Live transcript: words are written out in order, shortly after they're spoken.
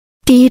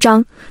第1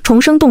章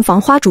重生洞房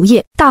花烛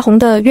夜。大红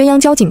的鸳鸯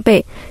交颈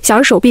背，小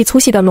而手臂粗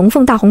细的龙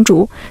凤大红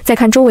烛。再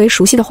看周围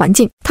熟悉的环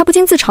境，他不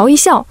禁自嘲一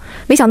笑。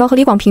没想到和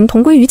李广平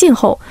同归于尽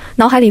后，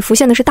脑海里浮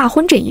现的是大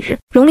婚这一日。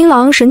容琳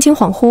琅神情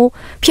恍惚，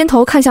偏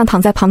头看向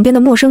躺在旁边的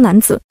陌生男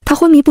子，他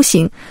昏迷不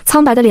醒，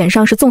苍白的脸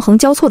上是纵横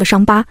交错的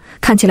伤疤，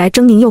看起来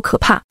狰狞又可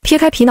怕。撇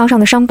开皮囊上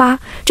的伤疤，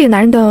这个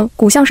男人的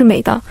骨相是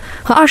美的，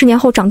和20年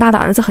后长大的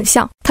儿子很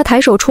像。他抬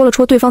手戳了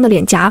戳对方的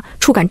脸颊，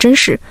触感真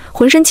实，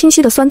浑身清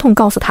晰的酸痛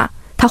告诉他，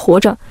他活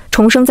着，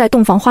重生在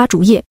洞房花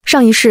烛夜。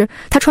上一世，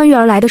他穿越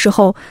而来的时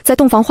候，在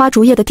洞房花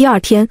烛夜的第2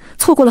天，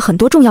错过了很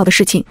多重要的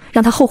事情，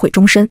让他后悔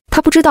终身。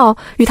他不知道，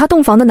与他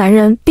洞房的男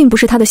人并不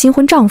是他的新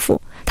婚丈夫，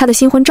他的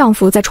新婚丈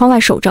夫在窗外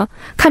守着，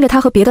看着他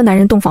和别的男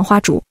人洞房花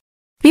烛。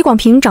李广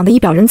平长得一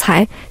表人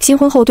才，新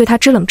婚后对他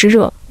知冷知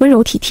热，温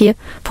柔体贴，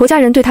婆家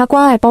人对他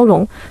关爱包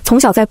容。从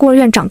小在孤儿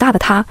院长大的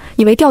他，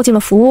以为掉进了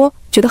福窝，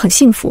觉得很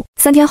幸福。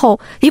3天后，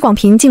李广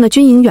平进了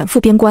军营远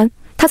赴边关。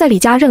他在李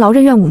家任劳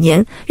任怨5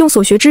年，用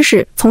所学知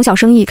识，从小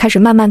生意开始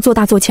慢慢做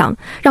大做强，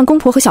让公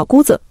婆和小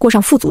姑子过上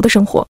富足的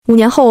生活。5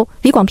年后，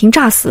李广平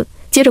诈死，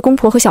接着公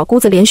婆和小姑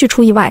子连续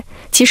出意外，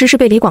其实是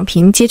被李广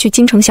平接去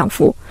京城享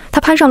福。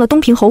他攀上了东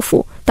平侯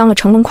府，当了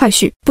乘龙快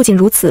婿。不仅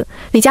如此，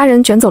李家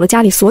人卷走了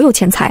家里所有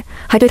钱财，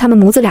还对他们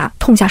母子俩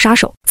痛下杀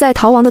手。在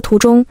逃亡的途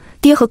中，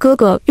爹和哥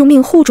哥用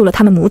命护住了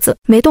他们母子。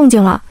没动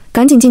静了，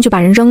赶紧进去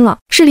把人扔了。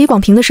是李广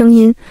平的声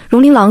音。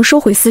容琳琅收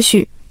回思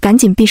绪，赶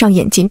紧闭上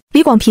眼睛。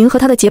李广平和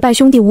他的结拜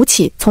兄弟吴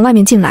起从外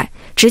面进来，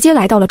直接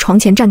来到了床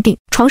前站定。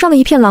床上的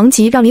一片狼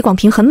藉让李广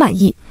平很满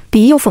意，鄙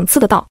夷又讽刺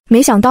的道：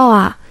没想到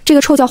啊，这个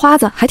臭叫花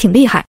子还挺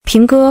厉害。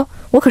平哥，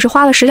我可是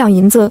花了10两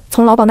银子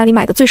从老鸨那里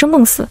买的醉生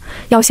梦死，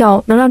药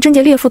效能让贞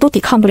洁烈妇都抵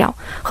抗不了，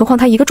何况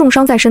他一个重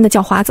伤在身的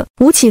叫花子。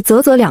吴起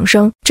啧啧2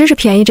声，真是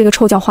便宜这个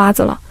臭叫花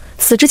子了。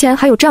死之前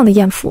还有这样的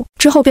艳福，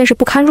之后便是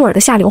不堪入耳的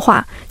下流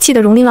话，气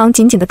得容琳琅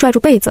紧紧地拽住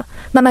被子，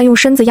慢慢用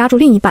身子压住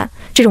另一半。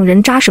这种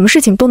人渣什么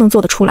事情都能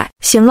做得出来。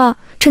行了，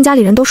趁家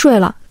里人都睡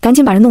了，赶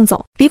紧把人弄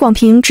走。李广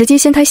平直接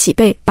掀开喜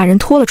被，把人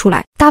拖了出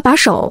来，搭把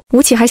手。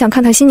吴起还想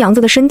看看新娘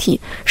子的身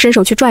体，伸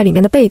手去拽里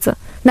面的被子，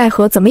奈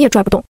何怎么也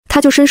拽不动，他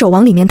就伸手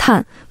往里面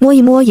探，摸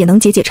一摸也能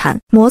解解馋。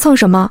磨蹭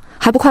什么，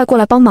还不快过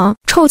来帮忙？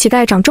臭乞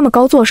丐长这么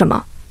高做什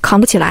么？扛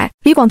不起来。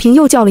李广平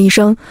又叫了一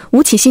声，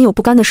吴起心有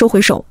不甘地收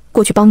回手，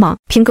过去帮忙。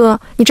平哥，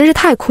你真是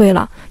太亏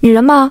了，女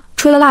人嘛，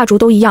吹了蜡烛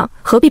都一样，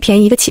何必便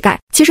宜一个乞丐？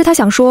其实他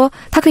想说，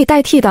他可以代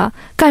替的，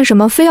干什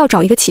么非要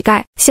找一个乞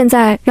丐？现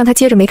在让他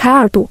接着梅开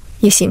2度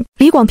也行。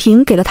李广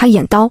平给了他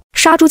眼刀，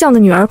杀猪匠的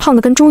女儿胖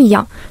得跟猪一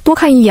样，多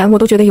看一眼我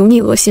都觉得油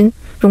腻恶心。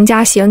容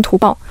家挟恩图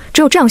报，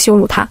只有这样羞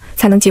辱他，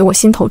才能解我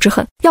心头之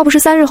恨。要不是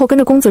3日后跟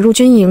着公子入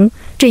军营，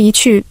这一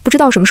去不知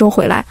道什么时候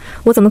回来，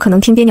我怎么可能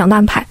听爹娘的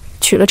安排，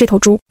娶了这头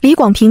猪？李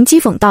广平讥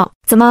讽道：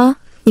怎么，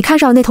你看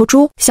上那头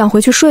猪，想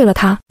回去睡了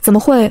他？怎么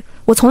会，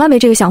我从来没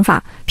这个想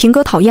法。平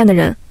哥讨厌的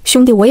人，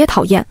兄弟我也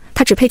讨厌，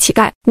他只配乞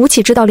丐。吴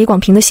起知道李广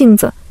平的性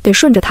子，得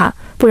顺着他，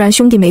不然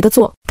兄弟没得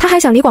做。他还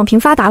想李广平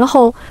发达了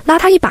后拉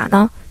他一把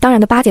呢，当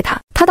然的巴结他。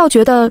他倒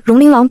觉得容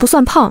琳琅不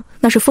算胖，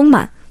那是丰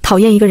满。讨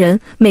厌一个人，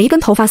每一根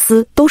头发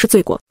丝都是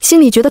罪过，心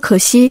里觉得可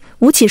惜。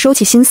吴起收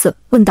起心思，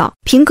问道：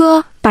平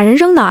哥，把人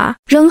扔哪儿？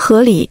扔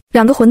河里。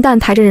2个混蛋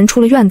抬着人出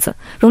了院子，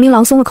容琳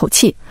琅松了口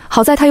气，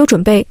好在他有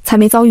准备，才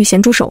没遭遇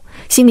咸猪手，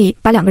心里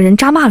把2个人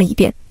渣骂了一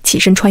遍，起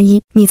身穿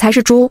衣。你才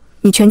是猪，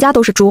你全家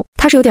都是猪。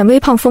他是有点微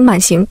胖丰满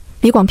型，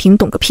李广平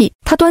懂个屁。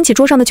他端起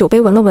桌上的酒杯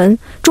闻了闻，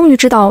终于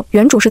知道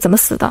原主是怎么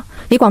死的。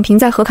李广平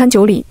在和勘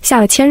酒里下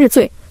了1000日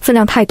罪，分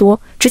量太多，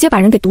直接把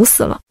人给毒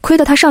死了。亏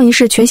得他上一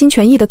世全心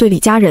全意地对李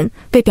家人，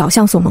被表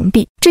象所蒙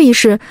蔽。这一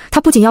世，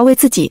他不仅要为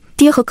自己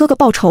爹和哥哥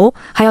报仇，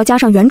还要加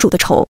上原主的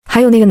仇，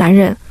还有那个男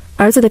人，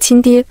儿子的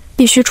亲爹，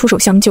必须出手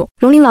相救。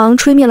容琳琅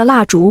吹灭了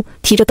蜡烛，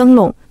提着灯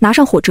笼，拿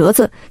上火折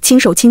子，轻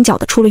手轻脚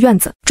地出了院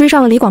子，追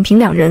上了李广平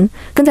2人，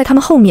跟在他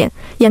们后面，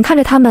眼看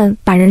着他们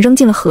把人扔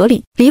进了河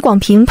里。李广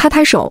平拍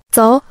拍手，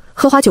走，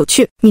喝花酒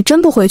去。你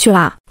真不回去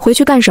啦？回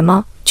去干什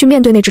么？去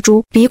面对那只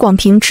猪。李广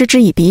平嗤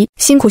之以鼻，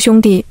辛苦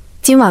兄弟，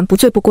今晚不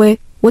醉不归，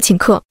我请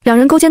客。2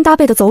人勾肩搭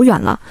背地走远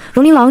了，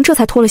容琳琅这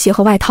才脱了鞋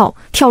和外套，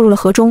跳入了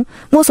河中，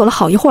摸索了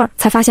好一会儿，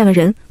才发现了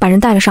人，把人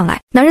带了上来。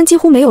男人几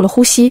乎没有了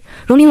呼吸，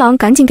容琳琅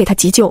赶紧给他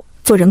急救，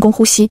做人工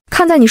呼吸。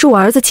看在你是我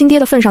儿子亲爹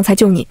的份上才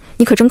救你，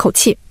你可争口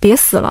气，别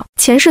死了。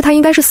前世他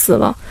应该是死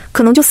了，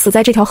可能就死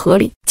在这条河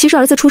里。其实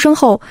儿子出生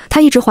后，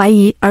他一直怀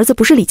疑儿子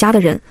不是李家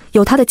的人，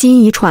有他的基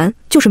因遗传，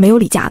就是没有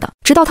李家的。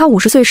直到他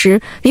50岁时，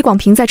李广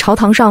平在朝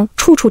堂上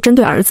处处针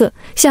对儿子，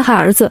陷害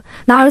儿子，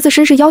拿儿子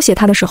身世要挟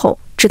他的时候，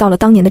知道了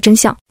当年的真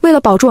相。为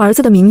了保住儿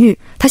子的名誉，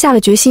他下了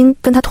决心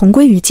跟他同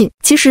归于尽。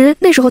其实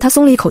那时候他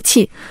松了一口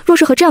气，若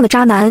是和这样的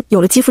渣男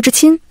有了肌肤之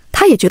亲，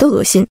他也觉得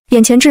恶心。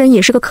眼前之人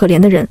也是个可怜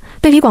的人，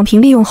被李广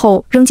平利用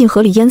后扔进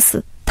河里淹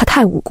死，他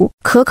太无辜。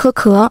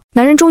咳，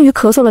男人终于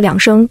咳嗽了2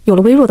声，有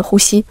了微弱的呼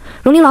吸，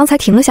容琳琅才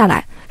停了下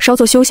来，稍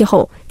作休息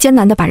后，艰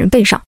难地把人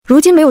背上。如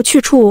今没有去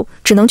处，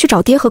只能去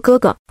找爹和哥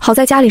哥。好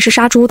在家里是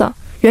杀猪的，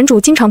原主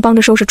经常帮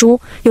着收拾猪，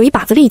有一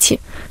把子力气。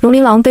容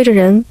琳琅背着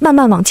人慢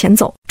慢往前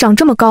走，长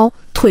这么高，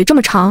腿这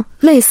么长，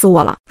累死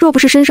我了。若不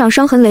是身上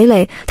伤痕累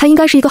累，他应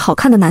该是一个好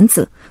看的男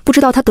子。不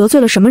知道他得罪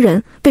了什么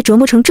人，被折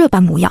磨成这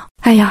般模样。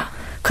哎呀，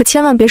可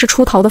千万别是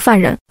出逃的犯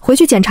人，回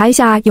去检查一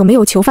下有没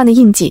有囚犯的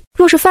印记。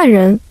若是犯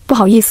人，不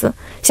好意思，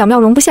小庙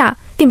容不下，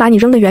定把你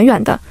扔得远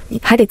远的，你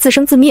还得自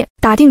生自灭。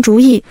打定主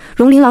意，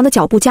容琳琅的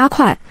脚步加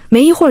快，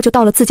没一会儿就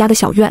到了自家的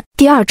小院。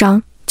第2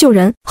章救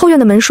人。后院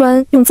的门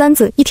栓用簪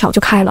子一挑就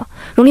开了，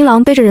容琳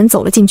琅背着人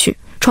走了进去，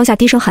窗下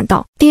低声喊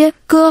道：“爹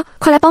哥，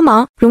快来帮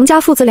忙！”容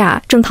家父子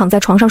俩正躺在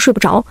床上睡不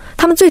着，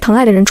他们最疼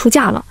爱的人出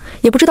嫁了，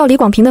也不知道李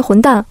广平那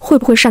混蛋会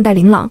不会善待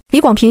琳琅。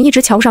李广平一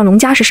直瞧不上容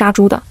家是杀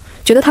猪的，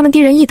觉得他们低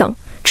人一等，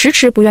迟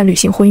迟不愿履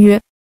行婚约。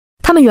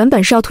他们原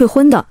本是要退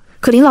婚的，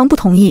可琳琅不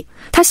同意，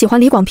他喜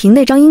欢李广平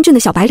那张英俊的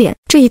小白脸，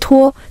这一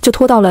拖就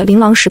拖到了琳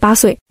琅18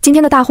岁。今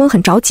天的大婚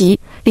很着急，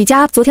李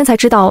家昨天才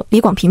知道李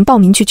广平报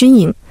名去军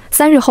营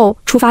，3日后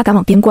出发赶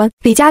往边关。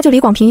李家就李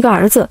广平一个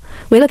儿子，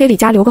为了给李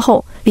家留个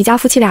后，李家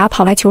夫妻俩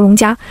跑来求容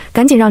家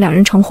赶紧让2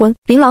人成婚。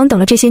琳琅等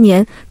了这些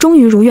年，终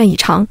于如愿以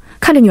偿，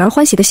看着女儿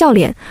欢喜的笑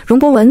脸，容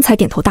伯文才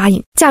点头答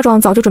应。嫁妆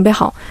早就准备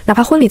好，哪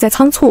怕婚礼再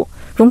仓促，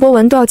容伯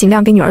文都要尽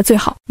量给女儿最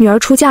好。女儿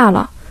出嫁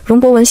了，容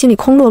伯文心里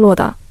空落落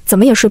的，怎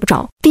么也睡不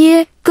着。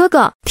爹，哥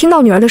哥！听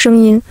到女儿的声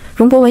音，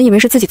容伯文以为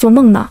是自己做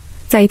梦呢，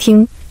再一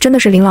听，真的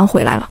是琳琅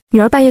回来了。女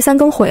儿半夜3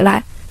更回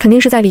来，肯定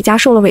是在李家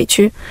受了委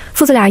屈，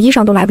父子俩衣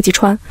裳都来不及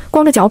穿，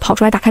光着脚跑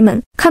出来打开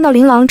门，看到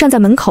琳琅站在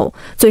门口，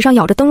嘴上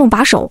咬着灯笼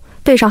把手，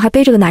背上还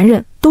背着个男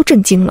人，都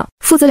震惊了。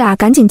父子俩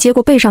赶紧接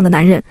过背上的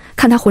男人，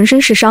看他浑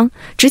身是伤，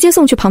直接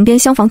送去旁边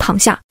厢房躺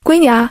下。闺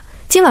女啊，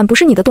今晚不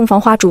是你的洞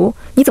房花烛，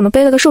你怎么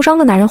背了个受伤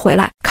的男人回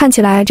来？看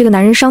起来这个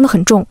男人伤得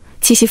很重，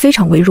气息非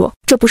常微弱。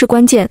这不是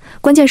关键，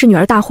关键是女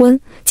儿大婚，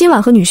今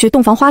晚和女婿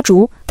洞房花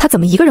烛，他怎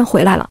么一个人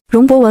回来了？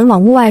容伯文往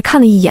屋外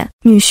看了一眼，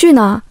女婿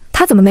呢？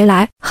他怎么没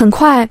来？很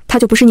快他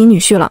就不是您女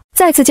婿了。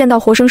再次见到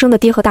活生生的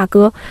爹和大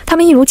哥，他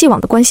们一如既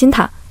往的关心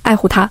他，爱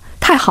护他，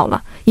太好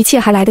了，一切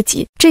还来得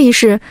及。这一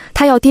世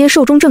他要爹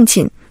寿终正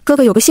寝，哥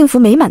哥有个幸福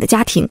美满的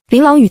家庭。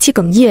琳琅语气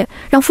哽咽，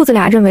让父子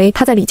俩认为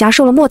他在李家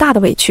受了莫大的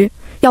委屈，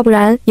要不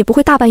然也不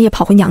会大半夜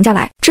跑回娘家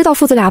来。知道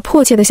父子俩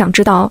迫切地想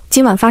知道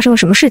今晚发生了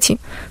什么事情，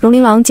容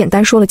琳琅简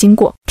单说了经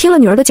过。听了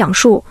女儿的讲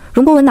述，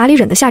容伯文哪里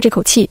忍得下这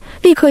口气，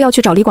立刻要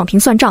去找李广平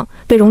算账，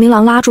被容琳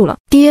琅拉住了。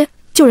爹，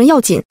救人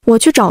要紧，我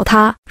去找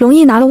他。容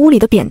易拿了屋里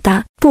的扁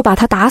担，不把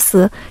他打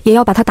死，也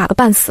要把他打个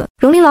半死。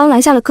容琳琅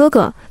拦下了哥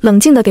哥，冷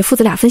静地给父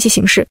子俩分析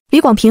形势。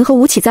李广平和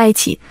吴起在一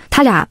起，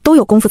他俩都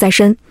有功夫在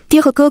身，爹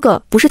和哥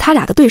哥不是他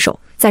俩的对手。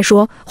再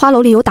说花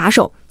楼里有打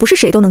手，不是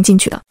谁都能进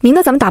去的。明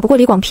的咱们打不过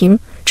李广平，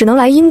只能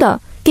来阴的。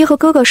爹和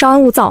哥哥稍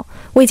安勿躁，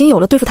我已经有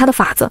了对付他的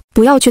法子，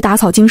不要去打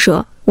草惊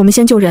蛇，我们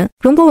先救人。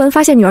容伯文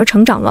发现女儿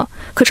成长了，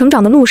可成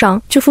长的路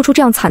上却付出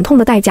这样惨痛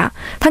的代价，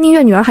他宁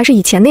愿女儿还是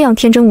以前那样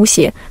天真无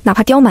邪，哪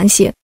怕刁蛮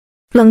些。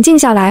冷静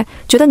下来，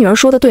觉得女儿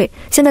说的对，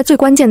现在最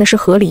关键的是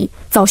和离，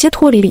早些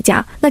脱离李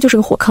家，那就是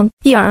个火坑。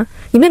一儿，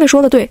你妹妹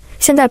说的对，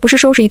现在不是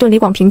收拾一顿李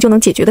广平就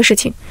能解决的事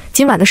情，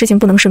今晚的事情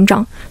不能声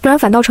张，不然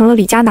反倒成了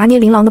李家拿捏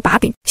琳琅的把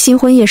柄。新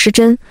婚夜失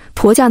真，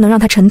婆家能让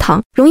她沉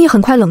塘。容易很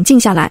快冷静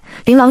下来，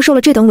琳琅受了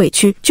这等委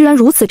屈，居然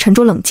如此沉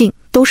着冷静，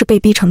都是被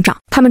逼成长。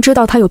他们知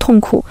道她有痛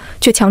苦，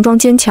却强装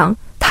坚强，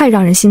太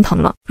让人心疼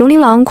了。容琳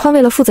琅宽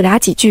慰了父子俩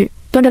几句，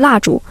端着蜡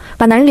烛，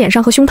把男人脸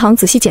上和胸膛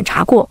仔细检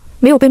查过，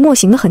没有被墨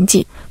刑的痕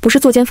迹，不是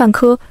作奸犯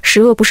科、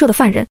十恶不赦的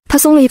犯人。他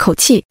松了一口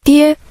气。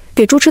爹，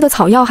给猪吃的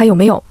草药还有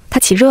没有？他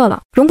起热了。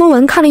容伯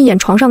文看了一眼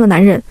床上的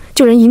男人，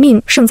救人一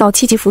命胜造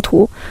7级浮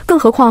屠，更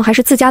何况还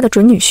是自家的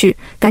准女婿，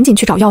赶紧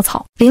去找药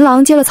草。琳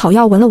琅接了草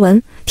药闻了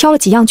闻，挑了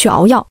几样去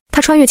熬药。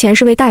他穿越前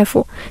是位大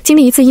夫，经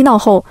历一次医闹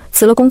后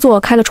辞了工作，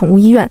开了宠物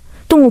医院。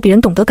动物比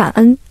人懂得感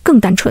恩，更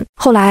单纯。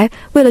后来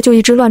为了救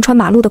一只乱穿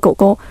马路的狗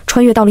狗，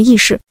穿越到了异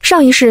世。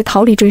上一世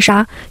逃离追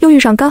杀，又遇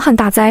上干旱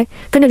大灾，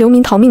跟着流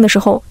民逃命的时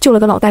候救了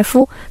个老大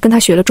夫，跟他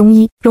学了中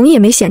医。容易也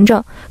没闲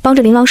着，帮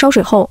着琳琅烧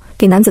水后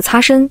给男子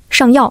擦身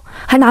上药，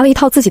还拿了一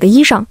套自己的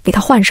衣裳给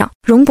他换上。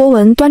容伯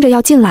文端着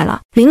药进来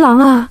了。琳琅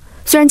啊，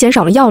虽然减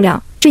少了药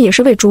量，这也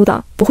是喂猪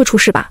的，不会出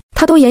事吧？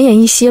他都奄奄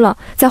一息了，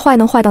再坏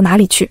能坏到哪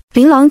里去？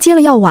琳琅接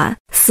了药碗，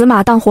死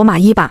马当活马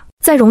医吧。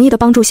在容易的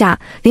帮助下，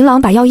琳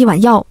琅把一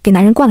碗药给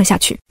男人灌了下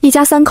去。一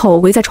家3口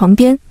围在床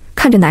边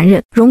看着男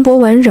人，容伯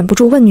文忍不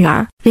住问女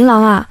儿：琳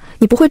琅啊，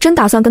你不会真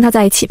打算跟他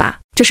在一起吧？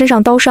这身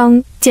上刀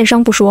伤剑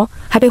伤不说，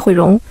还被毁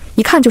容，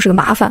一看就是个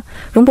麻烦。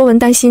容伯文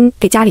担心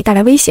给家里带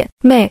来危险。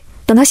妹，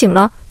等他醒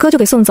了，哥就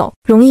给送走。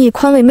容易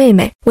宽慰妹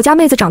妹：我家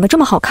妹子长得这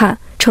么好看，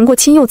成过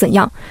亲又怎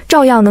样，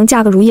照样能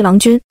嫁个如意郎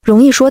君。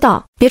容易说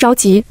道：别着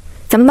急，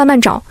咱们慢慢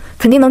找，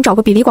肯定能找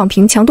个比李广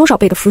平强多少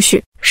倍的夫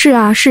婿。是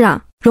啊是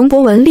啊，容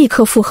伯文立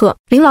刻附和。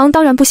琳琅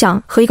当然不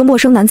想和一个陌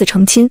生男子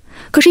成亲，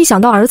可是一想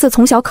到儿子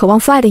从小渴望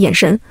父爱的眼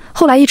神，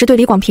后来一直对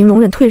李广平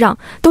容忍退让，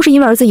都是因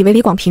为儿子以为李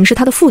广平是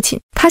他的父亲，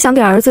他想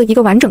给儿子一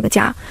个完整的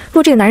家。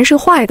若这个男人是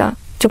坏的，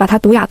就把他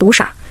毒哑毒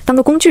傻，当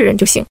个工具人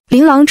就行。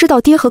琳琅知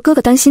道爹和哥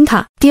哥担心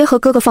他，爹和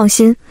哥哥放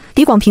心，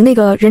李广平那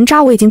个人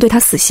渣我已经对他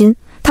死心，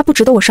他不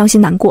值得我伤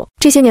心难过。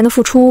这些年的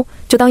付出，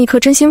就当一颗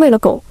真心喂了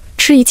狗，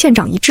吃一堑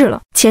长一智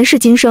了。前世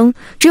今生，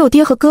只有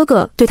爹和哥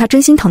哥对他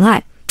真心疼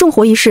爱，重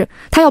活一世，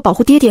他要保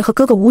护爹爹和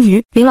哥哥无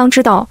虞。琳琅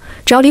知道，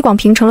只要李广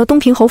平成了东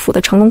平侯府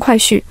的乘龙快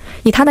婿，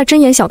以他那针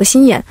眼小的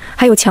心眼，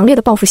还有强烈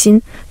的报复心，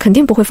肯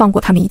定不会放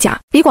过他们一家。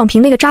李广平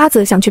那个渣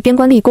子想去边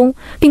关立功，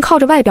并靠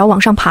着外表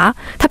往上爬，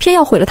他偏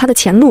要毁了他的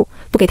前路，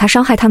不给他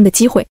伤害他们的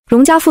机会。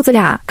容家父子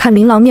俩看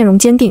琳琅面容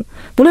坚定，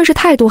不论是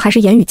态度还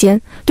是言语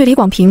间，对李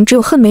广平只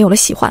有恨没有了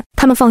喜欢。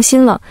他们放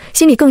心了，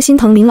心里更心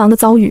疼琳琅的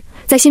遭遇，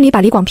在心里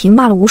把李广平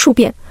骂了无数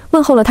遍，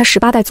问候了他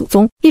18代祖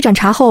宗。一盏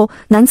茶后，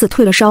男子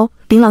退了烧，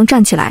琳琅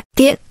站起来：“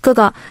爹，哥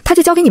哥，他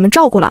就交给你们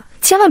照顾了，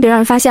千万别让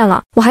人发现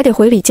了。我还得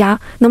回李家，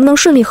能不能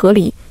顺利和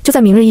离，就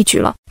在明日一举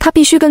了。他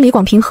必须跟李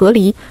广平和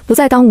离，不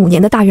再当5年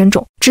的大冤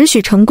种，只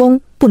许成功，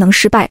不能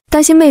失败。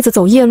担心妹子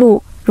走夜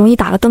路，容易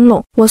打了灯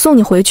笼，我送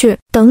你回去。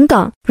等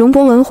等。”容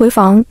伯文回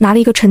房拿了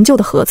一个陈旧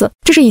的盒子，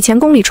这是以前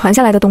宫里传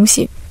下来的东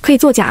西，可以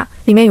作假，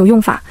里面有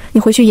用法，你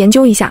回去研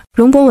究一下。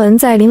容伯文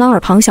在琳琅耳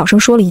旁小声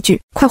说了一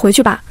句：“快回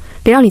去吧，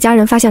别让李家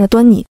人发现了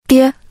端倪。”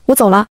爹，我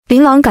走了。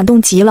琳琅感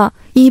动极了，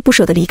依依不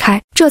舍地离开。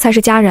这才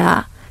是家人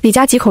啊！李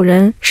家几口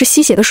人是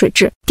吸血的水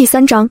蛭。第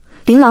3章，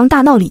琳琅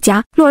大闹李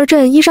家。洛儿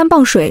镇依山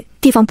傍水，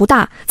地方不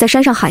大，在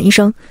山上喊一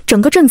声，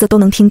整个镇子都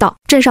能听到。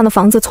镇上的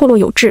房子错落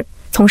有致，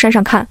从山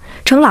上看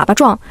呈喇叭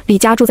状。李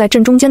家住在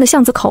镇中间的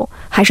巷子口，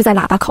还是在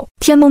喇叭口。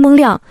天蒙蒙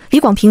亮，李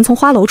广平从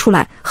花楼出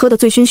来，喝得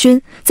醉醺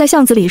醺，在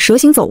巷子里蛇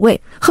行走位，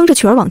哼着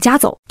曲儿往家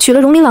走。娶了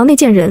容琳琅那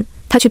贱人，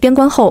他去边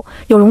关后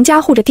有容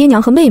家护着爹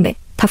娘和妹妹，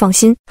他放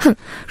心。哼，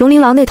容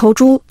琳琅那头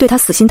猪对他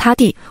死心塌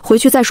地，回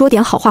去再说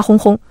点好话轰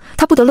轰，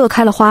他不得乐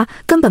开了花，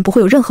根本不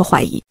会有任何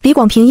怀疑。李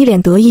广平一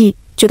脸得意，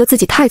觉得自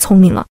己太聪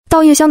明了。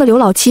到叶乡的刘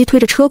老七推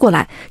着车过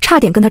来，差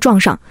点跟他撞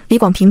上。李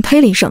广平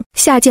呸了一声，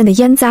下贱的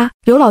烟渣。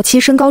刘老七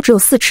身高只有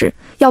4尺，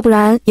要不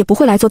然也不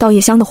会来做到叶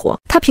乡的活。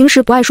他平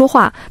时不爱说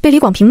话，被李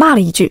广平骂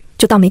了一句，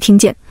就当没听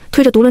见，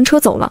推着独轮车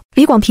走了。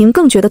李广平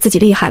更觉得自己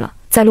厉害了，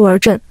在鹿儿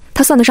镇，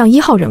他算得上1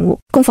号人物，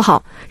功夫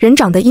好，人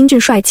长得英俊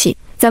帅气，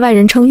在外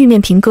人称玉面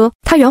平哥。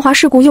他圆滑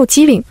世故又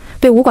机灵，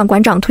被武馆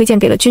馆长推荐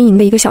给了军营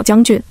的一个小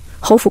将军，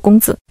侯府公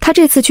子。他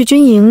这次去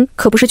军营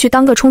可不是去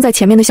当个冲在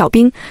前面的小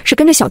兵，是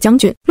跟着小将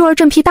军。鹿儿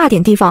镇屁大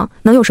点地方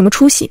能有什么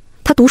出息？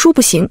他读书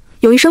不行，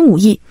有一身武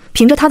艺，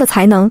凭着他的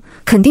才能，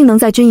肯定能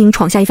在军营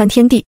闯下一番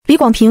天地。李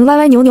广平歪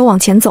歪扭扭往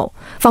前走，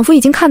仿佛已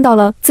经看到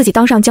了自己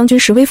当上将军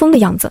时威风的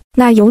样子。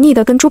那油腻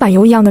的跟猪板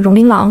油一样的容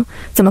琳琅，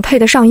怎么配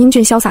得上英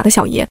俊潇洒的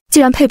小爷？既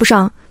然配不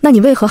上，那你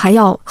为何还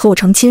要和我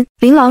成亲？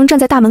琳琅站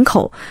在大门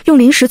口，用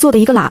临时做的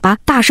一个喇叭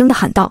大声地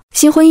喊道：“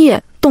新婚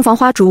夜，洞房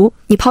花烛，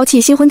你抛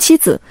弃新婚妻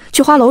子，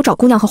去花楼找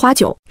姑娘和花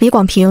酒。李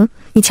广平，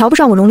你瞧不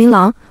上我容琳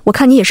琅，我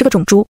看你也是个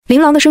种猪。”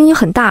琳琅的声音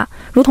很大，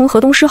如同河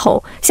东狮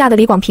吼，吓得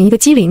李广平一个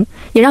机灵，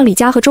也让李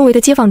家和周围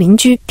的街坊邻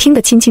居听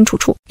得清清楚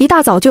楚。一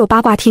大早就有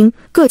八卦听，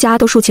各家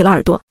都竖起了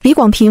耳朵。李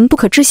广平不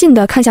可置信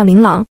地看向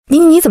琳琅：“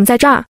你怎么在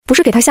这儿？不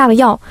是给他下了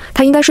药，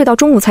他应该睡到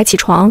中午才起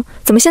床，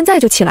怎么现在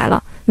就起来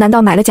了？难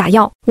道买了假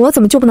药？我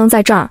怎么就不能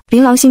在这儿？”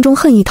琳琅心中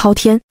恨意滔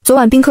天，昨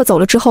晚宾客走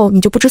了之后，你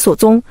就不知所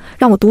踪，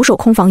让我独守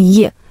空房一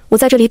夜。我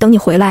在这里等你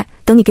回来，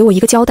等你给我一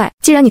个交代。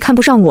既然你看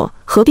不上我，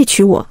何必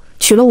娶我？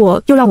娶了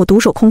我又让我独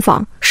守空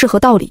房，是何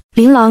道理？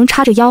琳琅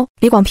叉着腰：“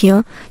李广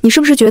平，你是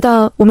不是觉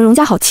得我们容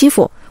家好欺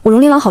负？我容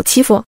琳琅好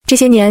欺负？这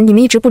些年你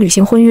们一直不履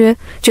行婚约，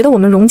觉得我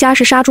们容家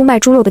是杀猪卖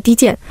猪肉的低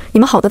贱，你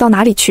们好得到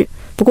哪里去？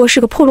不过是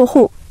个破落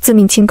户，自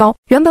命清高。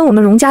原本我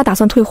们容家打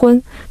算退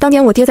婚，当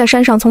年我爹在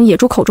山上从野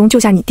猪口中救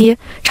下你爹，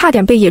差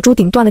点被野猪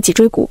顶断了脊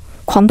椎骨，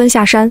狂奔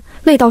下山，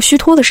累到虚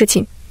脱的事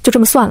情。就这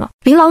么算了。”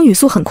琳琅语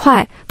速很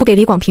快，不给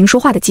李广平说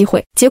话的机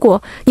会。结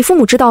果你父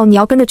母知道你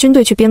要跟着军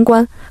队去边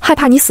关，害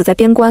怕你死在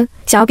边关，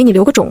想要给你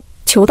留个种，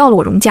求到了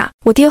我容家。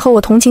我爹和我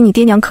同情你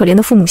爹娘可怜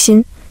的父母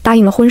心，答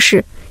应了婚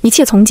事，一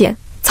切从简，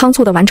仓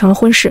促地完成了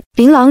婚事。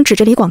琳琅指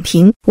着李广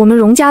平：“我们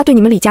容家对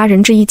你们李家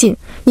仁至义尽，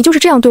你就是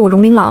这样对我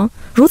容琳琅，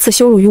如此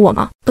羞辱于我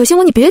吗？恶心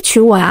我，你别娶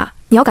我呀！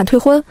你要敢退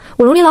婚，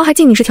我容琳琅还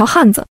敬你是条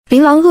汉子。”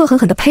琳琅恶狠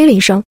狠地呸了一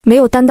声：“没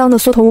有担当的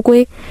缩头乌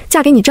龟，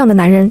嫁给你这样的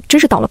男人，真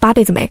是倒了8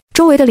辈子霉。”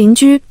周围的邻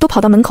居都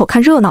跑到门口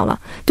看热闹了，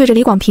对着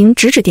李广平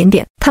指指点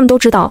点。他们都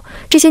知道，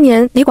这些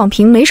年李广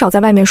平没少在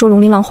外面说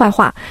容琳琅坏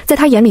话，在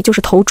他眼里就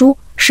是头猪，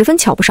十分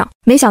瞧不上。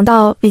没想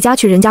到李家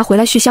娶人家回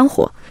来续香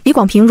火，李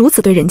广平如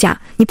此对人家，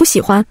你不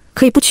喜欢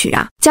可以不娶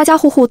啊。家家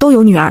户户都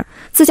有女儿，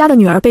自家的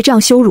女儿被这样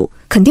羞辱，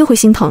肯定会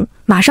心疼，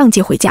马上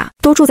接回家。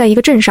都住在一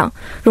个镇上，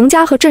容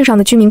家和镇上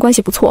的居民关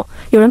系不错，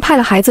有人派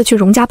了孩子去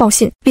容家报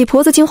信。李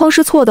婆子惊慌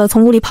失措地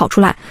从屋里跑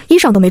出来，衣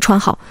裳都没穿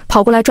好，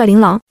跑过来拽琳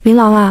琅：“琳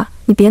琅啊，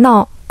你别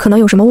闹，可能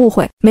有什么误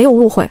会。”“没有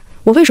误会，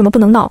我为什么不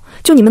能闹？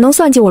就你们能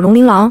算计我容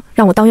琳琅，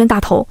让我当冤大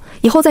头，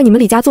以后在你们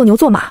李家做牛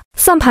做马，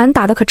算盘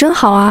打得可真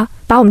好啊，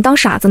把我们当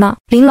傻子呢。”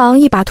琳琅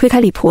一把推开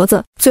李婆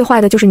子：“最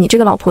坏的就是你这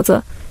个老婆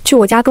子，去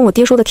我家跟我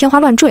爹说的天花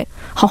乱坠，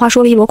好话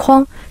说了一箩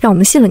筐，让我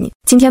们信了你。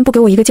今天不给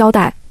我一个交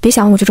代，别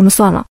想我就这么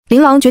算了。”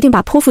琳琅决定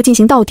把泼妇进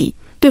行到底，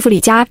对付李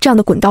家这样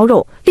的滚刀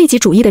肉、利己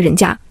主义的人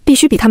家，必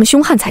须比他们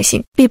凶悍才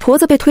行。李婆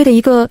子被推的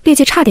一个趔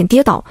趄，差点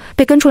跌倒，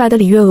被跟出来的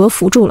李月娥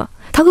扶住了。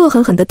他恶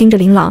狠狠地盯着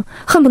琳琅，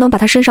恨不能把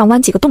他身上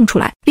剜几个洞出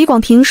来。李广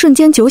平瞬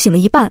间酒醒了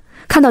一半，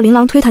看到琳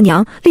琅推他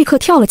娘，立刻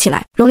跳了起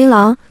来。容琳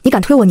琅，你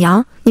敢推我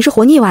娘？你是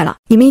活腻歪了！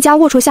你们一家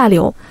龌龊下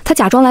流！他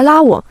假装来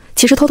拉我，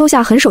其实偷偷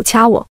下狠手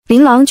掐我。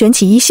琳琅卷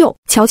起衣袖，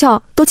瞧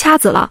瞧，都掐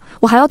紫了，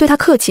我还要对他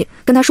客气，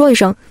跟他说一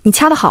声，你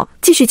掐得好，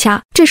继续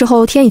掐。这时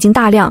候天已经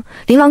大亮，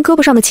琳琅胳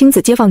膊上的青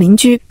紫街坊邻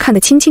居看得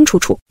清清楚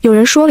楚。有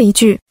人说了一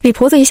句，李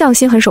婆子一向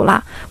心狠手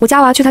辣，我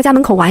家娃去他家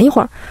门口玩一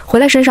会儿，回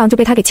来身上就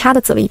被他给掐得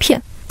紫了一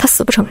片。他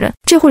死不承认。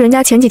这户人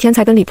家前几天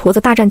才跟李婆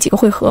子大战几个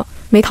回合，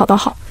没讨到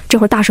好，这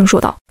会儿大声说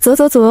道：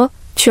啧，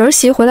娶儿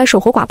媳回来守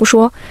活寡不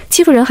说，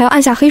欺负人还要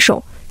按下黑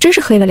手，真是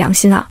黑了良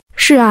心啊！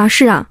是啊，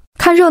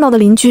看热闹的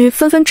邻居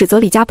纷纷指责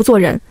李家不做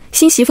人，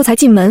新媳妇才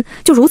进门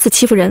就如此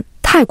欺负人，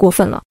太过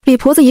分了。李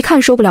婆子一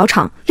看收不了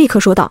场，立刻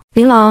说道：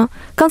琳琅，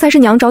刚才是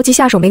娘着急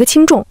下手没个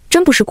轻重，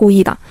真不是故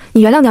意的，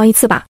你原谅娘一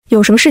次吧，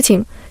有什么事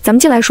情咱们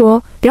进来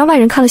说，别让外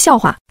人看了笑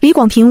话。李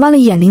广平弯了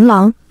一眼琳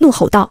琅，怒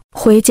吼道：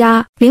回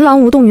家！琳琅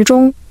无动于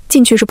衷，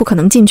进去是不可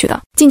能进去的，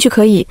进去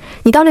可以，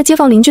你当着街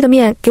坊邻居的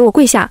面给我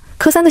跪下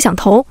磕3个响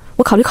头，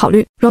我考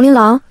虑。容琳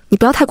琅，你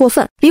不要太过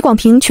分。李广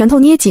平拳头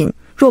捏紧，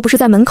若不是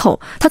在门口，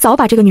他早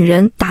把这个女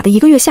人打得1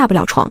个月下不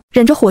了床。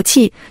忍着火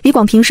气，李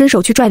广平伸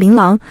手去拽琳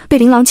琅，被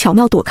琳琅巧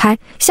妙躲开，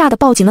吓得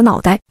抱紧了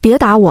脑袋。别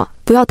打我，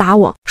不要打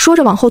我，说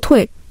着往后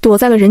退，躲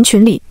在了人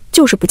群里，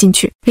就是不进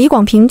去。李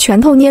广平拳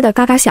头捏得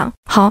嘎嘎响。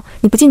好，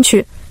你不进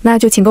去，那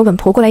就请个稳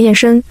婆过来验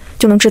身，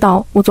就能知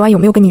道我昨晚有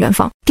没有跟你圆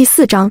房。第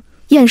4章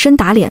验身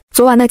打脸。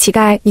昨晚那乞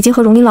丐已经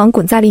和容琳琅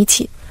滚在了一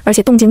起，而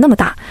且动静那么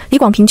大，李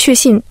广平确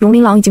信容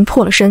琳琅已经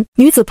破了身。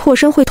女子破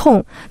身会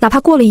痛，哪怕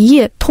过了一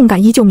夜，痛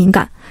感依旧敏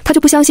感。他就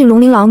不相信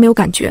容琳琅没有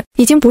感觉，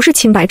已经不是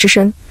清白之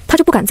身，他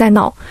就不敢再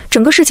闹，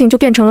整个事情就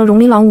变成了容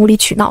琳琅无理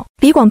取闹。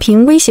李广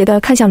平威胁地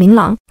看向琳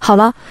琅：好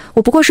了，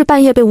我不过是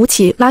半夜被吴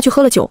起拉去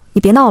喝了酒，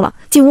你别闹了，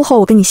进屋后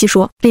我跟你细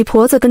说。李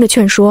婆子跟着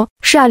劝说：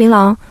是啊，琳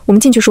琅，我们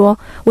进去说，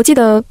我记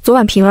得昨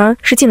晚平儿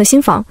是进了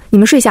新房，你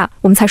们睡下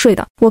我们才睡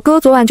的，我哥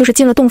昨晚就是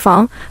进了洞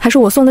房，还是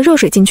我送的热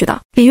水进去的。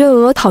李月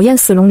娥讨厌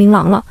死容琳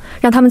琅了，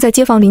让他们在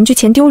街坊邻居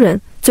前丢人，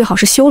最好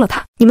是休了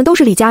他。你们都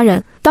是李家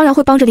人，当然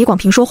会帮着李广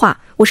平说话，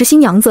我是新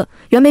娘子，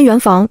圆没圆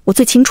房我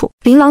最清楚。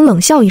琳琅冷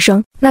笑一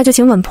声：那就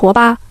请稳婆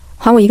吧，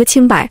还我一个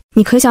清白，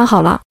你可想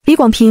好了？李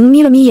广平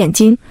眯了眯眼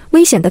睛，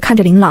危险地看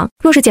着琳琅：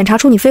若是检查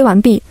出你非完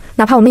毕，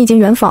哪怕我们已经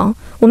圆房，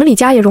我们李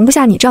家也容不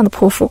下你这样的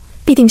泼妇，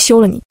必定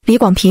休了你。李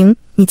广平，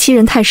你欺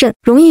人太甚！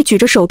容易举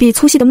着手臂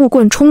粗细的木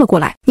棍冲了过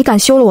来：你敢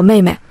休了我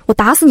妹妹，我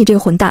打死你这个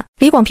混蛋！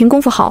李广平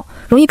功夫好，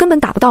容易根本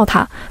打不到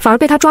他，反而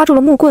被他抓住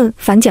了木棍，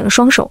反剪了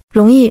双手。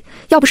容易，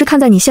要不是看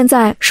在你现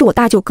在是我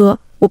大舅哥，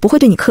我不会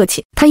对你客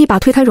气。他一把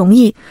推开容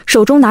易，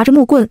手中拿着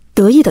木棍，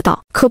得意的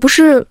道：可不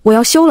是我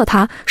要休了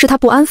他，是他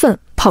不安分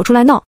跑出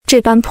来闹，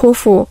这般泼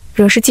妇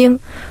惹是精，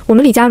我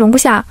们李家容不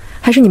下，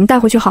还是你们带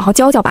回去好好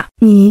教教吧。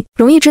你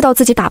容易知道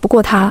自己打不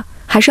过他，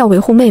还是要维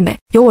护妹妹，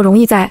有我容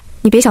易在，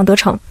你别想得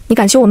逞，你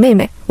敢休我妹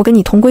妹，我跟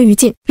你同归于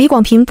尽。李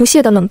广平不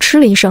屑地冷嗤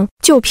了一声：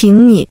就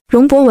凭你！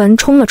容博文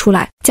冲了出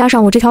来，加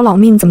上我这条老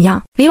命怎么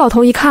样？李老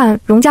头一看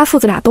容家父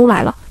子俩都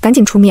来了，赶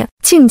紧出面：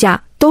亲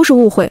家都是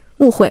误会，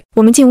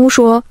我们进屋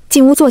说，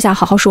进屋坐下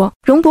好好说。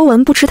容博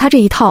文不吃他这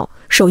一套，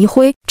手一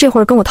挥：这会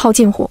儿跟我套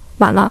近乎，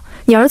晚了，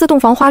你儿子洞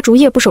房花烛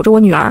夜不守着我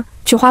女儿，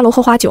去花楼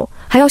喝花酒，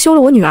还要休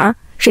了我女儿，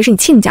谁是你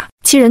亲家？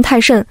欺人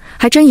太甚，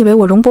还真以为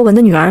我容博文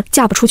的女儿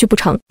嫁不出去不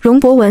成？容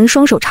博文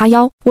双手叉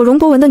腰：我容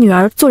博文的女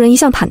儿做人一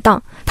向坦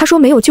荡，她说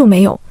没有就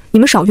没有，你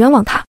们少冤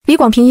枉她。李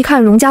广平一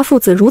看容家父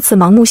子如此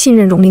盲目信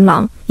任容琳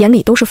琅，眼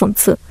里都是讽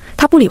刺，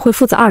他不理会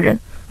父子二人，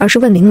而是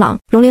问琳琅：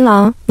容琳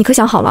琅，你可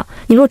想好了，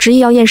你若执意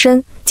要验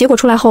身，结果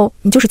出来后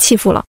你就是弃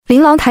妇了。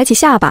琳琅抬起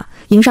下巴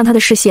迎上他的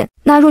视线：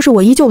那若是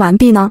我依旧完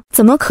毕呢？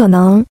怎么可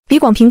能？李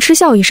广平嗤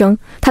笑一声，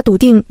他笃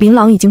定琳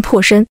琅已经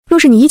破身，若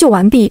是你依旧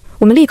完毕，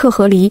我们立刻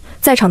和离，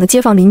在场的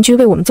街坊邻居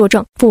为我们作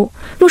证。不，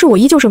若是我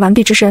依旧是完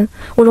毕之身，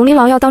我容琳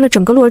琅要当着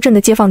整个洛镇的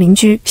街坊邻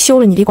居休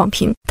了你李广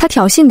平。他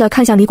挑衅地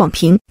看向李广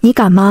平：你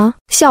敢吗？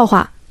笑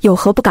话，有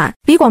何不敢？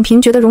李广平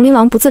觉得容琳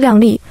琅不自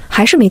量力，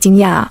还是没经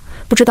验啊，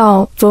不知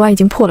道昨晚已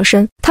经破了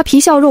身。他皮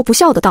笑肉不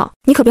笑的道：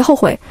你可别后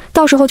悔，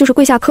到时候就是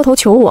跪下磕头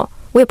求我，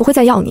我也不会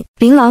再要你。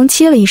琳琅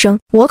切了一声：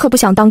我可不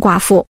想当寡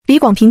妇。李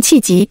广平气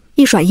急，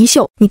一甩衣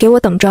袖：你给我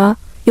等着，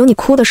有你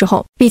哭的时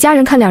候。李家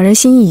人看两人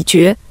心意已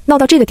决，闹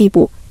到这个地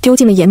步，丢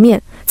尽了颜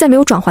面，再没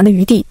有转圜的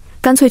余地，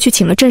干脆去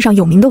请了镇上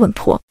有名的稳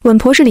婆。稳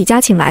婆是李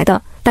家请来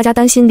的，大家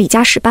担心李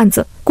家使绊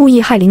子，故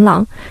意害琳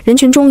琅。人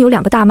群中有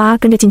2个大妈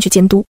跟着进去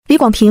监督。李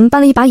广平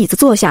搬了一把椅子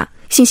坐下，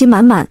信心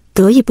满满，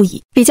得意不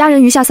已。李家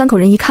人余下3口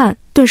人一看，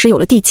顿时有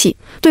了地气，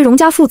对容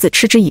家父子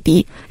嗤之以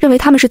鼻，认为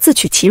他们是自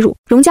取其辱。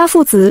容家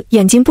父子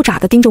眼睛不眨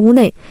地盯着屋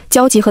内，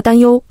焦急和担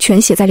忧全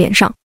写在脸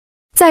上。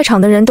在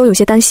场的人都有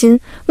些担心，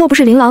莫不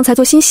是琳琅才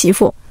做新媳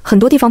妇，很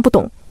多地方不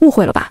懂，误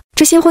会了吧？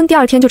这新婚第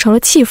2天就成了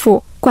弃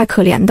妇，怪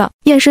可怜的。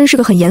验身是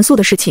个很严肃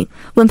的事情，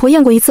稳婆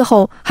验过1次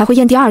后还会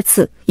验第2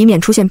次，以免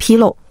出现纰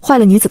漏，坏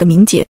了女子的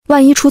名节。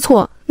万一出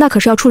错，那可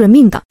是要出人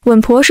命的。稳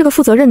婆是个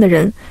负责任的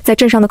人，在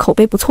镇上的口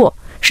碑不错，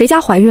谁家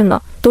怀孕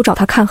了都找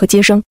她看和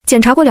接生。检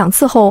查过2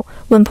次后，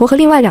稳婆和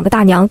另外2个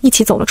大娘一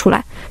起走了出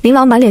来，琳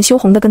琅满脸羞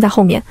红的跟在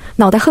后面，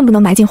脑袋恨不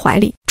能埋进怀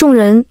里。众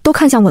人都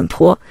看向稳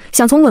婆，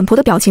想从稳婆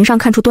的表情上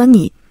看出端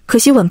倪，可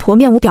惜稳婆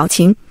面无表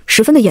情，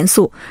十分的严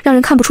肃，让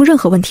人看不出任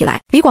何问题来。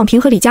李广平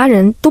和李家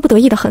人都不得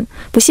意得很，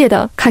不屑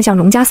地看向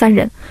容家3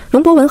人。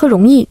容伯文和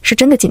容易是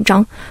真的紧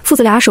张，父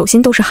子俩手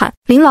心都是汗。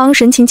琳琅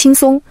神情轻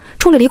松，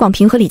冲着李广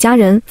平和李家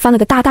人翻了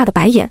个大大的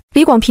白眼。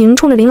李广平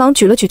冲着琳琅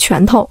举了举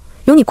拳头，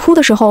有你哭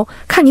的时候，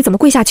看你怎么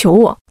跪下求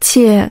我。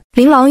切！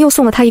琳琅又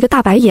送了他一个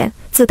大白眼，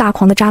自大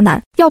狂的渣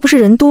男，要不是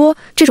人多，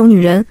这种女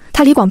人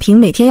他李广平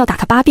每天要打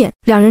他8遍。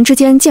两人之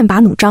间剑拔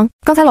弩张。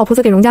刚才老婆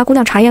子给容家姑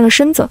娘查验了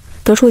身子，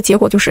得出的结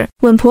果就是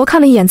稳婆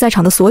看了一眼在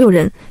场的所有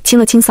人，清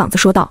了清嗓子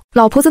说道：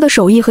老婆子的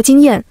手艺和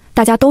经验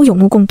大家都有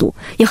目共睹，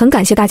也很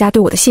感谢大家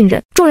对我的信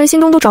任。众人心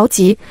中都着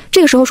急，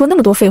这个时候说那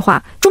么多废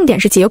话，重点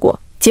是结果。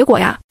结果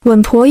呀，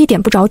稳婆一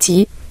点不着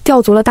急，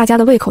吊足了大家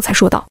的胃口才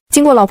说道：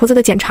经过老婆子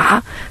的检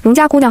查，容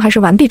家姑娘还是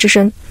完璧之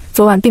身，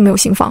昨晚并没有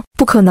行房。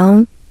不可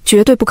能，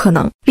绝对不可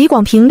能！李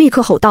广平立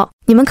刻吼道：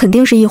你们肯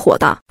定是一伙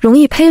的。容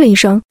易呸了一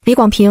声：李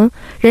广平，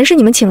人是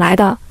你们请来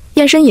的，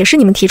验身也是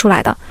你们提出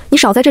来的，你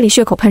少在这里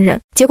血口喷人。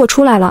结果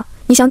出来了，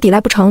你想抵赖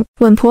不成？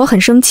稳婆很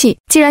生气，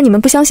既然你们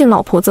不相信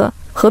老婆子，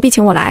何必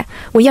请我来？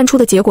我验出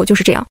的结果就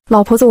是这样。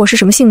老婆子我是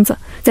什么性子，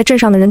在镇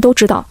上的人都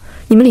知道，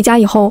你们李家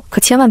以后可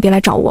千万别来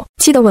找我。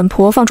气得稳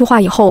婆放出话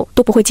以后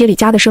都不会接李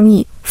家的生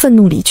意，愤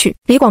怒离去。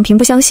李广平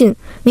不相信，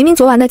明明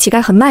昨晚那乞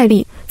丐很卖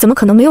力，怎么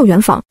可能没有圆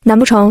房？难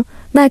不成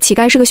那乞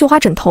丐是个绣花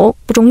枕头，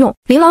不中用？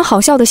琳琅好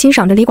笑地欣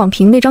赏着李广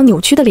平那张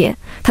扭曲的脸，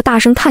他大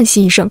声叹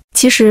息一声：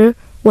其实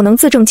我能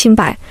自证清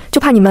白，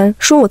就怕你们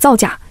说我造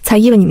假，才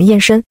依了你们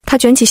验身。他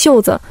卷起袖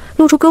子，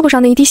露出胳膊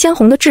上那一滴鲜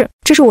红的痣，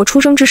这是我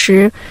出生之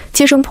时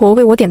接生婆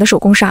为我点的手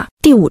工纱。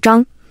第5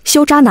章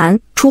修渣男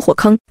出火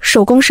坑。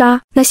手工纱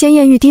那鲜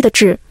艳欲滴的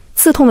痣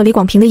刺痛了李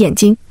广平的眼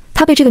睛，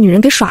他被这个女人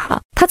给耍了。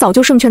他早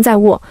就胜券在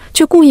握，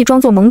却故意装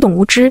作懵懂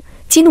无知，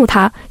激怒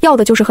他，要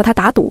的就是和他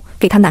打赌，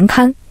给他难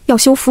堪，要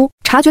休夫。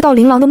察觉到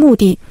琳琅的目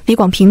的，李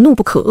广平怒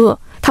不可遏，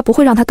他不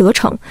会让他得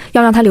逞，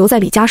要让他留在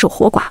李家守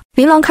活寡。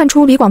琳琅看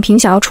出李广平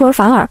想要出尔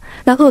反尔，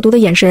那恶毒的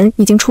眼神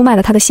已经出卖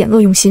了他的险恶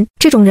用心。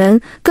这种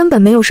人根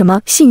本没有什么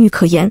信誉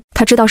可言，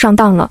他知道上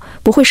当了，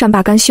不会善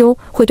罢甘休，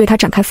会对他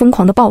展开疯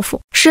狂的报复。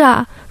是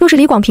啊，若是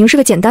李广平是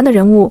个简单的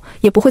人物，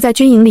也不会在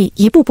军营里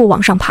一步步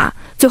往上爬，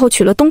最后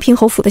娶了东平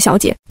侯府的小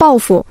姐。报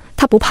复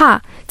他不怕，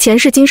前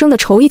世今生的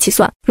仇一起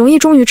算。容易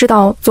终于知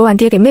道昨晚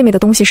爹给妹妹的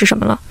东西是什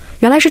么了，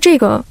原来是这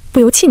个，不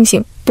由庆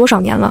幸，多少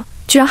年了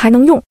居然还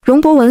能用。容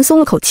伯文松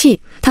了口气，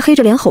他黑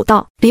着脸吼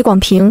道：李广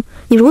平，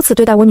你如此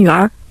对待我女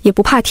儿，也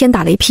不怕天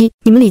打雷劈？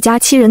你们李家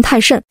欺人太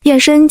甚！验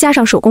身加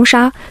上手工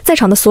纱，在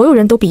场的所有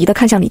人都鄙夷地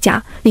看向李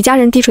家。李家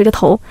人低垂着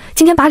头，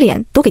今天把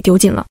脸都给丢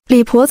尽了。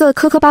李婆子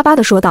磕磕巴巴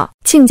地说道：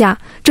亲家，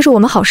这是我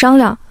们好商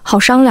量，好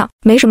商量。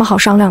没什么好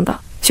商量的，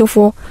修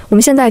夫，我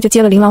们现在就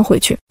接了琳琅回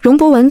去。容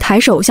伯文抬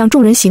手向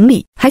众人行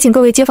礼，还请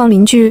各位街坊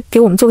邻居给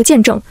我们做个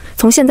见证，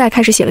从现在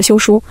开始写了休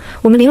书，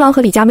我们琳琅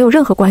和李家没有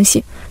任何关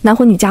系，男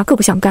婚女嫁各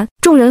不相干。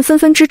众人纷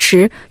纷支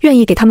持，愿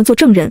意给他们做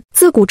证人。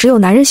自古只有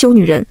男人休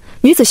女人，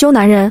女子休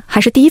男人还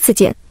是第一次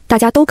见，大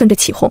家都跟着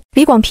起哄。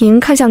李广平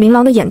看向琳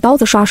琅的眼刀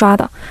子刷刷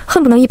的，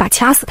恨不能一把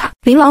掐死他。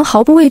琳琅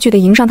毫不畏惧地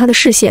迎上他的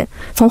视线，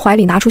从怀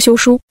里拿出休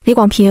书。李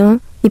广平，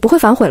你不会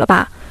反悔了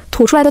吧？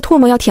吐出来的唾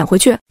沫要舔回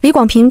去。李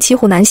广平骑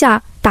虎难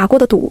下，打过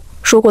的赌，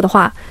说过的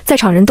话，在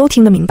场人都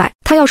听得明白。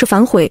他要是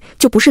反悔，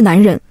就不是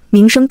男人，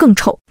名声更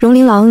臭。容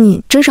琳琅，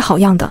你真是好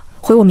样的，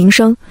毁我名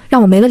声，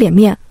让我没了脸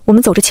面。我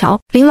们走着瞧。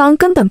琳琅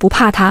根本不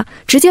怕他，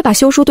直接把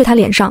休书对他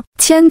脸上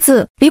签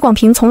字。李广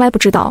平从来不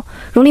知道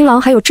容琳琅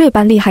还有这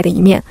般厉害的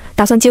一面，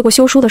打算接过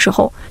休书的时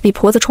候，李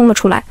婆子冲了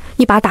出来，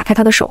一把打开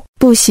他的手。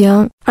不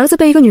行，儿子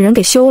被一个女人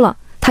给休了，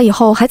他以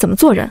后还怎么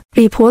做人？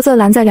李婆子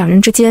拦在两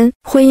人之间，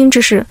婚姻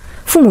之事，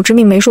父母之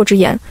命媒妁之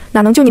言，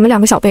哪能就你们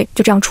2个小辈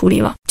就这样处理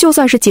了？就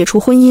算是解除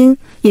婚姻，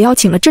也要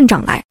请了镇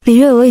长来。李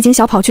月娥已经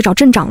小跑去找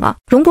镇长了。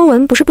容伯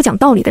文不是不讲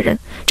道理的人，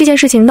这件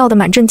事情闹得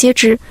满镇皆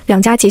知，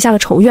两家结下了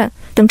仇怨，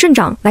等镇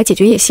长来解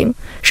决也行，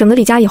省得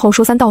李家以后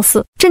说3道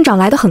4。镇长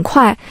来得很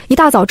快，一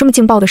大早这么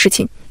劲爆的事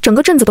情，整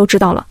个镇子都知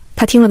道了。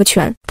他听了个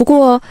全，不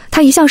过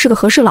他一向是个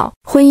和事佬，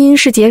婚姻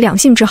是结两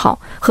性之好，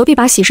何必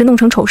把喜事弄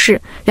成丑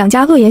事？两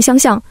家恶言相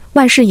向，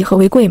万事以和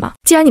为贵嘛。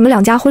既然你们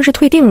2家婚事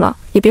退定了，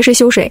也别谁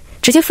休谁，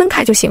直接分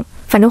开就行，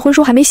反正婚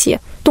书还没写，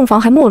洞房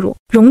还没入。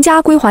容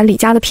家归还李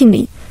家的聘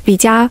礼，李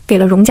家给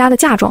了容家的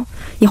嫁妆，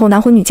以后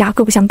男婚女嫁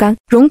各不相干。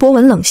容伯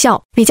文冷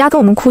笑：李家跟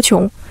我们哭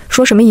穷，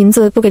说什么银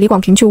子都给李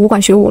广平去武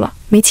馆学武了，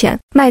没钱，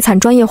卖惨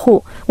专业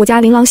户。我家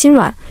琳琅心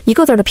软，一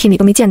个字的聘礼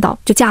都没见到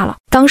就嫁了。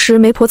当时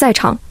媒婆在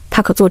场，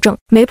他可作证。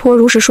媒婆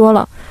如实说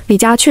了，李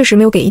家确实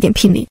没有给一点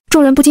聘礼。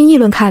众人不禁议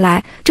论开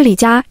来，这李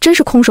家真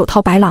是空手套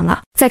白狼啊。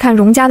再看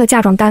容家的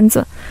嫁妆单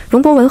子，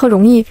容伯文和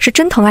容易是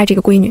真疼爱这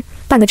个闺女，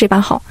办得这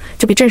般好，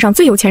就比镇上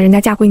最有钱人家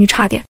嫁闺女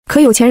差点。可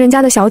有钱人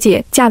家的小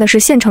姐嫁的是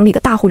县城里的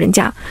大户人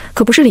家，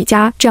可不是李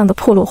家这样的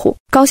破落户。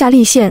高下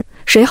立现，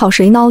谁好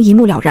谁孬一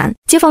目了然。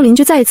街坊邻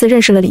居再一次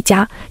认识了李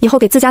家，以后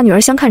给自家女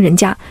儿相看人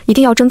家，一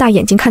定要睁大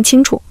眼睛看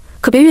清楚。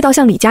可别遇到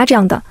像李家这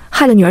样的，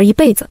害了女儿一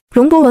辈子。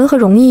容伯文和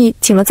容易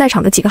请了在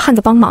场的几个汉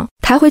子帮忙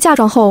抬回嫁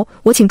妆后，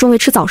我请众位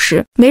吃早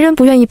食，没人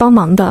不愿意帮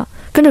忙的，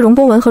跟着容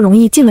伯文和容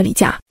易进了李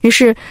家。于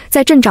是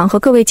在镇长和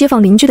各位街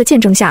坊邻居的见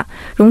证下，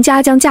容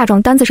家将嫁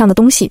妆单子上的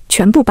东西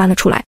全部搬了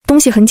出来。东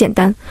西很简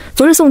单，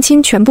昨日送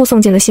亲全部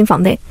送进了新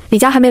房内，李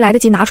家还没来得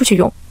及拿出去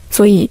用，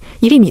所以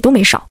1粒米都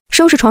没少。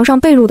收拾床上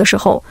被褥的时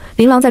候，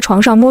琳琅在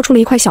床上摸出了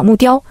一块小木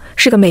雕，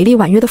是个美丽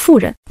婉约的妇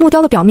人。木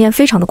雕的表面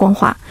非常的光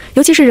滑，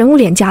尤其是人物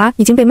脸颊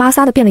已经被抹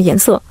撒的变了颜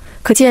色，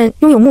可见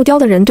拥有木雕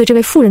的人对这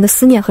位妇人的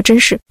思念和珍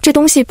视。这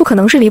东西不可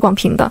能是李广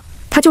平的，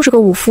他就是个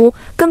武夫，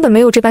根本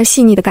没有这般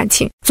细腻的感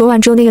情。昨晚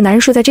只有那个男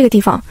人睡在这个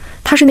地方，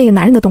他是那个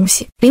男人的东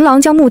西。琳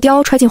琅将木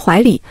雕揣进怀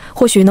里，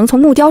或许能从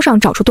木雕上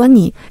找出端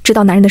倪，知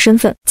道男人的身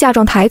份。嫁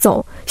妆抬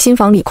走，新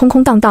房里空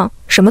空荡荡，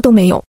什么都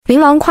没有。琳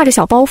琅挎着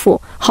小包袱，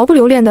毫不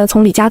留恋地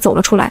从李家走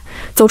了出来，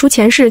走出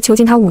前世囚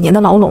禁他5年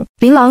的牢笼。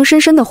琳琅深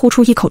深地呼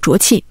出一口浊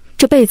气，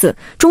这辈子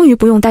终于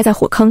不用待在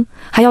火坑，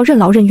还要任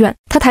劳任怨。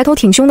他抬头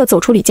挺胸地走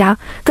出李家，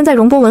跟在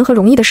容伯文和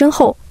容易的身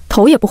后，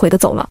头也不回地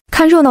走了。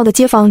看热闹的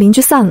街坊邻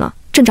居散了，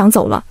镇长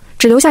走了，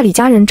只留下李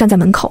家人站在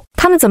门口。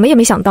他们怎么也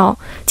没想到，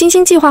精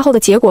心计划后的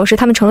结果是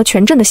他们成了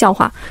全镇的笑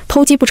话，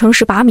偷鸡不成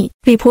蚀把米。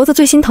李婆子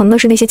最心疼的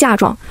是那些嫁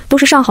妆，都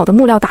是上好的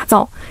木料打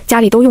造，家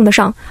里都用得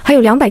上，还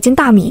有200斤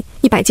大米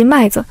，100斤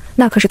麦子，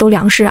那可是都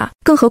粮食啊。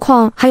更何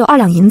况还有2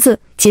两银子，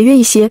节约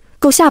一些，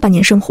够下半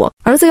年生活。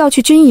儿子要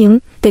去军营，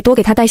得多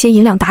给他带些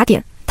银两打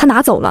点，他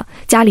拿走了，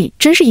家里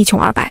真是一穷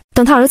二白。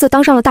等他儿子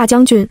当上了大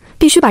将军，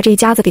必须把这一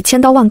家子给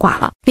千刀万剐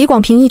了。李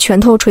广平一拳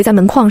头捶在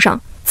门框上，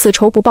此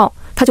仇不报，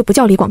他就不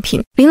叫李广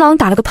平。琳琅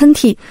打了个喷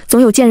嚏，总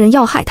有贱人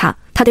要害他，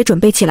他得准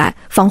备起来，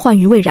防患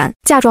于未然。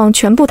嫁妆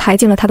全部抬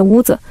进了他的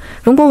屋子。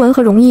容伯文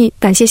和容易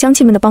感谢乡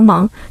亲们的帮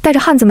忙，带着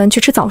汉子们去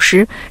吃早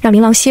食，让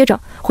琳琅歇着，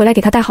回来给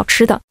他带好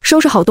吃的。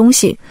收拾好东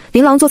西，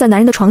琳琅坐在男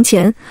人的床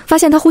前，发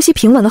现他呼吸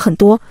平稳了很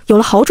多，有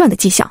了好转的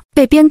迹象。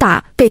被鞭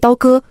打，被刀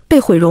割，被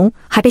毁容，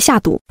还被下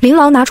毒。琳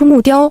琅拿出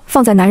木雕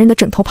放在男人的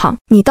枕头旁。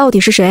你到底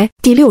是谁？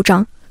第6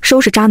章收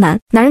拾渣男。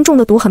男人中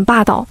的毒很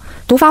霸道，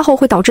毒发后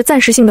会导致暂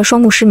时性的双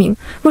目失明，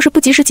若是不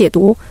及时解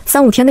毒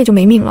，3-5天内就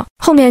没命了。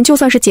后面就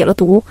算是解了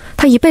毒，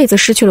他一辈子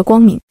失去了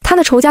光明。他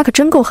的仇家可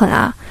真够狠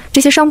啊！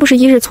这些伤不是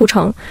一日促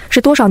成，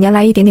是多少年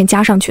来一点点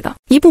加上去的，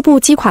一步步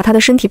击垮他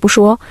的身体不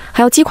说，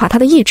还要击垮他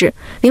的意志。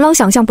琳琅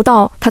想象不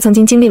到他曾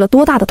经经历了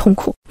多大的痛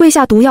苦。喂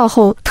下毒药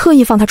后，特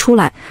意放他出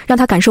来，让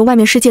他感受外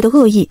面世界的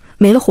恶意，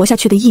没了活下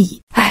去的意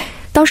义。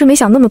当时没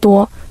想那么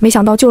多，没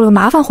想到救了个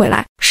麻烦回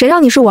来。谁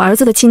让你是我儿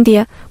子的亲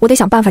爹，我得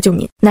想办法救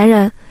你。男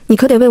人，你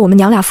可得为我们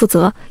娘俩负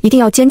责，一定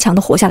要坚强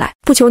地活下来。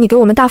不求你给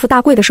我们大富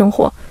大贵的生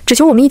活，只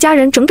求我们一家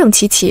人整整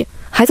齐齐。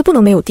孩子不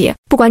能没有爹，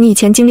不管你以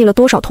前经历了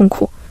多少痛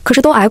苦，可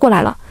是都挨过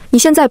来了。你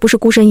现在不是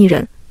孤身一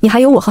人，你还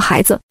有我和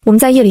孩子。我们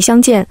在夜里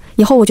相见，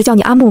以后我就叫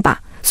你阿木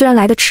吧。虽然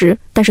来得迟，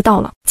但是到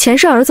了。前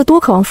世儿子多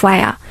渴望父爱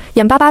啊，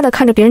眼巴巴地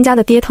看着别人家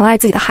的爹疼爱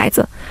自己的孩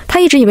子，他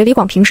一直以为李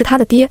广平是他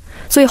的爹，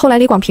所以后来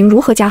李广平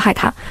如何加害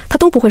他，他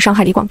都不会伤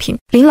害李广平。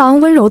琳琅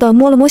温柔地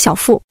摸了摸小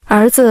腹，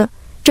儿子，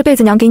这辈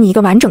子娘给你一个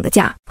完整的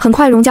家。很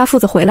快容家父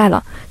子回来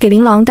了，给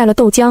琳琅带了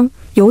豆浆、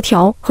油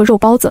条和肉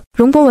包子。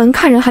容伯文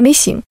看人还没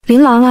醒，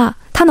琳琅啊，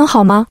他能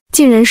好吗？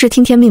尽人事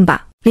听天命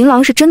吧。琳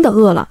琅是真的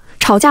饿了，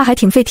吵架还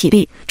挺费体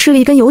力，吃了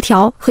1根油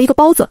条和1个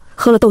包子，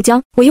喝了豆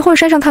浆。我一会儿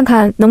山上看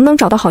看能不能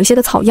找到好一些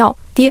的草药。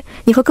爹，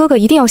你和哥哥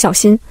一定要小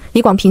心。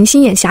李广平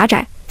心眼狭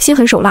窄，心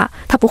狠手辣，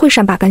他不会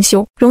善罢甘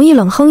休。容易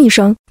冷哼一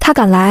声，他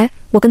敢来，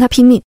我跟他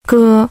拼命。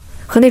哥，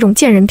和那种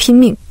贱人拼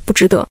命不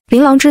值得。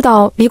琳琅知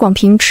道李广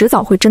平迟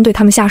早会针对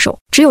他们下手，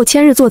只有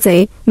千日做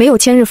贼，没有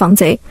千日防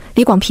贼。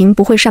李广平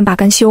不会善罢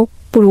甘休，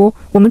不如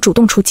我们主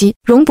动出击。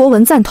容伯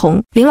文赞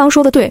同，琳琅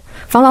说的对，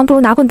防狼不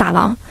如拿棍打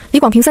狼。李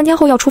广平3天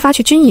后要出发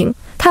去军营，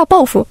他要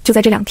报复就在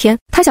这2天。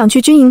他想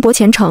去军营博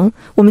前程，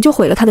我们就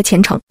毁了他的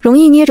前程。容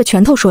易捏着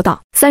拳头说道。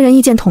3人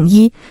意见统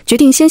一，决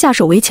定先下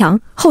手为强，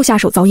后下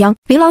手遭殃。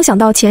琳琅想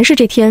到前世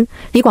这天，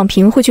李广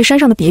平会去山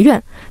上的别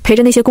院，陪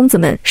着那些公子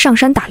们上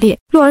山打猎。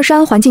鹿儿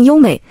山环境优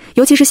美，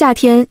尤其是夏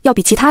天要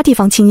比其他地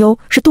方清幽，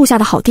是度假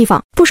的好地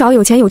方。不少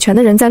有钱有权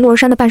的人在鹿儿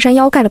山的半山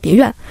腰盖了别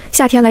院，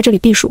夏天来这里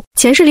避暑。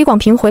前世李广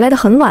平回来得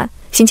很晚，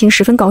心情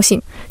十分高兴，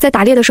在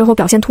打猎的时候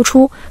表现突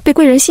出，被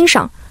贵人欣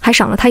赏，还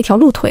赏了他一条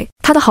鹿腿。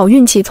他的好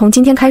运气从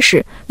今天开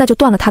始，那就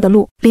断了他的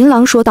路。琳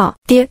琅说道。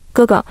爹，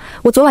哥哥，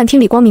我昨晚听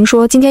李光明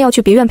说今天要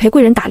去别院陪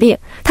贵人打猎，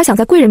他想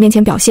在贵人面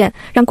前表现，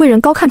让贵人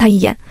高看他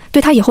一眼，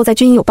对他以后在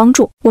军营有帮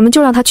助。我们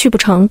就让他去不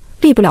成，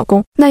立不了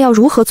功，那要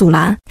如何阻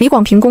拦？李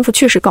广平功夫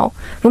确实高，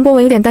容伯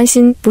文有点担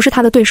心不是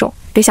他的对手，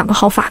得想个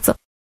好法子。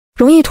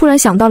容易突然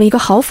想到了一个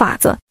好法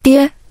子，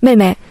爹，妹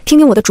妹，听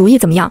听我的主意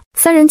怎么样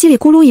？3人叽里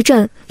咕噜一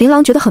阵，琳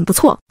琅觉得很不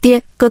错。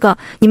爹，哥哥，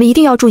你们一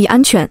定要注意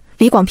安全。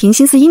李广平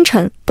心思阴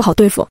沉，不好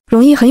对付。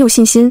容易很有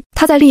信心，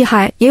他在厉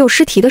害也有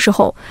失蹄的时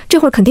候，这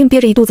会儿肯定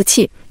憋着一肚子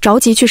气，着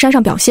急去山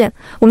上表现。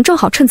我们正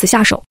好趁此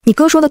下手。你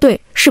哥说的对，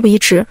事不宜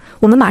迟，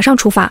我们马上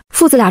出发。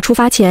父子俩出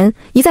发前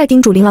一再叮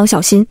嘱琳琅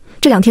小心，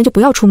这2天就不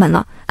要出门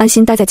了，安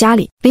心待在家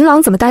里。琳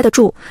琅怎么待得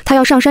住？她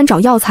要上山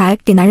找药材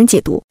给男人解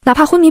毒，哪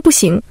怕昏迷不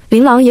醒，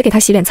琳琅也给他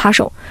洗脸擦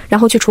手，然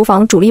后去厨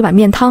房煮了一碗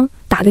面汤，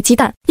打个鸡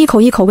蛋，一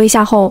口一口喂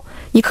下后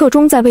，1刻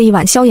钟再喂一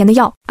碗消炎的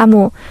药。阿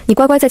木，你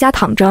乖乖在家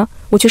躺着，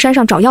我去山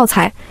上找药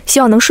材，希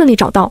望能顺利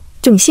找到，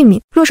救你性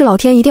命。若是老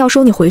天一定要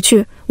收你回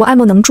去，我爱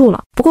莫能助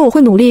了。不过我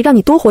会努力让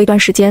你多活一段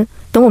时间，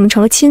等我们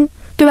成了亲，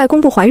对外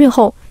公布怀孕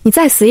后，你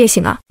再死也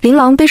行啊。琳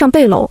琅背上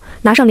背篓，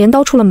拿上镰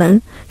刀出了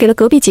门，给了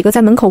隔壁几个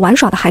在门口玩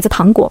耍的孩子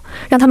糖果，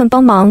让他们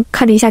帮忙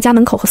看着一下家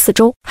门口和四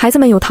周。孩子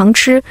们有糖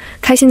吃，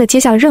开心地接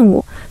下了任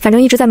务。反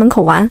正一直在门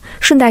口玩，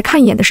顺带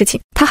看一眼的事情，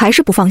他还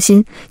是不放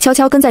心，悄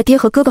悄跟在爹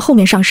和哥哥后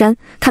面上山，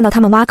看到他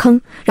们挖坑，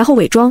然后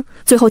伪装，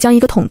最后将一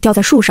个桶吊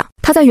在树上。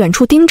他在远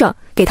处盯着，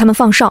给他们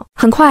放哨。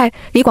很快，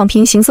李广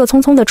平行色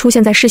匆匆地出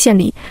现在视线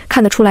里，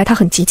看得出来他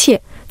很急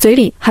切，嘴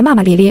里还骂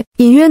骂咧咧，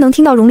隐约能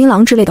听到容琳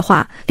琅之类的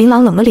话。琳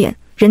琅冷了脸，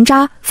人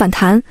渣反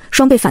弹，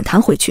双倍反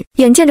弹回去。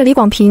眼见着李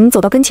广平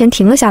走到跟前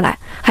停了下来，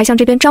还向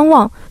这边张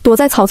望，躲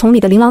在草丛里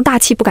的琳琅大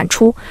气不敢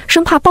出，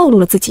生怕暴露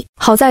了自己。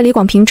好在李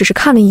广平只是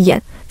看了一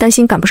眼，担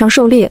心赶不上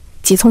狩猎，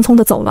急匆匆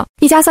地走了。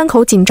一家3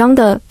口紧张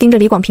地盯着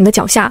李广平的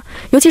脚下，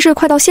尤其是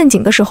快到陷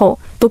阱的时候，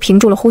都屏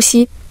住了呼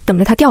吸，等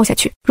着他掉下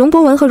去。容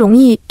博文和容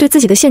易对自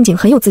己的陷阱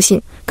很有自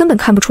信，根本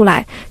看不出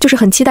来，就是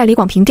很期待李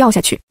广平掉下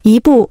去。1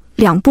步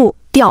2步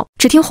掉，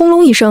只听轰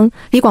隆一声，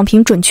李广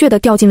平准确地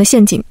掉进了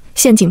陷阱。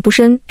陷阱不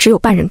深，只有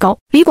半人高。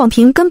李广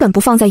平根本不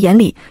放在眼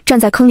里，站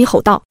在坑里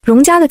吼道：“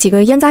容家的几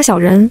个烟杂小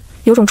人，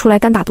有种出来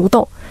单打独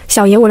斗！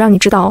小爷我让你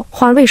知道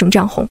花儿为什么这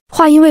样红。”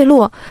话音未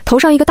落，头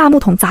上一个大木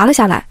桶砸了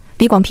下来。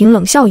李广平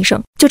冷笑一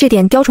声：“就这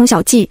点雕虫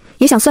小技，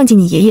也想算计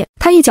你爷爷？”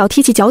他一脚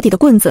踢起脚底的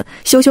棍子，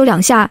咻咻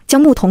2下将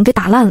木桶给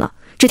打烂了。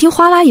只听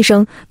哗啦一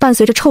声，伴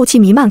随着臭气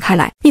弥漫开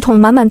来，一桶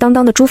满满当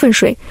当的猪粪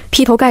水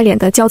劈头盖脸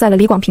地浇在了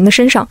李广平的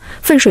身上，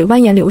粪水蜿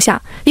蜒流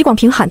下。李广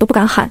平喊都不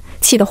敢喊，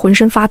气得浑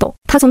身发抖。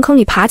他从坑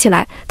里爬起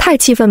来，太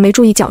气愤没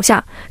注意脚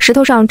下石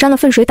头上沾了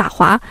粪水打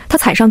滑，他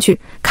踩上去，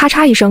咔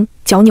嚓一声，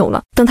脚扭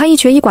了。等他一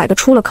瘸一拐地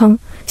出了坑，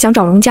想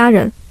找容家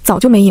人，早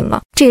就没影了。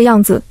这个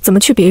样子怎么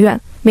去别院？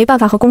没办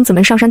法和公子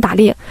们上山打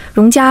猎，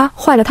容家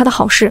坏了他的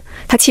好事，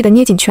他气得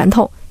捏紧拳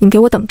头，你们给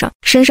我等着！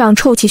身上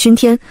臭气熏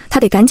天，他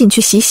得赶紧去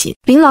洗洗。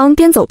琳琅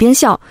边走边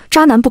笑，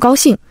渣男不高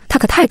兴，他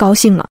可太高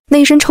兴了。那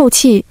一身臭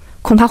气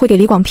恐怕会给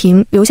李广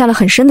平留下了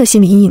很深的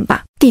心理阴影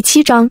吧。第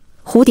7章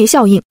蝴蝶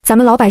效应。咱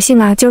们老百姓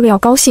啊，今儿个要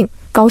高兴，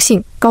高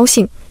兴，高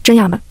兴！真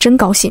呀嘛，真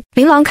高兴！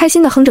琳琅开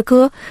心地哼着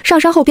歌，上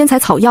山后边采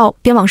草药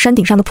边往山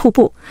顶上的瀑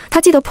布。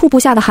他记得瀑布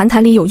下的寒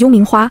潭里有幽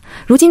冥花，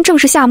如今正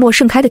是夏末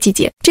盛开的季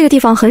节，这个地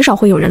方很少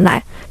会有人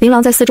来。琳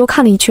琅在四周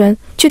看了一圈，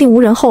确定无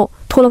人后，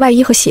脱了外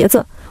衣和鞋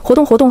子，活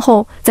动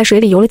后，在水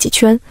里游了几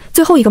圈，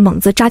最后一个猛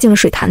子扎进了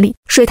水潭里。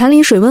水潭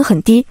里水温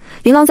很低，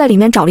琳琅在里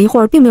面找了一会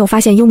儿，并没有发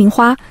现幽冥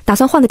花，打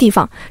算换个地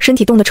方，身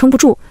体冻得撑不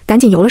住，赶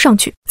紧游了上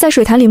去。在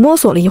水潭里摸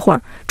索了一会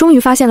儿，终于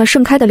发现了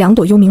盛开的2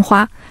朵幽冥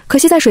花，可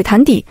惜在水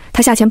潭底，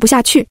他下潜不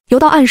下去。游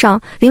到岸上，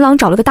琳琅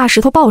找了个大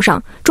石头抱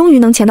上，终于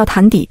能潜到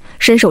潭底，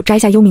伸手摘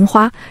下幽冥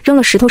花，扔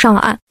了石头上了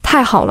岸。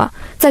太好了，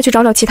再去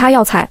找找其他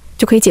药材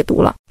就可以解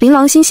毒了。琳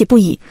琅欣喜不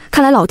已，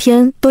看来老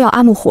天都要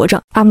阿木活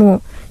着。阿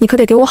木，你可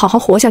得给我好好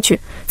活下去，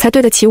才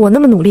对得起我那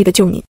么努力的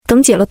救你。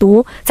等解了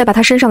毒，再把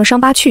他身上的伤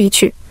疤去一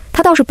去。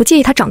他倒是不介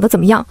意他长得怎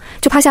么样，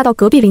就怕吓到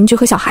隔壁邻居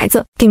和小孩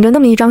子，顶着那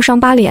么一张伤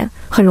疤脸，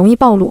很容易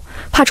暴露，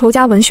怕仇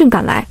家闻讯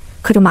赶来，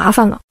可就麻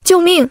烦了。救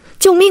命！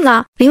救命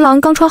啊！琳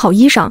琅刚穿好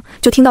衣裳，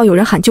就听到有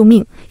人喊救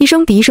命，一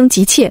声比一声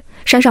急切。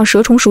山上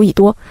蛇虫鼠蚁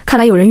多，看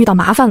来有人遇到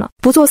麻烦了。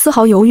不做丝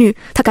毫犹豫，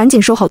他赶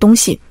紧收好东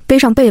西，背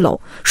上背篓，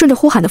顺着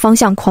呼喊的方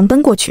向狂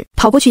奔过去。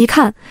跑过去一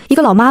看，一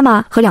个老妈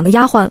妈和2个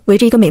丫鬟围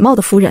着一个美貌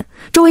的夫人，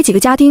周围几个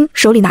家丁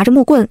手里拿着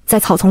木棍，在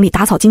草丛里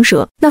打草惊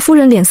蛇。那夫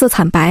人脸色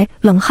惨白，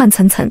冷汗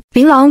涔涔。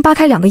琳琅扒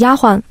开2个丫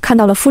鬟，看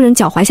到了夫人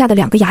脚踝下的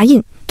2个牙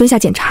印，蹲下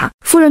检查。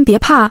夫人别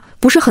怕，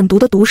不是很毒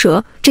的毒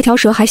蛇，这条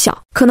蛇还小，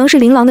可能是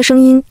琳琅的声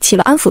音起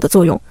了安抚的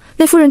作用。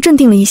那夫人镇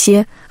定了一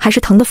些，还是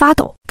疼得发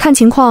抖。看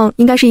情况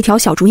应该是一条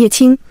小竹叶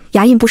青，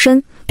牙印不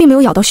深，并没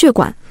有咬到血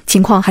管，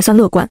情况还算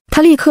乐观。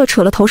他立刻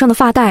扯了头上的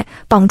发带，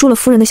绑住了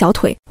夫人的小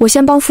腿。我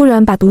先帮夫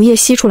人把毒液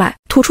吸出来，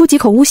吐出几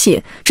口污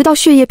血，直到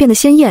血液变得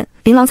鲜艳，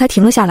琳琅才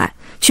停了下来，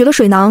取了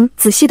水囊，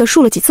仔细地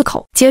漱了几次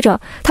口。接着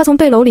他从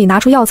背篓里拿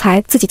出药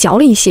材，自己嚼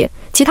了一些，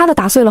其他的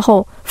打碎了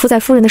后敷在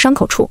夫人的伤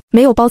口处。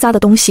没有包扎的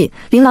东西，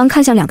琳琅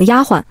看向2个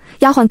丫鬟，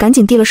丫鬟赶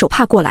紧递了手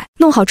帕过来。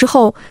弄好之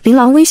后，琳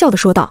琅微笑地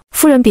说道：“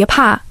夫人别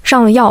怕，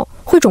上了药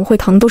会肿会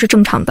疼都是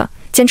正常的，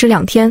坚持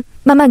2天，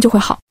慢慢就会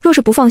好。若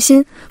是不放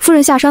心，夫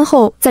人下山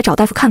后再找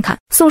大夫看看。”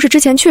宋氏之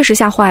前确实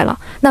吓坏了，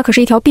那可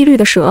是一条碧绿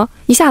的蛇，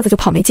一下子就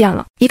跑没见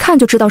了，一看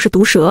就知道是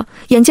毒蛇。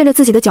眼见着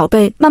自己的脚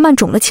背慢慢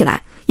肿了起来，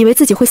以为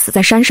自己会死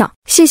在山上。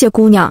谢谢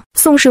姑娘。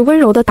宋氏温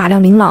柔地打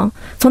量琳琅，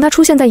从她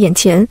出现在眼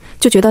前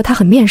就觉得她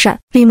很面善。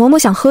李嬷嬷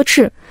想呵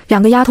斥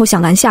，2个丫头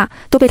想拦下，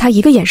都被她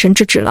一个眼神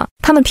制止了。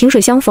她们萍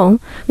水相逢，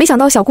没想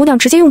到小姑娘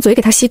直接用嘴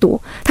给她吸毒，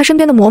她身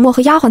边的嬷嬷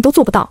和丫鬟都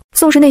做不到。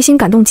宋氏内心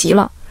感动极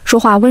了，说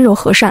话温柔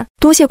和善，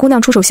多谢姑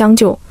娘出手相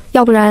救，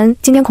要不然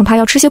今天恐怕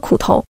要吃些苦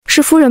头。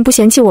是夫人不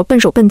嫌弃我笨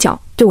手笨脚，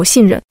对我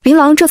信任。琳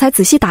琅这才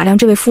仔细打量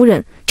这位夫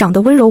人，长得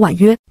温柔婉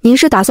约。您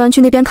是打算去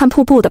那边看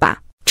瀑布的吧？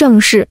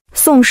正是。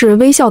宋氏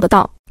微笑的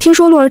道。听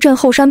说洛儿镇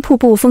后山瀑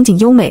布风景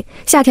优美，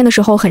夏天的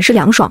时候很是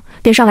凉爽，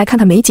便上来看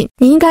看美景。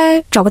你应该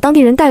找个当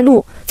地人带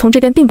路，从这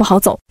边并不好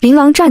走。琳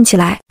琅站起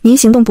来，您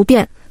行动不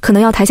便，可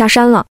能要抬下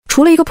山了。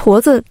除了一个婆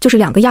子，就是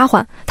2个丫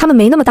鬟，她们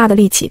没那么大的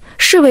力气，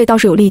侍卫倒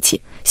是有力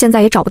气，现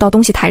在也找不到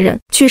东西抬人，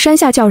去山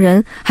下叫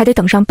人还得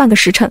等上半个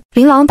时辰。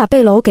琳琅把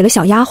背篓给了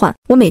小丫鬟，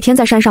我每天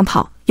在山上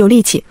跑，有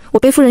力气，我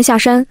背夫人下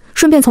山，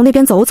顺便从那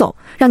边走走，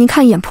让您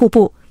看一眼瀑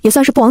布，也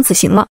算是不枉此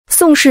行了。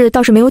宋氏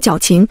倒是没有矫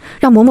情，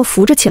让嬷嬷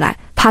扶着起来，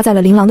趴在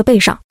了琳琅的背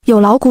上。有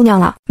劳姑娘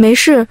了，没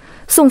事，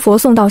送佛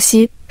送到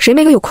西，谁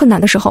没个有困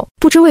难的时候？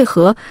不知为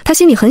何，他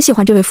心里很喜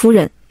欢这位夫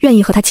人，愿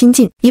意和她亲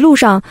近。一路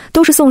上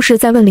都是宋氏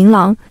在问琳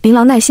琅，琳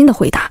琅耐心地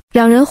回答，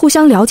两人互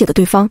相了解的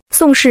对方。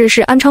宋氏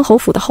是安昌侯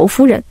府的侯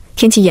夫人，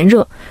天气炎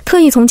热，特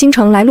意从京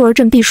城来洛儿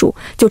镇避暑，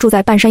就住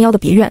在半山腰的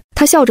别院。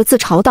她笑着自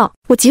嘲道：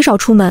我极少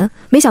出门，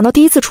没想到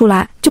第一次出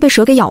来就被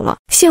蛇给咬了，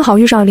幸好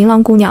遇上了琳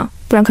琅姑娘，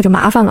不然可就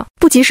麻烦了。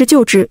不及时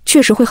救治，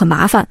确实会很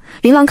麻烦。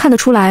琳琅看得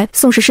出来，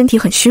宋氏身体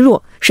很虚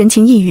弱，神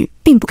情抑郁，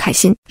并不开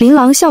心。琳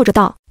琅笑着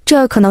道：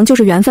这可能就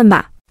是缘分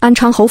吧。安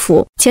昌侯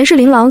府，前世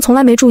琳琅从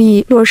来没注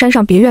意洛儿山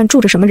上别院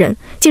住着什么人，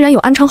竟然有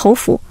安昌侯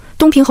府。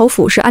东平侯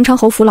府是安昌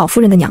侯府老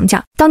夫人的娘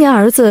家，当年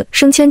儿子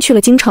升迁去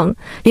了京城，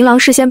琳琅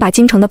事先把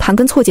京城的盘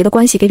根错节的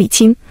关系给理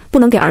清，不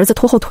能给儿子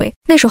拖后腿。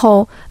那时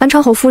候安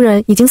昌侯夫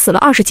人已经死了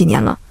20几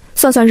年了，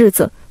算算日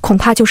子，恐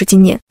怕就是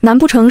今年。难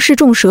不成是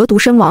中蛇毒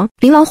身亡？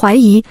琳琅怀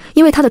疑，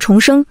因为他的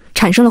重生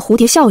产生了蝴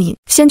蝶效应，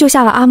先救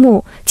下了阿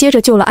木，接着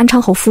救了安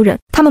昌侯夫人。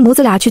他们母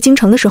子俩去京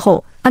城的时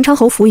候，安昌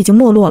侯府已经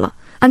没落了。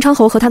安昌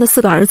侯和他的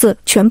4个儿子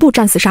全部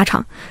战死沙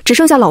场，只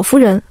剩下老夫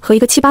人和一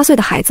个7、8岁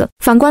的孩子。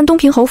反观东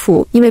平侯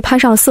府，因为攀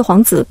上了4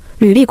皇子，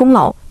屡立功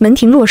劳，门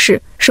庭若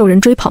市，受人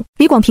追捧。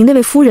李广平那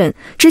位夫人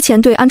之前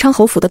对安昌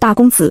侯府的大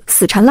公子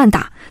死缠烂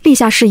打，立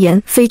下誓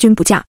言非君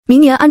不嫁。明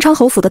年安昌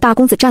侯府的大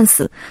公子战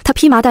死，他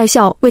披麻戴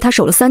孝为他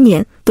守了3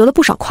年，得了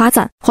不少夸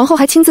赞。皇后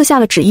还亲自下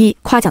了旨意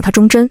夸奖他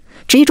忠贞，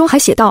旨意中还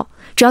写道，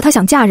只要他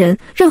想嫁人，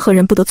任何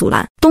人不得阻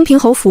拦。东平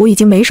侯府已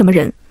经没什么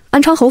人，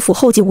安昌侯府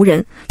后继无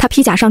人，他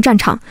披甲上战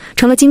场，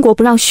成了巾帼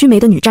不让须眉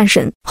的女战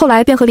神。后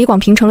来便和李广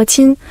平成了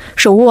亲，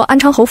手握安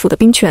昌侯府的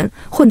兵权，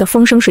混得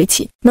风生水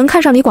起。能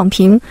看上李广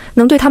平，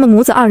能对他们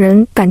母子2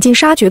人赶尽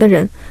杀绝的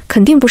人，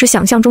肯定不是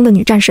想象中的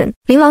女战神。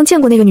琳琅见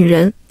过那个女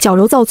人，矫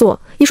揉造作，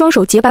一双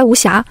手洁白无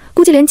瑕，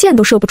估计连箭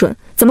都射不准，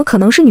怎么可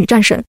能是女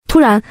战神？突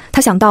然他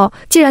想到，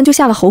既然就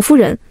下了侯夫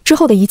人，之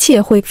后的一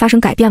切会发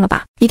生改变了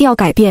吧？一定要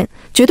改变，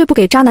绝对不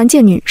给渣男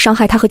贱女伤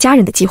害他和家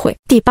人的机会。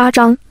第8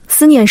章，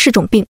思念是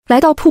种病。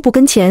来到瀑布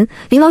跟前，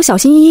琳琅小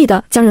心翼翼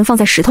地将人放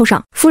在石头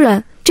上。夫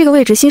人，这个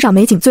位置欣赏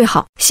美景最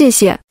好，谢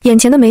谢。眼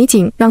前的美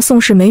景让宋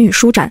氏眉宇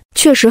舒展，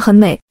确实很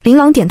美。琳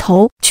琅点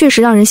头，确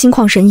实让人心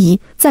旷神怡，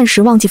暂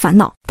时忘记烦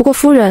恼。不过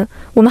夫人，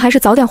我们还是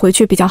早点回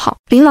去比较好。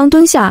琳琅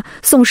蹲下，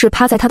宋氏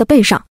趴在他的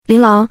背上。琳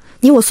琅，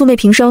你我素昧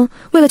平生，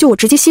为了救我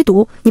直接吸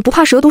毒，你不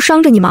怕蛇毒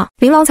伤着你吗？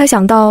琳琅才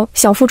想到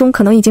小腹中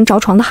可能已经着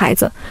床的孩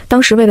子，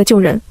当时为了救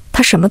人，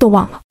他什么都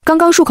忘了。刚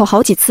刚漱口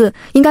好几次，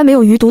应该没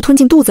有余毒吞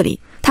进肚子里，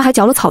他还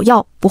嚼了草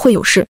药，不会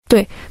有事。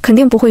对，肯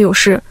定不会有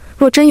事，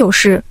若真有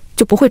事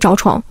就不会着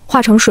床，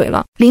化成水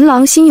了。琳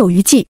琅心有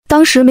余悸，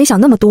当时没想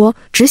那么多，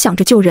只想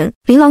着救人。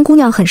琳琅姑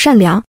娘很善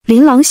良。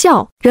琳琅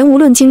笑，人无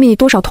论经历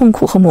多少痛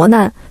苦和磨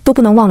难，都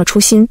不能忘了初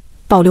心，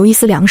保留一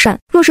丝良善。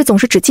若是总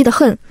是只记得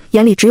恨，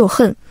眼里只有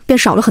恨，便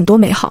少了很多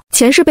美好。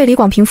前世被李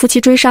广平夫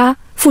妻追杀，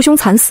父兄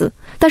惨死，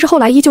但是后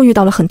来依旧遇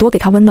到了很多给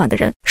他温暖的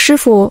人，师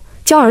傅，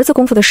教儿子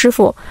功夫的师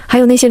傅，还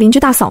有那些邻居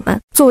大嫂们。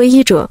作为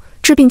医者，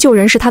治病救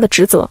人是他的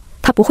职责，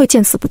他不会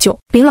见死不救。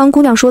琳琅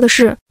姑娘说的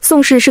是，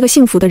宋氏是个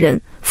幸福的人，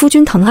夫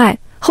君疼爱，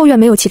后院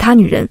没有其他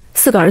女人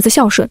，4个儿子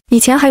孝顺，以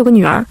前还有个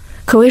女儿，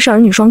可谓是儿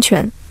女双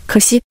全。可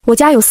惜我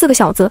家有4个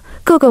小子，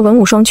个个文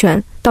武双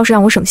全，倒是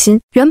让我省心。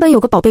原本有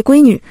个宝贝闺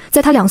女，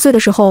在她2岁的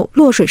时候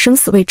落水生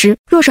死未知，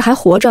若是还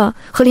活着，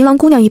和琳琅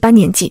姑娘一般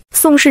年纪。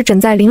宋氏枕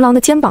在琳琅的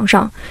肩膀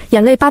上，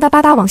眼泪吧嗒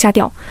吧嗒往下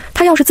掉。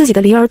她要是自己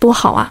的灵儿多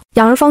好啊！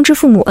养儿方知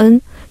父母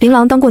恩，琳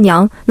琅当过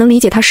娘，能理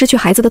解她失去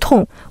孩子的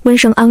痛，温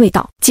声安慰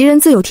道：吉人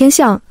自有天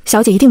相，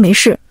小姐一定没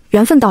事，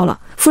缘分到了，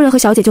夫人和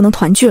小姐就能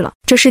团聚了。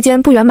这世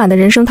间不圆满的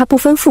人生，他不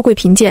分富贵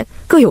贫贱，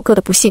各有各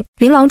的不幸。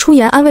琳琅出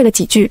言安慰了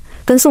几句，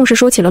跟宋氏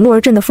说起了洛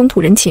儿镇的风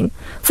土人情，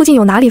附近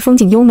有哪里风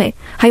景优美，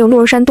还有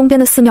洛儿山东边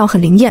的寺庙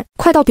很灵验。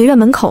快到别院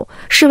门口，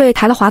侍卫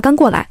抬了滑竿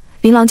过来，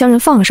琳琅将人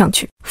放了上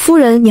去。夫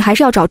人，你还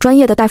是要找专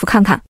业的大夫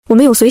看看，我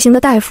们有随行的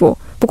大夫，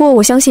不过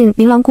我相信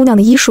琳琅姑娘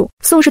的医术。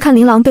宋氏看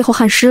琳琅背后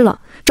汗湿了，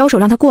招手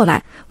让她过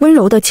来，温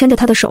柔地牵着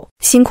她的手，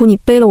辛苦你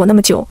背了我那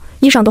么久，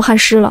衣裳都汗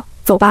湿了，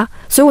走吧，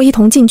随我一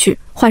同进去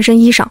换身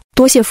衣裳。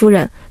多谢夫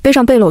人，背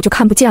上背篓就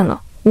看不见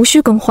了，无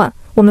需更换，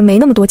我们没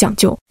那么多讲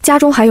究，家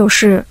中还有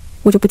事，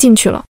我就不进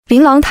去了。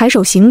琳琅抬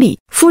手行礼，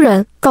夫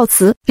人告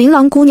辞。琳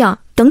琅姑娘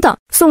等等。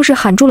宋氏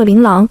喊住了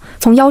琳琅，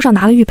从腰上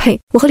拿了玉佩，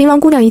我和琳琅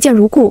姑娘一见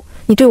如故，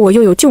你对我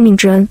又有救命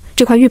之恩，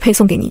这块玉佩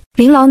送给你。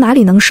琳琅哪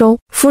里能收？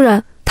夫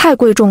人太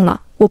贵重了，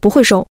我不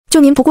会收，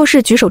就您不过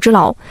是举手之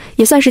劳，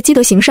也算是积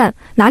德行善，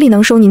哪里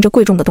能收您这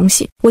贵重的东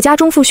西？我家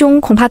中父兄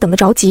恐怕等得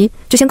着急，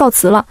就先告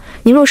辞了。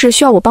您若是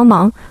需要我帮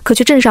忙，可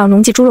去镇上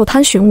荣记猪肉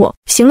摊寻我。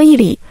行了一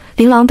礼，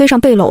琳琅背上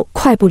背篓，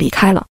快步离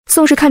开了。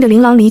宋氏看着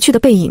琳琅离去的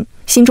背影，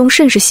心中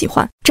甚是喜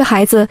欢。这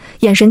孩子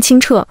眼神清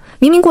澈，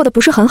明明过得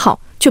不是很好，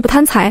却不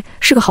贪财，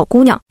是个好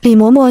姑娘。李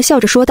嬷嬷笑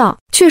着说道：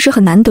确实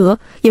很难得，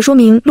也说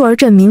明鹿儿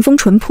镇民风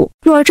淳朴。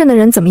鹿儿镇的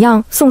人怎么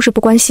样，宋氏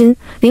不关心，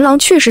琳琅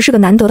确实是个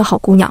难得的好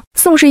姑娘。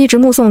宋氏一直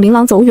目送琳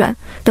琅走远，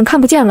等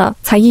看不见了，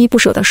才依依不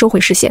舍地收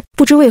回视线。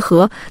不知为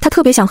何，她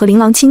特别想和琳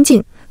琅亲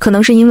近，可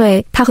能是因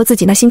为她和自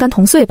己那心肝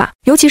同岁吧。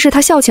尤其是她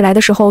笑起来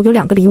的时候，有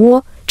2个梨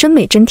窝，真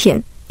美真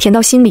甜，甜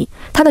到心里。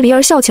她的梨儿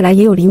笑起来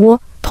也有梨窝，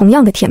同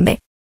样的甜美。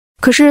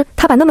可是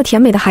她把那么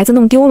甜美的孩子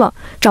弄丢了，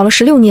找了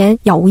16年，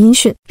杳无音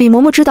讯。李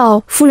嬷嬷知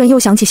道夫人又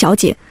想起小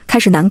姐，开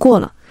始难过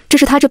了。这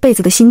是她这辈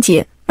子的心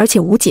结，而且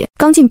无解。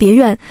刚进别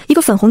院，一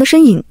个粉红的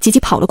身影急急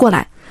跑了过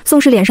来。宋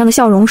氏脸上的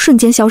笑容瞬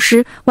间消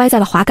失，歪在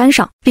了滑竿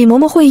上。李嬷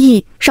嬷会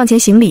意，上前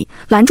行礼，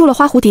拦住了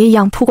花蝴蝶一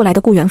样扑过来的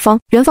顾元芳。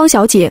元芳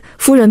小姐，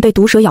夫人被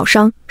毒蛇咬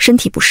伤，身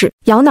体不适，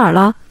咬哪儿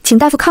了？请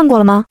大夫看过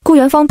了吗？顾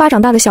元芳巴掌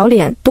大的小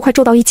脸都快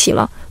皱到一起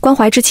了，关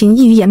怀之情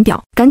溢于言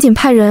表。赶紧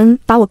派人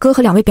把我哥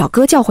和2位表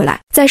哥叫回来。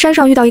在山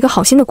上遇到一个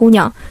好心的姑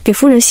娘，给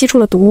夫人吸出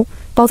了毒，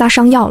包扎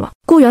伤药了。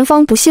顾元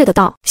芳不屑的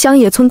道：乡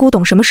野村姑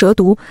懂什么蛇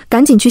毒，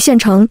赶紧去县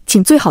城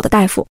请最好的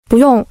大夫。不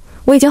用，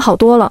我已经好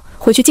多了，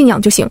回去静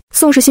养就行。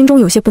宋氏心中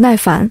有些不耐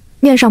烦，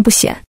面上不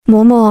显。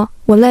嬷嬷，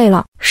我累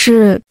了。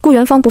是。顾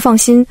元芳不放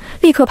心，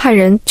立刻派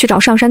人去找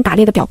上山打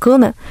猎的表哥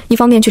们，一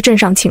方面去镇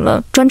上请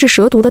了专治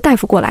蛇毒的大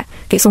夫过来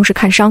给宋氏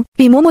看伤。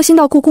李嬷嬷心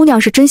道顾姑娘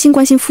是真心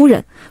关心夫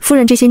人，夫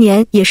人这些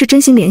年也是真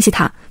心联系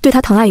她，对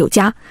她疼爱有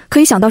加，可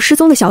以想到失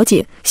踪的小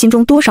姐，心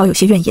中多少有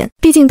些怨言。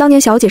毕竟当年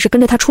小姐是跟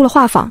着她出了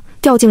画舫，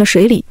掉进了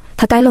水里，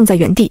她呆愣在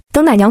原地。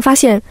等奶娘发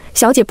现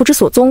小姐不知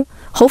所踪，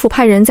侯府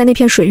派人在那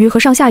片水域和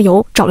上下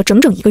游找了整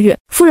整1个月。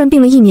夫人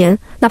病了1年，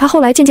哪怕后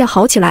来渐渐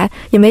好起来，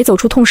也没走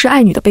出痛失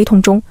爱女的悲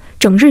痛中，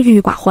整日郁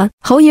郁寡欢。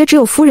侯爷只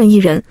有夫人一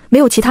人，没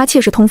有其他妾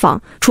室通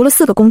房，除了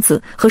4个公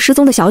子和失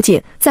踪的小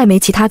姐，再没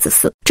其他子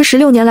嗣。这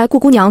16年来，顾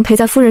姑娘陪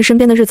在夫人身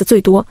边的日子最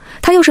多。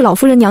她又是老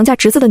夫人娘家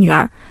侄子的女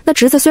儿，那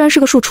侄子虽然是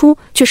个庶出，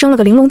却生了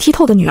个玲珑剔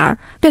透的女儿，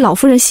被老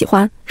夫人喜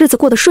欢，日子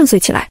过得顺遂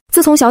起来。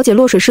自从小姐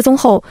落水失踪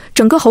后，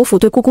整个侯府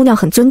对顾姑娘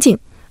很尊敬，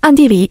暗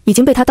地里已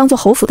经被她当作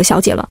侯府的小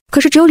姐了。可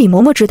是只有李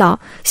嬷嬷知道，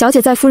小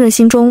姐在夫人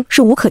心中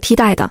是无可替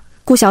代的，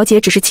顾小姐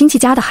只是亲戚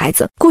家的孩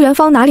子。顾元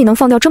芳哪里能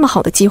放掉这么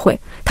好的机会？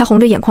她红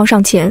着眼眶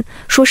上前，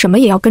说什么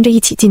也要跟着一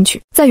起进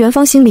去。在元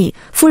芳心里，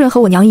夫人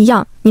和我娘一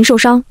样，您受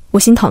伤，我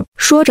心疼。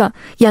说着，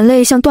眼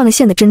泪像断了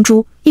线的珍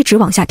珠，一直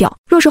往下掉。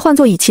若是换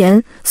作以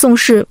前，宋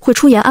氏会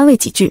出言安慰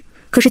几句，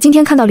可是今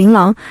天看到琳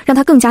琅，让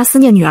她更加思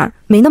念女儿，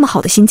没那么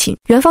好的心情。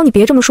元芳，你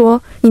别这么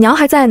说，你娘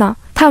还在呢，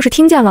她要是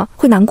听见了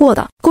会难过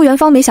的。顾元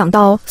芳没想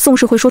到宋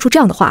氏会说出这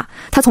样的话，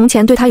她从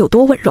前对她有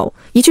多温柔，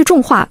一句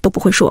重话都不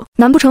会说，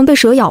难不成被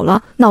蛇咬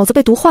了，脑子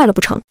被毒坏了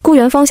不成？顾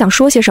元芳想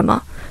说些什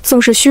么，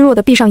宋氏虚弱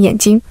地闭上眼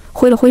睛，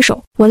挥了挥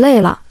手，我累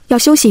了，要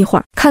休息一会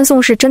儿。看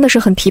宋氏真的是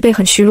很疲惫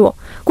很虚弱，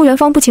顾元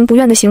芳不情不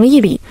愿地行了一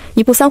礼，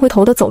一步3回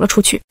头地走了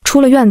出去。出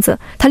了院子，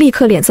她立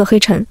刻脸色黑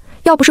沉，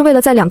要不是为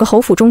了在2个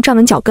侯府中站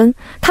稳脚跟，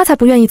她才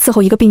不愿意伺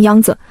候一个病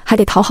秧子，还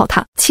得讨好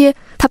他。切，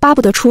她巴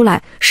不得出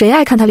来，谁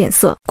爱看她脸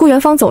色？顾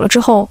元芳走了之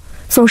后，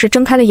宋氏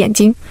睁开了眼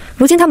睛，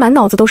如今她满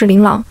脑子都是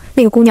琳琅，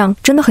那个姑娘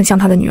真的很像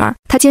她的女儿。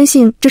她坚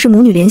信这是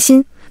母女连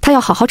心，她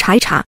要好好查一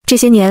查。这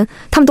些年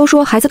他们都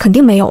说孩子肯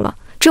定没有了，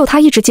只有她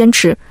一直坚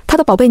持，她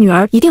的宝贝女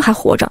儿一定还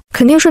活着，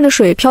肯定顺着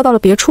水飘到了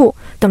别处，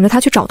等着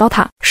她去找到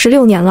她。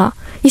16年了，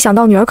一想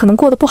到女儿可能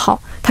过得不好，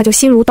她就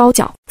心如刀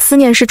绞。思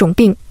念是种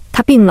病，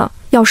她病了，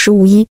药石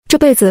无医，这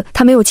辈子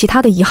她没有其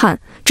他的遗憾，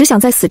只想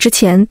在死之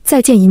前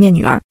再见一面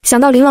女儿。想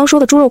到琳琅说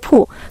的猪肉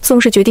铺，宋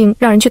氏决定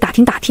让人去打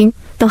听打听，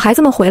等孩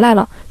子们回来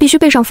了，必须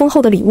备上丰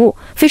厚的礼物，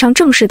非常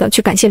正式的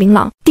去感谢琳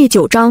琅。第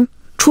9章，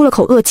出了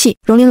口恶气。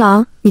容琳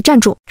琅，你站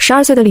住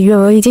！12岁的李月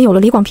娥已经有了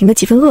李广平的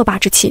几分恶霸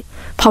之气，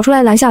跑出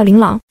来拦下了琳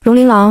琅。容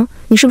琳琅，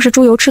你是不是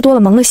猪油吃多了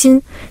蒙了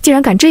心，竟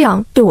然敢这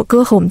样对我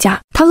哥和我们家？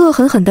他恶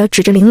狠狠地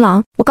指着琳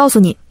琅，我告诉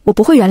你，我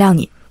不会原谅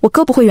你，我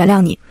哥不会原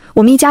谅你，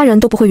我们一家人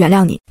都不会原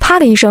谅你。啪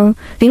的一声，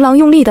琳琅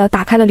用力地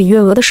打开了李月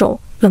娥的手，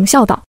冷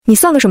笑道：你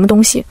算个什么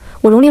东西？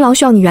我容琳琅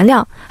需要你原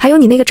谅，还有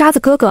你那个渣子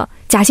哥哥，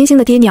假惺惺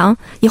的爹娘，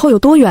以后有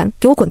多远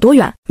给我滚多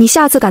远！你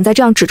下次敢再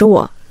这样指着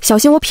我，小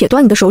心我撇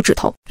断你的手指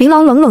头！琳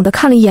琅冷冷地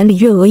看了一眼李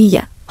月娥一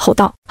眼，吼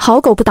道：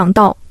好狗不挡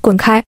道，滚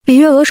开！李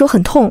月娥手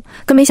很痛，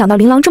更没想到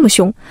琳琅这么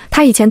凶，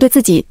她以前对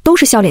自己都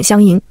是笑脸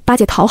相迎，巴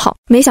结讨好，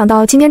没想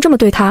到今天这么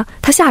对她，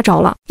她吓着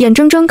了，眼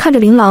睁睁看着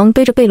琳琅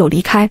背着背篓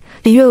离开。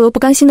李月娥不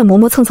甘心地磨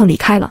磨蹭蹭离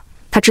开了，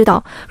她知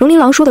道容琳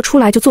琅说得出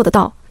来就做得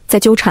到，再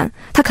纠缠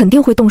她肯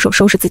定会动手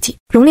收拾自己。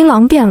容琳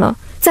琅变了，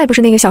再不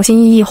是那个小心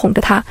翼翼哄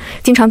着她，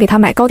经常给她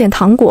买糕点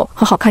糖果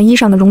和好看衣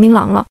裳的容琳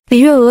琅了。李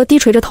月娥低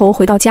垂着头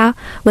回到家，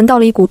闻到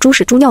了一股猪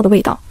屎猪尿的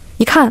味道，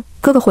一看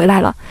哥哥回来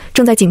了，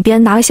正在井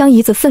边拿了香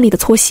姨子奋力的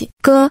搓洗。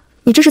哥，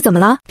你这是怎么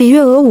了？李月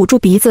娥捂住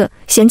鼻子，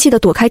嫌弃地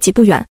躲开几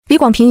步远。李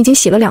广平已经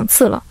洗了2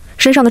次了，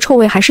身上的臭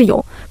味还是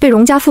有，被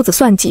容家父子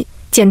算计，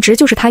简直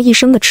就是他一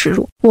生的耻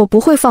辱。我不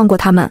会放过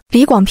他们。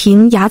李广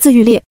平睚眦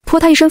欲裂，泼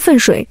他一身粪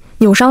水，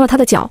扭伤了他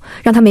的脚，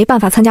让他没办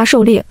法参加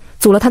狩猎，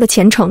阻了他的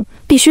前程，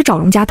必须找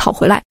容家讨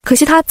回来。可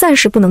惜他暂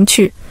时不能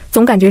去，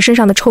总感觉身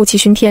上的臭气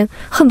熏天，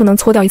恨不能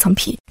搓掉一层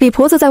皮。李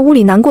婆子在屋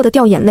里难过的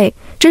掉眼泪，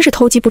真是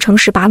偷鸡不成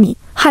蚀把米，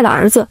害了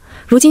儿子，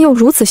如今又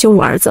如此羞辱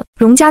儿子，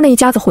容家那一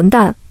家子混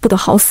蛋不得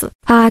好死。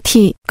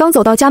刚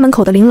走到家门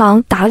口的琳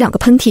琅打了2个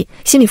喷嚏，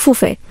心里腹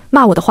诽，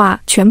骂我的话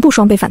全部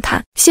双倍反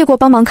弹。谢过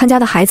帮忙看家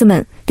的孩子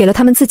们，给了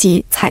他们自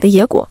己采的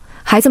野果，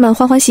孩子们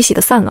欢欢喜喜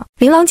的散了。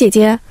琳琅姐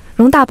姐，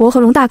容大伯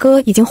和容大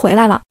哥已经回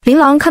来了。琳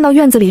琅看到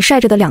院子里晒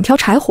着的2条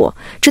柴火，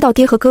知道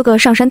爹和哥哥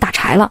上山打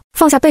柴了，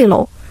放下背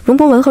篓，容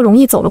伯文和容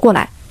易走了过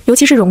来。尤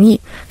其是容易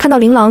看到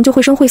琳琅就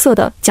绘声绘色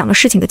地讲了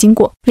事情的经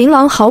过。琳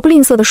琅毫不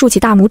吝啬地竖起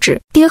大拇指，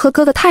爹和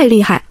哥哥太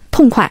厉害，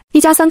痛快，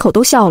一家3口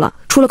都笑了，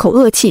出了口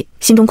恶气，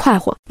心中快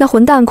活。那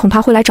混蛋恐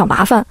怕会来找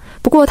麻烦，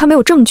不过他没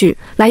有证据，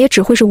来也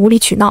只会是无理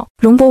取闹。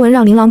容伯文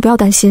让琳琅不要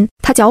担心，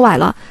他脚崴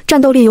了，战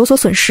斗力有所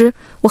损失，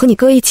我和你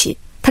哥一起，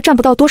他占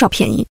不到多少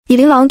便宜。以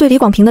琳琅对李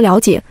广平的了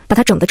解，把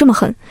他整得这么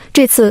狠，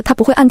这次他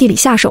不会暗地里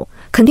下手，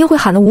肯定会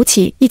喊了吴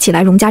起一起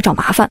来容家找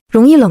麻烦。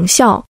容易冷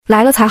笑，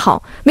来了才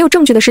好，没有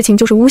证据的事情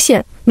就是诬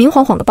陷，明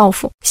晃晃的报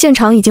复。现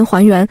场已经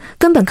还原，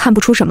根本看不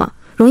出什么。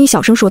容易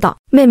小声说道：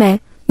妹妹，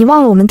你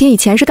忘了我们爹以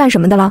前是干什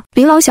么的了？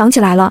琳琅想起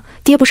来了，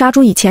爹不杀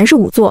猪以前是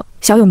仵作，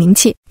小有名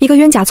气，一个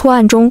冤假错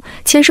案中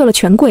牵涉了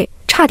权贵，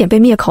差点被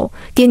灭口，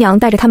爹娘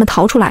带着他们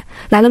逃出来，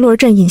来了洛儿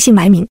镇隐姓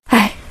埋名。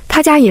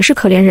他家也是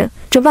可怜人，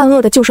这万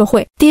恶的旧社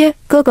会。爹，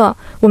哥哥，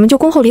我们就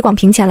恭候李广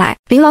平前来。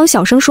琳琅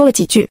小声说了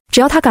几句，只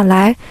要他敢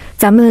来，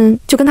咱们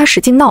就跟他使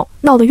劲闹，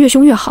闹得越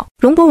凶越好。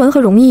容伯文和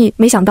容易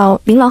没想到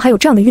琳琅还有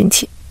这样的运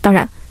气，当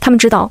然他们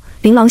知道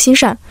琳琅心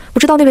善，不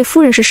知道那位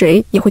夫人是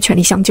谁，也会全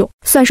力相救，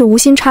算是无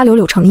心插柳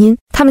柳成荫。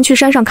他们去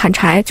山上砍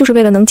柴，就是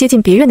为了能接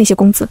近别院那些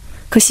公子，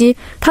可惜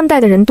他们带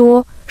的人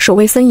多，守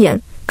卫森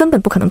严，根本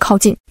不可能靠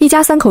近。一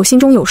家3口心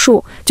中有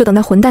数，就等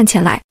那混蛋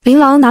前来。琳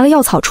琅拿了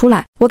药草出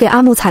来，我给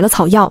阿木采了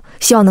草药，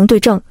希望能对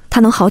症，他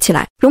能好起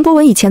来。容伯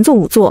文以前做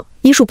仵作，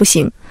医术不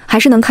行，还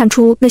是能看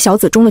出那小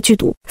子中了剧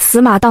毒，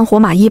死马当活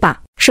马医吧，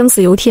生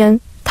死由天，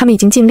他们已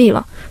经尽力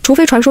了，除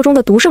非传说中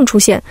的毒圣出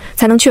现，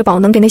才能确保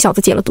能给那小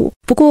子解了毒。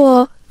不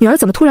过女儿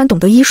怎么突然懂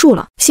得医术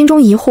了？心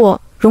中疑惑，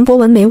容伯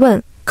文没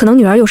问，可能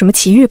女儿有什么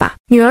奇遇吧。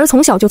女儿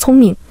从小就聪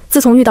明，自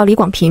从遇到李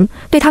广平，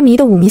被他迷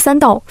得5迷3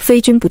道，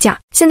非君不嫁。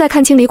现在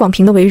看清李广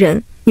平的为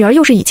人，女儿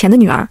又是以前的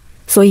女儿，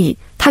所以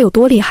他有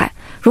多厉害，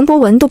容伯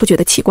文都不觉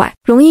得奇怪。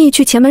容易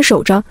去前门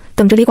守着，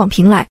等着李广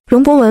平来。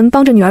容伯文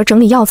帮着女儿整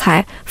理药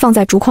材，放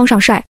在竹筐上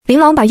晒。琳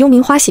琅把幽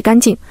冥花洗干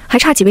净，还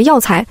差几味药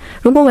材，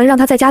容伯文让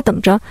他在家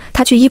等着，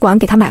他去医馆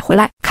给他买回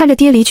来。看着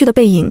爹离去的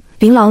背影，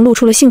琳琅露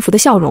出了幸福的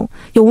笑容，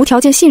有无条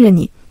件信任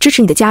你，支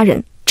持你的家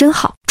人，真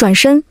好。转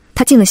身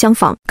他进了厢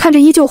房，看着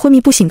依旧昏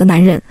迷不醒的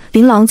男人，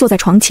琳琅坐在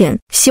床前，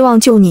希望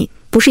救你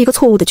不是一个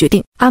错误的决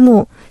定。阿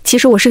木，其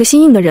实我是个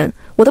心硬的人，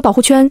我的保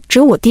护圈只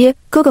有我爹、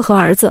哥哥和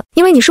儿子，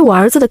因为你是我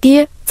儿子的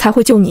爹，才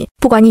会救你。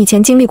不管你以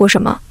前经历过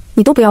什么，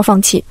你都不要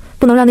放弃，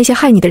不能让那些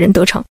害你的人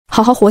得逞，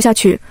好好活下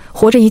去，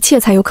活着一切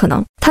才有可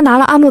能。他拿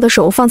了阿木的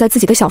手放在自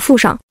己的小腹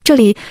上，这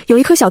里有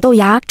一颗小豆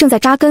芽正在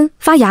扎根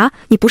发芽，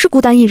你不是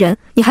孤单一人，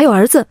你还有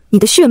儿子，你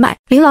的血脉。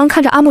琳琅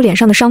看着阿木脸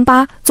上的伤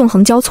疤纵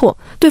横交错，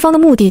对方的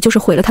目的就是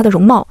毁了他的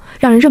容貌，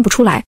让人认不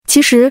出来。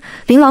其实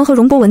琳琅和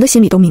容伯文的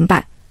心里都明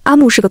白，阿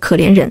木是个可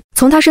怜人，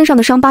从他身上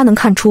的伤疤能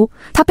看出，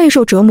他备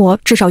受折磨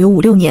至少有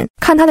5、6年。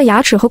看他的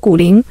牙齿和骨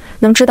龄，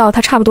能知道他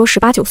差不多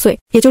18、19岁，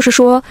也就是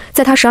说，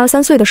在他12、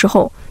13岁的时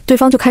候，对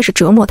方就开始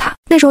折磨他。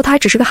那时候他还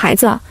只是个孩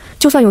子啊，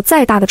就算有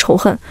再大的仇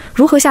恨，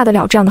如何下得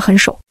了这样的狠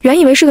手？原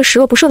以为是个十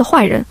恶不赦的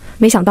坏人，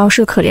没想到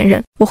是个可怜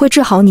人。我会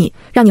治好你，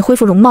让你恢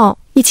复容貌，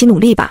一起努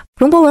力吧。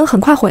容伯文很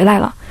快回来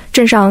了。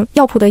镇上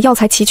药铺的药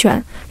材齐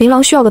全，琳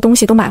琅需要的东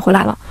西都买回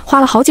来了，花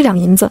了好几两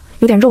银子，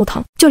有点肉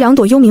疼。就2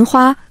朵幽冥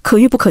花，可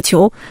遇不可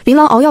求。琳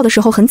琅熬药的时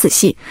候很仔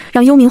细，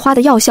让幽冥花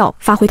的药效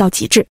发挥到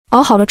极致。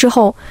熬好了之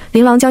后，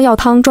琳琅将药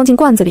汤装进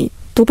罐子里，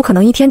毒不可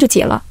能1天就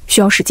解了，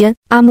需要时间。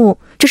阿木，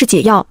这是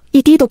解药，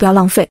一滴都不要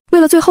浪费。为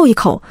了最后一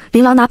口，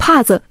琳琅拿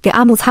帕子给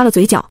阿木擦了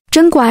嘴角，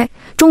真乖。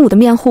中午的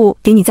面糊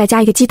给你再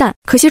加一个鸡蛋。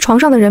可惜床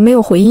上的人没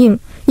有回应，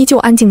依旧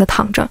安静地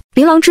躺着。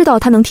琳琅知道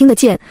他能听得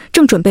见，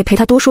正准备陪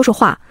他多说说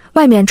话，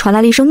外面传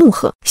来了一声怒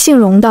喝：姓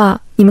容的，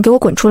你们给我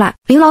滚出来！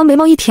琳琅眉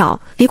毛一挑，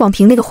李广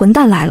平那个混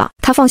蛋来了。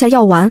他放下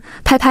药丸，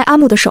拍拍阿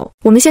木的手，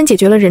我们先解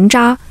决了人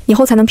渣，以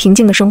后才能平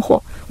静的生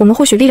活。我们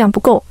或许力量不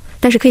够，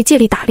但是可以借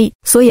力打力，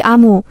所以阿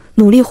木，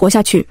努力活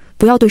下去，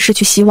不要对失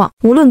去希望。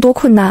无论多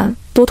困难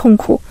多痛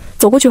苦，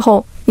走过去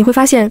后你会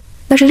发现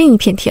那是另一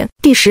片天。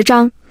第10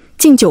章，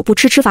敬酒不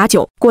吃罚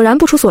酒。果然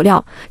不出所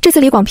料，这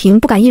次李广平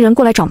不敢一人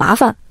过来找麻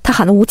烦，他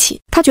喊了吴起。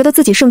他觉得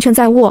自己胜券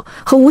在握，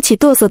和吴起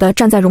嘚瑟地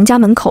站在容家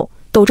门口，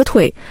抖着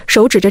腿，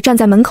手指着站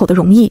在门口的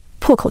容易，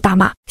破口大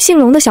骂。姓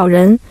容的小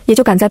人也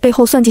就敢在背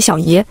后算计小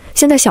爷，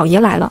现在小爷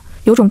来了，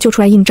有种就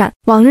出来应战。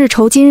往日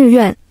仇今日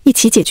怨，一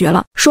起解决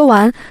了。说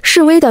完，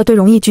示威地对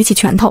容易举起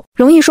拳头。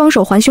容易双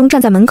手环胸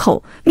站在门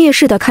口，蔑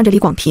视地看着李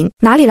广平。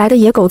哪里来的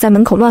野狗在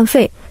门口乱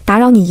吠，打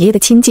扰你爷爷的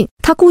清静？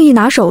他故意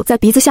拿手在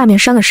鼻子下面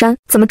扇了扇，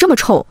怎么这么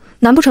臭？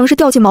难不成是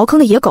掉进茅坑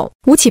的野狗？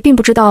吴起并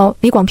不知道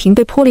李广平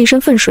被泼了一身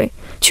粪水，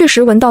确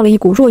实闻到了一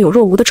股若有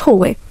若无的臭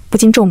味，不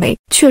禁皱眉，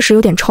确实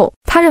有点臭。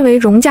他认为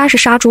容家是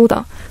杀猪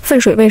的，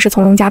粪水味是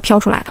从容家飘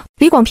出来的。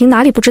李广平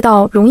哪里不知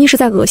道容易是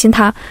在恶心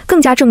他，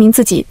更加证明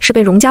自己是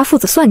被容家父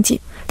子算计。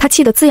他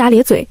气得龇牙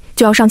咧嘴，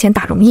就要上前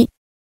打容易。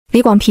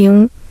李广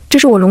平，这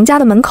是我容家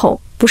的门口，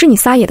不是你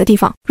撒野的地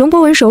方。容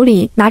伯文手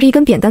里拿着一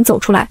根扁担走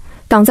出来，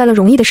挡在了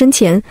容易的身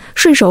前，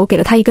顺手给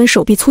了他一根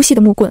手臂粗细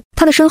的木棍。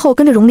他的身后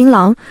跟着容琳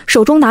琅，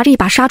手中拿着一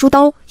把杀猪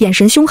刀，眼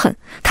神凶狠，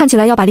看起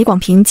来要把李广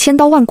平千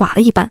刀万剐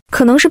了一般。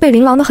可能是被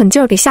琳琅的狠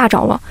劲儿给吓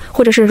着了，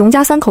或者是容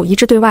家三口一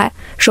致对外，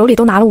手里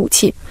都拿了武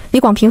器。李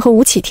广平和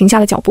吴起停下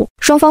了脚步，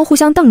双方互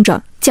相瞪着，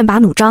剑拔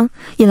弩张，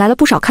引来了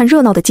不少看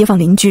热闹的街坊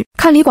邻居。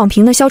看李广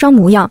平的嚣张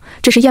模样，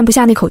这是咽不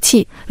下那口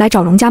气，来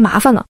找容家麻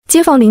烦了。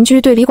街坊邻居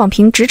对李广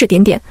平指指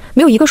点点，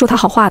没有一个说他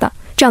好话的，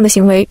这样的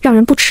行为让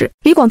人不齿。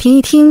李广平一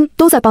听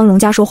都在帮容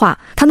家说话，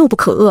他怒不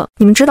可遏：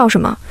你们知道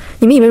什么？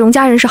你们以为容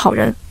家人是好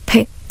人？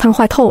呸！他们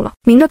坏透了，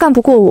明着干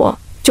不过我，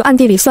就暗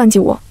地里算计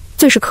我，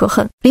最是可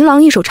恨。琳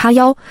琅一手叉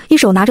腰，一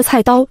手拿着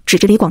菜刀指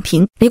着李广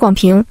平：李广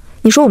平，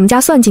你说我们家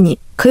算计你，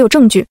可有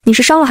证据？你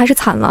是伤了还是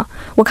惨了？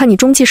我看你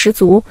中气十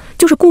足，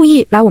就是故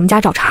意来我们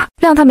家找茬，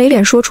让他没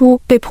脸说出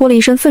被泼了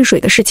一身粪水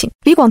的事情。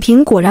李广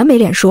平果然没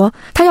脸说，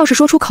他要是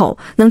说出口，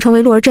能成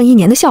为洛儿镇1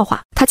年的笑话。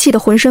他气得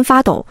浑身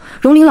发抖，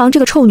容琳琅这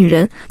个臭女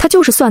人，他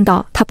就是算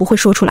到他不会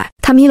说出来。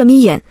他眯了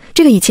眯眼，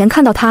这个以前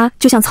看到他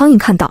就像苍蝇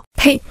看到，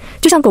呸，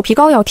就像狗皮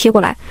膏药贴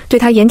过来，对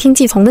他言听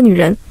计从的女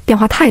人，变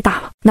化太大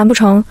了。难不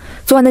成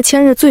昨晚的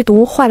千日醉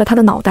毒坏了他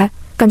的脑袋？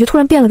感觉突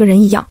然变了个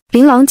人一样。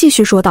琳琅继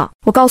续说道：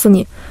我告诉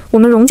你，我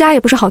们容家也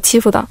不是好欺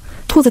负的，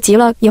兔子急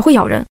了也会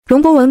咬人。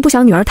容伯文不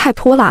想女儿太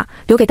泼辣，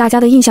留给大家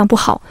的印象不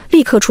好，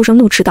立刻出声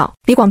怒斥道：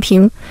李广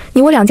平，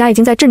你我两家已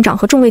经在镇长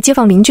和众位街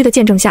坊邻居的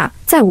见证下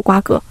再无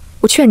瓜葛，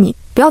我劝你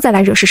不要再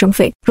来惹是生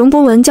非。容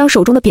伯文将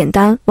手中的扁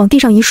担往地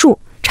上一竖，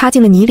插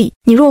进了泥里。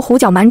你若胡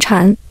搅蛮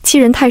缠，欺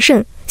人太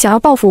甚，想要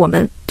报复我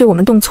们，对我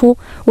们动粗，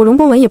我容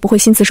伯文也不会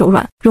心慈手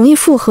软。容易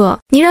附和：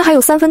泥人还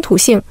有3分土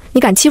性，你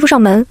敢欺负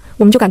上门，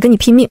我们就敢跟你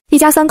拼命。一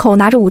家3口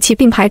拿着武器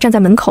并排站在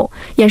门口，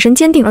眼神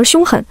坚定而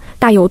凶狠，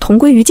大有同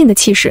归于尽的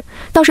气势，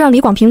倒是让李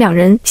广平两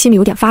人心里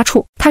有点发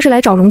怵。他是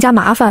来找容家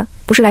麻烦，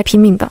不是来拼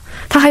命的。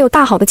他还有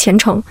大好的前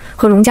程，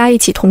和容家一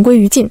起同归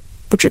于尽，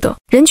不值得。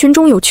人群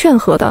中有劝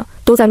和的，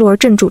都在洛儿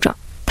镇住着，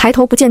抬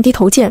头不见低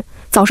头见，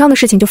早上的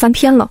事情就翻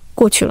篇了，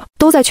过去了，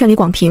都在劝李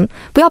广平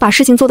不要把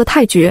事情做得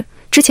太绝。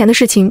之前的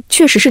事情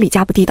确实是李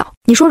家不地道，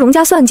你说容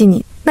家算计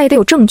你，那也得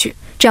有证据，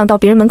这样到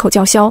别人门口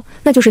叫嚣，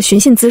那就是寻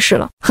衅滋事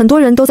了。很多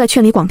人都在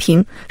劝李广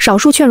平，少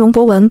数劝容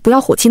伯文不要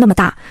火气那么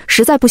大，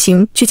实在不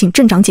行去请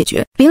镇长解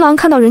决。琳琅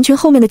看到人群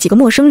后面的几个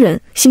陌生人，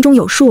心中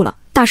有数了，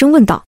大声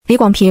问道：李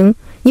广平，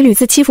你屡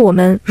次欺负我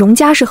们容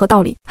家是何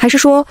道理？还是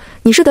说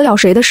你是得了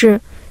谁的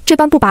事，这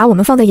般不把我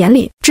们放在眼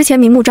里？之前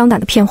明目张胆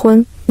的骗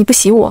婚，你不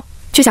喜我，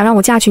却想让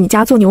我嫁去你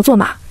家做牛做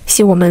马，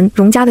洗我们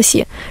容家的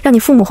血，让你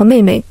父母和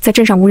妹妹在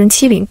镇上无人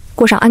欺凌，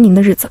过上安宁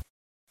的日子。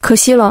可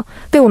惜了，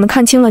被我们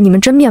看清了你们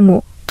真面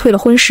目，退了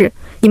婚事，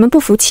你们不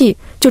服气，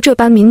就这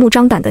般明目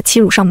张胆地欺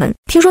辱上门。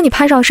听说你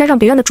攀上山上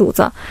别院的主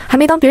子，还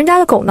没当别人家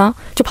的狗呢，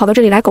就跑到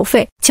这里来狗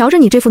吠。瞧着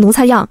你这副奴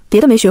才样，别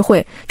的没学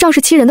会，仗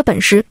势欺人的本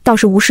事倒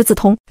是无师自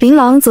通。琳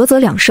琅啧啧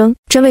两声，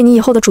真为你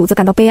以后的主子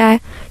感到悲哀。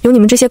有你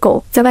们这些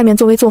狗在外面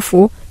作威作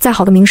福，再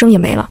好的名声也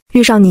没了。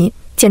遇上你，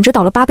简直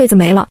倒了8辈子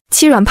霉了。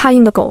欺软怕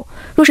硬的狗，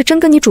若是真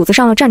跟你主子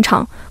上了战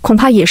场，恐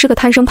怕也是个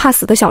贪生怕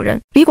死的小人。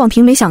李广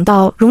平没想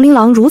到容琳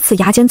琅如此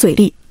牙尖嘴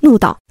利，怒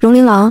道：容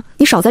琳琅，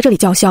你少在这里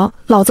叫嚣，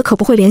老子可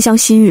不会怜香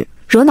惜玉，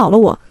惹恼了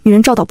我，女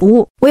人照导不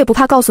误。我也不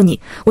怕告诉你，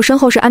我身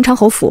后是安昌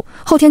侯府，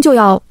后天就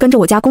要跟着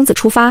我家公子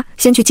出发，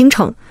先去京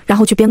城，然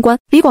后去边关。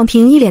李广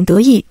平一脸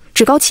得意，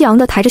趾高气扬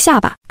地抬着下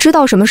巴：知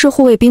道什么是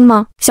护卫兵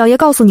吗？小爷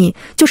告诉你，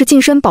就是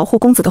近身保护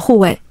公子的护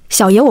卫。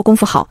小爷我功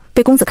夫好，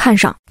被公子看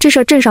上，这事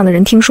儿镇上的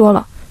人听说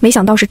了，没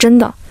想到是真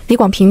的。李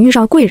广平遇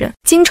上贵人，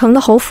京城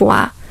的侯府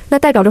啊，那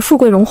代表着富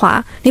贵荣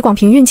华。李广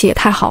平运气也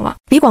太好了。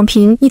李广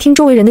平一听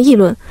周围人的议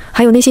论，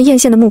还有那些艳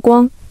羡的目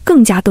光，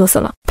更加嘚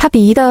瑟了。他鄙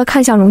夷地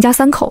看向容家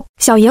3口：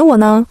小爷我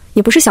呢，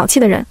也不是小气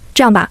的人。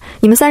这样吧，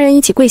你们3人一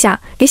起跪下，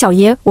给小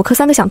爷我磕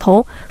3个响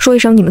头，说一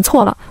声你们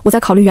错了，我再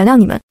考虑原谅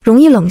你们。容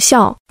易冷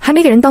笑：还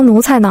没给人当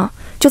奴才呢，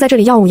就在这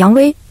里耀武扬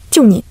威，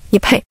就你也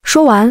配？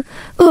说完，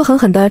恶狠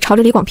狠地朝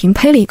着李广平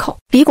呸了一口。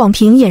李广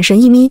平眼神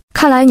一眯，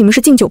看来你们是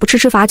敬酒不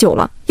吃罚酒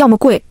了，要么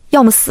跪，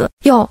要么死。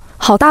哟，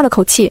好大的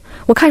口气，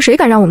我看谁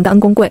敢让我们的恩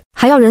公跪，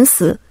还要人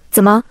死？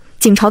怎么，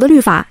景朝的律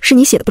法是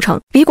你写的不成？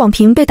李广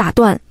平被打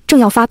断，正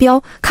要发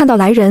飙，看到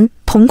来人，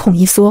瞳孔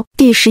一缩。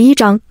第11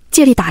章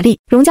借力打力。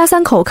容家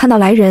3口看到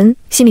来人，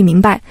心里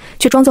明白，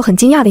却装作很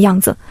惊讶的样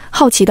子，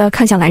好奇地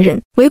看向来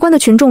人。围观的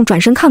群众转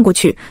身看过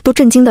去，都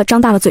震惊地张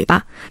大了嘴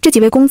巴。这几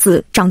位公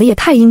子长得也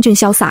太英俊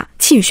潇洒，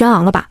气宇轩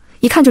昂了吧，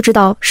一看就知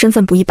道身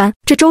份不一般。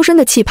这周身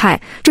的气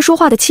派，这说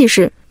话的气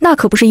势，那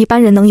可不是一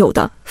般人能有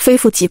的，非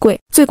富即贵。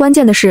最关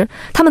键的是，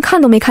他们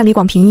看都没看李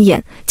广平一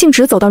眼，径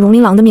直走到容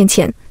琳琅的面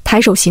前，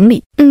抬手行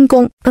礼。恩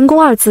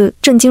公二字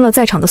震惊了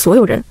在场的所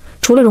有人，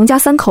除了容家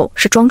3口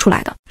是装出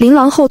来的。琳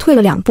琅后退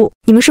了2步，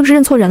你们是不是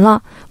认错人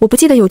了？我不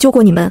记得有救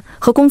过你们，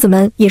和公子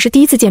们也是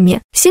第一次见面。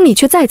心里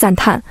却再赞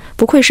叹，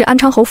不愧是安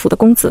昌侯府的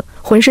公子，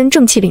浑身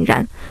正气凛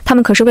然，他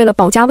们可是为了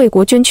保家卫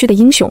国捐躯的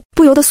英雄，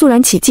不由得肃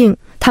然起敬。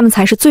他们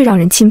才是最让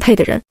人钦佩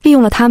的人，利用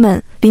了他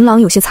们，琳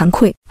琅有些惭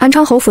愧。安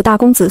昌侯府大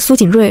公子苏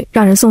锦瑞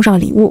让人送上了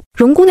礼物，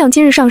容姑娘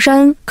今日上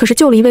山可是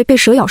救了一位被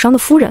蛇咬伤的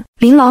夫人。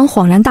琳琅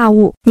恍然大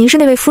悟，您是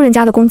那位夫人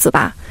家的公子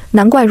吧？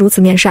难怪如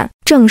此面善，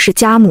正是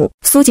家母。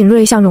苏锦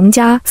瑞向容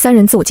家3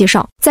人自我介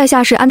绍，在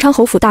下是安昌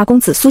侯府大公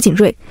子苏锦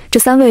瑞，这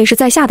3位是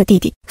在下的弟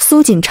弟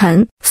苏锦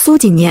臣、苏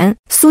锦年、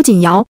苏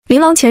锦尧。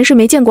琳琅前世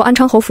没见过安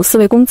昌侯府4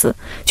位公子，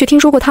却听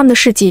说过他们的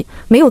事迹，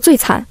没有最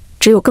惨，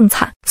只有更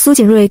惨。苏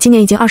锦瑞今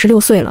年已经26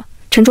岁了，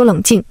沉着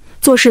冷静，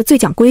做事最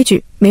讲规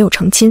矩，没有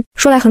成亲。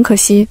说来很可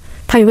惜，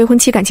他与未婚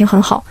妻感情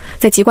很好，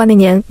在籍贯那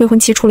年未婚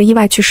妻出了意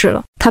外去世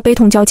了，他悲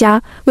痛交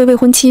加，为未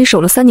婚妻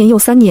守了3年又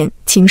3年，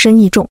情深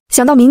意重。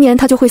想到明年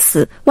他就会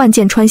死，万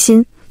箭穿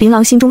心，琳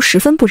琅心中十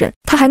分不忍。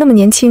他还那么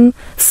年轻，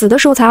死的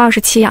时候才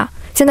27呀，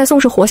现在宋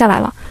氏活下来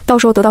了，到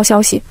时候得到消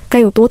息该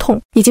有多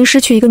痛。已经失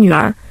去一个女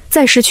儿，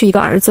再失去一个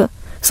儿子，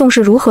宋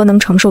氏如何能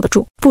承受得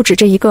住？不止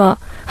这一个，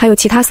还有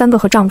其他3个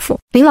和丈夫。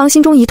琳琅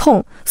心中一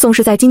痛，宋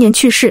氏在今年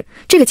去世，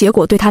这个结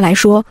果对他来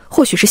说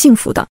或许是幸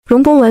福的。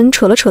容伯文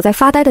扯了扯在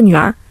发呆的女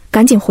儿，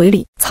赶紧回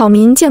礼。草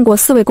民见过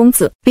4位公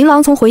子。琳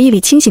琅从回忆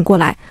里清醒过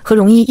来，和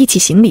容易一起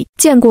行礼。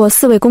见过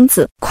4位公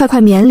子，快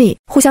免礼。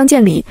互相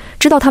见礼，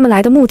知道他们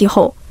来的目的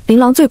后，琳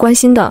琅最关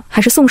心的还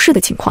是宋氏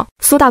的情况。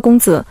苏大公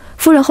子，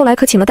夫人后来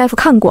可请了大夫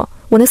看过，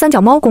我那3脚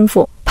猫功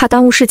夫，怕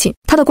耽误事情。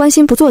他的关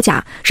心不作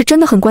假，是真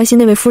的很关心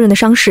那位夫人的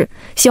伤势，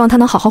希望她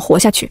能好好活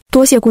下去。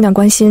多谢姑娘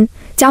关心，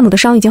家母的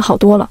伤已经好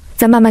多了，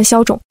在慢慢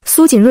消肿。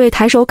苏锦瑞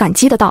抬手感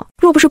激的道，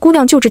若不是姑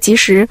娘救治及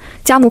时，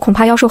家母恐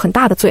怕要受很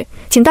大的罪。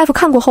请大夫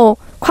看过后，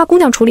夸姑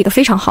娘处理得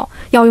非常好，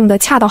药用的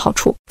恰到好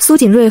处。苏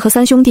锦瑞和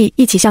3兄弟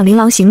一起向琳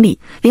琅行礼，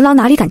琳琅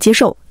哪里敢接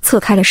受，侧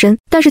开了身。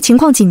但是情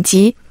况紧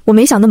急，我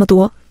没想那么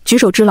多，举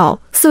手之劳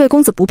，4位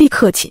公子不必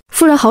客气，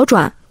夫人好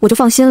转，我就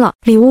放心了。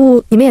礼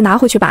物你们也拿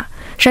回去吧，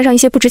山上一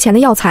些不值钱的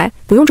药材，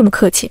不用这么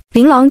客气。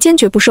琳琅坚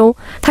决不收，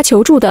他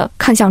求助地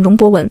看向容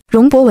伯文。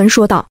容伯文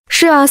说道，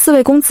是啊，4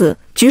位公子，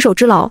举手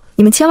之劳，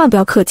你们千万不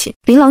要客气。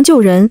琳琅救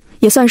人，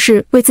也算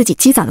是为自己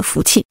积攒了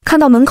福气。看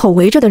到门口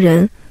围着的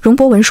人，容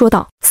伯文说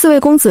道，4位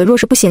公子若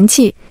是不嫌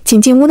弃，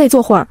请进屋内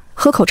坐会儿，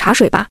喝口茶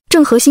水吧，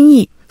正合心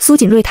意。苏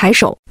锦瑞抬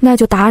手，那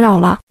就打扰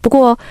了。不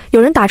过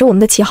有人打着我们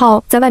的旗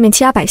号在外面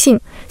欺压百姓，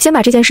先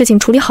把这件事情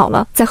处理好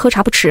了，再喝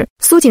茶不迟。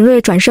苏锦瑞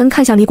转身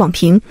看向李广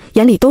平，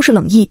眼里都是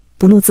冷意，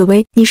不怒自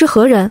威。你是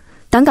何人？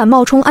胆敢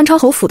冒充安昌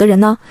侯府的人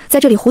呢？在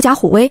这里狐假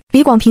虎威！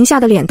李广平吓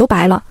得脸都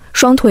白了，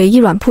双腿一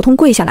软，扑通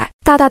跪下来。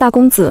大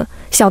公子，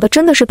小的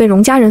真的是被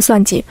容家人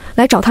算计，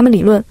来找他们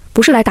理论，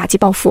不是来打击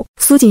报复。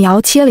苏锦尧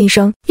切了一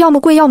声，要么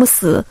跪要么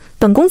死，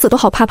本公子都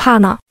好怕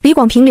呢。李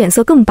广平脸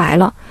色更白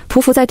了，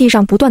匍匐在地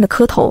上不断的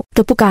磕头，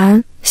的不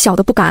敢，小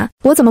的不敢，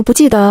我怎么不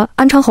记得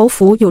安昌侯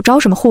府有招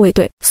什么护卫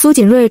队？苏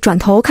锦瑞转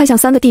头看向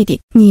3个弟弟，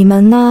你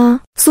们呢？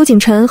苏锦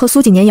臣和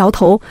苏锦年摇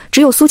头，只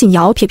有苏锦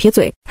尧撇撇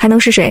嘴，还能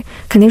是谁？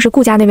肯定是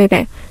顾家那位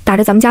呗，打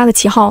着咱们家的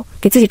旗号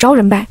给自己招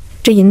人呗，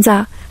这银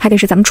子还得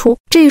是咱们出。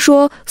这一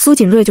说，苏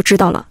锦瑞就知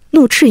道了，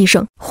怒斥一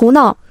声，胡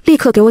闹，立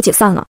刻给我解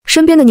散了。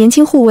身边的年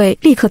轻护卫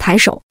立刻抬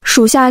手，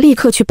属下立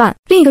刻去办。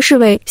另一个侍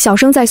卫小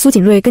声在苏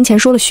锦瑞跟前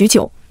说了许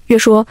久，越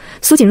说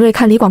苏锦瑞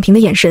看李广平的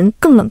眼神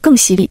更冷更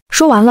犀利。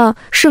说完了，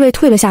侍卫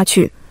退了下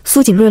去。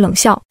苏锦瑞冷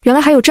笑，原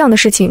来还有这样的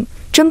事情，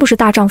真不是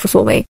大丈夫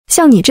所为。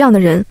像你这样的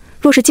人，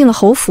若是进了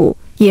侯府，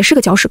也是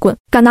个搅屎棍，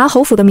敢拿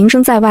侯府的名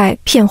声在外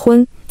骗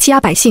婚，欺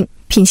压百姓，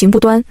品行不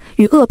端，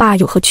与恶霸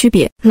有何区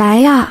别？来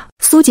呀！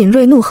苏锦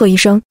瑞怒喝一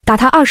声，打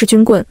他20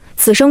军棍，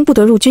此生不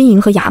得入军营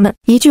和衙门。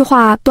一句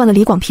话断了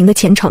李广平的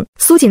前程。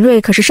苏锦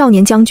瑞可是少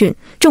年将军，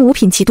正五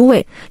品骑都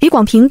尉，李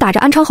广平打着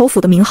安昌侯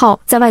府的名号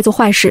在外做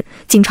坏事，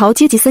景朝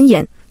阶级森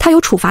严，他有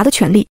处罚的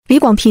权利。李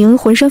广平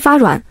浑身发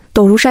软，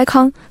抖如筛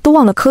糠，都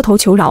忘了磕头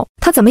求饶。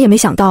他怎么也没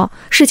想到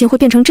事情会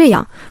变成这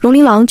样，容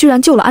琳琅居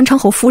然救了安昌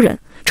侯夫人，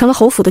成了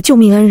侯府的救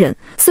命恩人。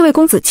4位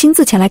公子亲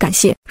自前来感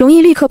谢，容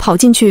易立刻跑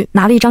进去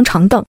拿了一张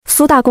长凳。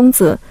苏大公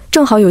子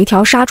正好有一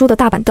条杀猪的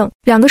大板凳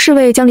，2个侍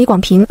卫将李广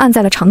平按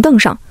在了长凳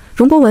上。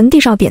容伯文递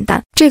上扁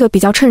担，这个比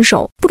较趁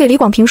手，不给李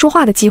广平说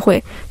话的机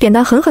会，扁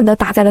担狠狠地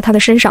打在了他的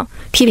身上，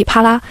噼里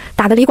啪啦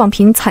打得李广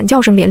平惨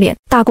叫声连连。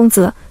大公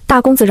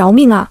子饶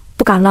命啊！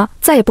不敢了，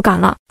再也不敢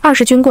了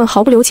！20军棍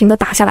毫不留情地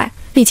打下来，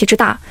力气之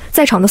大，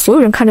在场的所有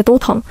人看着都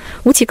疼。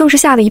吴起更是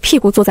吓得一屁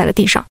股坐在了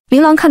地上。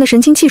琳琅看得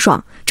神清气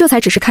爽，这才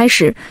只是开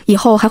始，以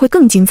后还会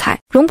更精彩。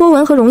容伯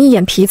文和容易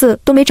眼皮子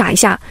都没眨一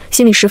下，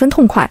心里十分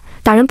痛快，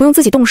打人不用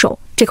自己动手，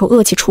这口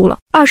恶气出了。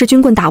20军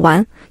棍打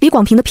完，李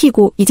广平的屁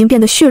股已经变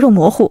得血肉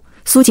模糊，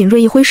苏锦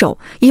瑞一挥手，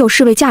已有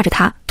侍卫架着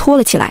他拖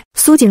了起来。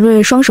苏锦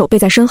瑞双手背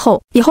在身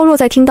后，以后若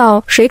再听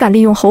到谁敢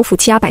利用侯府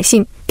欺压百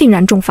姓，定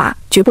然重罚，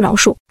绝不饶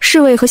恕。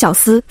侍卫和小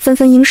厮纷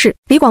纷应是。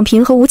李广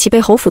平和吴起被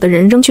侯府的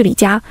人扔去李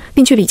家，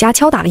并去李家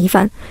敲打了一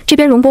番。这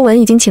边容伯文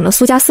已经请了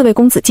苏家4位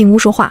公子进屋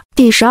说话。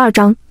第12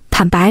章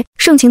坦白。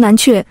盛情难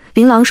却，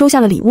琳琅收下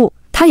了礼物。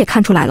他也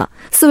看出来了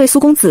，4位苏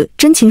公子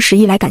真情实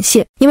意来感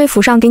谢，因为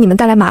府上给你们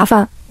带来麻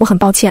烦，我很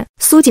抱歉。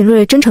苏锦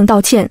瑞真诚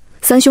道歉。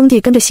3兄弟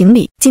跟着行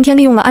礼。今天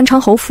利用了安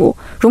昌侯府，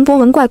容伯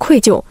文怪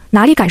愧疚，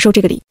哪里敢受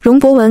这个礼？容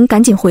伯文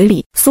赶紧回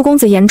礼。苏公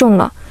子言重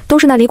了，都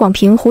是那李广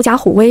平狐假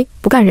虎威，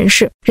不干人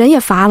事，人也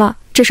罚了，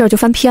这事儿就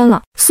翻篇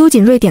了。苏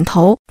锦瑞点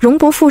头。容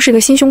伯父是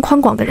个心胸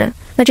宽广的人，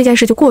那这件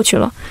事就过去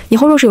了。以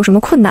后若是有什么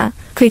困难，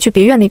可以去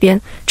别院那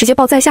边直接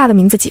报在下的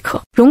名字即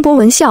可。容伯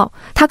文笑，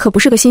他可不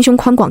是个心胸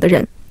宽广的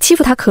人，欺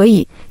负他可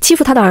以，欺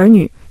负他的儿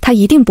女他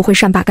一定不会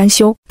善罢甘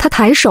休。他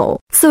抬手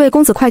，4位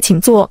公子快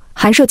请坐，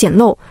寒舍简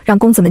陋，让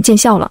公子们见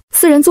笑了。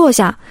4人坐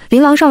下，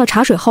琳琅上了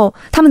茶水后，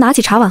他们拿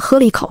起茶碗喝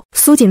了一口。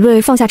苏锦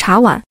瑞放下茶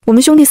碗，我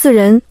们兄弟4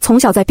人从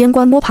小在边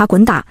关摸爬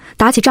滚打，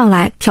打起仗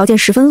来条件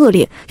十分恶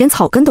劣，连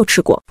草根都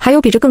吃过，还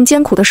有比这更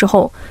艰苦的时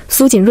候。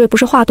苏锦瑞不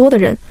是话多的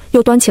人，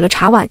又端起了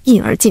茶碗一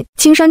饮而尽。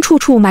青山处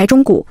处埋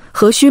忠骨，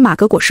何须马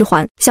革裹尸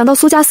还。想到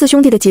苏家4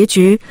兄弟的结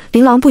局，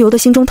琳琅不由得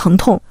心中疼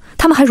痛。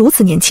他们还如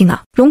此年轻啊！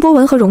容伯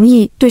文和容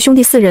易对兄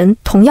弟4人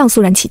同样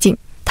肃然起敬，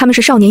他们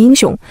是少年英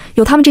雄，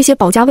有他们这些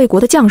保家卫国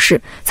的将士，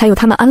才有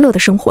他们安乐的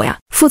生活呀。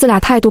父子俩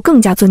态度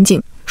更加尊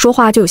敬，说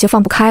话就有些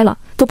放不开了，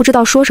都不知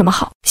道说什么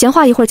好。闲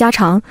话一会儿家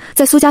常，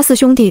在苏家4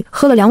兄弟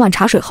喝了2碗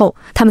茶水后，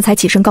他们才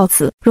起身告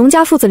辞。容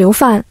家父子留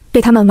饭被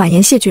他们婉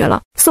言谢绝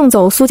了。送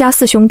走苏家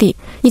4兄弟，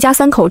一家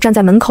3口站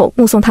在门口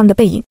目送他们的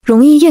背影。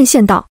容易艳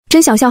羡道：“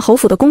真想像侯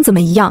府的公子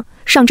们一样，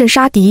上阵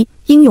杀敌，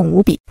英勇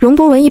无比。”容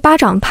伯文一巴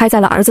掌拍在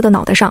了儿子的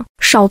脑袋上：“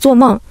少做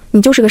梦，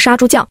你就是个杀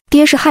猪匠，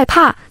爹是害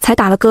怕才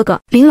打了哥哥。”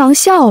琳琅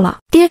笑了：“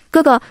爹，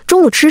哥哥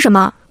中午吃什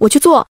么？我去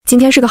做。今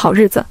天是个好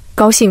日子，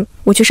高兴，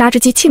我去杀只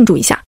鸡庆祝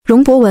一下。”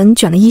容伯文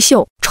卷了衣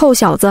袖：“臭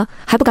小子，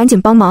还不赶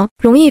紧帮忙！”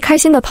容易开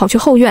心地跑去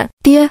后院：“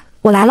爹，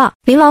我来了。”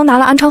琳琅拿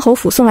了安昌侯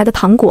府送来的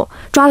糖果，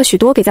抓了许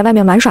多给在外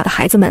面玩耍的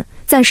孩子们，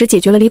暂时解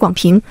决了李广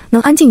平，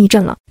能安静一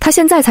阵了。他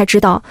现在才知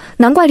道，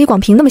难怪李广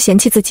平那么嫌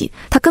弃自己，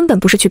他根本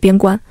不是去边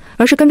关，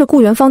而是跟着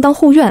顾元芳当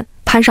护院，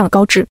攀上了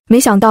高枝。没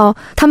想到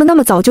他们那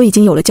么早就已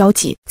经有了交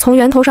集，从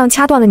源头上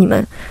掐断了你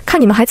们，看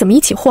你们还怎么一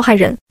起祸害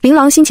人。琳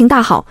琅心情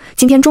大好，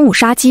今天中午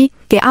杀鸡，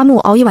给阿木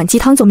熬一碗鸡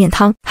汤做面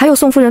汤，还有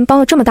宋夫人帮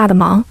了这么大的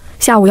忙，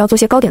下午要做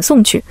些糕点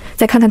送去，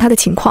再看看他的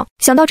情况。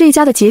想到这一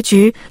家的结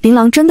局，琳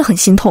琅真的很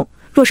心痛。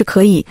若是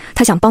可以，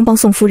他想帮帮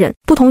宋夫人。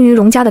不同于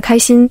容家的开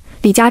心，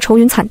李家愁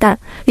云惨淡。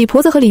李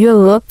婆子和李月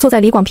娥坐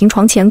在李广平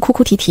床前哭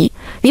哭啼啼，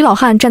李老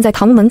汉站在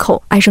堂屋门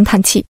口唉声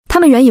叹气。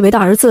他们原以为的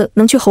儿子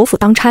能去侯府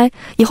当差，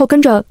以后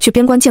跟着去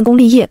边关建功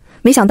立业，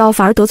没想到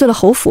反而得罪了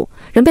侯府，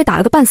人被打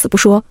了个半死不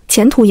说，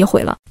前途也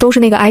毁了。都是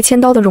那个挨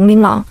千刀的容琳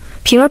琅，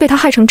平儿被他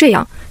害成这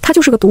样，他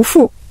就是个毒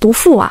妇，毒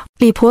妇啊！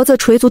李婆子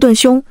捶足顿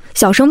胸，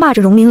小声骂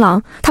着容琳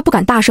琅，她不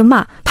敢大声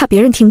骂，怕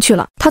别人听去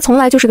了。她从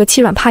来就是个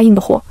欺软怕硬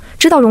的货，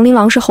知道容琳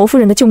琅是侯夫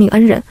人的救命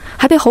恩人，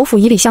还被侯府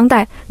以礼相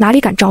待，哪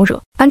里敢招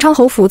惹。安昌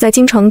侯府在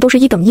京城都是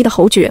1等1的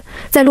侯爵，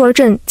在鹿儿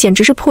镇简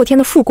直是破天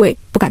的富贵，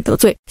不敢得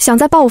罪。想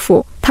再报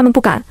复，他们不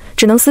敢，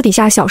只能私底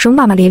下小声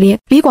骂骂咧咧。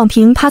李广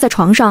平趴在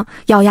床上，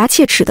咬牙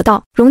切齿的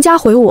道：“容家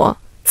毁我，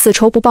此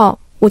仇不报，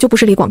我就不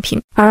是李广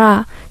平。儿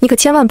啊，你可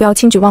千万不要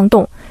轻举妄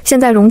动，现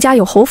在容家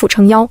有侯府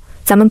撑腰，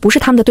咱们不是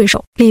他们的对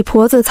手。”李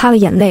婆子擦了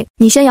眼泪：“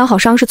你先养好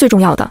伤是最重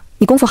要的，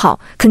你功夫好，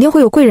肯定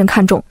会有贵人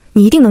看中，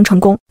你一定能成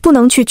功。不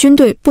能去军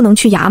队，不能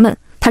去衙门，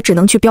他只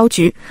能去镖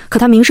局，可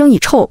他名声已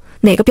臭，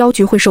哪个镖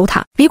局会收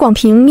他？”李广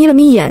平眯了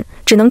眯眼，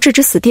只能置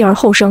之死地而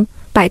后生，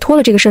摆脱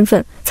了这个身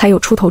份，才有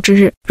出头之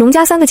日。容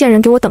家3个贱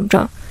人给我等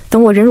着，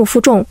等我忍辱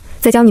负重，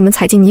再将你们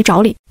踩进泥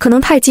沼里。可能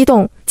太激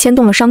动，牵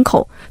动了伤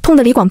口，痛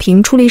得李广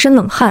平出了一身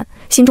冷汗，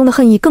心中的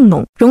恨意更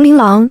浓。容琳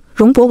琅、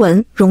容伯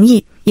文、容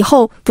易，以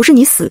后不是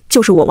你死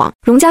就是我亡。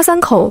容家3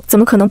口怎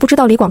么可能不知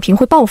道李广平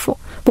会报复？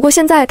不过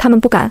现在他们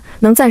不敢，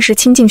能暂时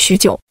清静许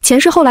久。前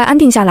世后来安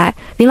定下来，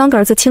琳琅给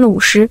儿子亲了5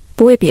师，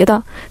不为别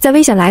的，在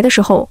危险来的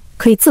时候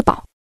可以自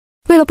保。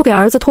为了不给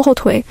儿子拖后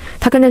腿，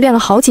他跟着练了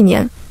好几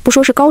年，不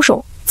说是高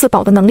手，自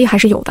保的能力还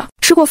是有的。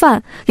吃过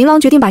饭，琳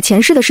琅决定把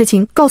前世的事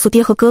情告诉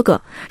爹和哥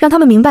哥，让他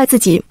们明白自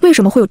己为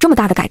什么会有这么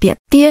大的改变。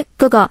爹，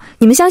哥哥，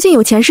你们相信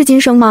有前世今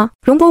生吗？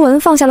容伯文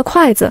放下了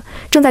筷子，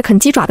正在啃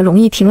鸡爪的容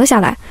易停了下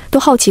来，都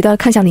好奇地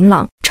看向琳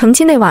琅。成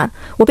亲那晚，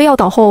我被药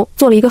倒后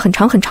做了一个很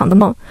长很长的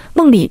梦，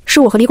梦里是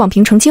我和李广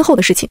平成亲后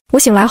的事情。我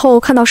醒来后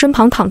看到身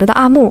旁躺着的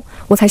阿木，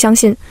我才相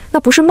信那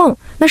不是梦，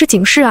那是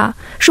警示啊，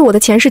是我的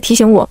前世提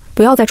醒我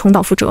不要再重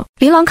蹈覆辙。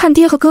琳琅看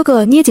爹和哥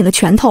哥捏紧了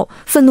拳头，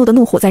愤怒的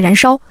怒火在燃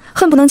烧，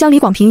恨不能将李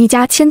广平一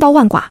家千刀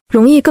万剐。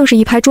容易更是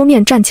一拍桌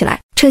面站起来，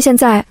趁现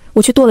在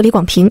我去剁了李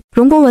广平。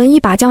容伯文一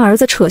把将儿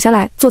子扯下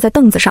来，坐在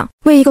凳子上，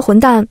为一个混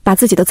蛋把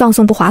自己的葬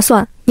送不划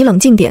算，你冷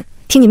静点，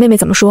听你妹妹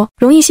怎么说。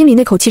容易心里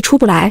那口气出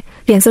不来，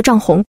脸色涨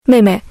红。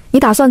妹妹，你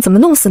打算怎么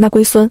弄死那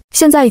龟孙？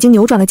现在已经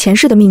扭转了前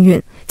世的命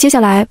运，接下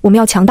来我们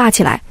要强大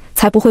起来，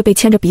才不会被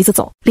牵着鼻子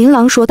走。琳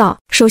琅说道：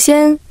首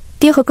先，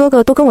爹和哥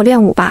哥都跟我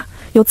练武吧，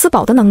有自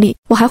保的能力，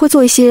我还会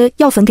做一些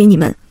药粉给你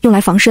们，用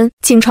来防身。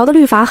景朝的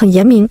律法很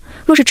严明，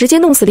若是直接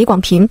弄死李广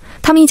平，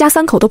他们一家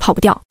3口都跑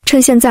不掉。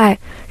趁现在，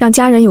让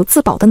家人有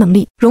自保的能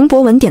力。容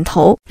伯文点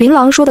头，琳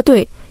琅说的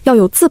对，要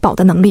有自保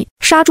的能力。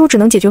杀猪只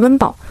能解决温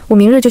饱，我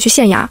明日就去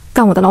县衙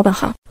干我的老本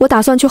行。我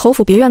打算去侯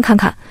府别院看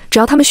看，只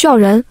要他们需要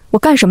人，我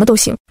干什么都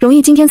行。容易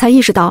今天才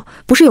意识到，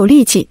不是有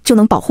力气就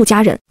能保护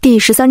家人。第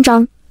13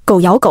章。狗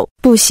咬狗，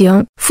不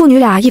行！父女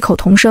俩异口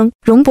同声。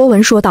容伯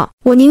文说道：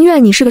我宁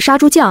愿你是个杀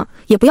猪匠，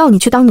也不要你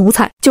去当奴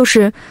才。就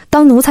是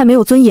当奴才没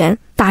有尊严，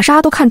打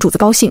杀都看主子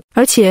高兴，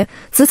而且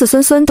子子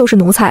孙孙都是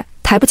奴才，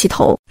抬不起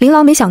头。琳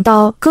琅没想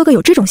到哥哥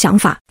有这种想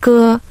法。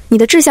哥，你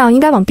的志向应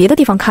该往别的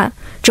地方看，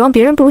指望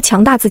别人不如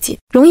强大自己。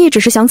容易只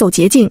是想走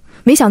捷径，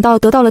没想到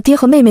得到了爹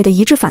和妹妹的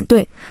一致反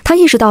对，他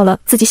意识到了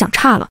自己想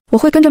差了。我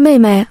会跟着妹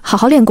妹好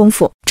好练功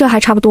夫，这还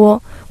差不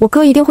多，我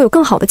哥一定会有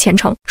更好的前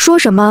程。说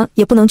什么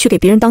也不能去给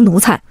别人当奴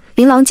才。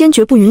琳琅坚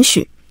决不允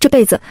许，这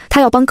辈子他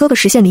要帮哥哥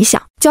实现理想，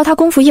教他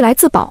功夫，一来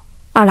自保，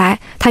二来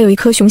他有一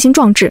颗雄心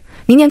壮志，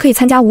明年可以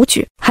参加武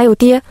举。还有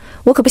爹，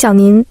我可不想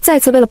您再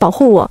次为了保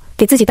护我，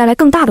给自己带来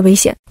更大的危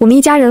险。我们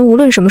一家人无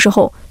论什么时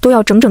候都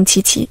要整整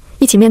齐齐，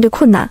一起面对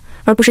困难，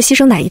而不是牺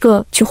牲哪一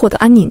个去获得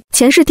安宁。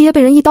前世爹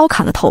被人一刀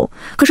砍了头，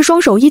可是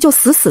双手依旧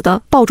死死地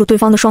抱住对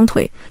方的双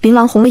腿。琳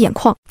琅红了眼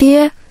眶，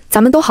爹，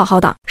咱们都好好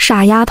的。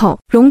傻丫头，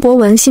容伯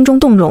文心中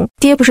动容，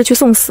爹不是去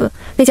送死，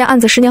那件案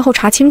子10年后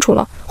查清楚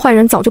了，坏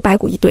人早就白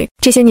骨一堆。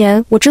这些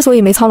年我之所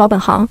以没操老本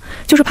行，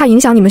就是怕影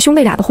响你们兄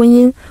妹俩的婚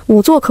姻。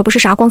仵作可不是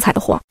啥光彩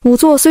的活，仵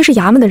作虽是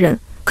衙门的人，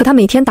可他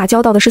每天打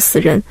交道的是死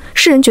人，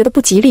世人觉得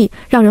不吉利，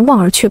让人望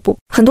而却步。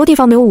很多地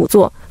方没有仵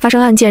作，发生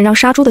案件让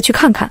杀猪的去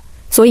看看。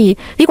所以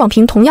李广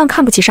平同样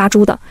看不起杀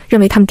猪的，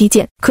认为他们低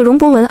贱。可容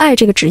伯文爱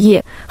这个职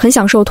业，很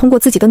享受通过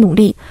自己的努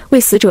力为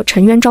死者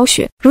沉冤昭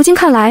雪。如今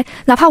看来，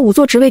哪怕仵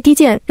作职位低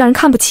贱，让人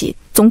看不起，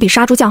总比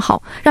杀猪匠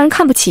好。让人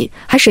看不起，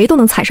还谁都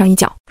能踩上一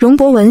脚。容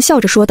伯文笑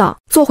着说道：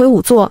做回仵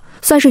作，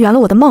算是圆了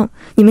我的梦，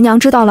你们娘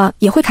知道了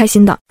也会开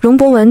心的。容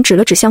伯文指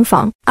了指厢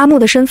房，阿木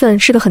的身份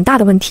是个很大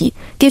的问题，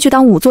爹去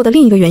当仵作的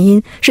另一个原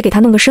因是给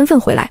他弄个身份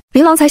回来。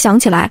琳琅才想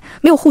起来，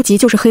没有户籍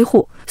就是黑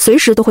户，随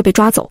时都会被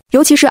抓走，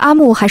尤其是阿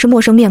木还是陌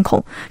生面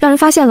孔，让人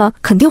发现了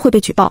肯定会被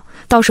举报，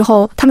到时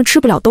候他们吃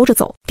不了兜着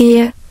走。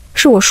爹，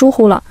是我疏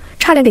忽了，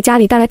差点给家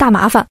里带来大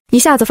麻烦，一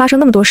下子发生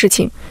那么多事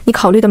情，你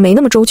考虑的没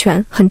那么周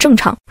全，很正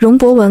常。容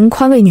伯文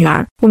宽慰女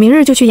儿，我明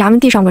日就去衙门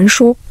地上文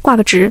书，挂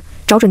个职，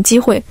找准机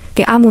会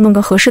给阿木弄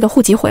个合适的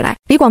户籍回来。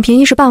李广平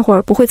一时半会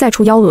儿不会再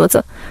出幺蛾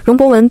子，容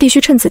伯文必须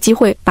趁此机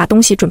会把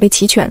东西准备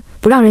齐全，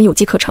不让人有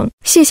机可乘。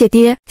谢谢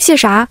爹。谢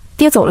啥？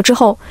爹走了之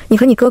后，你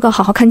和你哥哥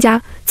好好看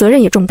家，责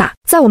任也重大。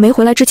在我没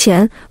回来之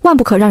前，万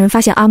不可让人发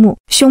现阿木。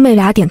兄妹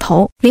俩点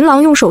头。琳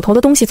琅用手头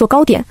的东西做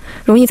糕点，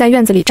容易在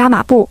院子里扎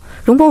马步，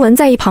容伯文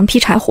在一旁劈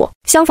柴火。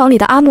厢房里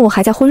的阿木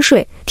还在昏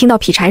睡，听到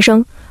劈柴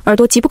声，耳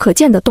朵极不可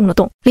见地动了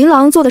动。琳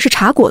琅做的是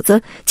茶果子，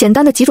简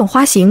单的几种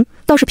花型，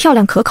倒是漂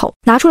亮可口。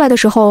拿出来的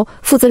时候，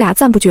父子俩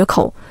赞不绝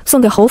口，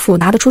送给侯府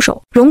拿得出手。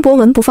容伯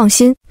文不放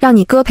心，让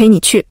你哥陪你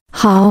去。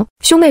好，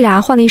兄妹俩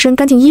换了一身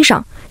干净衣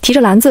裳，提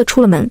着篮子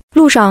出了门。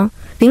路上，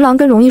琳琅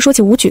跟容易说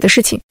起武举的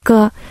事情。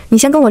哥，你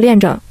先跟我练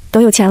着，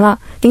等有钱了，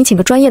给你请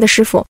个专业的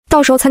师傅，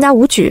到时候参加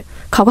武举，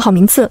考个好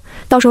名次，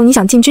到时候你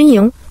想进军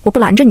营，我不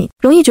拦着你。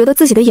容易觉得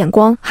自己的眼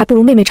光还不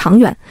如妹妹长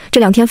远，这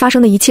2天发生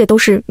的一切都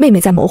是妹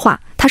妹在谋划，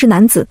他是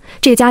男子，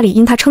这个家里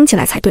应他撑起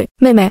来才对。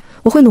妹妹，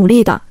我会努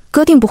力的，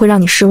哥定不会让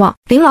你失望。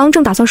琳琅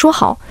正打算说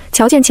好，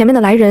瞧见前面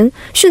的来人，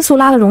迅速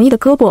拉了容易的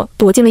胳膊，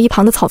躲进了一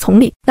旁的草丛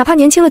里。哪怕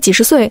年轻了几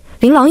十岁，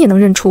琳琅也能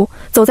认出，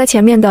走在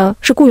前面的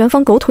是顾元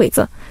芳狗腿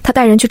子。他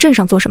带人去镇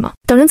上做什么？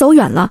等人走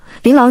远了，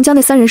琳琅将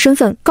那3人身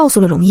份告诉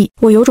了容易。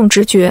我有种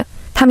直觉，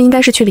他们应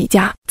该是去李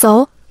家。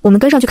走，我们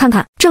跟上去看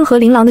看。正合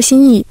琳琅的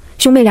心意，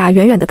兄妹俩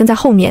远远地跟在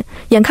后面，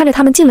眼看着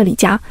他们进了李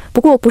家。不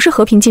过不是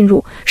和平进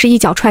入，是一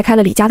脚踹开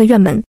了李家的院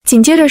门。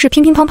紧接着是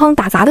乒乒乓乓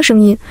打砸的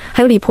声音，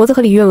还有李婆子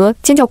和李月娥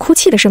尖叫哭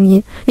泣的声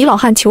音，李老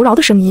汉求饶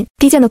的声音。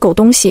低贱的狗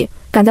东西，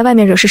敢在外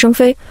面惹是生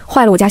非，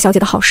坏了我家小姐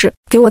的好事，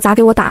给我砸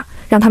给我打，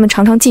让他们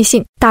尝尝记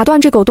性，打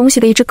断这狗东西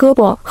的一只胳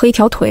膊和一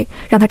条腿，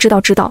让他知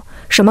道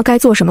什么该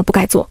做，什么不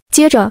该做。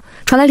接着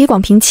传来李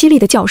广平凄厉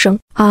的叫声，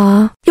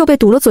啊！又被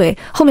堵了嘴，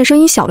后面声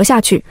音小了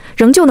下去，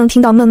仍旧能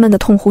听到闷闷的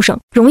痛呼声。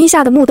容易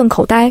吓得目瞪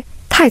口呆，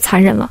太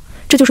残忍了，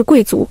这就是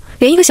贵族，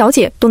连一个小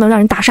姐都能让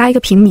人打杀一个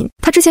平民。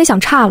他之前想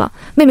差了，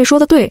妹妹说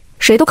的对，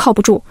谁都靠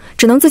不住，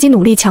只能自己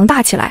努力强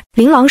大起来。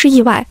琳琅是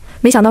意外，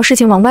没想到事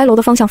情往歪楼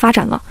的方向发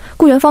展了，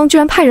顾元芳居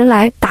然派人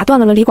来打断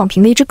了李广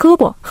平的一只胳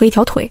膊和一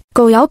条腿。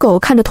狗咬狗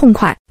看着痛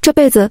快，这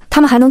辈子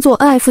他们还能做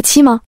恩爱夫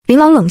妻吗？琳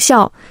琅冷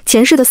笑，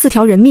前世的4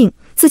条人命，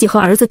自己和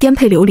儿子颠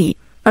沛流离，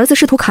儿子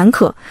仕途坎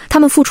坷，他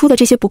们付出的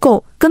这些不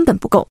够，根本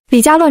不够。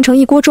李家乱成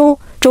一锅粥，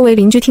周围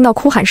邻居听到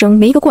哭喊声，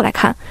没一个过来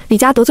看。李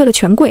家得罪了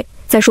权贵，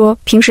再说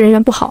平时人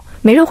缘不好，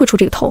没人会出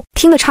这个头。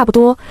听得差不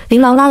多，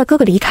琳琅拉了哥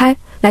哥离开，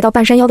来到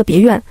半山腰的别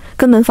院，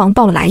跟门房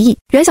报了来意。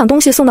原想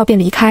东西送到便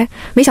离开，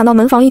没想到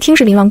门房一听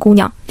是琳琅姑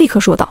娘，立刻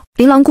说道：“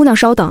琳琅姑娘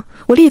稍等，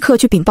我立刻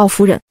去禀报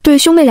夫人。”对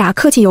兄妹俩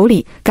客气有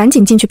礼，赶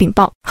紧进去禀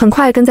报。很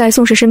快跟在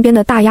宋氏身边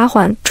的大丫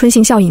鬟春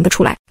信笑迎的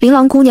出来：“琳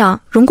琅姑娘，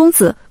荣公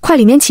子，快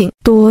里面请。”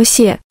多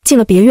谢。进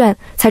了别院，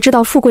才知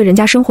道富贵人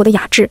家生活的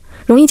雅致。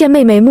容易见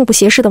妹妹目不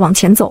斜视的往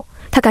前走，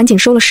他赶紧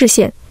收了视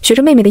线，学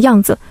着妹妹的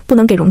样子，不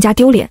能给容家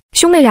丢脸。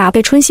兄妹俩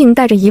被春信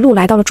带着一路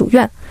来到了主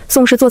院。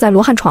宋氏坐在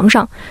罗汉床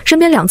上，身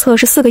边两侧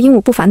是4个英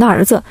武不凡的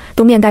儿子，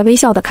都面带微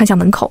笑地看向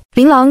门口。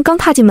琳琅刚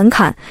踏进门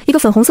槛，一个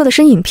粉红色的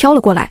身影飘了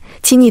过来，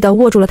亲昵地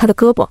握住了他的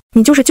胳膊：“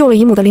你就是救了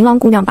姨母的琳琅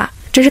姑娘吧？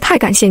真是太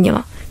感谢你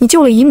了，你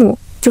救了姨母，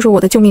就是我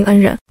的救命恩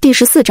人。”第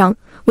14章，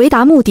为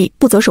达目的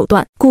不择手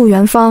段。顾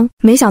元芳，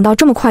没想到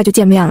这么快就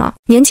见面了。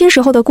年轻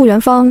时候的顾元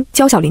芳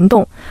娇小灵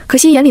动，可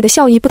惜眼里的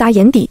笑意不达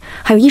眼底，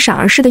还有一闪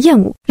而逝的厌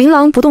恶。琳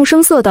琅不动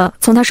声色地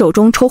从他手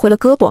中抽回了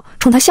胳膊，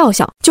冲他笑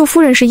笑：“救夫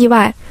人是意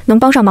外，能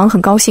帮上忙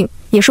很高兴，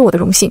也是我的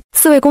荣幸。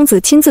4位公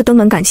子亲自登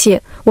门感谢，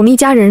我们一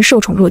家人受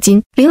宠若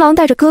惊。”琳琅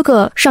带着哥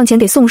哥上前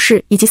给宋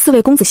氏以及4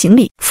位公子行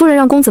礼：“夫人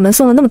让公子们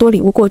送了那么多礼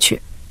物过去，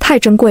太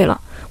珍贵了，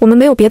我们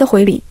没有别的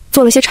回礼，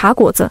做了些茶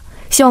果子，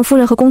希望夫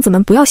人和公子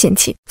们不要嫌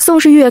弃。”宋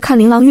氏越看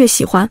琳琅越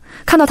喜欢，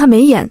看到他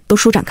眉眼都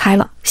舒展开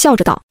了，笑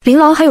着道：“琳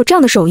琅还有这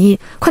样的手艺，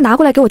快拿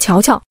过来给我瞧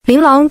瞧。”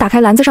琳琅打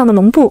开篮子上的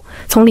笼布，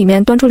从里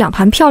面端出2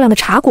盘漂亮的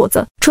茶果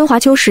子，春华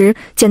秋实，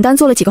简单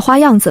做了几个花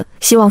样子，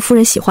希望夫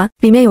人喜欢。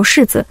里面有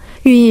柿子，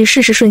寓意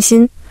事事顺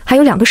心，还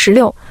有2个石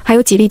榴，还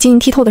有几粒晶莹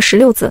剔透的石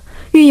榴籽，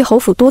寓意侯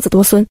府多子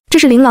多孙。这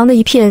是琳琅的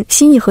一片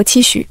心意和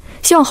期许，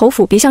希望侯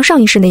府别像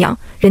上一世那样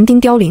人丁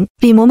凋零。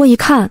李嬷嬷一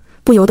看，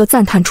不由得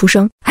赞叹出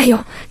声：“哎呦，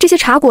这些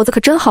茶果子可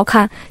真好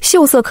看，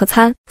秀色可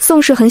餐。”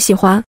宋氏很喜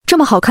欢这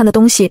么好看的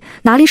东西，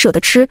哪里舍得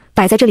吃，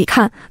摆在这里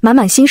看，满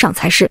满欣赏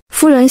才是。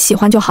夫人喜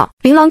欢就好。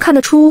琳琅看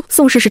得出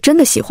宋氏是真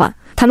的喜欢，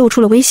他露出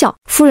了微笑：“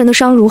夫人的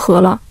伤如何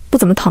了？不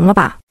怎么疼了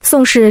吧？”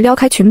宋氏撩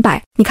开裙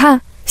摆：“你看，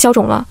消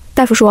肿了。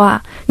大夫说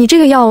啊，你这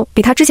个药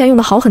比他之前用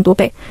的好很多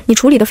倍，你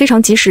处理得非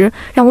常及时，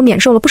让我免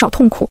受了不少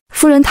痛苦。”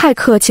夫人太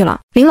客气了。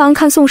琳琅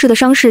看宋氏的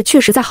伤势确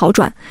实在好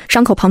转，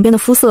伤口旁边的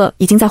肤色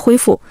已经在恢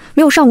复，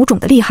没有上午肿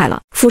得厉害了。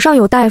府上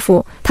有大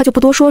夫，他就不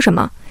多说什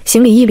么，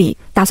行礼一礼，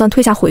打算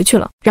退下回去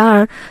了。然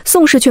而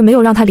宋氏却没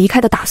有让他离开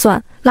的打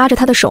算，拉着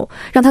他的手，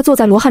让他坐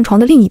在罗汉床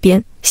的另一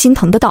边，心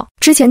疼的道：“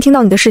之前听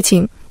到你的事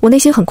情，我内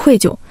心很愧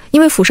疚，因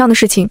为府上的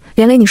事情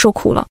连累你受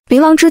苦了。”琳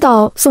琅知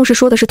道宋氏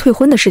说的是退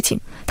婚的事情，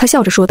他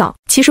笑着说道：“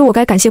其实我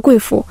该感谢贵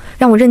府，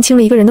让我认清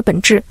了一个人的本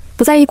质，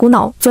不再一股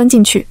脑钻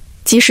进去，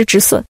及时止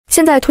损。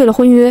现在退了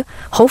婚约，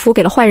侯府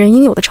给了坏人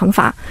应有的惩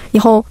罚，以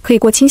后可以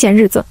过清闲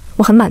日子，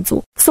我很满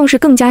足。”宋氏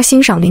更加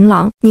欣赏琳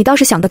琅：“你倒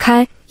是想得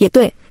开，也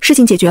对，事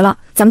情解决了，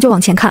咱们就往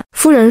前看。”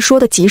夫人说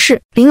的极是。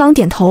琳琅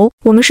点头：“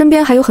我们身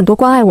边还有很多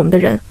关爱我们的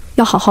人，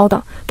要好好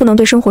的，不能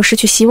对生活失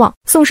去希望。”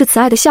宋氏慈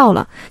爱地笑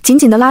了，紧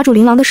紧地拉住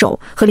琳琅的手，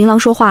和琳琅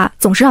说话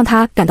总是让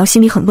他感到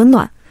心里很温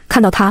暖。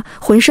看到他，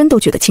浑身都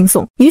觉得轻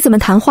松。女子们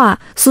谈话，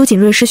苏锦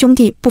瑞师兄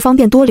弟不方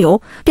便多留，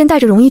便带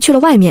着容易去了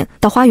外面，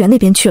到花园那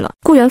边去了。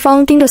顾元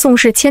芳盯着宋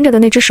氏牵着的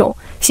那只手，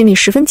心里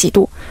十分嫉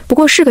妒。不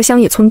过是个乡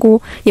野村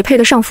姑，也配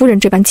得上夫人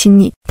这般亲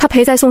昵。她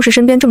陪在宋氏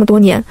身边这么多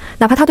年，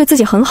哪怕她对自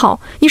己很好，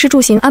衣食住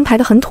行安排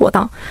得很妥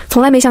当，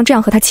从来没像这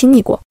样和她亲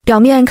昵过。表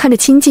面看着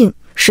亲近，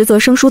实则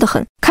生疏得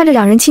很。看着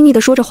两人亲昵地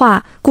说着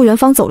话，顾元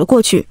芳走了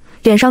过去，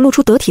脸上露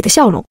出得体的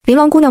笑容。琳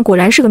琅姑娘果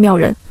然是个妙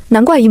人，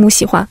难怪姨母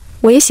喜欢，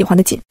我也喜欢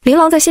得紧。琳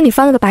琅在心里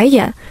翻了个白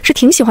眼，是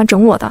挺喜欢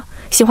整我的，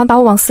喜欢把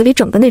我往死里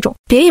整的那种。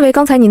别以为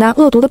刚才你那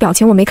恶毒的表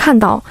情我没看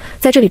到，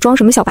在这里装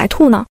什么小白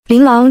兔呢？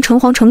琳琅诚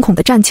惶诚恐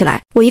地站起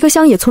来：“我一个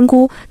乡野村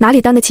姑，哪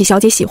里担得起小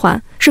姐喜欢？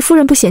是夫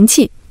人不嫌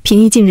弃，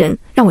平易近人，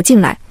让我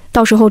进来，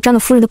到时候沾了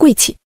夫人的贵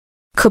气，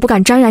可不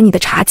敢沾染你的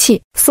茶气。”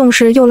宋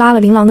氏又拉了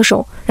琳琅的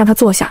手，让他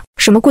坐下：“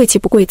什么贵气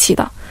不贵气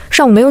的？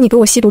上午没有你给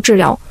我吸毒治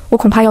疗，我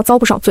恐怕要遭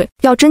不少罪。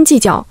要真计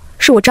较，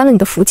是我沾了你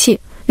的福气。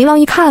琳琅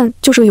一看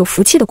就是个有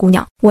福气的姑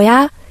娘，我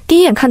呀，第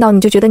一眼看到你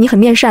就觉得你很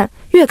面善，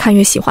越看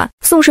越喜欢。”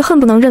宋氏恨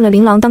不能认了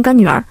琳琅当干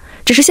女儿，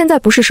只是现在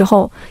不是时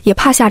候，也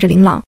怕吓着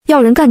琳琅，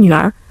要人干女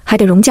儿还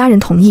得容家人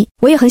同意。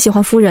我也很喜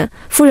欢夫人，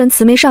夫人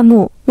慈眉善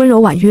目，温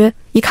柔婉约，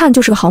一看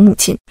就是个好母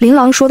亲。琳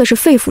琅说的是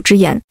肺腑之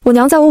言，我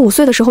娘在我5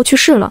岁的时候去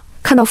世了，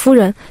看到夫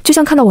人就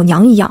像看到我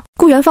娘一样。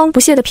顾元芳不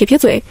屑地撇撇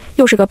嘴，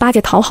又是个巴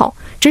结讨好，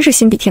真是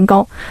心比天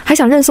高，还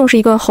想认宋氏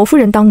一个侯夫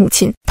人当母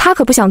亲。她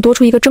可不想多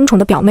出一个争宠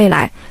的表妹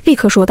来，立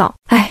刻说道：“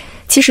哎，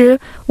其实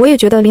我也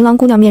觉得琳琅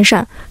姑娘面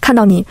善，看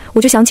到你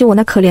我就想起我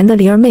那可怜的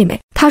梨儿妹妹。”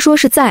她说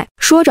是在，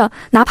说着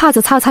拿帕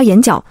子擦了擦眼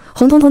角，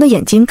红彤彤的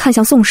眼睛看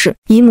向宋氏：“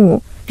姨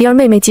母，梨儿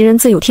妹妹吉人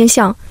自有天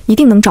相，一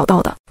定能找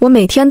到的。我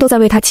每天都在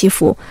为她祈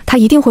福，她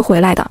一定会回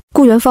来的。”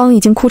顾元芳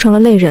已经哭成了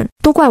泪人，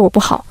都怪我不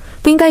好，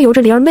不应该由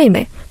着梨儿妹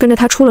妹跟着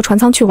她出了船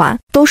舱去玩，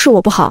都是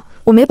我不好，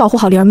我没保护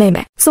好梨儿妹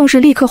妹。宋氏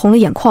立刻红了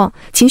眼眶，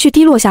情绪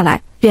低落下来，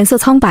脸色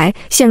苍白，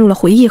陷入了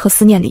回忆和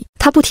思念里。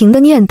她不停地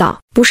念叨：“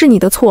不是你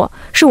的错，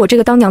是我这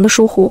个当娘的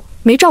疏忽，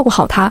没照顾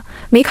好她，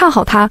没看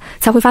好她，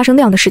才会发生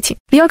那样的事情。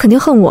梨儿肯定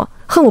恨我，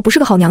恨我不是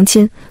个好娘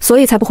亲，所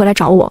以才不回来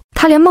找我。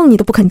她连梦你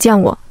都不肯见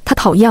我，她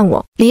讨厌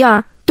我。梨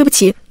儿，对不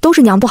起，都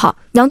是娘不好，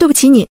娘对不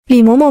起你。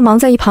李嬷嬷忙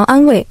在一旁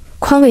安慰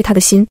宽慰她的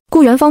心。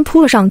顾元芳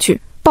扑了上去，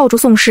抱住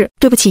宋氏，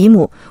对不起姨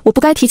母，我不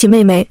该提起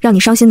妹妹让你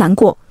伤心难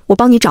过，我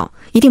帮你找，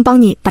一定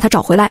帮你把她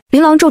找回来。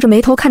琳琅皱着眉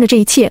头看着这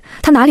一切，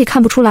他哪里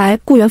看不出来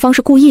顾元芳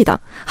是故意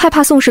的，害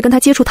怕宋氏跟他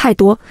接触太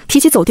多，提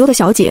起走丢的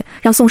小姐，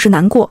让宋氏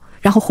难过，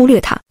然后忽略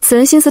她。此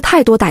人心思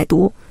太多歹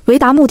毒，为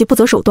达目的不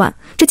择手段，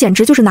这简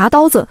直就是拿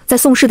刀子在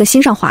宋氏的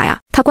心上划呀。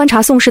他观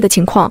察宋氏的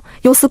情况，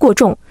忧思过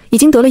重，已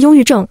经得了忧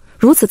郁症，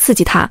如此刺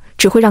激他，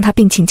只会让他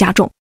病情加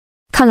重。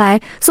看来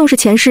宋氏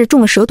前世中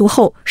了蛇毒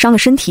后伤了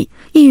身体，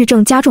抑郁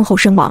症加重后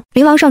身亡。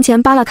琳琅上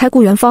前扒拉开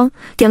顾元芳，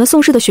点了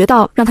宋氏的穴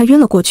道，让他晕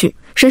了过去，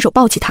伸手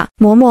抱起他，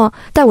嬷嬷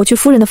带我去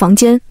夫人的房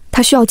间，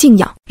她需要静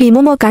养。李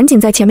嬷嬷赶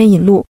紧在前面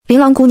引路，琳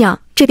琅姑娘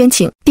这边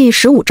请。第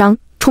15章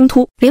冲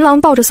突。琳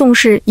琅抱着宋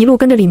氏一路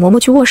跟着李嬷嬷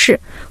去卧室，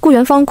顾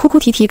元芳哭哭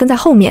啼啼跟在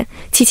后面，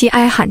凄凄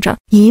哀哀喊着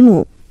姨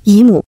母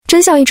姨母，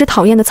真像一只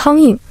讨厌的苍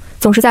蝇，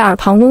总是在耳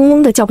旁嗡嗡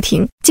嗡的叫不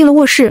停。进了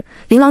卧室，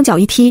琳琅脚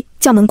一踢，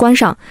将门关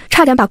上，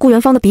差点把顾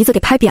元芳的鼻子给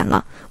拍扁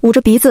了，捂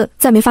着鼻子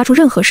再没发出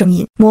任何声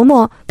音。嬷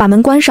嬷把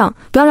门关上，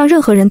不要让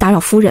任何人打扰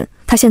夫人，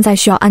她现在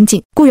需要安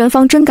静。顾元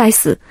芳真该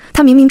死，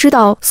她明明知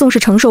道宋氏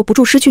承受不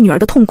住失去女儿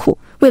的痛苦，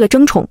为了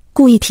争宠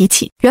故意提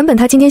起。原本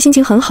她今天心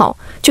情很好，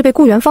却被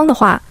顾元芳的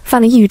话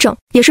犯了抑郁症。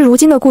也是如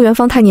今的顾元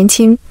芳太年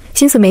轻，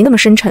心思没那么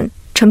深沉，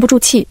沉不住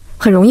气，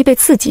很容易被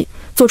刺激，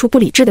做出不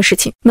理智的事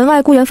情。门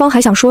外顾元芳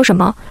还想说什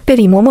么，被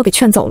李嬷嬷给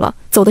劝走了，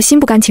走得心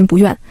不甘情不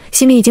愿，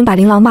心里已经把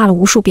琳琅骂了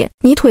无数遍。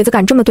你腿子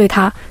敢这么对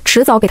她，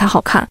迟早给她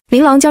好看。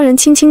琳琅将人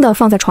轻轻地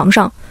放在床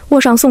上，握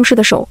上宋氏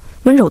的手，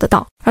温柔的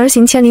道：儿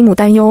行千里母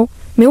担忧，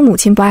没有母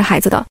亲不爱孩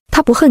子的。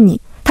她不恨你，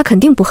她肯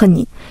定不恨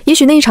你。也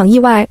许那一场意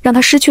外让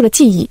她失去了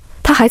记忆，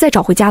她还在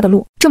找回家的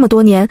路。这么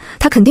多年，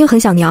她肯定很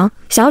想娘，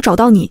想要找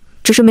到你，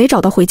只是没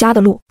找到回家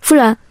的路。夫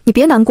人，你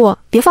别难过，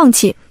别放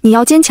弃，你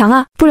要坚强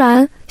啊，不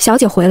然小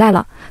姐回来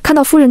了，看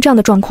到夫人这样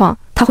的状况，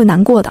她会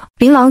难过的。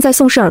琳琅在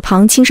宋氏耳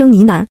旁轻声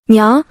呢喃：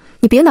娘，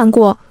你别难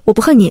过，我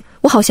不恨你，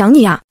我好想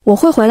你呀，我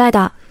会回来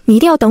的，你一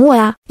定要等我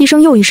呀。一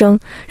声又一声，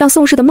让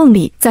宋氏的梦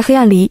里在黑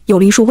暗里有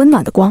了一束温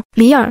暖的光。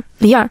梨儿，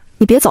梨儿，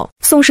你别走。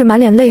宋氏满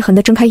脸泪痕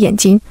地睁开眼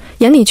睛，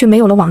眼里却没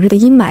有了往日的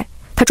阴霾。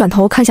她转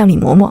头看向李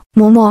嬷嬷：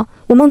嬷嬷，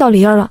我梦到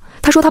梨儿了，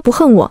她说她不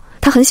恨我，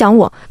她很想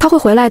我，她会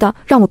回来的，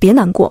让我别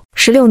难过。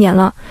16年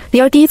了，梨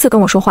儿第一次跟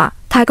我说话，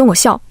她还跟我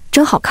笑，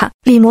真好看。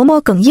李嬷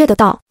嬷哽咽的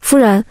道：夫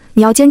人，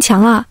你要坚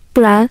强啊，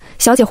不然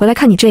小姐回来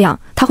看你这样，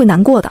她会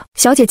难过的。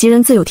小姐吉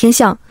人自有天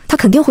相，她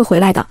肯定会回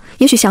来的，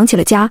也许想起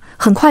了家，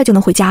很快就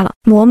能回家了。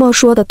嬷嬷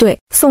说的对。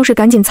宋氏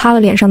赶紧擦了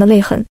脸上的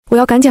泪痕，我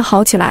要赶紧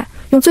好起来，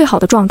用最好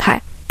的状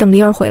态等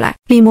梨儿回来。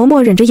李嬷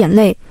嬷忍着眼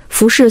泪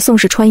服侍宋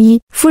氏穿衣。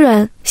夫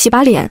人，洗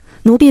把脸，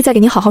奴婢再给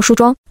你好好梳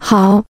妆。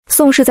好。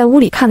宋氏在屋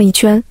里看了一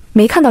圈，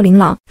没看到琳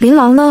琅。琳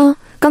琅呢？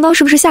刚刚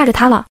是不是吓着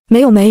她了？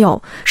没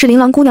有，是琳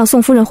琅姑娘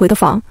送夫人回的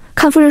房，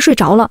看夫人睡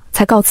着了，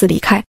才告辞离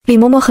开。李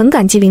嬷嬷很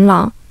感激琳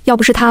琅，要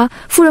不是她，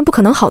夫人不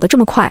可能好得这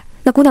么快，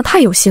那姑娘太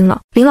有心了。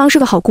琳琅是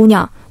个好姑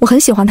娘，我很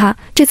喜欢她，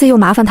这次又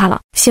麻烦她了。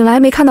醒来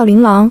没看到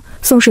琳琅，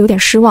宋氏有点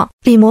失望。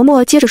李嬷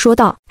嬷接着说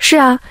道：是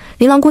啊，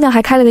琳琅姑娘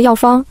还开了个药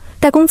方，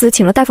戴公子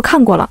请了大夫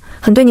看过了，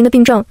很对您的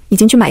病症，已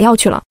经去买药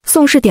去了。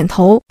宋氏点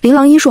头，琳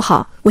琅医术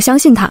好，我相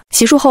信他。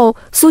洗漱后，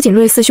苏锦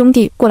瑞4兄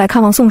弟过来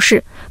看望宋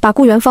氏，把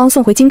顾元芳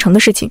送回京城的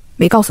事情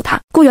没告诉他。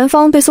顾元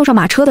芳被送上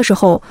马车的时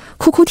候，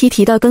哭哭啼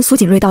啼的跟苏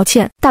锦瑞道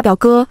歉：大表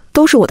哥，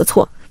都是我的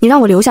错，你让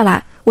我留下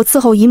来，我伺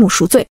候姨母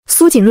赎罪。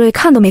苏锦瑞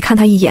看都没看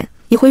他一眼，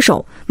一挥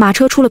手，马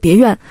车出了别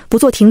院，不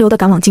做停留的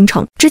赶往京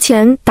城。之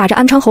前打着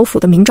安昌侯府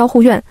的明昭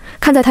护院，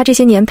看在他这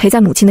些年陪在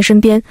母亲的身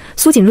边，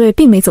苏锦瑞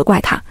并没责怪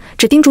他，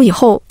只叮嘱以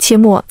后切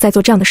莫再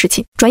做这样的事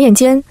情。转眼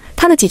间，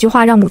他那几句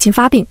话让母亲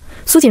发病，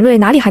苏锦瑞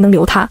哪里还能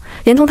留他，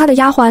连同他的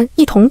丫鬟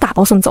一同打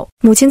包送走。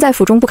母亲在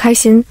府中不开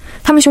心，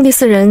他们兄弟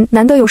4人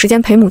难得有时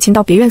间陪母亲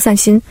到别院散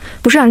心，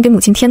不是让人给母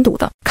亲添堵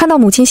的。看到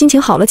母亲心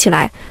情好了起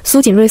来，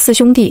苏锦瑞4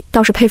兄弟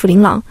倒是佩服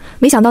琳琅，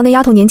没想到那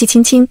丫头年纪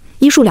轻轻，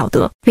医术了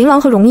得。琳琅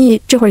和容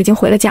易这会儿已经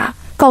回了家，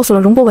告诉了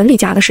容伯文李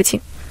家的事情，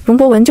容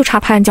伯文就差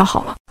拍案叫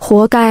好了。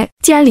活该，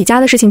既然李家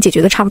的事情解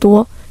决得差不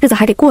多，日子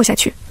还得过下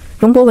去。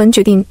容伯文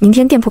决定明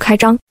天店铺开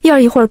张，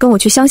一会儿跟我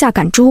去乡下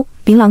赶猪，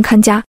琳琅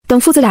看家。等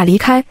父子俩离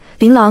开，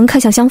琳琅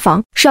看向厢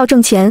房，是要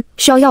挣钱，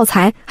需要药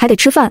材，还得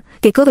吃饭，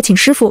给哥哥请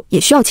师傅也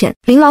需要钱。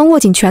琳琅握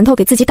紧拳头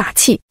给自己打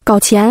气，搞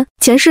钱，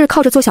前世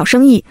靠着做小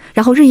生意，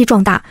然后日益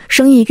壮大，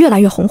生意越来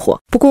越红火。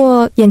不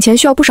过眼前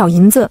需要不少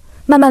银子，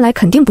慢慢来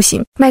肯定不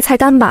行，卖菜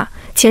单吧。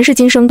前世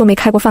今生都没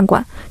开过饭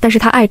馆，但是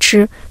他爱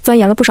吃，钻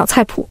研了不少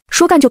菜谱。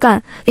说干就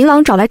干，琳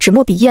琅找来纸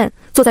墨笔砚，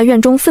坐在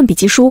院中奋笔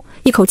疾书，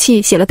一口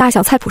气写了大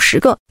小菜谱10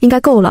个，应该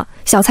够了。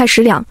小菜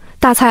10两，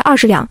大菜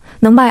20两，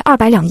能卖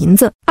200两银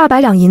子。200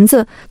两银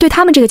子对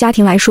他们这个家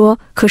庭来说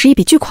可是一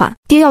笔巨款。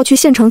爹要去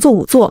县城做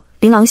仵作，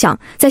琳琅想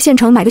在县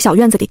城买个小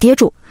院子给爹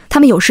住，他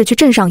们有事去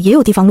镇上也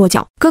有地方落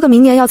脚。哥哥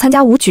明年要参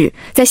加武举，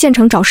在县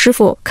城找师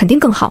傅肯定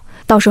更好，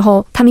到时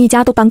候他们一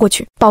家都搬过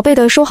去。宝贝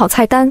的收好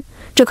菜单，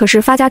这可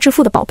是发家致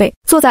富的宝贝。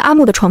坐在阿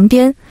木的床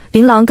边，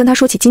琳琅跟他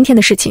说起今天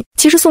的事情。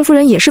其实宋夫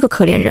人也是个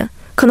可怜人，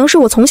可能是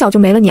我从小就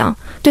没了娘，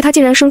对他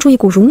竟然生出一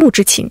股如沐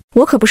之情。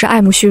我可不是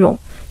爱慕虚荣，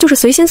就是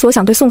随心所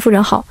想对宋夫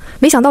人好，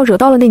没想到惹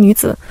到了那女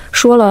子，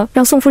说了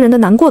让宋夫人的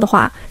难过的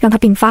话，让她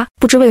病发。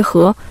不知为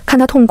何，看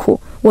她痛苦，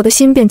我的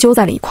心便揪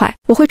在了一块。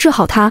我会治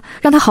好她，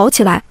让她好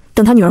起来，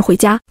等她女儿回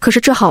家。可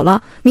是治好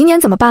了，明年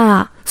怎么办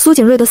啊？苏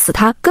景睿的死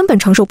他根本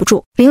承受不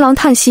住。琳琅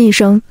叹息一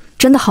声，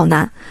真的好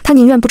难，他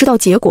宁愿不知道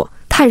结果，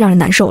太让人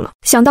难受了。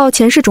想到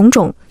前世种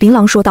种，琳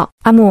琅说道：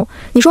阿木，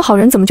你说好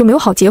人怎么就没有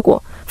好结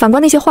果？反观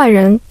那些坏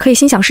人，可以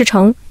心想事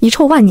成，遗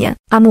臭万年。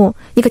阿木，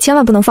你可千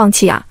万不能放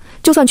弃啊！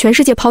就算全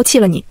世界抛弃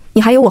了你，你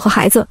还有我和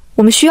孩子，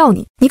我们需要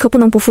你，你可不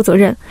能不负责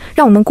任，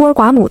让我们孤儿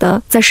寡母的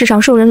在世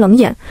上受人冷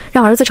眼，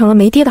让儿子成了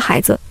没爹的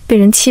孩子，被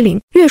人欺凌。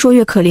越说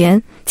越可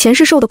怜，前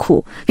世受的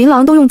苦，琳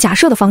琅都用假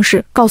设的方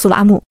式告诉了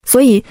阿木，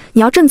所以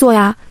你要振作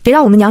呀，别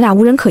让我们娘俩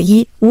无人可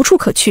依，无处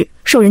可去，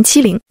受人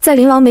欺凌。在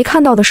琳琅没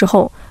看到的时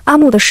候，阿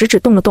木的食指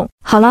动了动。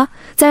好了，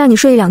再让你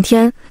睡2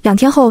天，2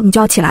天后你就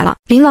要起来了。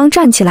琳琅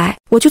站起来，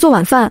我去做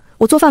晚饭，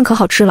我做饭可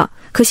好吃了，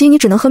可惜你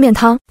只能喝面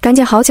汤，赶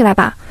紧好起来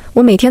吧，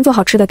我每天做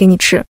好吃的给你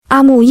吃。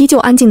阿木依旧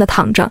安静地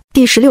躺着。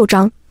第16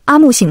章，阿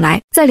木醒来，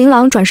在琳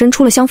琅转身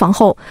出了厢房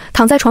后，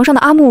躺在床上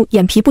的阿木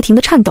眼皮不停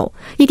地颤抖，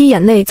一滴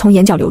眼泪从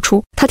眼角流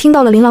出。他听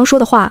到了琳琅说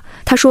的话，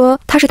他说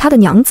她是他的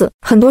娘子，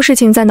很多事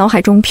情在脑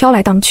海中飘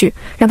来荡去，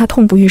让他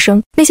痛不欲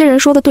生。那些人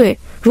说的对，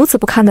如此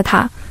不堪的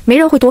他，没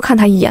人会多看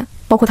他一眼，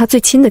包括他最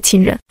亲的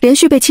亲人。连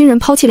续被亲人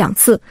抛弃2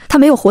次，他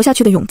没有活下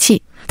去的勇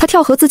气。他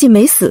跳河自尽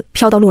没死，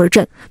飘到鹿儿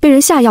镇，被人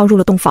下药入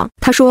了洞房。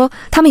他说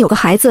他们有个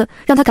孩子，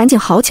让他赶紧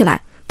好起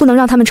来，不能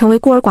让他们成为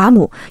孤儿寡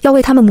母，要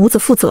为他们母子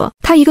负责。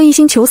他一个一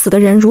心求死的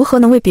人，如何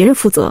能为别人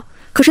负责？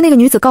可是那个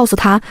女子告诉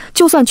他，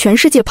就算全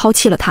世界抛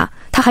弃了他，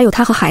他还有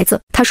他和孩子。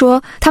他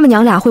说他们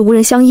娘俩会无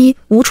人相依，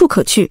无处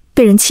可去，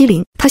被人欺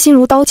凌。他心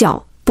如刀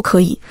绞，不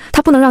可以，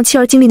他不能让妻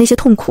儿经历那些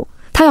痛苦，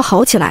他要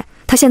好起来，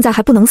他现在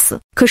还不能死。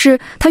可是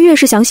他越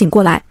是想醒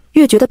过来，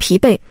越觉得疲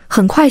惫，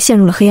很快陷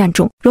入了黑暗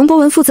中。容伯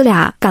文父子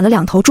俩赶了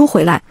2头猪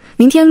回来，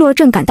明天鹿儿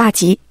镇赶大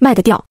集，卖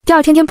得掉。第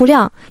二天天不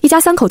亮，一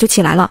家3口就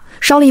起来了，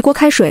烧了一锅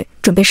开水，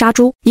准备杀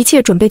猪，一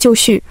切准备就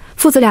绪。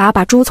父子俩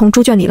把猪从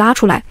猪圈里拉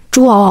出来，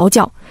猪嗷嗷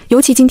叫，尤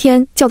其今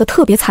天叫得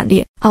特别惨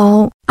烈。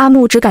嗷！阿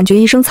木只感觉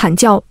一声惨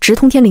叫直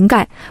通天灵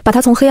盖，把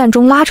他从黑暗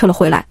中拉扯了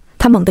回来。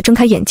他猛地睁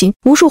开眼睛，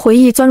无数回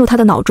忆钻入他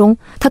的脑中，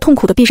他痛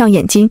苦地闭上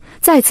眼睛，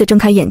再次睁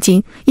开眼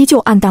睛，依旧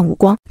暗淡无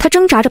光。他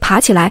挣扎着爬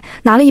起来，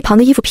拿了一旁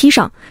的衣服披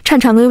上，颤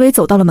颤巍巍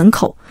走到了门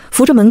口，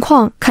扶着门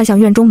框看向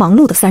院中忙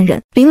碌的3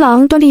人。琳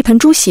琅端着一盆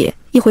猪血，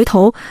一回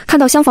头看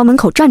到厢房门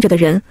口站着的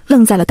人，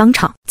愣在了当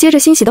场，接着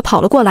欣喜地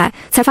跑了过来，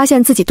才发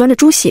现自己端着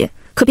猪血。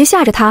可别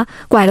吓着他，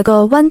拐了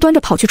个弯，端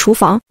着跑去厨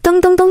房，噔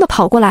噔噔地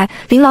跑过来。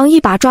琳琅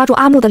一把抓住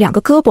阿木的2个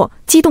胳膊，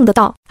激动地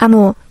道：阿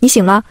木，你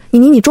醒了，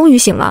你终于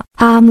醒了。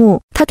阿木，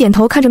他点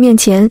头看着面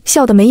前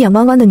笑得眉眼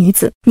弯弯的女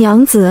子。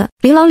娘子。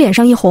琳琅脸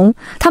上一红，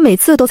他每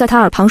次都在他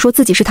耳旁说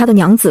自己是他的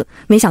娘子，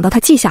没想到他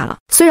记下了。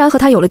虽然和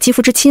他有了肌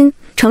肤之亲，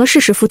成了事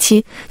实夫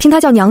妻，听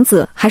他叫娘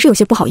子还是有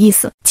些不好意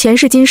思。前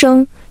世今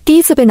生第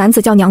一次被男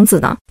子叫娘子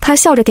呢。他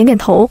笑着点点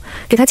头，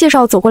给他介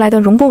绍走过来的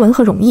容伯文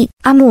和容易。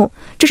阿木，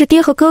这是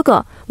爹和哥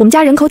哥，我们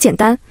家人口简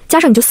单，加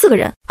上你就4个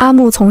人。阿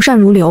木从善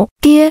如流，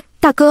爹、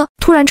大哥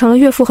突然成了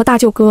岳父和大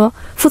舅哥。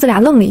父子俩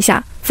愣了一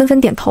下，纷纷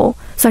点头，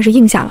算是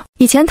应下了。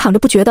以前躺着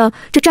不觉得，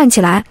这站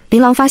起来，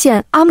琳琅发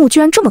现阿木居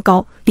然这么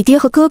高，比爹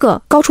和哥哥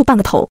高出半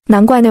个头，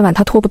难怪那晚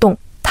他拖不动，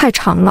太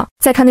长了。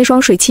再看那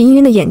双水气氤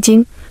氲的眼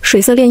睛，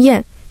水色潋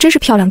滟，真是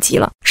漂亮极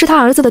了，是他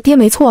儿子的爹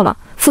没错了。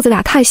父子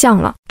俩太像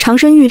了，长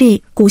身玉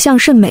立，骨相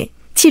甚美，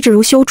气质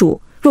如修竹。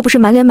若不是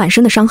满脸满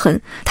身的伤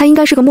痕，他应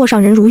该是个陌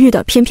上人如玉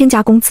的翩翩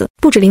家公子。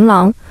不止琳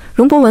琅，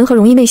容伯文和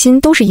容易内心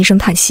都是一声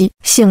叹息。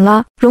醒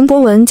了，容伯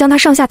文将他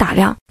上下打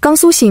量，刚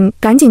苏醒，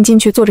赶紧进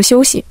去坐着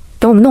休息，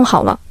等我们弄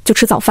好了就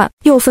吃早饭。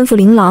又吩咐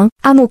琳琅，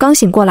阿木刚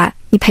醒过来，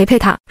你陪陪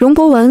他。容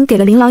伯文给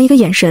了琳琅一个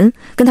眼神，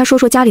跟他说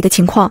说家里的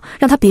情况，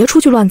让他别出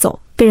去乱走，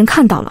被人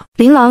看到了。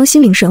琳琅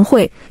心领神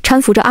会，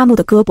搀扶着阿木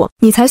的胳膊，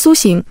你才苏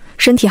醒，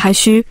身体还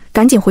虚，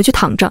赶紧回去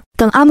躺着。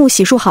等阿木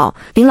洗漱好，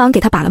琳琅给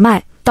他把了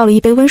脉，倒了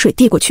一杯温水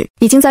递过去，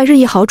已经在日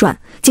益好转，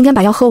今天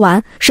把药喝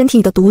完，身体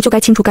里的毒就该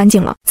清除干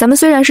净了。咱们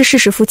虽然是事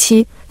实夫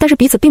妻，但是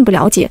彼此并不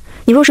了解，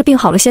你若是病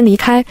好了先离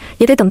开，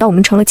也得等到我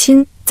们成了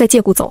亲再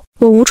借故走。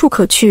我无处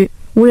可去，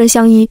无人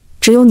相依，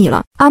只有你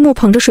了。阿木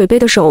捧着水杯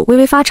的手微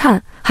微发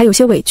颤，还有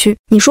些委屈。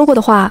你说过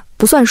的话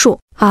不算数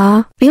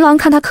啊。琳琅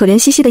看他可怜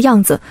兮兮的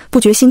样子，不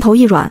觉心头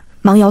一软，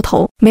忙摇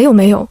头，没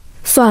有，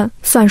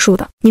算数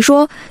的。你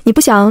说你不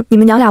想你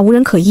们娘俩无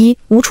人可依，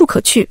无处可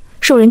去，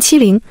受人欺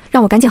凌，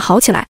让我赶紧好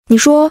起来。你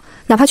说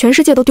哪怕全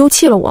世界都丢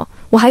弃了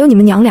我还有你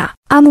们娘俩。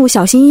阿木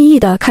小心翼翼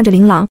地看着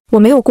琳琅，我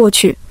没有过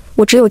去，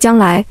我只有将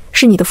来，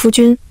是你的夫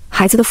君，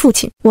孩子的父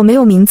亲。我没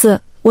有名字，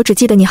我只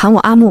记得你喊我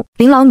阿木。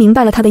琳琅明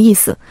白了他的意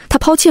思，他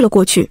抛弃了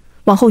过去，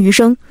往后余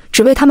生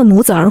只为他们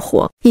母子而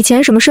活。以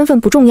前什么身份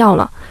不重要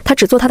了，他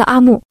只做他的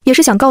阿木，也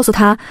是想告诉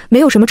他没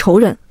有什么仇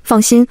人，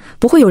放心，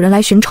不会有人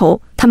来寻仇，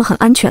他们很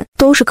安全，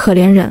都是可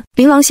怜人。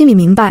琳琅心里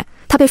明白，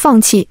他被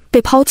放弃，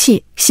被抛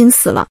弃，心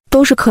死了，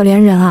都是可怜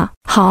人啊。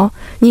好，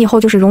你以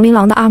后就是容琳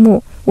琅的阿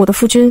木，我的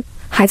夫君，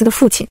孩子的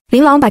父亲。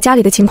琳琅把家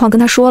里的情况跟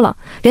他说了，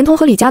连同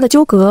和李家的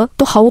纠葛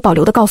都毫无保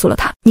留地告诉了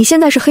他。你现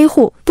在是黑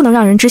户，不能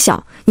让人知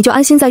晓，你就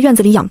安心在院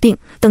子里养病，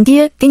等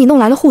爹给你弄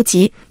来了户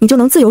籍，你就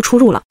能自由出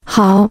入了。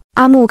好。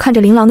阿木看着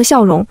琳琅的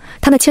笑容，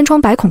他那千疮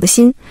百孔的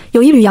心，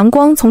有一缕阳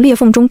光从裂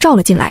缝中照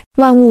了进来。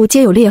万物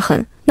皆有裂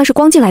痕，那是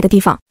光进来的地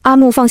方。阿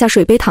木放下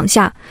水杯躺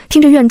下，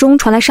听着院中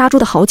传来杀猪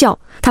的嚎叫，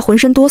他浑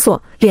身哆嗦，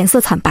脸色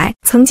惨白。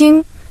曾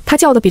经他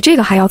叫的比这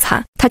个还要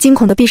惨，他惊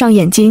恐地闭上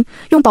眼睛，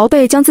用薄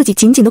被将自己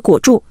紧紧地裹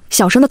住，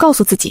小声地告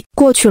诉自己，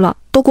过去了，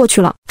都过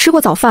去了。吃过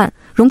早饭，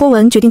容博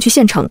文决定去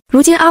县城。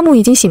如今阿木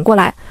已经醒过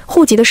来，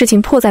户籍的事情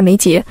迫在眉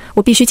睫，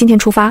我必须今天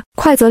出发，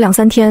快则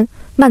2-3天，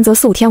慢则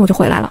4-5天我就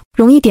回来了。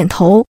容易点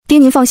头，爹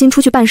您放心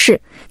出去办事，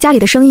家里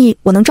的生意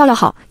我能照料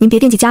好，您别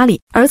惦记家里。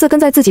儿子跟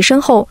在自己身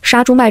后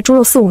杀猪卖猪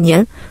肉4-5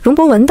年，容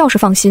博文倒是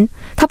放心，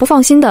他不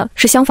放心的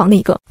是厢房那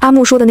一个。阿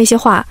木说的那些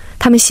话，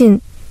他们信，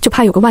就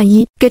怕有个万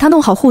一，给他弄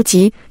好户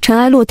籍，尘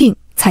埃落定，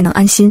才能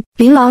安心。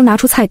琳琅拿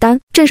出菜单，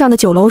镇上的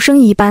酒楼生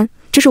意一般，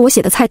这是我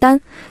写的菜单，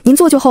您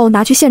做就后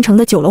拿去县城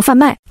的酒楼贩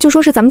卖，就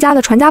说是咱们家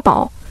的传家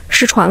宝，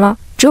失传了，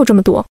只有这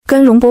么多。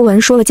跟容博文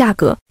说了价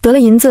格，得了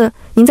银子，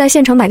您在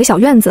县城买个小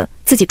院子，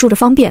自己住着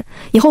方便，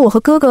以后我和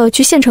哥哥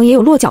去县城也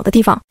有落脚的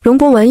地方。容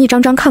博文一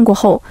张张看过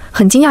后，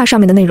很惊讶上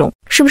面的内容，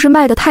是不是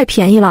卖得太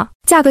便宜了？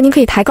价格您可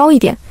以抬高一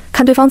点，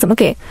看对方怎么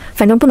给，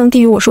反正不能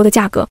低于我说的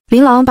价格。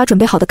琳琅把准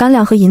备好的干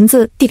粮和银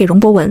子递给容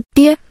博文，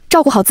爹，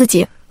照顾好自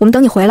己，我们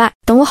等你回来，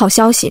等我好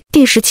消息。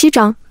第17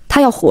章，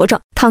他要活着。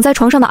躺在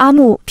床上的阿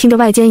木听着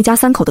外间一家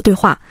3口的对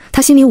话，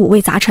他心里五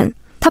味杂陈。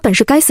他本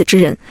是该死之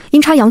人，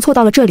阴差阳错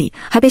到了这里，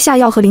还被下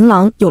药和琳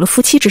琅有了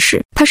夫妻之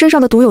实。他身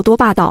上的毒有多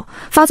霸道，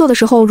发作的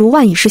时候如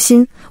万蚁噬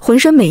心，浑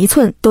身每一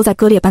寸都在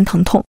割裂般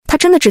疼痛。他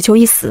真的只求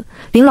一死，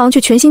琳琅却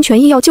全心全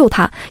意要救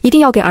他，一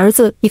定要给儿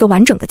子一个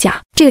完整的家。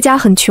这个家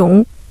很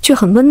穷，却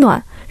很温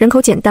暖，人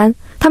口简单，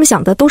他们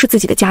想的都是自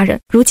己的家人。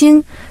如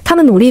今他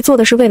们努力做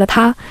的是为了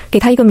他，给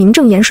他一个名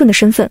正言顺的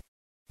身份。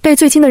被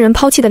最亲的人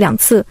抛弃的2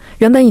次，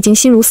原本已经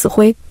心如死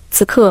灰，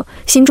此刻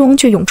心中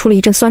却涌出了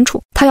一阵酸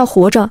楚。他要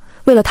活着，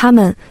为了他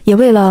们，也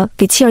为了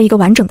给妻儿一个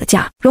完整的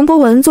家。容博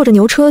文坐着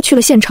牛车去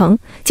了县城，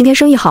今天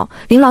生意好，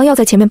琳琅要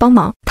在前面帮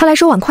忙。他来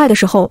收碗筷的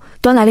时候，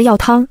端来了药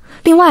汤，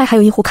另外还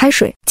有一壶开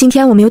水。今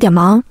天我们有点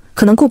忙，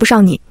可能顾不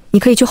上你，你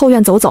可以去后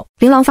院走走。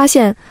琳琅发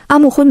现阿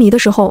木昏迷的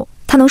时候，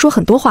他能说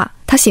很多话，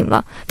他醒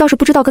了，倒是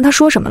不知道跟他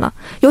说什么了。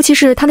尤其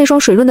是他那双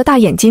水润的大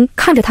眼睛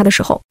看着他的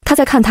时候，他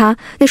在看他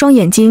那双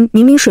眼睛，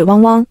明明水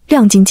汪汪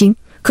亮晶晶，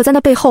可在那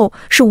背后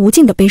是无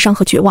尽的悲伤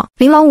和绝望。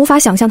琳琅无法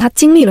想象他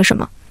经历了什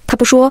么，他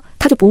不说，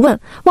他就不问，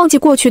忘记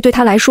过去对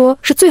他来说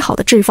是最好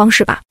的治愈方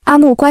式吧。阿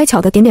木乖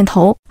巧地点点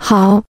头，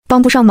好，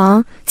帮不上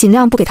忙，尽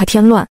量不给他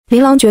添乱。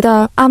琳琅觉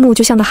得阿木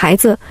就像个孩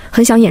子，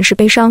很想掩饰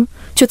悲伤，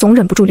却总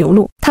忍不住流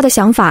露。他的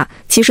想法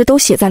其实都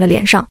写在了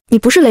脸上，你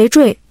不是累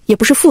赘，也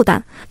不是负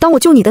担，当我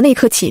救你的那一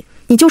刻起，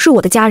你就是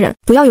我的家人，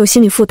不要有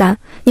心理负担，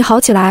你好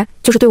起来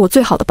就是对我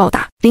最好的报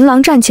答。琳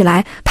琅站起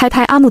来，拍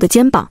拍阿木的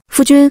肩膀，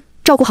夫君，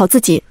照顾好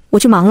自己，我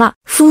去忙了。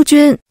夫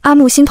君，阿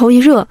木心头一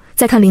热，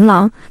再看琳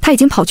琅，他已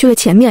经跑去了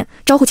前面，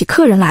招呼起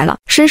客人来了，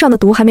身上的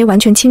毒还没完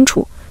全清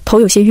除，头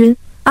有些晕。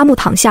阿木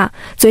躺下，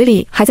嘴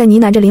里还在呢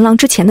喃着琳琅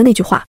之前的那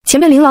句话。前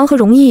面琳琅和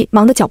容易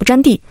忙得脚不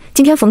沾地，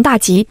今天逢大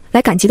吉，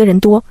来赶集的人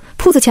多，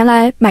铺子前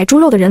来买猪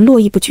肉的人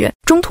络绎不绝。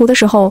中途的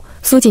时候，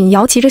苏锦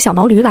瑶骑着小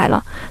毛驴来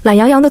了，懒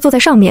洋洋地坐在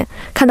上面，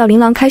看到琳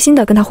琅开心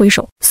地跟他挥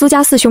手。苏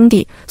家4兄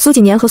弟，苏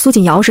锦年和苏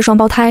锦瑶是双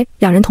胞胎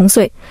，2人同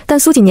岁，但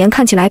苏锦年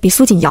看起来比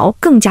苏锦瑶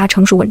更加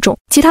成熟稳重，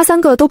其他3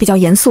个都比较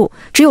严肃，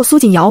只有苏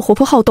锦瑶活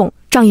泼好动，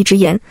仗义直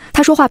言，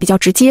他说话比较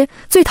直接，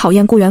最讨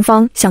厌顾元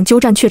芳想鸠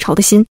占鹊巢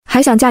的心，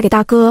还想嫁给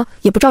大哥，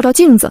也不照照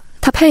镜子，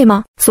他配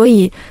吗？所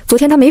以昨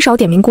天他没少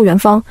点名顾元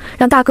芳，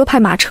让大哥派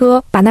马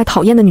车把那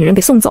讨厌的女人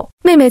给送走。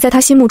妹妹在他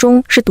心目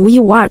中是独一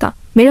无二的，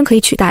没人可以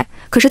取代，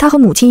可是他和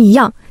母亲一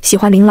样喜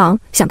欢琳琅，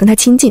想跟他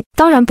亲近，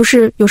当然不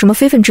是有什么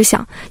非分之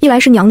想，一来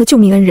是娘的救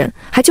命恩人，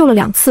还救了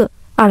2次，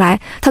二来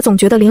他总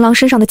觉得琳琅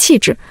身上的气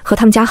质和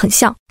他们家很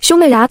像。兄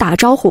妹俩打了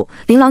招呼，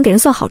琳琅给人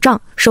算好账，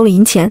收了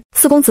银钱。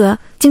4公子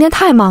今天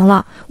太忙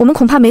了，我们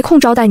恐怕没空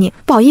招待你，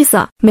不好意思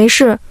啊。没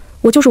事，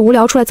我就是无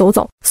聊出来走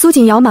走。苏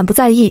锦瑶满不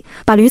在意，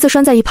把驴子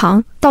拴在一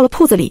旁，到了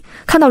铺子里，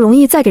看到容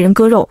易再给人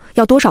割肉，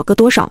要多少割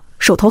多少，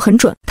手头很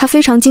准。他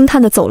非常惊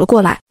叹地走了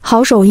过来，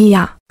好手艺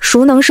呀，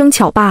熟能生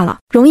巧罢了。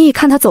容易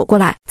看他走过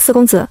来，4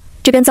公子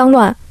这边脏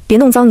乱，别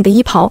弄脏你的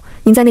衣袍，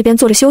您在那边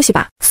坐着休息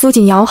吧。苏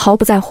锦瑶毫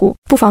不在乎，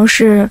不妨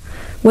事，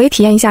我也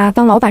体验一下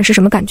当老板是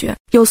什么感觉。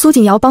有苏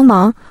锦瑶帮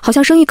忙，好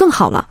像生意更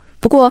好了。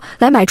不过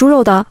来买猪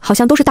肉的好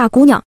像都是大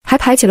姑娘，还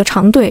排起了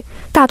长队，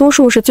大多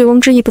数是醉翁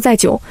之意不在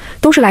酒，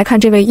都是来看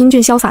这位英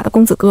俊潇洒的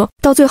公子哥。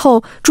到最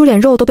后猪脸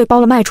肉都被包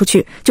了卖出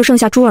去，就剩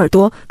下猪耳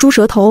朵、猪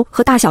舌头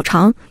和大小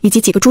肠以及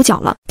几个猪脚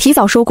了。提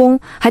早收工，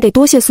还得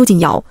多谢苏锦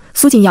瑶。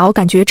苏锦瑶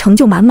感觉成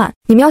就满满，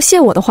你们要谢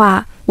我的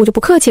话，我就不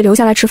客气留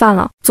下来吃饭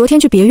了。昨天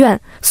去别院，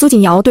苏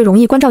锦瑶对容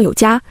易关照有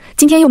加，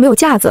今天又没有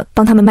架子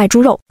帮他们卖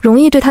猪肉，容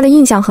易对他的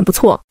印象很不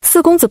错。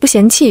4公子不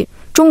嫌弃，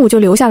中午就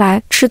留下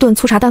来吃顿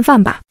粗茶淡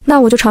饭吧。那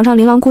我就尝尝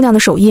琳琅姑娘的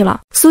手艺了。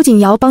苏锦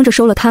瑶帮着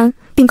收了摊，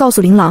并告诉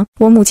琳琅，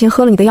我母亲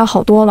喝了你的药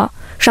好多了，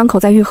伤口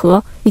在愈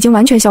合，已经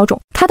完全消肿。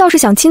她倒是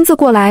想亲自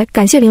过来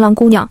感谢琳琅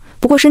姑娘，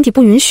不过身体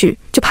不允许，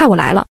就派我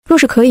来了。若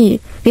是可以，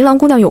琳琅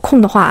姑娘有空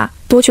的话，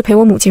多去陪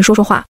我母亲说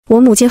说话。我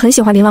母亲很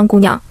喜欢琳琅姑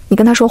娘，你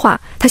跟她说话，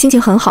她心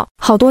情很好。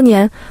好多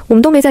年我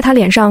们都没在她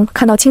脸上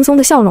看到轻松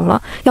的笑容了，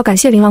要感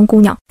谢琳琅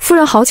姑娘。夫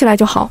人好起来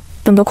就好，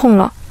等得空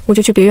了我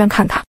就去别院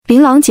看她。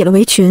琳琅解了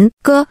围裙，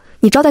哥，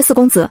你招待四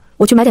公子，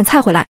我去买点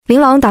菜回来。琳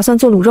琅打算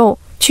做卤肉，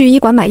去医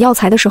馆买药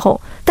材的时候，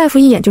大夫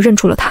一眼就认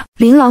出了她。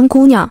琳琅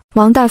姑娘，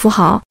王大夫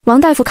好。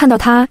王大夫看到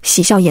她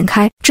喜笑颜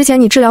开，之前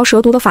你治疗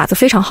蛇毒的法子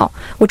非常好，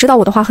我知道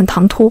我的话很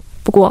唐突，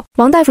不过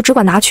王大夫只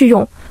管拿去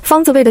用，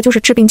方子为的就是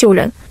治病救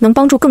人，能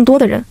帮助更多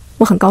的人，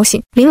我很高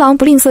兴。琳琅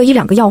不吝啬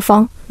1-2个药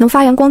方，能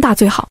发扬光大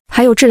最好。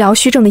还有治疗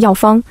虚症的药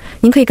方，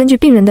您可以根据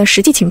病人的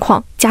实际情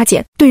况加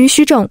减。对于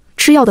虚症，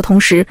吃药的同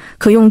时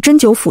可用针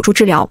灸辅助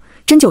治疗，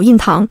针灸印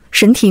堂、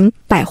神庭、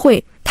百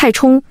会、太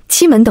冲、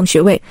七门等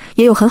穴位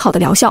也有很好的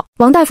疗效。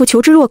王大夫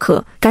求之若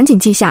渴，赶紧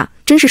记下，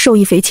真是受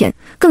益匪浅，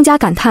更加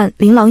感叹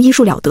琳琅医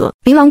术了得。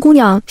琳琅姑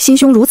娘心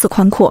胸如此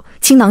宽阔，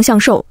倾囊相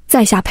授，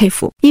在下佩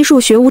服。医术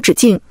学无止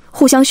境，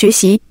互相学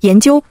习研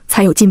究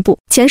才有进步。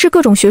前世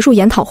各种学术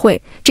研讨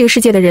会，这个世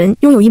界的人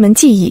拥有一门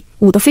技艺，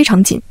捂得非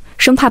常紧，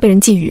生怕被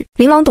人觊觎。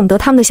琳琅懂得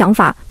他们的想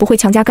法，不会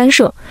强加干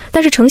涉，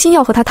但是诚心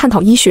要和他探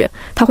讨医学，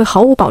他会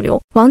毫无保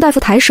留。王大夫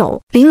抬手，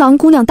琳琅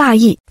姑娘大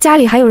意，家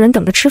里还有人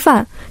等着吃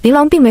饭。琳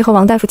琅并没和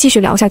王大夫继续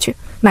聊下去，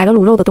买了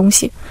卤肉的东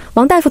西。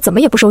王大夫怎么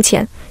也不收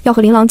钱，要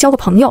和琳琅交个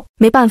朋友。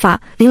没办法，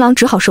琳琅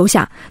只好收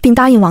下，并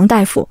答应王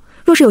大夫，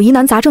若是有疑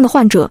难杂症的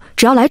患者，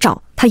只要来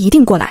找他一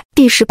定过来。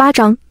第18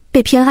章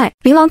被偏爱。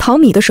琳琅淘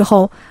米的时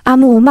候，阿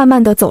木慢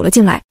慢地走了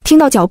进来，听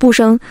到脚步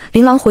声，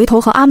琳琅回头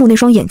和阿木那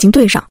双眼睛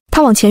对上，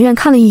他往前院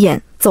看了一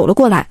眼，走了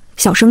过来，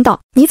小声道，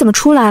你怎么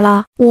出来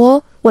了？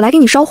我来给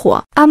你烧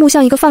火。阿木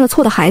像一个犯了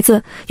错的孩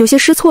子，有些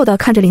失措地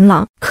看着琳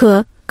琅，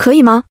可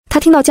以吗？他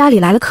听到家里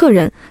来了客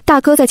人，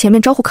大哥在前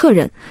面招呼客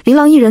人，琳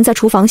琅一人在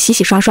厨房洗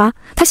洗刷刷，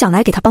他想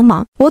来给他帮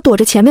忙，我躲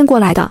着前面过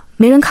来的，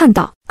没人看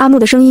到。阿木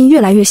的声音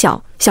越来越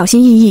小，小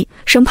心翼翼，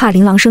生怕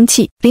琳琅生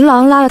气。琳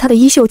琅拉了他的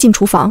衣袖进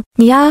厨房，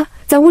你呀，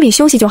在屋里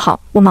休息就好，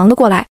我忙得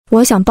过来。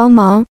我想帮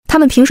忙。他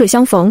们萍水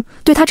相逢，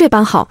对他这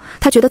般好，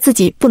他觉得自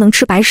己不能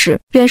吃白食，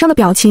脸上的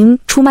表情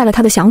出卖了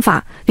他的想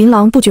法。琳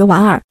琅不觉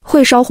莞尔，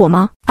会烧火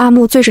吗？阿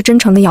木最是真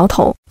诚地摇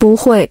头，不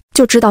会，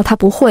就知道他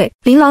不会。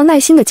琳琅耐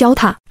心地教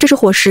他，这是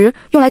火石，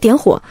用来点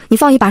火，你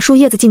放一把树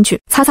叶子进去，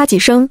擦擦几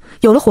声，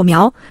有了火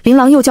苗。琳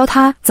琅又教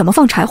他怎么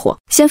放柴火，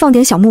先放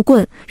点小木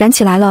棍，燃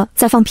起来了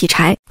再放劈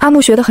柴。阿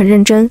木学得很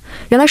认真，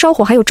原来烧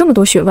火还有这么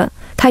多学问，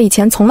他以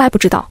前从来不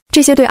知道。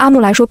这些对阿木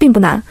来说并不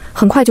难，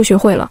很快就学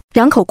会了。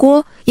2口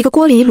锅，一个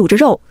锅里卤着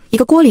肉，一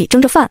个锅里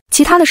蒸着饭，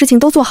其他的事情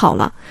都做好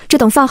了。这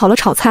等饭好了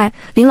炒菜，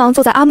琳琅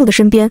坐在阿木的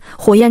身边，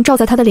火焰照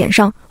在他的脸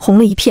上，红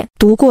了一片。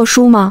读过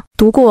书吗？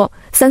读过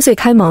，3岁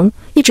开蒙，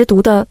一直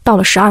读的到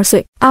了12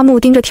岁。阿木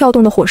盯着跳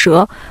动的火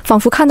舌，仿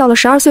佛看到了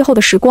12岁后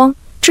的时光，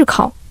炙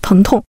烤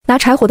疼痛，拿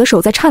柴火的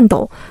手在颤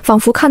抖，仿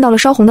佛看到了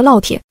烧红的烙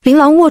铁。琳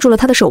琅握住了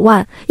他的手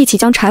腕，一起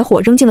将柴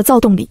火扔进了灶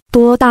洞里。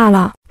多大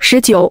了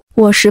？19，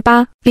我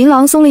18。琳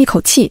琅松了一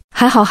口气，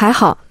还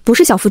好，不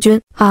是小夫君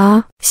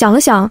啊。想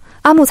了想，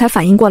阿木才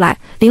反应过来，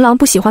琳琅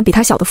不喜欢比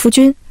他小的夫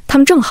君，他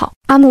们正好。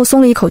阿木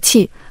松了一口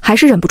气，还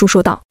是忍不住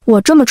说道，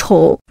我这么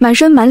丑，满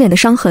身满脸的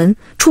伤痕，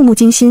触目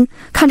惊心，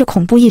看着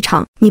恐怖异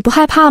常，你不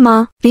害怕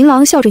吗？琳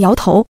琅笑着摇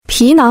头，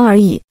皮囊而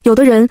已。有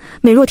的人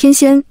美若天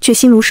仙，却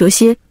心如蛇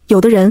蝎，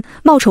有的人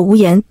貌丑无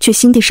颜，却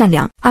心地善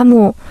良。阿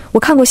木，我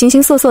看过形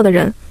形色色的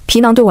人，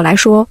皮囊对我来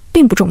说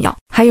并不重要。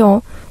还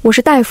有，我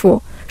是大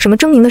夫，什么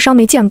狰狞的伤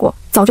没见过，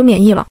早就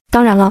免疫了。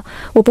当然了，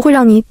我不会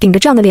让你顶着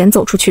这样的脸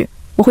走出去，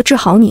我会治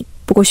好你，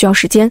不过需要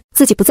时间。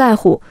自己不在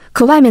乎，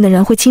可外面的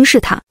人会轻视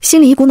他。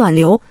心里一股暖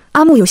流，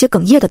阿木有些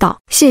哽咽的道，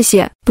谢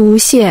谢。不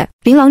谢。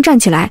琳琅站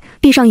起来，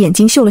闭上眼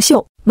睛嗅了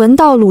嗅，闻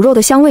到卤肉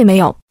的香味没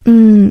有？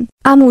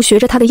阿木学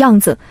着他的样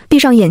子，闭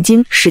上眼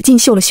睛使劲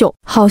嗅了嗅，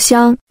好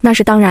香。那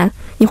是当然，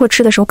一会儿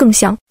吃的时候更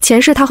香。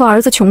前世他和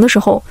儿子穷的时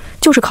候，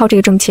就是靠这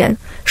个挣钱，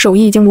手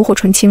艺已经炉火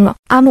纯青了。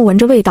阿木闻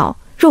着味道，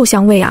肉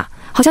香味啊，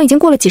好像已经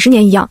过了几十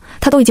年一样，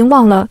他都已经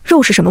忘了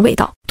肉是什么味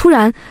道。突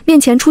然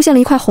面前出现了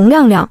一块红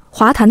亮亮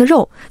滑弹的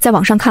肉，再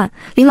往上看，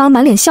琳琅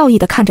满脸笑意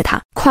地看着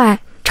他，快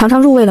尝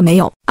尝入味了没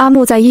有？阿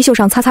木在衣袖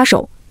上擦擦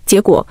手，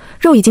结果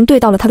肉已经对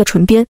到了他的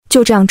唇边，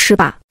就这样吃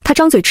吧。他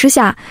张嘴吃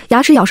下，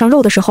牙齿咬上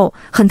肉的时候，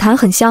很弹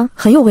很香，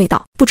很有味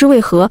道。不知为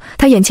何，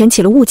他眼前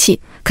起了雾气，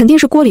肯定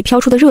是锅里飘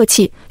出的热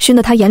气，熏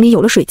得他眼里有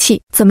了水汽。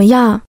怎么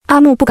样？阿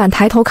木不敢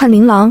抬头看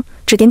琳琅，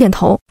只点点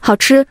头，好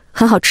吃，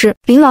很好吃。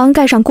琳琅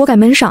盖上锅盖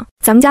焖上，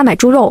咱们家买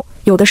猪肉，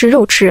有的是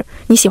肉吃，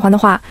你喜欢的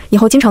话，以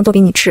后经常做给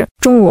你吃。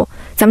中午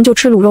咱们就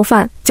吃卤肉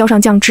饭，浇上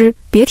酱汁，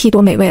别提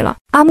多美味了。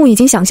阿木已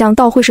经想象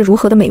到会是如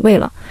何的美味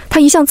了。他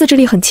一向自制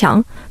力很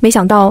强，没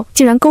想到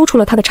竟然勾出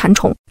了他的馋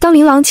虫。当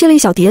琳琅切了一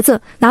小碟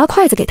子，拿了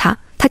筷子给他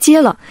他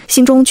接了，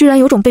心中居然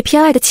有种被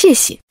偏爱的窃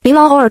喜。琳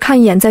琅偶尔看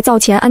一眼在灶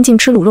前安静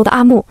吃卤肉的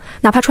阿木，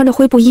哪怕穿着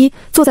灰布衣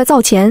坐在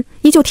灶前，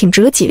依旧挺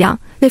直了脊梁，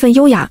那份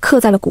优雅刻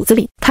在了骨子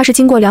里。他是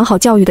经过良好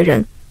教育的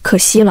人，可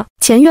惜了。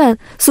前院，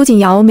苏锦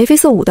瑶眉飞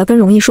色舞地跟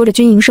容易说着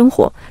军营生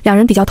活，两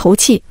人比较投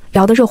气，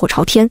聊得热火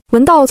朝天。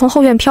闻到从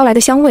后院飘来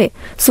的香味，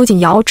苏锦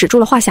瑶止住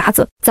了话匣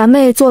子：“咱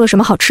妹做了什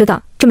么好吃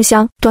的？这么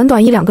香？”短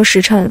短1-2个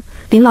时辰，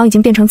琳琅已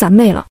经变成咱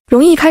妹了。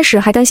容易一开始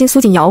还担心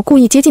苏锦瑶故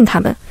意接近他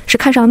们，是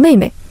看上了妹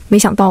妹，没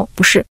想到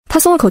不是。他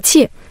松了口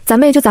气：“咱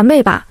妹就咱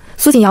妹吧。”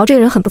苏锦瑶这个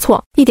人很不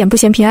错，一点不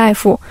嫌贫爱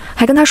富，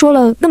还跟他说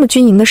了那么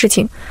军营的事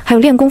情，还有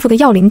练功夫的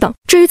要领等。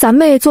至于咱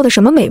妹做的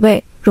什么美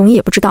味，容易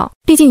也不知道，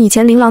毕竟以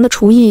前琳琅的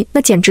厨艺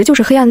那简直就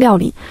是黑暗料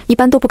理，一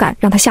般都不敢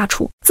让他下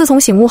厨。自从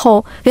醒悟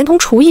后，连同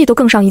厨艺都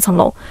更上一层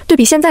楼。对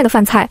比现在的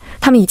饭菜，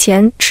他们以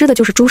前吃的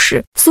就是猪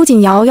食。苏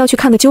锦瑶要去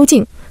看个究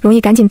竟，容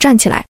易赶紧站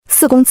起来：“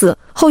四公子，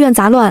后院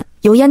杂乱，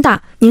油烟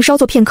大，您稍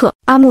坐片刻。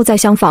阿木在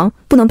厢房，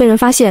不能被人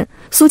发现。”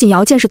苏锦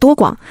瑶见识多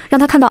广，让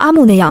他看到阿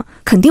木那样，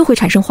肯定会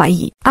产生怀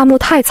疑。阿木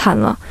太惨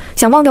了，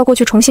想忘掉过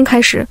去重新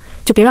开始，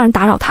就别让人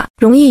打扰他。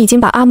容易已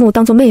经把阿木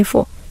当作妹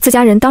夫，自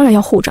家人当然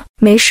要护着。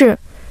没事，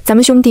咱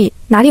们兄弟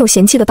哪里有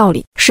嫌弃的道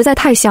理？实在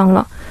太香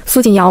了。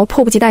苏锦瑶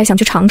迫不及待想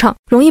去尝尝，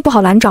容易不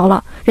好拦着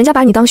了。人家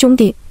把你当兄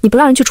弟，你不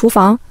让人去厨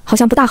房，好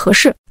像不大合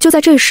适。就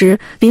在这时，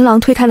琳琅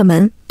推开了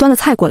门，端了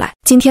菜过来。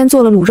今天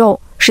做了卤肉，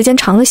时间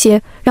长了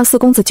些，让四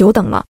公子久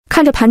等了。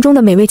看着盘中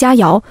的美味佳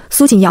肴，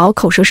苏锦瑶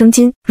口舌生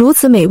津，如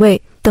此美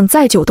味，等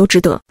再久都值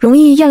得。容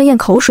易咽了咽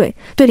口水，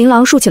对琳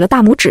琅竖起了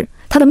大拇指。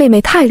他的妹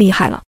妹太厉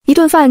害了，一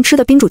顿饭吃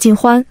得宾主尽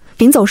欢。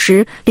临走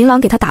时，琳琅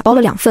给他打包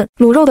了2份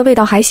卤肉，的味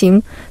道还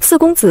行。四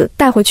公子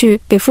带回去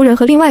给夫人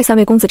和另外3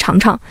位公子尝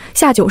尝，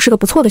下酒是个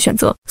不错的选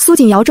择。苏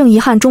锦瑶正遗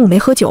憾中午没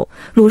喝酒，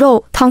卤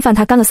肉汤饭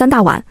他干了3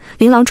大碗，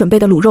琳琅准备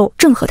的卤肉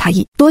正合他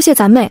意。多谢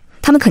咱妹，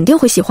他们肯定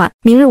会喜欢。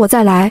明日我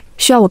再来，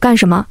需要我干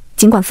什么，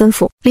尽管吩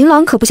咐。琳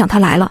琅可不想他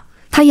来了。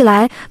他一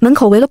来，门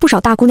口围了不少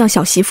大姑娘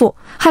小媳妇，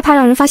害怕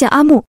让人发现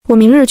阿木。我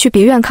明日去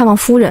别院看望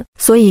夫人，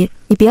所以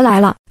你别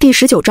来了。第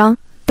19章，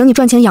等你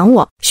赚钱养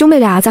我。兄妹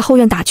俩在后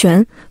院打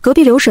拳，隔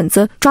壁刘婶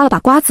子抓了把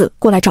瓜子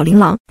过来找琳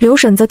琅。刘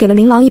婶子给了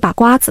琳琅一把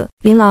瓜子：“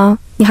琳琅，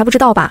你还不知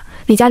道吧？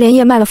李家连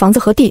夜卖了房子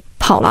和地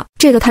跑了。”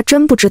这个他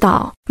真不知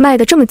道，卖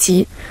得这么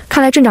急，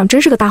看来镇长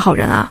真是个大好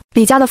人啊！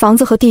李家的房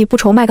子和地不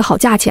愁卖个好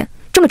价钱，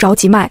这么着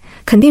急卖，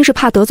肯定是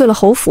怕得罪了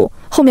侯府，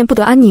后面不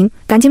得安宁，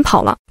赶紧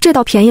跑了。这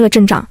倒便宜了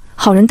镇长，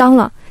好人当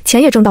了，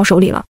钱也挣到手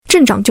里了。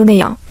镇长就那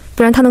样，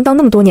不然他能当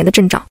那么多年的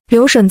镇长？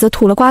刘婶子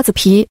吐了瓜子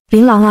皮：“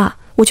琳琅啊，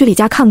我去李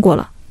家看过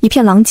了，一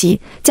片狼藉，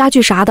家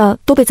具啥的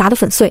都被砸得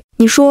粉碎。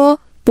你说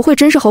不会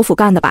真是侯府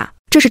干的吧？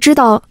这是知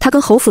道他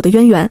跟侯府的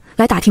渊源，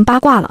来打听八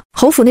卦了。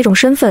侯府那种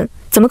身份，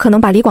怎么可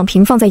能把李广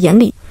平放在眼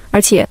里？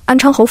而且安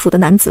昌侯府的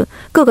男子，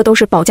个个都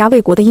是保家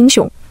卫国的英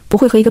雄，不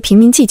会和一个平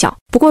民计较，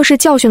不过是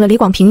教训了李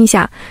广平一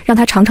下，让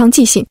他常常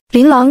记性。”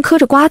琳琅嗑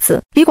着瓜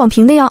子，李广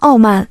平那样傲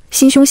慢、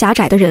心胸狭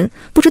窄的人，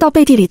不知道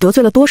背地里得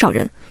罪了多少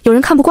人。有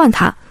人看不惯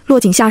他，落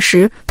井下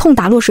石，痛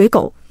打落水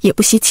狗也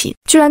不稀奇。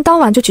居然当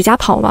晚就举家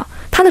跑了，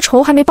他的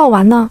仇还没报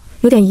完呢。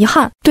有点遗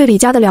憾，对李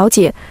家的了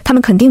解，他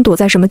们肯定躲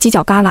在什么犄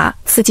角旮旯，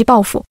伺机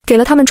报复。给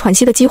了他们喘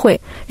息的机会，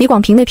李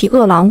广平那匹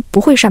恶狼不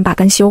会善罢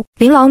甘休。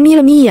琳琅眯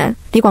了眯眼，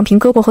李广平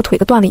胳膊和腿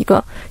都断了一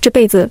个，这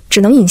辈子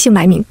只能隐姓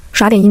埋名，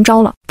耍点阴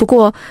招了。不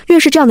过越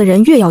是这样的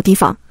人越要提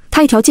防，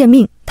他一条贱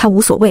命他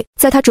无所谓。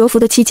在他蛰伏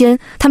的期间，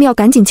他们要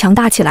赶紧强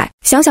大起来。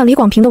想想李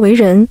广平的为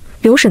人，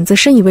刘婶子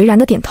深以为然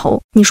的点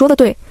头：“你说的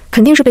对，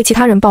肯定是被其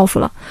他人报复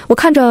了。我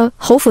看着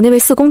侯府那位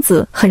四公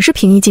子很是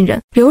平易近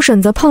人。”刘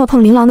婶子碰了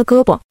碰琳琅的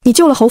胳膊：“你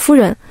救了侯夫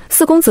人，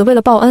四公子为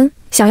了报恩，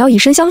想要以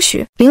身相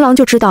许。”琳琅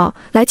就知道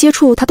来接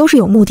触他都是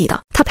有目的的。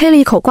他呸了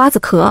一口瓜子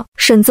壳：“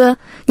婶子，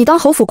你当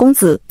侯府公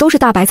子都是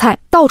大白菜，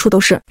到处都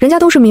是，人家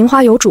都是名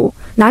花有主，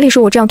哪里是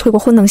我这样退过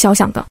婚能肖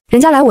想的？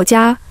人家来我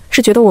家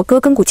是觉得我哥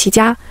根骨齐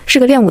家，是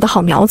个练武的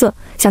好苗子，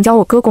想教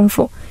我哥功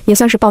夫，也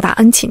算是报答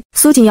恩情。”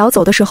苏锦瑶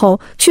走的时候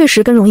确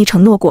实跟容易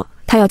承诺过，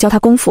他要教他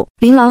功夫。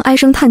琳琅唉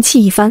声叹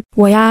气一番：“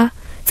我呀，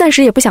暂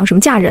时也不想什么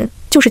嫁人，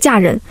就是嫁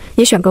人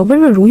也选个温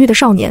润如玉的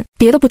少年，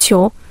别的不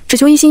求，只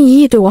求一心一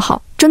意对我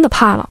好。真的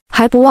怕了。”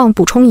还不忘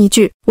补充一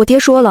句：“我爹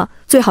说了，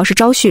最好是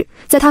招婿，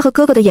在他和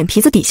哥哥的眼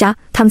皮子底下，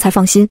他们才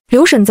放心。”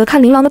刘婶子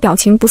看琳琅的表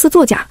情不似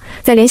作假，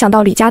再联想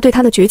到李家对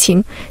他的绝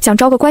情，想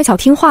招个乖巧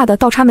听话的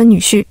倒插门女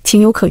婿，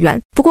情有可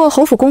原。不过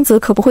侯府公子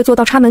可不会做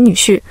倒插门女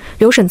婿。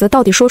刘婶子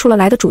到底说出了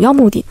来的主要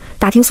目的，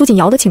打听苏锦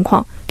瑶的情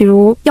况，比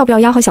如要不要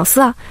丫鬟小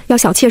厮啊，要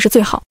小妾是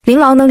最好。琳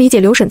琅能理解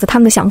刘婶子他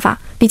们的想法，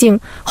毕竟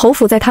侯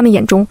府在他们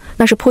眼中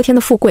那是泼天的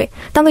富贵，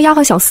当个丫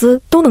鬟小厮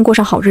都能过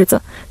上好日子，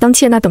当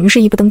妾那等于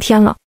是一步登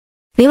天了。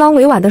琳琅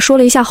委婉地说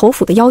了一下侯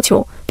府的要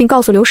求，并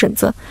告诉刘婶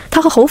子他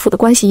和侯府的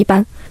关系一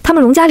般，他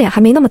们容家脸还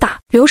没那么大。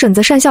刘婶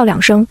子讪笑2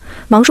声，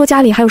忙说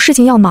家里还有事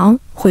情要忙，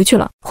回去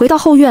了。回到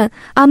后院，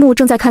阿木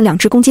正在看2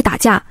只公鸡打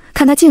架，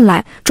看他进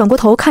来，转过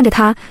头看着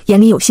他，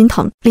眼里有心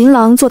疼。琳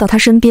琅坐到他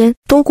身边：“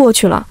都过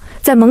去了，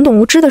在懵懂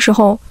无知的时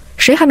候，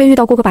谁还没遇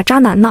到过个把渣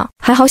男呢？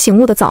还好醒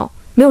悟的早，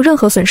没有任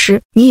何损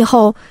失。你以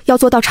后要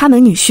做倒插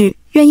门女婿，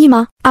愿意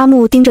吗？”阿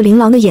木盯着琳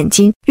琅的眼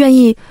睛：“愿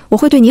意，我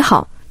会对你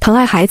好，疼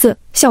爱孩子，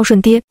孝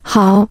顺爹。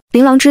好，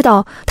琳琅知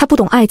道他不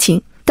懂爱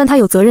情，但他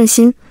有责任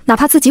心，哪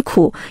怕自己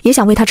苦，也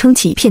想为他撑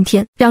起一片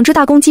天。两只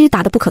大公鸡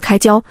打得不可开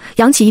交，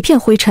扬起一片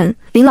灰尘。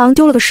琳琅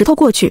丢了个石头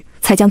过去，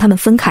才将他们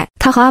分开。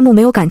他和阿木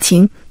没有感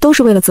情，都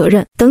是为了责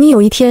任。等你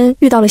有一天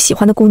遇到了喜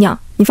欢的姑娘，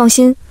你放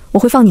心，我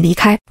会放你离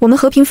开，我们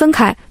和平分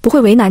开，不会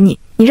为难你，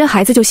你认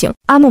孩子就行。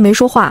阿木没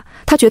说话，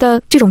他觉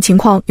得这种情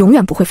况永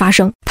远不会发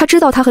生。他知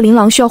道他和琳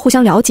琅需要互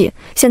相了解，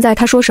现在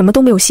他说什么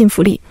都没有信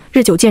服力，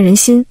日久见人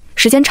心，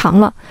时间长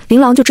了，琳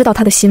琅就知道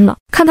他的心了。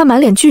看他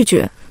满脸拒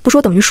绝，不说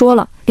等于说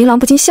了，琳琅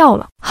不禁笑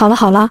了。好了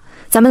好了，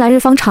咱们来日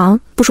方长，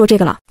不说这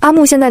个了。阿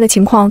木现在的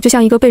情况就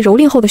像一个被蹂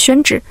躏后的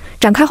宣纸，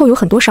展开后有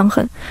很多伤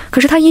痕，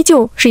可是他依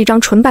旧是一张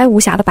纯白无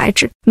瑕的白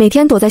纸。每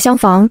天躲在厢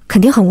房肯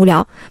定很无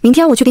聊，明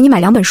天我去给你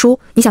买2本书，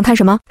你想看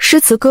什么？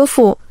诗词歌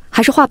赋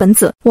还是画本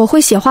子？我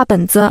会写画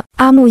本子。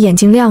阿木眼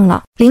睛亮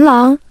了。琳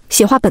琅，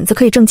写画本子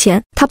可以挣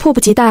钱，他迫不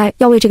及待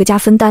要为这个家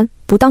分担，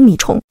不当米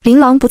虫。琳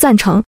琅不赞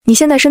成，你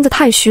现在身子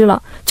太虚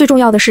了，最重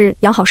要的是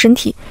养好身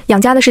体，养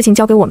家的事情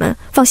交给我们，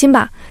放心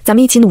吧，咱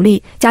们一起努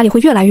力，家里会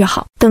越来越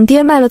好。等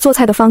爹卖了做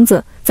菜的方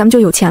子，咱们就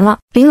有钱了。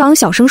琳琅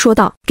小声说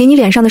道，给你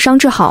脸上的伤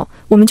治好，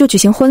我们就举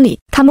行婚礼。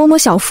他摸摸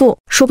小腹，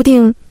说不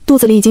定肚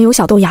子里已经有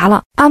小豆芽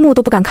了。阿木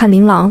都不敢看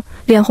琳琅，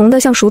脸红得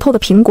像熟透的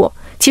苹果。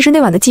其实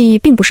那晚的记忆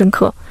并不深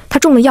刻，他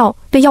中了药，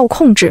被药物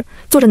控制，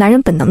做着男人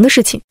本能的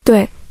事情。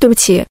对不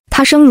起，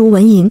他声如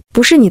蚊蝇，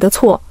不是你的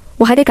错，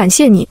我还得感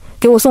谢你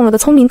给我送了个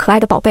聪明可爱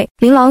的宝贝。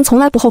琳琅从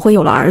来不后悔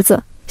有了儿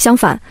子，相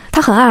反，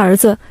他很爱儿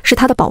子，是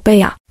他的宝贝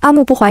呀。阿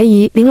木不怀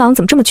疑琳琅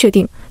怎么这么确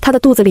定，他的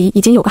肚子里已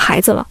经有个孩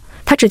子了。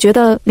他只觉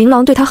得琳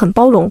琅对他很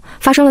包容，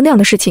发生了那样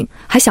的事情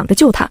还想着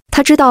救他。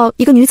他知道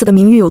一个女子的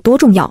名誉有多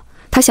重要，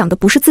他想的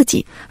不是自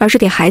己，而是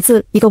给孩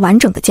子一个完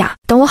整的家。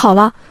等我好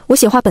了，我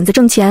写画本子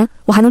挣钱，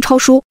我还能抄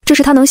书，这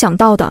是他能想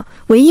到的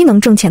唯一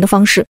能挣钱的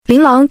方式。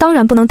琳琅当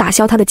然不能打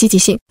消他的积极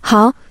性。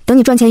好，等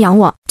你赚钱养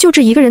我，救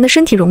治一个人的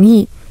身体容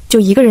易，就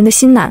一个人的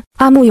心难。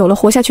阿木有了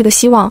活下去的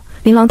希望，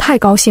琳琅太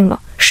高兴了，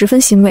十分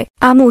欣慰。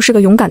阿木是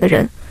个勇敢的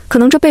人，可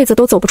能这辈子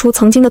都走不出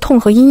曾经的痛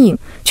和阴影，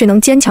却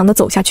能坚强地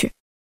走下去。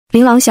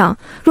琳琅想，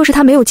若是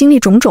他没有经历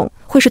种种，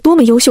会是多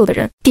么优秀的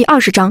人。第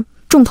20章，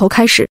重头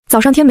开始。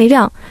早上天没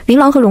亮，琳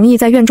琅和容易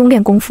在院中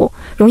练功夫。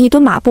容易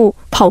蹲马步、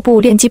跑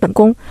步练基本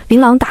功，琳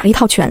琅打了一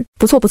套拳。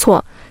不错不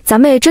错，咱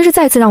妹真是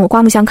再次让我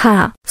刮目相看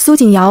啊！苏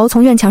锦瑶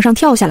从院墙上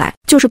跳下来，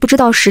就是不知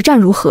道实战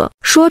如何，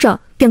说着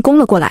便攻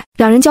了过来。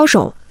两人交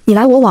手，你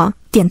来我往，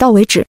点到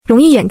为止。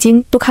容易眼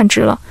睛都看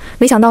直了，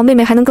没想到妹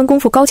妹还能跟功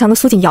夫高强的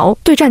苏锦瑶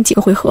对战几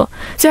个回合。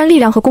虽然力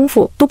量和功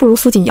夫都不如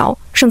苏锦瑶，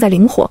胜在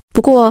灵活，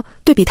不过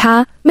对比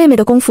她，妹妹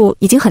的功夫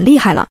已经很厉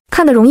害了，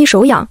看得容易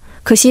手痒。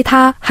可惜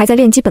他还在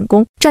练基本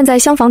功。站在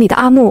厢房里的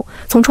阿木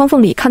从窗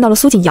缝里看到了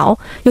苏锦瑶，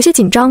有些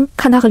紧张，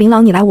看他和琳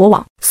琅你来我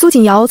往。苏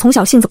锦瑶从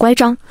小性子乖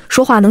张，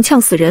说话能呛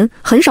死人，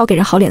很少给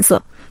人好脸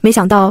色，没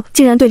想到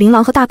竟然对琳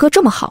琅和大哥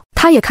这么好。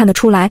他也看得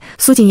出来，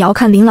苏锦瑶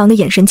看琳琅的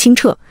眼神清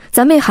澈，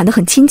咱妹喊得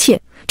很亲切，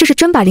这是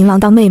真把琳琅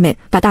当妹妹，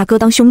把大哥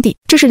当兄弟，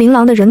这是琳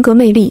琅的人格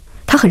魅力。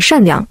他很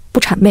善良，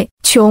不谄媚，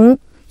穷，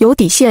有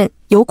底线，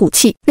有骨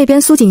气。那边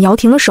苏锦瑶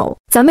停了手，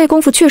咱妹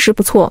功夫确实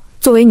不错，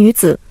作为女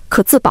子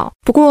可自保，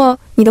不过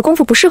你的功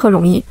夫不适合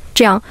容易，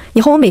这样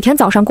以后我每天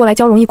早上过来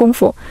教容易功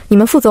夫，你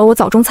们负责我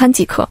早中餐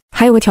即可。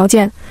还有个条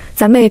件，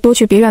咱妹多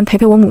去别院陪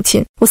陪我母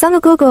亲，我3个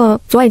哥哥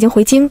昨晚已经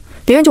回京，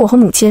别院就我和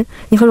母亲，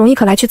你和容易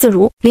可来去自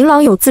如。琳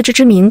琅有自知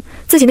之明，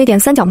自己那点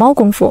三脚猫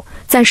功夫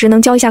暂时能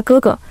教一下哥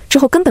哥，之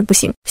后根本不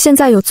行，现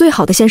在有最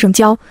好的先生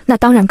教，那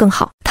当然更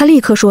好。他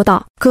立刻说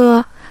道，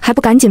哥还不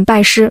赶紧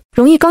拜师。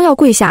容易刚要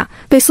跪下，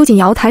被苏锦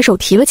瑶抬手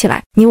提了起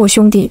来，你我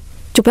兄弟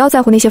就不要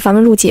在乎那些繁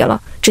文缛节了，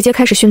直接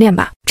开始训练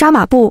吧。扎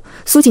马步，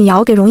苏锦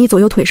瑶给容易左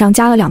右腿上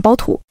加了2包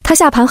土，他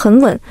下盘很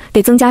稳，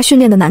得增加训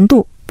练的难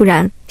度，不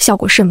然效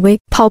果甚微。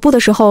跑步的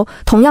时候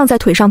同样在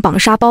腿上绑了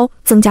沙包，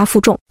增加负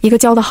重。一个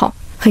教得好，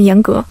很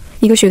严格，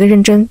一个学得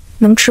认真，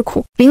能吃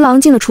苦。琳琅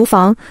进了厨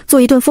房，做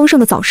一顿丰盛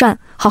的早膳，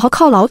好好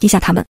犒劳一下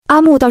他们。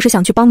阿木倒是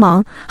想去帮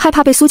忙，害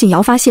怕被苏锦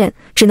瑶发现，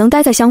只能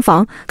待在厢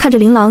房，看着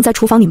琳琅在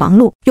厨房里忙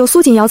碌。有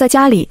苏锦瑶在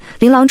家里，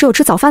琳琅只有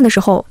吃早饭的时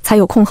候才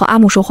有空和阿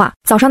木说话。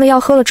早上的药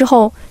喝了之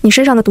后，你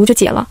身上的毒就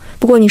解了，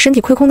不过你身体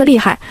亏空的厉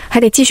害，还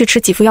得继续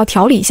吃几副药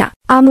调理一下。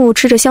阿木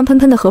吃着香喷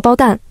喷的荷包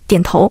蛋，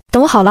点头。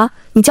等我好了，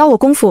你教我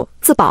功夫，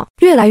自保。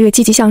越来越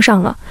积极向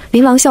上了。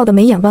琳琅笑得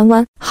眉眼弯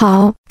弯。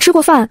好。吃过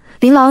饭，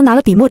琳琅拿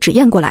了笔墨纸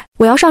砚过来，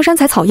我要上山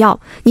采草药，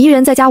你一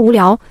人在家无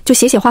聊，就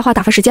写写画画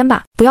打发时间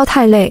吧，不要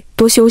太累，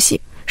多休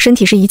息，身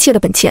体是一切的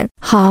本钱。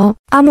好。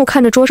阿木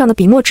看着桌上的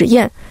笔墨纸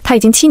砚，他已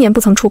经7年不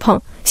曾触碰，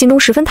心中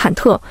十分忐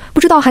忑，不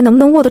知道还能不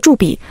能握得住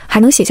笔，还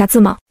能写下字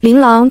吗？琳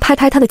琅拍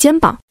拍他的肩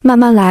膀，慢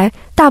慢来，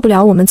大不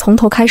了我们从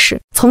头开始。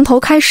从头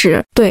开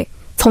始？对，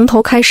从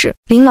头开始。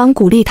琳琅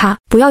鼓励他，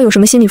不要有什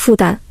么心理负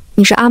担，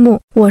你是阿木，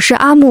我是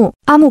阿木。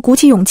阿木鼓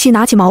起勇气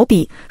拿起毛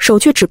笔，手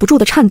却止不住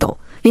的颤抖。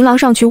琳琅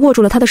上去握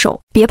住了他的手，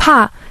别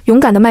怕，勇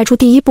敢地迈出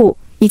第一步，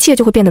一切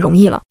就会变得容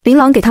易了。琳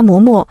琅给他磨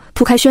墨，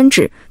铺开宣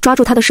纸，抓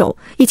住他的手，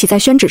一起在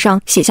宣纸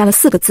上写下了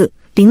4个字：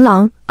琳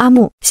琅、阿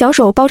木，小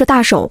手包着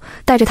大手，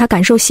带着他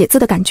感受写字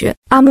的感觉。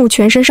阿木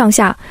全身上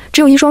下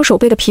只有一双手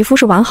背的皮肤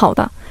是完好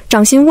的，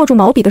掌心握住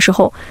毛笔的时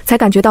候，才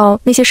感觉到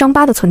那些伤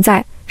疤的存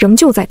在，仍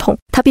旧在痛。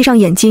他闭上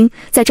眼睛，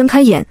再睁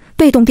开眼，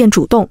被动变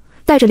主动，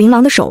带着琳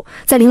琅的手，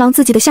在琳琅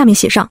字迹的下面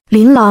写上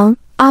琳琅、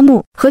阿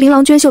木。和琳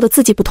琅娟秀的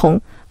字迹不同，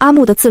阿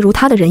木的字如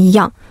他的人一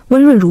样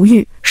温润如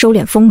玉，收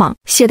敛锋芒，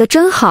写得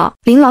真好。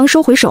琳琅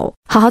收回手，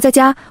好好在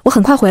家，我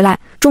很快回来，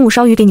中午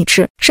烧鱼给你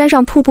吃。山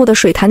上瀑布的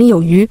水潭里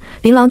有鱼，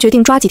琳琅决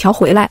定抓几条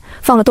回来，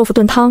放了豆腐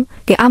炖汤，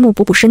给阿木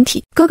补补身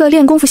体。哥哥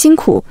练功夫辛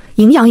苦，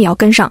营养也要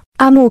跟上。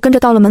阿木跟着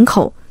到了门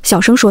口，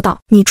小声说道：“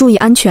你注意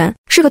安全。”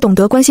是个懂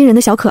得关心人的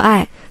小可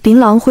爱。琳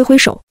琅挥挥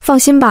手：“放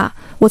心吧，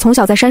我从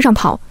小在山上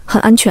跑，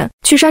很安全。”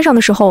去山上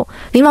的时候，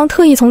琳琅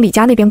特意从李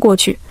家那边过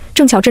去，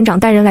正巧镇长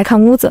带人来看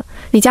屋子，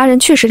李家人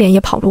确实连夜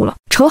跑路了。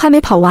仇还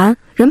没跑完，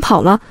人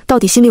跑了，到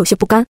底心里有些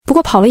不甘。不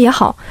过跑了也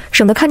好，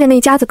省得看见那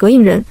一家子膈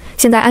应人。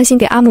现在安心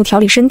给阿木调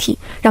理身体，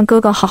让哥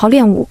哥好好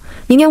练武，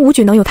明年武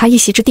举能有他一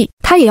席之地。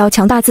他也要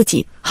强大自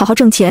己，好好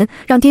挣钱，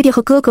让爹爹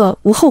和哥哥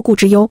无后顾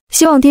之忧。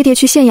希望爹爹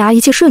去县衙一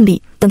切顺利，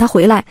等他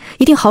回来，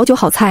一定好酒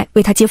好菜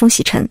为他接风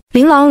洗尘。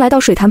琳琅来到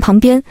水潭旁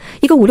边，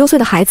一个5、6岁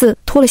的孩子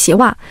脱了鞋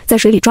袜在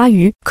水里抓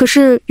鱼，可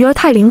是鱼儿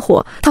太灵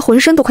活，他浑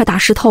身都快打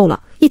湿透了，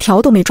一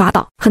条都没抓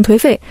到，很颓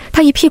废。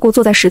他一屁股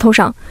坐在石头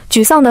上，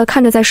沮丧地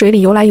看着在水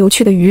里游来游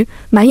去的鱼，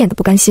满眼的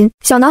不甘心。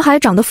小男孩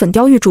长得粉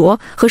雕玉琢，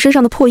和身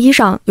上的破衣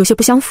裳有些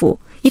不相符，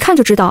一看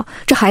就知道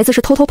这孩子是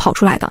偷偷跑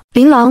出来的。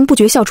琳琅不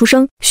觉笑出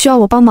声：“需要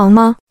我帮忙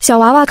吗？”小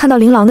娃娃看到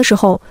琳琅的时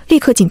候，立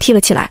刻警惕了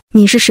起来：“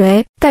你是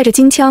谁？”带着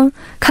京腔，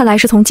看来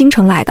是从京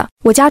城来的。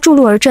我家住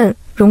鹿儿镇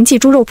荣记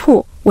猪肉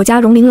铺，我家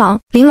容琳琅。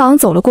琳琅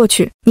走了过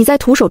去：“你在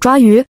徒手抓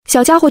鱼？”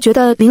小家伙觉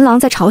得琳琅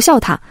在嘲笑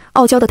他，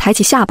傲娇地抬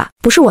起下巴：“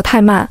不是我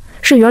太慢，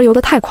是鱼儿游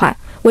得太快，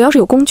我要是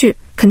有工具，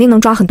肯定能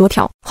抓很多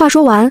条。”话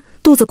说完，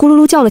肚子咕噜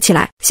噜叫了起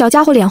来。小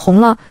家伙脸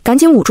红了，赶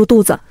紧捂住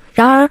肚子，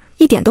然而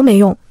一点都没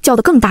用，叫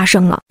得更大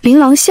声了。琳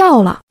琅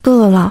笑了：“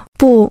饿了？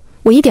不，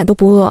我一点都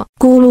不饿。”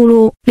咕噜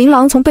噜，琳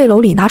琅从背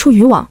篓里拿出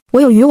渔网：“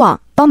我有渔网，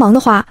帮忙的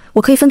话，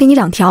我可以分给你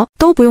2条，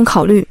都不用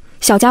考虑。”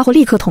小家伙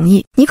立刻同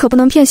意：“你可不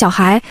能骗小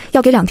孩，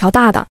要给2条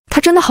大的。”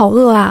他真的好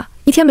饿啊，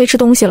一天没吃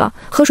东西了，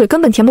喝水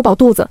根本填不饱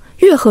肚子，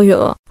越喝越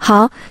饿。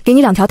好，给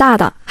你2条大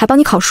的，还帮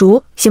你烤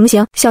熟，行不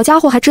行？小家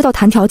伙还知道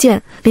谈条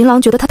件，琳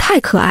琅觉得他太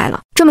可爱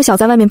了。这么小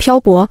在外面漂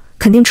泊，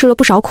肯定吃了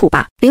不少苦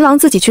吧。琳琅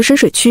自己去深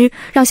水区，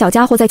让小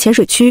家伙在浅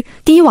水区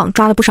第一网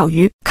抓了不少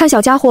鱼。看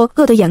小家伙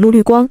饿得眼露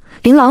绿光，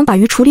琳琅把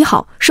鱼处理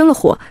好，生了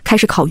火，开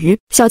始烤鱼。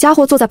小家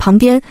伙坐在旁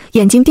边，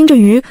眼睛盯着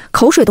鱼，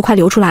口水都快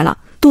流出来了，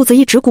肚子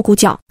一直咕咕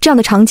叫。这样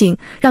的场景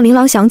让琳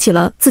琅想起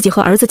了自己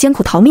和儿子艰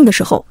苦逃命的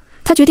时候。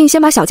他决定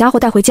先把小家伙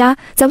带回家，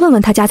再问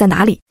问他家在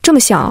哪里。这么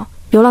小，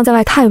流浪在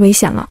外太危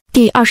险了。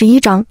第21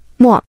章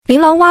末，琳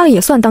琅挖了也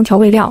算当调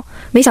味料，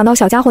没想到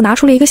小家伙拿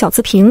出了一个小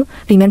瓷瓶，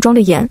里面装着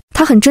盐，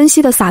他很珍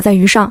惜地撒在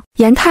鱼上。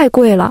盐太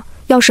贵了，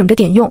要省着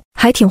点用，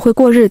还挺会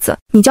过日子。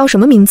你叫什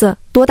么名字？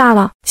多大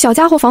了？小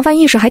家伙防范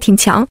意识还挺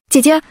强。姐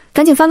姐，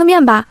赶紧翻个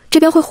面吧，这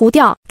边会糊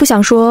掉。不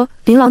想说，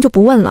琳琅就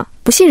不问了，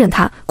不信任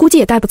他，估计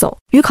也带不走。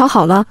鱼烤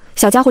好了，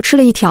小家伙吃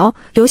了1条，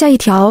留下1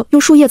条用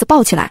树叶子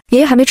抱起来。爷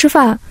爷还没吃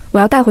饭，我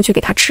要带回去给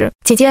他吃。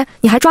姐姐，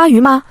你还抓鱼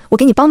吗？我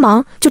给你帮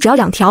忙，就只要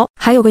2条。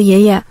还有个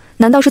爷爷，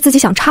难道是自己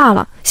想差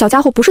了？小家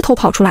伙不是偷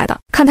跑出来的，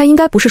看他应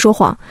该不是说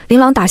谎。琳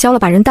琅打消了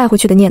把人带回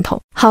去的念头。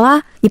好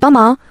啊，你帮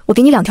忙，我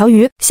给你2条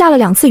鱼。下了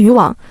2次渔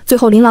网，最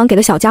后琳琅给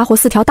了小家伙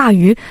4条大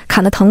鱼，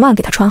砍了藤蔓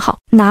给他穿好。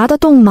拿得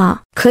动吗？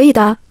可以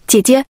的，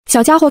姐姐。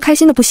小家伙开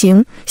心的不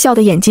行，笑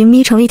得眼睛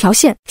眯成了一条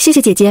线。谢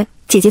谢姐姐，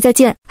姐姐再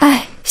见。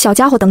哎，小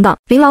家伙等等。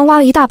琳琅挖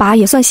了一大把，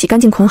也算洗干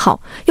净捆好，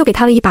又给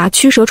他了一把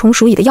驱蛇虫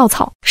鼠蚁的药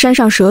草。山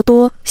上蛇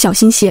多，小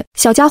心些。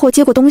小家伙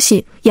接过东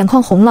西，眼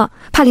眶红了，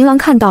怕琳琅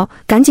看到，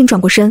赶紧转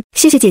过身。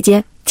谢谢姐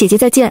姐，姐姐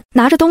再见。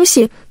拿着东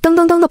西噔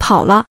噔噔地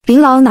跑了。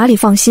琳琅哪里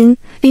放心，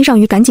拎上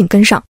鱼赶紧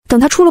跟上。等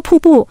他出了瀑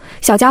布，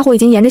小家伙已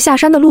经沿着下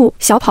山的路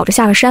小跑着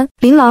下了山。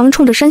琳琅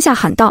冲着山下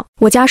喊道：“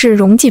我家是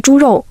荣记猪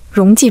肉，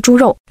荣记猪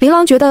肉。”琳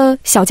琅觉得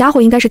小家伙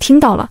应该是听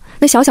到了，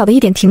那小小的一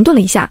点停顿了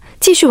一下，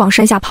继续往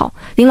山下跑。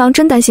琳琅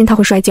真担心他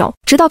会摔跤，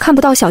直到看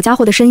不到小家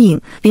伙的身影，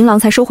琳琅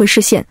才收回视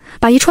线，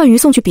把一串鱼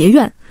送去别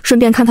院，顺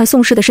便看看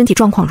宋氏的身体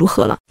状况如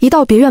何了。一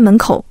到别院门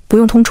口，不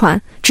用通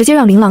传，直接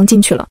让琳琅进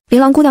去了。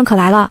琳琅姑娘可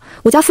来了，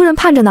我家夫人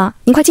盼着呢，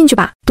您快进去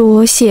吧。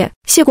多谢。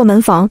谢过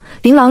门房，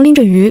琳琅拎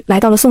着鱼来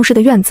到了宋氏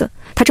的院子。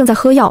他正在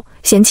喝药，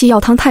嫌弃药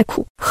汤太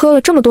苦，喝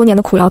了这么多年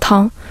的苦药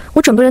汤，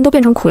我整个人都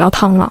变成苦药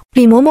汤了。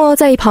李嬷嬷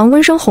在一旁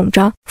温声哄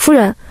着：“夫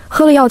人，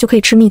喝了药就可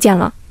以吃蜜饯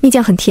了，蜜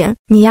饯很甜。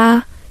你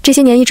呀，这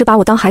些年一直把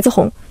我当孩子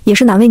哄，也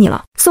是难为你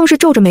了。”宋氏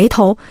皱着眉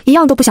头，一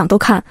样都不想多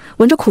看，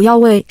闻着苦药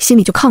味，心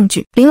里就抗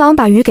拒。琳琅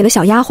把鱼给了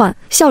小丫鬟，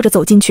笑着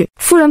走进去：“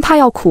夫人怕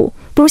药苦，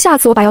不如下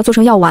次我把药做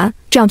成药丸，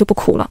这样就不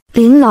苦了。”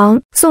琳琅，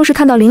宋氏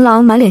看到琳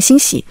琅满脸欣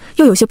喜，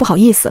又有些不好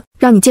意思：“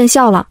让你见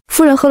笑了。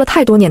夫人喝了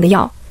太多年的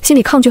药，心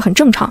里抗拒很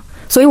正常，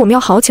所以我们要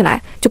好起来，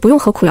就不用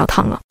喝苦药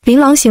汤了。”琳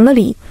琅行了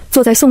礼，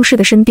坐在宋氏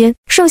的身边：“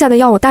剩下的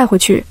药我带回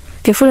去，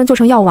给夫人做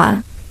成药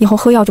丸，以后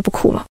喝药就不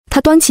苦了。”他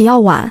端起药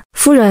碗：“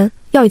夫人，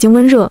药已经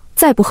温热，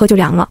再不喝就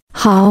凉了。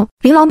好，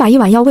琳琅把一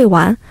碗药喂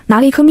完，拿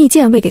了一颗蜜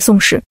饯喂给宋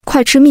氏，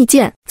快吃蜜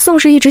饯。宋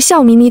氏一直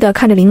笑眯眯地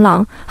看着琳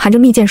琅，含着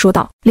蜜饯说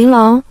道：琳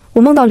琅，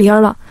我梦到灵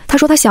儿了，她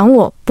说她想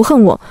我，不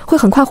恨我，会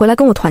很快回来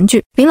跟我团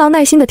聚。琳琅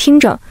耐心地听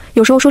着，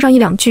有时候说上一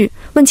两句，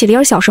问起灵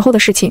儿小时候的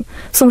事情。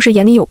宋氏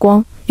眼里有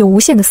光，有无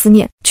限的思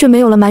念，却没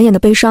有了满眼的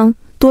悲伤，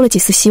多了几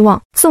丝希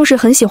望。宋氏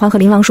很喜欢和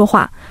琳琅说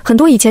话，很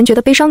多以前觉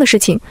得悲伤的事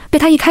情被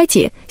他一开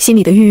解，心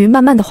里的郁郁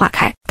慢慢的化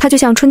开。他就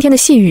像春天的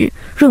细雨，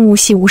润物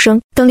细无声。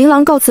等琳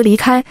琅告辞离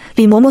开，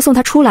李嬷嬷送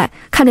他出来，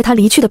看着他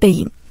离去的背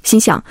影，心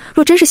想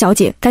若真是小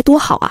姐该多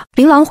好啊。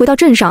琳琅回到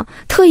镇上，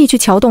特意去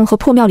桥洞和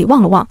破庙里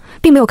望了望，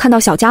并没有看到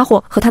小家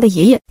伙和他的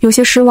爷爷，有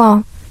些失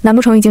望。难不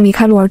成已经离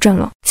开鹿儿镇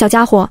了？小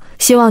家伙，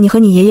希望你和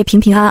你爷爷平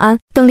平安安。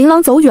等琳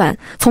琅走远，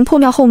从破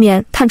庙后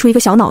面探出一个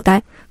小脑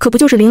袋，可不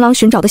就是琳琅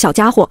寻找的小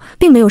家伙，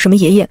并没有什么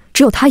爷爷，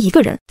只有他一个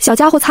人。小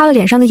家伙擦了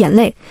脸上的眼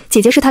泪，姐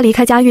姐是他离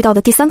开家遇到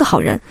的第三个好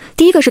人，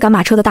第一个是赶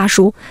马车的大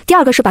叔，第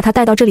二个是把他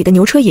带到这里的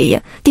牛车爷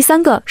爷，第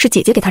三个是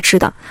姐姐给他吃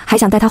的，还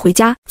想带他回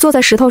家。坐在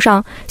石头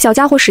上，小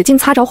家伙使劲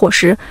擦着火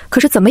石，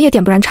可是怎么也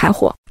点不燃柴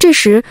火。这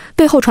时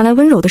背后传来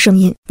温柔的声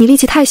音：你力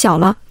气太小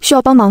了，需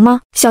要帮忙吗？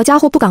小家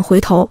伙不敢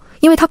回头，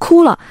因为他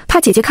哭了，怕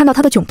姐姐看到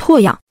他的窘迫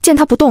样。见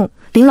他不动，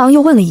琳琅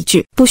又问了一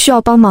句：不需要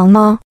帮忙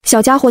吗？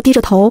小家伙低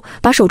着头，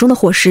把手中的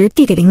火石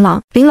递给琳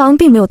琅。琳琅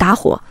并没有打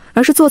火，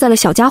而是坐在了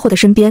小家伙的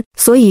身边，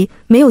所以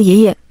没有爷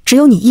爷，只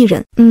有你一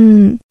人。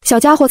小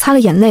家伙擦了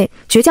眼泪，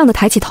倔强地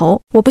抬起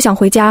头：我不想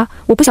回家，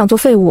我不想做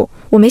废物，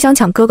我没想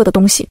抢哥哥的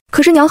东西，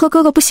可是娘和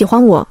哥哥不喜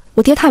欢我，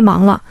我爹太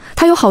忙了，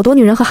他有好多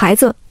女人和孩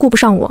子，顾不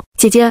上我。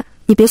姐姐，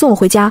你别送我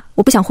回家，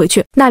我不想回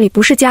去，那里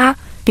不是家，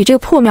比这个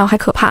破庙还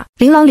可怕。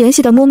琳琅怜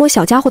惜地摸摸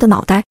小家伙的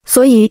脑袋：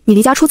所以你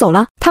离家出走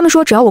了？他们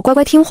说只要我乖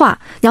乖听话，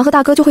娘和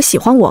大哥就会喜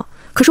欢我，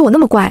可是我那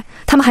么乖，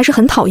他们还是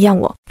很讨厌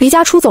我。离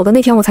家出走的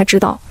那天，我才知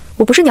道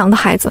我不是娘的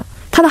孩子，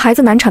他的孩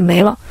子难产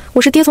没了，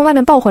我是爹从外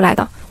面抱回来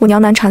的，我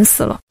娘难产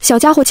死了。小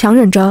家伙强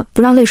忍着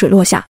不让泪水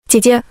落下：姐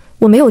姐，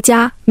我没有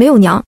家，没有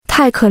娘，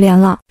太可怜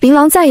了。琳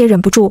琅再也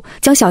忍不住，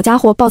将小家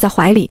伙抱在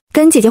怀里：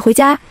跟姐姐回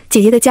家，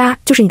姐姐的家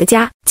就是你的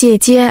家。姐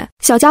姐。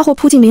小家伙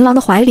扑进琳琅的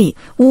怀里，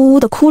呜呜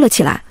地哭了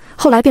起来，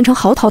后来变成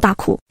嚎啕大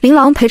哭。琳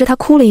琅陪着他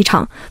哭了一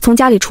场，从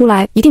家里出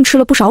来一定吃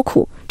了不少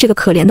苦，这个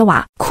可怜的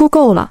娃。哭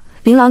够了，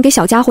琳琅给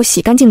小家伙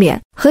洗干净脸：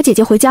和姐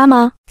姐回家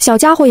吗？小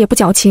家伙也不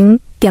矫情，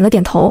点了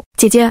点头：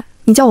姐姐，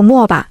你叫我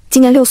莫吧，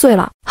今年6岁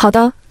了。好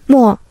的，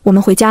莫，我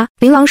们回家。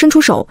琳琅伸出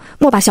手，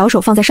莫把小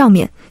手放在上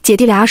面，姐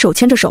弟俩手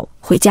牵着手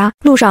回家。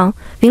路上，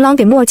琳琅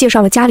给莫介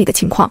绍了家里的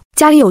情况：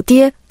家里有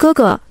爹、哥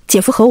哥、姐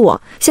夫和我，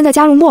现在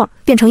加入莫，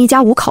变成一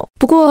家5口。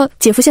不过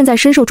姐夫现在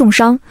身受重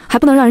伤，还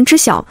不能让人知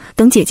晓，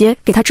等姐姐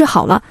给他治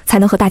好了，才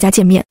能和大家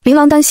见面。琳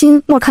琅担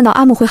心莫看到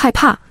阿木会害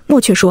怕，莫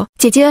却说：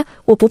姐姐，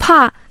我不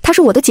怕，他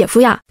是我的姐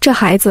夫呀。这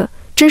孩子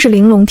真是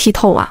玲珑剔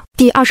透啊。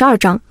第22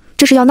章，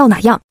这是要闹哪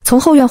样？从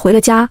后院回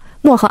了家，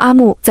莫和阿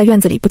木在院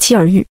子里不期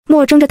而遇。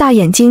莫睁着大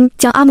眼睛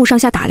将阿木上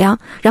下打量，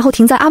然后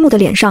停在阿木的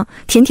脸上，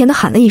甜甜地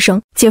喊了一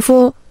声：姐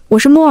夫，我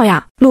是莫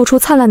呀。露出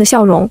灿烂的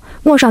笑容，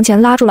莫上前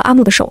拉住了阿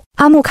木的手。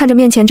阿木看着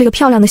面前这个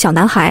漂亮的小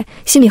男孩，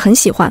心里很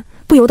喜欢，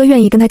不由得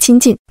愿意跟他亲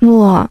近。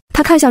莫，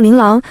他看向琳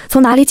琅，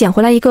从哪里捡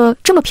回来一个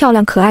这么漂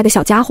亮可爱的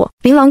小家伙。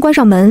琳琅关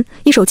上门，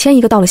一手牵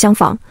一个到了厢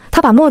房，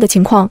他把莫的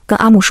情况跟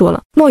阿木说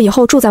了。莫以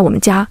后住在我们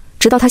家，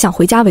直到他想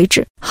回家为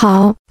止。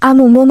好。阿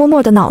木摸摸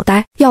莫的脑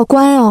袋：要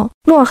乖哦。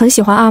莫儿很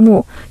喜欢阿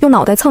木，用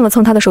脑袋蹭了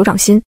蹭他的手掌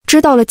心。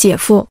知道了，姐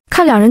夫。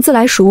看两人自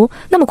来熟，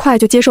那么快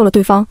就接受了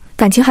对方，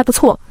感情还不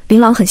错。琳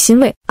琅很欣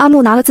慰。阿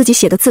木拿了自己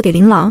写的字给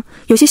琳琅，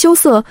有些羞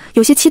涩，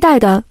有些期待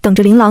的等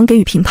着琳琅给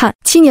予评判。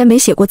7年没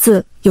写过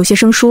字，有些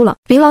生疏了。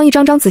琳琅一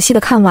张张仔细的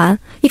看完，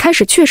一开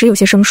始确实有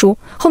些生疏，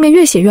后面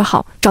越写越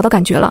好，找到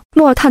感觉了。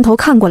莫儿探头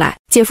看过来：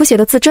姐夫写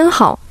的字真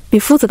好，比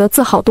夫子的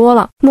字好多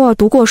了。莫儿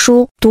读过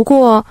书，读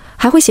过，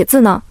还会写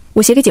字呢，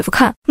我写给姐夫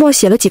看。莫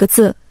写了几个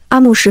字，阿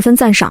木十分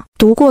赞赏。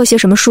读过些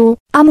什么书？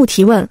阿木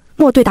提问，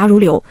莫对答如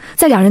流，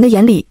在两人的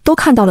眼里都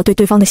看到了对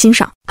对方的欣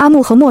赏。阿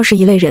木和莫是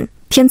一类人，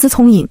天资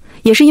聪颖，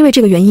也是因为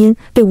这个原因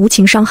被无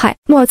情伤害。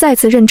莫再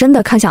次认真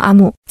地看向阿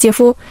木：姐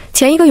夫，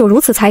前一个有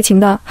如此才情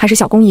的还是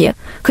小公爷，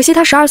可惜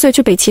他12岁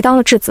去北齐当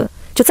了质子，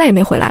就再也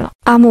没回来了。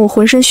阿木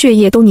浑身血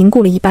液都凝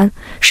固了一般，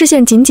视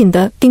线紧紧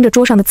地盯着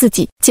桌上的字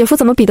迹。姐夫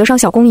怎么比得上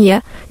小公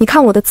爷？你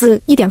看我的字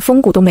一点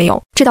风骨都没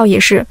有。这倒也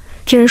是，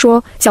听人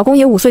说小公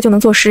爷5岁就能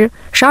作诗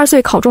，12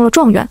岁考中了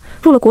状元，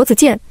入了国子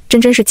监，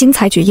真是惊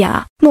才绝艳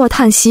啊。莫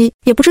叹息，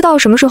也不知道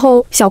什么时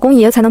候小公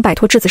爷才能摆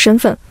脱质子身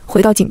份，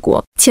回到景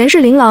国。前世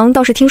琳琅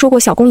倒是听说过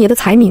小公爷的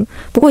才名，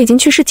不过已经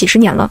去世几十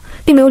年了，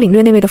并没有领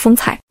略那位的风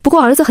采。不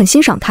过儿子很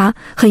欣赏他，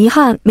很遗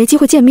憾没机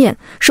会见面，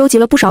收集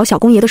了不少小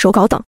公爷的手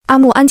稿等。阿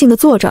木安静地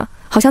坐着，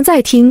好像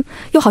在听，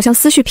又好像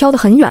思绪飘得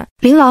很远。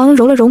琳琅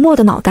揉了揉莫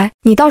的脑袋：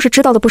你倒是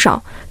知道的不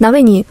少，难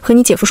为你和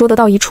你姐夫说得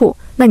到一处，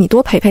那你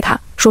多陪陪他，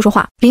说说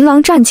话。琳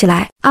琅站起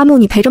来：阿木，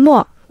你陪着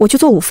莫，我去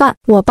做午饭。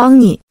我帮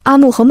你。阿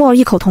木和莫儿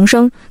异口同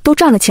声，都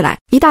站了起来，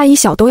一大一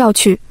小都要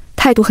去，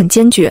态度很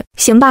坚决。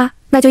行吧，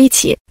那就一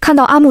起。看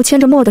到阿木牵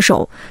着莫的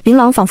手，琳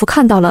琅仿佛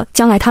看到了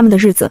将来他们的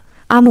日子。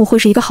阿木会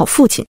是一个好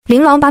父亲。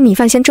琳琅把米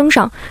饭先蒸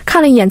上，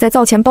看了一眼在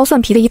灶前剥蒜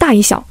皮的一大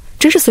一小，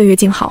真是岁月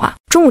静好啊。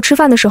中午吃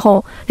饭的时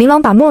候，琳琅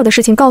把莫儿的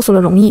事情告诉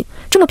了容易，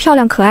这么漂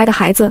亮可爱的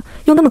孩子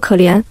又那么可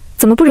怜，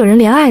怎么不惹人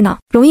怜爱呢？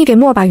容易给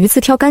莫儿把鱼刺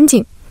挑干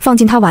净，放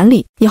进他碗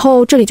里，以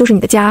后这里就是你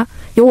的家，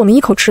有我们一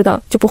口吃的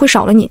就不会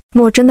少了你。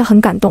莫儿真的很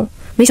感动，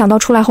没想到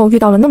出来后遇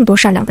到了那么多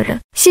善良的人。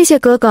谢谢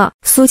哥哥。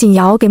苏锦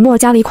瑶给莫儿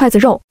夹了一筷子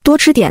肉，多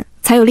吃点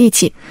才有力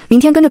气，明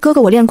天跟着哥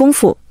哥我练功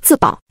夫，自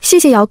保。谢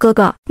谢瑶哥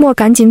哥。莫儿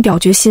赶紧表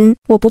决心，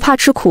我不怕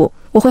吃苦，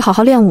我会好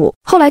好练武。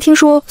后来听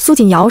说苏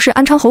锦瑶是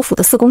安昌侯府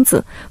的四公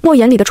子，莫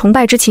眼里的崇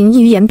拜之情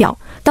溢于言表，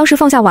当时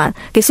放下碗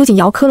给苏锦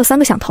瑶磕了3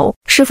个响头，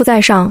师傅在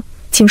上，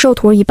请受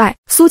徒儿一拜。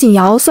苏锦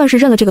瑶算是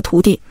认了这个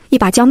徒弟，一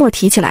把将莫儿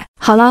提起来，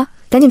好了，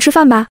赶紧吃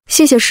饭吧。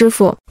谢谢师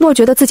傅。莫儿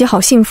觉得自己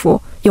好幸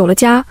福，有了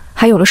家，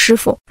还有了师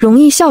傅。容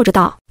易笑着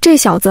道，这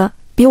小子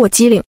比我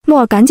机灵。莫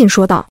儿赶紧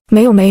说道，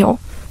没有，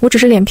我只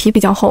是脸皮比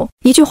较厚。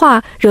一句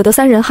话惹得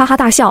3人哈哈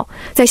大笑。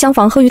在厢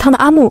房喝鱼汤的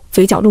阿木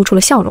嘴角露出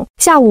了笑容。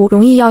下午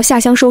容易要下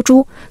乡收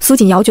猪，苏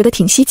锦瑶觉得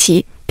挺稀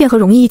奇，便和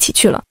容易一起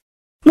去了。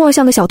莫儿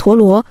像个小陀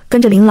螺，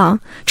跟着琳琅，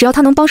只要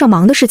他能帮上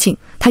忙的事情，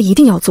他一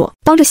定要做，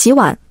帮着洗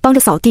碗，帮着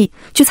扫地，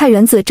去菜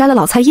园子摘了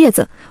老菜叶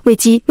子，喂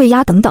鸡喂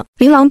鸭等等。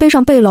琳琅背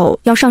上背篓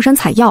要上山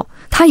采药，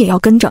他也要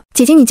跟着。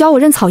姐姐你教我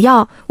认草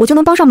药，我就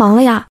能帮上忙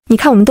了呀。你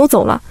看我们都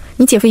走了，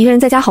你姐夫一个人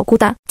在家好孤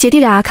单。姐弟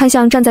俩看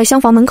向站在厢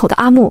房门口的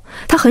阿木，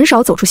他很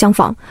少走出厢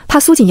房，怕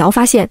苏锦瑶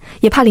发现，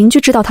也怕邻居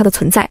知道他的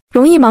存在。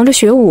容易忙着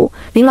学武，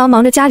琳琅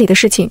忙着家里的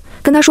事情，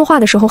跟他说话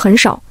的时候很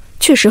少，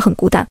确实很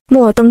孤单。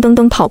莫儿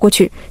噔跑过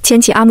去，牵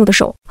起阿木的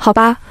手，好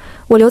吧，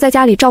我留在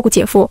家里照顾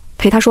姐夫，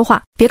陪他说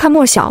话。别看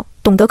莫儿小，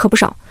懂得可不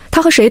少，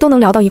他和谁都能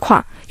聊到一块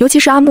儿，尤其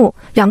是阿木，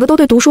两个都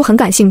对读书很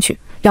感兴趣，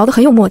聊得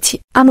很有默契。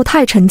阿木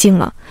太沉静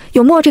了，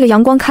有莫儿这个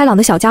阳光开朗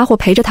的小家伙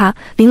陪着他，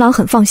琳琅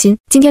很放心。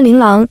今天琳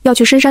琅要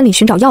去深山里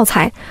寻找药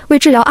材，为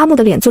治疗阿木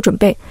的脸做准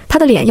备，他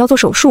的脸要做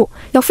手术，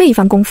要费一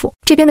番功夫。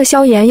这边的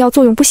消炎药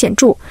作用不显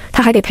著，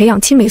他还得培养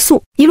青霉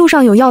素。一路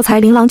上有药材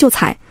琳琅就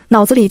采，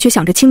脑子里却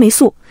想着青霉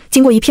素。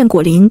经过一片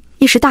果林，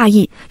一时大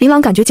意，琳琅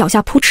感觉脚下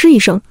扑哧一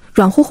声，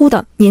软乎乎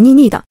的，黏腻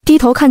腻的。低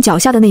头看脚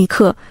下的那一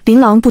刻，琳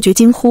琅不觉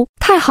惊呼，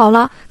太好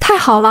了，太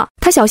好了。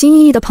他小心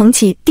翼翼地捧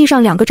起地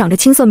上2个长着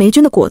青色霉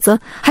菌的果子，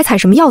还采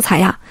什么药材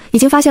呀？已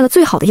经发现了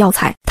最好的药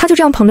材。他就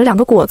这样捧着2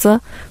个果子，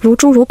如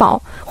珠如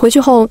宝，回去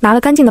后拿了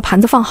干净的盘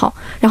子放好，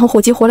然后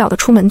火急火燎地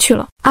出门去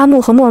了。阿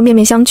木和莫儿面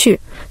面相觑，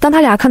当他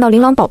俩看到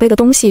琳琅宝贝的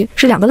东西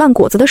是2个烂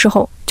果子的时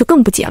候，就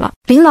更不解了。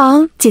琳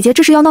琅姐姐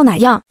这是要闹哪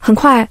样？很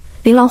快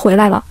琳琅回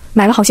来了，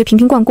买了好些瓶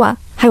瓶罐罐，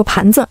还有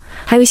盘子，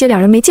还有一些2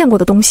人没见过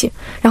的东西，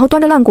然后端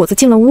着烂果子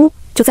进了屋，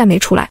就再没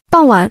出来。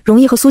傍晚，容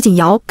易和苏锦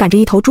瑶赶着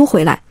一头猪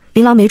回来，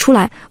琳琅没出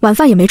来，晚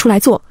饭也没出来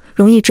做，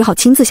容易只好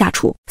亲自下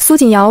厨。苏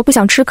锦瑶不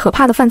想吃可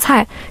怕的饭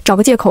菜，找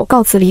个借口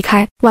告辞离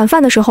开。晚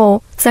饭的时候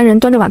，3人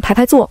端着碗排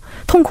排坐，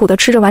痛苦地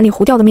吃着碗里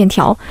糊掉的面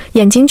条，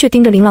眼睛却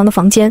盯着琳琅的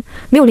房间。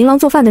没有琳琅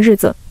做饭的日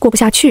子过不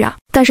下去啊！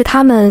但是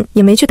他们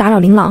也没去打扰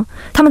琳琅，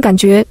他们感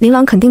觉琳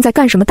琅肯定在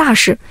干什么大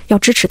事，要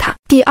支持他。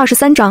第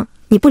23章，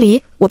你不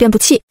离我便不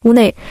弃。屋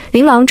内，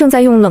琳琅正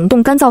在用冷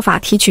冻干燥法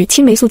提取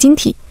青霉素晶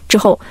体，之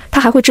后他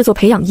还会制作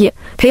培养液，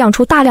培养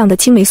出大量的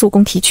青霉素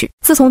供提取。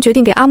自从决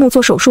定给阿木做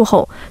手术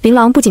后，琳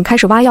琅不仅开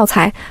始挖药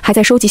材，还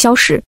在收集硝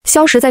石。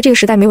硝石在这个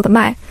时代没有的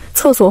卖，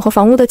厕所和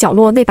房屋的角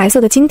落那白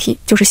色的晶体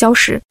就是硝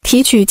石。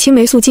提取青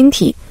霉素晶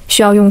体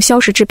需要用硝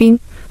石制冰，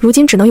如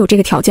今只能有这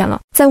个条件了。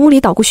在屋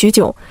里捣鼓许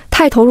久，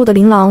太投入的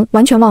琳琅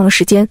完全忘了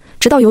时间，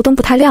直到油灯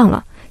不太亮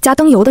了，加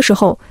灯油的时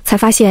候才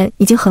发现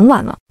已经很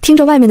晚了。听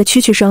着外面的蛐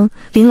蛐声，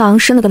琳琅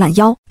伸了个懒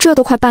腰，这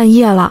都快半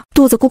夜了，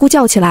肚子咕咕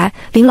叫起来，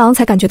琳琅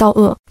才感觉到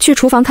饿，去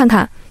厨房看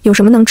看有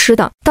什么能吃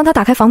的。当他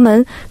打开房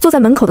门，坐在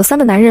门口的3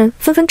个男人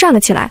纷纷站了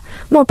起来。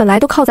莫本来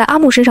都靠在阿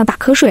木身上打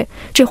瞌睡，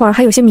这会儿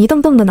还有些迷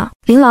瞪瞪的呢。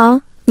琳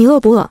琅，你饿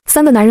不饿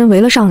？3个男人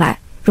围了上来，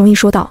容易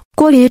说道，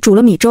锅里煮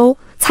了米粥，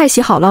菜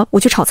洗好了，我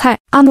去炒菜。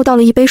阿木倒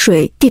了一杯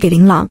水递给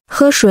琳琅，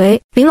喝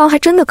水。琳琅还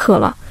真的渴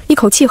了，一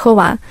口气喝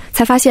完，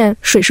才发现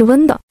水是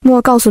温的。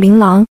莫告诉琳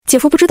琅，姐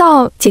夫不知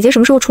道姐姐什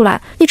么时候出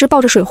来，一直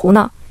抱着水壶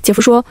呢。姐夫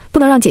说不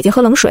能让姐姐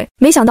喝冷水。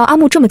没想到阿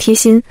木这么贴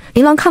心，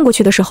琳琅看过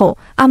去的时候，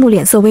阿木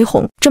脸色微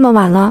红。这么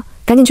晚了，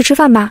赶紧去吃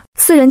饭吧。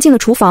4人进了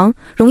厨房，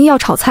容易要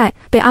炒菜，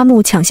被阿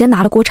木抢先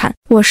拿了锅铲。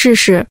我试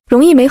试。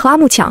容易没和阿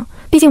木抢，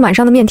毕竟晚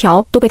上的面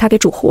条都被他给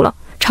煮糊了。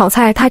炒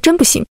菜他还真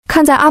不行，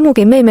看在阿木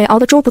给妹妹熬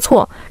的粥不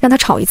错，让他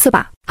炒一次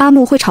吧。阿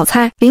木会炒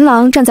菜。琳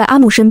琅站在阿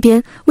木身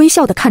边，微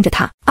笑地看着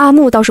他。阿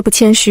木倒是不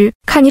谦虚，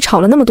看你炒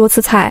了那么多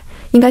次菜，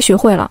应该学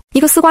会了。一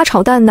个丝瓜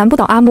炒蛋难不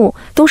倒阿木，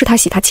都是他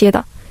洗他切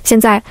的。现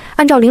在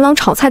按照琳琅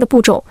炒菜的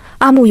步骤，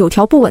阿木有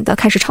条不紊地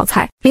开始炒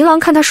菜。琳琅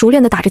看他熟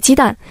练地打着鸡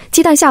蛋，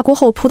鸡蛋下锅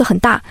后铺得很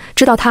大，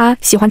知道他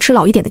喜欢吃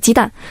老一点的鸡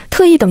蛋，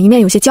特意等一面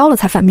有些焦了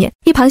才翻面。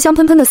一盘香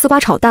喷喷的丝瓜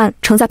炒蛋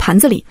盛在盘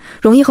子里，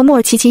容易和莫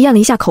儿齐齐咽了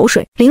一下口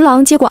水。琳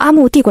琅接过阿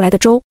木递过来的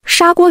粥，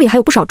砂锅里还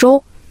有不少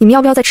粥，你们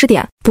要不要再吃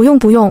点？不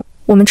用，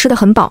我们吃得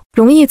很饱。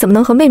容易怎么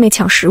能和妹妹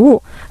抢食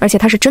物？而且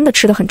她是真的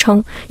吃得很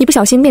撑，一不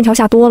小心面条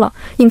下多了，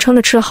硬撑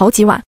着吃了好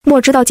几碗。莫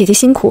儿知道姐姐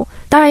辛苦，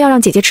当然要让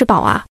姐姐吃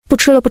饱啊。不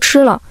吃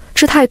了，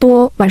吃太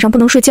多晚上不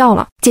能睡觉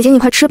了。姐姐你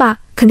快吃吧，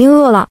肯定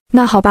饿了。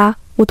那好吧，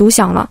我独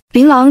享了。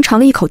琳琅尝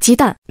了一口鸡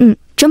蛋，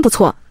真不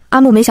错。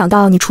阿木没想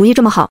到你厨艺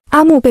这么好。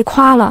阿木被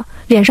夸了，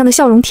脸上的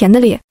笑容甜的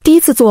咧。第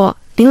一次做，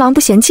琳琅不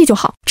嫌弃就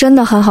好，真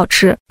的很好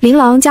吃。琳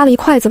琅夹了一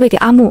筷子喂给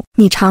阿木，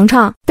你尝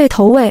尝。被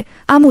投喂，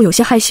阿木有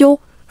些害羞，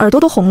耳朵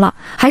都红了，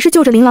还是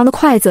就着琳琅的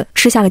筷子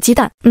吃下了鸡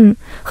蛋。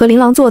和琳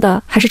琅做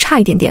的还是差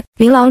一点点。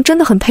琳琅真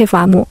的很佩服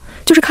阿木，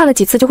就是看了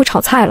几次就会炒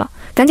菜了，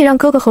赶紧让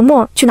哥哥和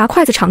沫儿去拿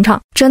筷子尝尝，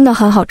真的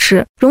很好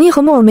吃。容易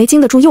和沫儿没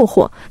经得住诱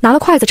惑，拿了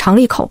筷子尝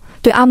了一口，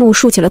对阿木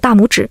竖起了大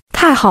拇指，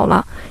太好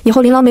了，以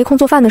后琳琅没空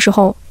做饭的时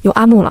候有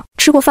阿木了。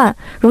吃过饭，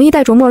容易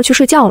带着沫儿去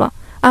睡觉了。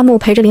阿木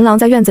陪着琳琅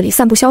在院子里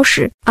散步消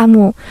食。阿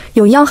木，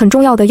有一样很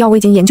重要的药我已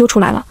经研究出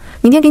来了，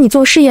明天给你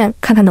做试验，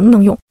看看能不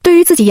能用。对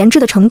于自己研制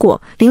的成果，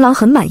琳琅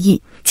很满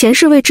意。前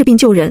世为治病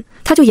救人，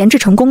他就研制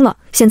成功了，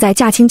现在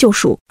驾轻就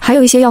熟。还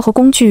有一些药和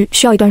工具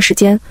需要一段时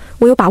间，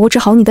我有把握治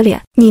好你的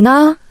脸。你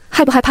呢？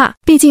害不害怕？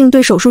毕竟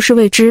对手术是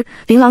未知。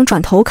琳琅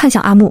转头看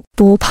向阿木，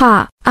不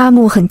怕。阿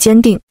木很坚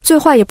定，最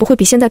坏也不会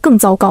比现在更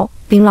糟糕。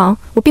琳琅，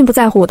我并不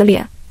在乎我的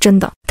脸，真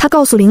的。他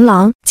告诉琳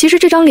琅，其实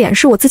这张脸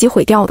是我自己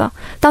毁掉的。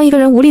当一个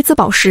人无力自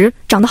保时，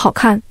长得好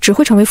看只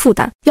会成为负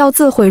担。要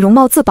自毁容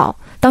貌自保，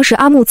当时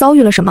阿木遭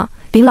遇了什么，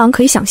琳琅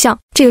可以想象。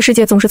这个世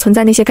界总是存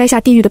在那些该下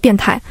地狱的变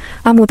态，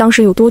阿木当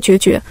时有多决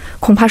绝，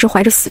恐怕是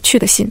怀着死去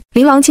的心。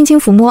琳琅轻轻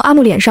抚摸阿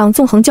木脸上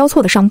纵横交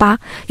错的伤疤，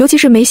尤其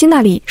是眉心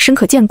那里深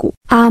可见骨。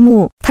阿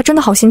木，他真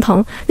的好心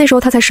疼，那时候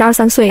他才12、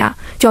13岁啊，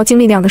就要经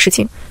历那样的事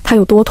情，他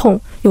有多痛，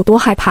有多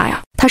害怕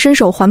呀。他伸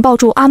手环抱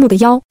住阿木的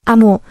腰，阿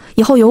木，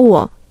以后有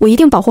我一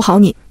定保护好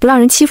你，不让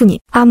人欺负你。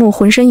阿木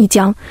浑身一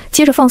僵，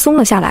接着放松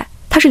了下来。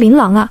他是琳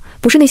琅啊，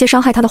不是那些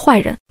伤害他的坏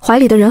人。怀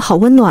里的人好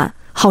温暖，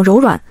好柔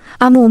软。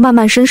阿木慢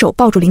慢伸手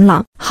抱住琳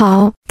琅，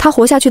好，他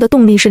活下去的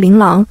动力是琳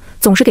琅，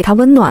总是给他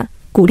温暖，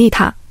鼓励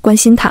他，关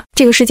心他。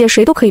这个世界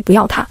谁都可以不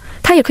要他，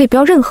他也可以不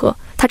要任何，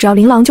他只要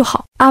琳琅就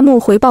好。阿木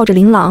回抱着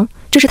琳琅，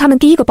这是他们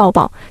第一个抱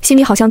抱，心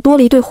里好像多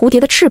了一对蝴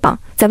蝶的翅膀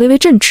在微微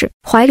振翅。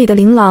怀里的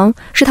琳琅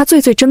是他最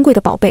最珍贵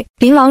的宝贝。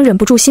琳琅忍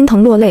不住心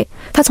疼落泪，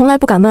他从来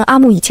不敢问阿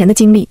木以前的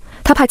经历，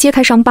他怕揭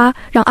开伤疤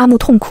让阿木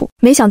痛苦。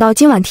没想到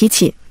今晚提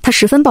起，他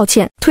十分抱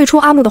歉，退出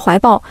阿木的怀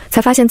抱，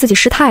才发现自己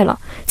失态了。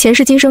前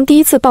世今生第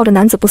一次抱着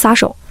男子不撒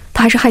手，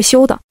他还是害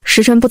羞的。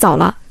时辰不早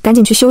了，赶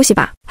紧去休息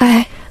吧。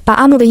把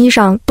阿木的衣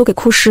裳都给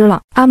哭湿了。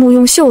阿木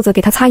用袖子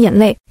给他擦眼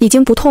泪，已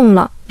经不痛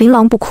了。琳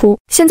琅不哭，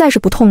现在是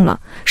不痛了。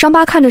伤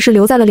疤看着是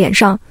留在了脸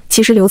上，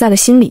其实留在了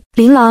心里。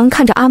琳琅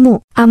看着阿木，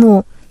阿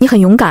木，你很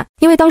勇敢，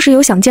因为当时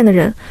有想见的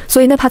人，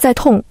所以哪怕再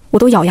痛，我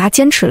都咬牙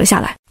坚持了下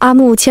来。阿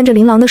木牵着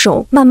琳琅的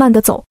手慢慢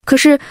的走，可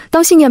是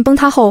当信念崩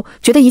塌后，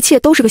觉得一切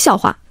都是个笑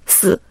话，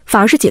死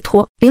反而是解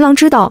脱。琳琅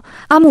知道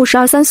阿木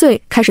12、13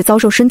岁开始遭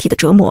受身体的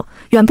折磨，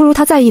远不如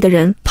他在意的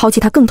人抛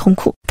弃他更痛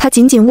苦。他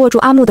紧紧握住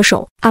阿木的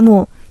手，阿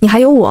木，你还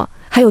有我，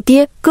还有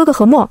爹、哥哥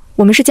和沫，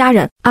我们是家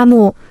人。阿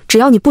木，只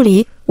要你不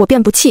离，我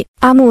便不弃。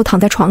阿木躺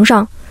在床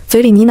上，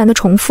嘴里呢喃的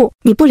重复，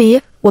你不离，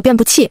我便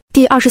不弃。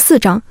第24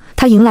章，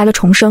他迎来了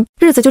重生。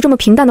日子就这么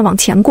平淡的往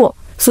前过。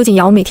苏锦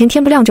瑶每天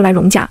天不亮就来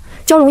荣家，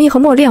教容易和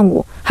沫练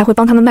武，还会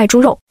帮他们卖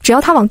猪肉。只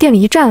要他往店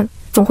里一站，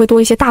总会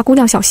多一些大姑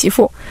娘小媳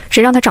妇，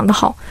谁让她长得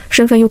好，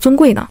身份又尊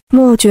贵呢？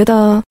莫觉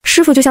得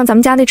师傅就像咱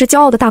们家那只骄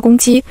傲的大公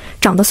鸡，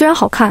长得虽然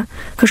好看，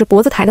可是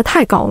脖子抬得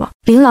太高了。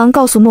琳琅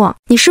告诉莫，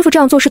你师傅这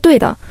样做是对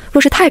的，若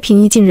是太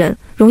平易近人，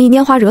容易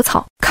拈花惹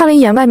草。看了一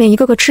眼外面一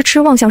个个痴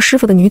痴望向师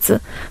傅的女子，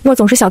莫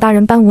总是小大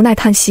人般无奈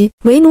叹息，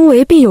为奴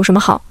为婢有什么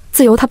好？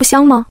自由它不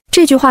香吗？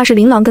这句话是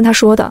琳琅跟他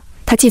说的，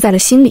他记在了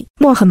心里。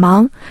沫很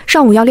忙，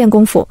上午要练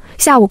功夫，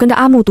下午跟着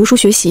阿木读书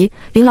学习。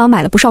琳琅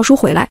买了不少书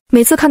回来，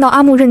每次看到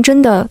阿木认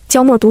真的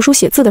教沫读书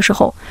写字的时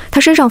候，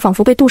他身上仿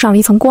佛被镀上了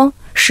一层光，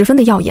十分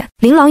的耀眼。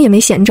琳琅也没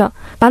闲着，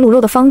把卤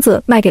肉的方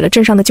子卖给了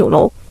镇上的酒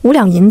楼，5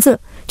两银子，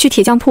去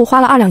铁匠铺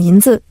花了2两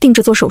银子定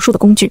制做手术的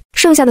工具，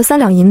剩下的3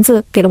两银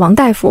子给了王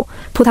大夫，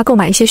托他购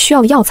买一些需要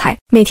的药材。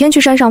每天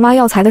去山上挖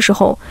药材的时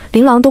候，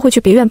琳琅都会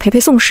去别院陪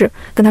宋氏，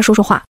跟他说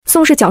说话。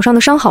宋氏脚上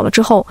的伤好了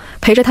之后，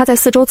陪着他在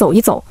四周走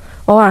一走，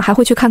偶尔还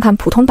会去看看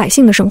普通百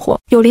姓的生活。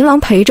有琳琅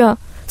陪着，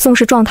宋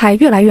氏状态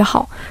越来越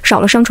好，少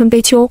了伤春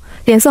悲秋，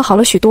脸色好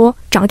了许多，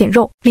长了点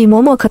肉。李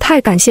嬷嬷可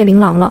太感谢琳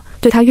琅了，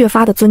对他越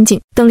发的尊敬。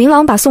等琳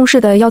琅把宋氏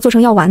的药做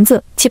成药丸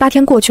子，7、8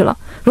天过去了，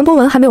容伯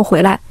文还没有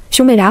回来，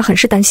兄妹俩很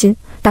是担心，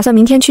打算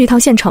明天去一趟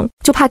县城，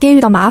就怕爹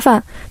遇到麻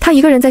烦，他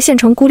一个人在县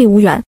城孤立无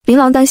援。琳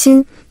琅担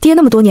心爹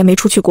那么多年没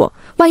出去过，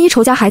万一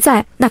仇家还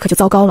在，那可就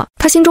糟糕了。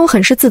他心中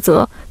很是自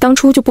责，当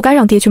初就不该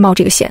让爹去冒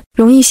这个险。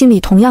容易心里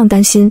同样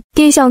担心，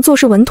爹一向做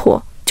事稳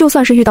妥，就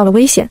算是遇到了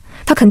危险，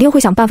他肯定会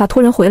想办法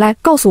托人回来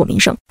告诉我们一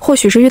声。或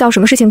许是遇到什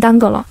么事情耽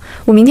搁了，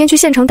我明天去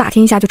县城打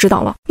听一下就知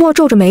道了。莫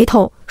皱着眉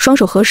头，双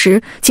手合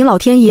十，请老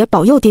天爷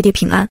保佑爹爹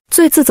平安。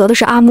最自责的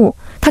是阿木，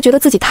他觉得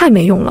自己太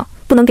没用了，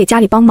不能给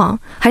家里帮忙，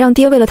还让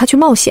爹为了他去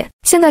冒险。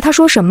现在他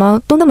说什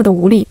么都那么的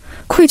无力，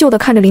愧疚地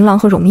看着琳琅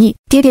和容易。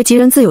爹爹吉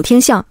人自有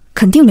天相，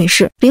肯定没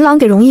事。琳琅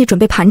给容易准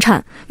备盘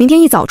缠，明天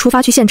一早出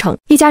发去县城。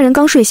一家人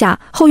刚睡下，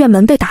后院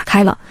门被打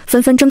开了，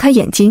纷纷睁开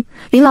眼睛。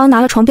琳琅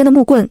拿了床边的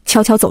木棍，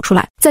悄悄走出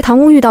来，在堂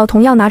屋遇到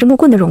同样拿着木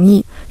棍的容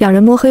易，两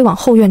人摸黑往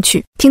后院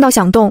去。听到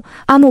响动，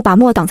阿木把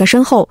墨挡在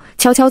身后，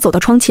悄悄走到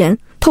窗前，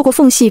透过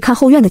缝隙看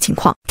后院的情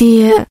况。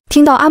爹！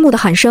听到阿木的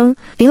喊声，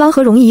琳琅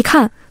和容易一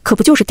看，可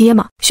不就是爹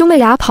吗？兄妹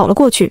俩跑了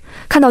过去，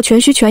看到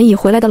全虚全已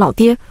回来的老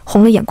爹，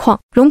红了眼眶。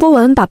容伯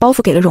文把包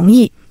袱给了容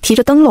易，提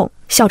着灯笼，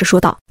笑着说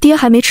道：“爹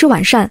还没吃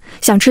晚膳，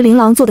想吃琳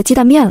琅做的鸡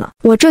蛋面了，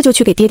我这就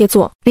去给爹爹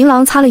做。”琳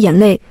琅擦了眼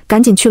泪，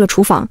赶紧去了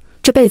厨房。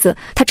这辈子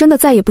他真的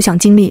再也不想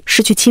经历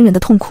失去亲人的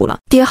痛苦了。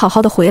爹好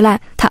好的回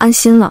来，他安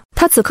心了。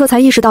他此刻才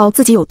意识到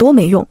自己有多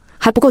没用，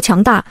还不够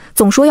强大，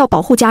总说要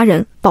保护家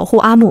人，保护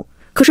阿木。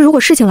可是如果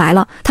事情来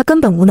了，他根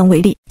本无能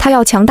为力。他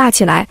要强大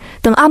起来，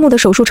等阿木的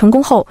手术成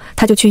功后，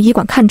他就去医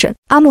馆看诊。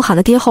阿木喊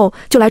了爹后，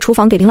就来厨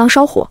房给琳琅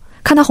烧火。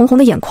看他红红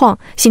的眼眶，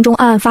心中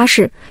暗暗发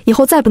誓，以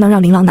后再不能让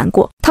琳琅难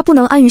过。他不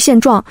能安于现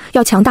状，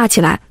要强大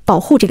起来，保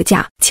护这个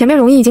家。前面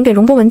容易已经给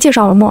容伯文介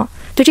绍了墨，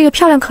对这个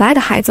漂亮可爱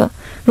的孩子，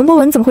容伯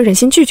文怎么会忍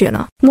心拒绝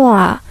呢？墨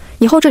啊，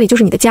以后这里就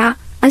是你的家，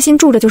安心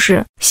住着就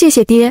是。谢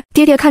谢爹。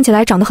爹爹看起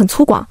来长得很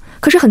粗犷，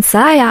可是很慈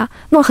爱呀。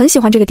墨很喜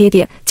欢这个爹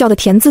爹，叫得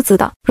甜滋滋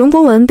的。容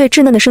伯文被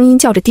稚嫩的声音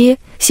叫着爹，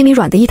心里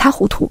软得一塌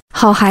糊涂。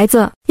好孩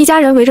子，一家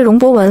人围着容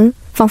伯文，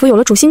仿佛有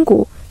了主心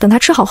骨，等他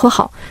吃好喝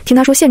好，听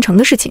他说县城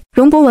的事情。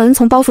容伯文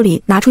从包袱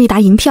里拿出一沓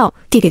银票，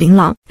递给琳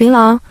琅。琳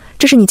琅，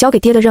这是你交给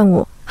爹的任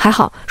务，还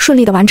好顺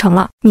利的完成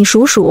了，你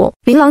数数。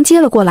琳琅接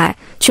了过来，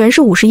全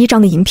是51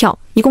张的银票，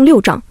一共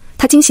6张。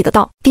他惊喜的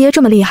道：“爹这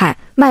么厉害，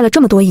卖了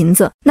这么多银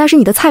子，那是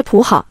你的菜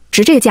谱好，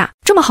值这价。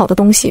这么好的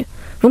东西，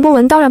容伯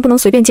文当然不能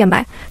随便贱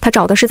卖，他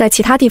找的是在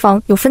其他地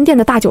方有分店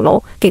的大酒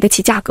楼，给得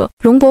起价格。”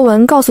容伯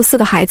文告诉4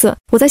个孩子：“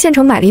我在县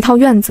城买了一套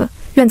院子，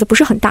院子不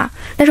是很大，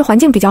但是环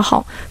境比较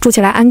好，住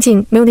起来安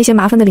静，没有那些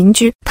麻烦的邻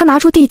居。”他拿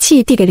出地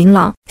契递给琳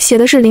琅，写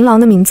的是琳琅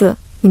的名字，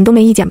你们都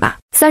没意见吧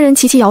？3人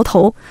齐齐摇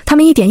头，他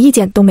们一点意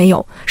见都没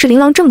有，是琳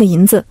琅挣的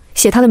银子，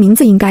写他的名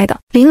字应该的。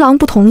琳琅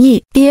不同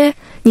意，爹，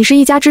你是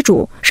一家之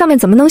主，上面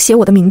怎么能写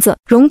我的名字？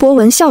容伯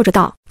文笑着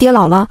道：“爹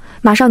老了，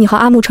马上你和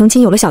阿木成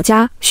亲，有了小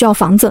家，需要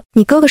房子，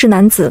你哥哥是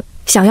男子，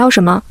想要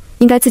什么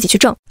应该自己去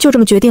挣，就这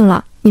么决定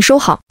了，你收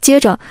好。”接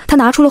着他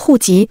拿出了户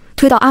籍，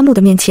推到阿木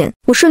的面前。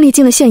我顺利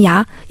进了县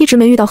衙，一直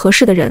没遇到合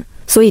适的人，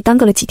所以耽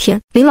搁了几天。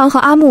琳琅和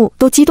阿木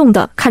都激动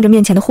地看着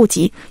面前的户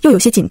籍，又有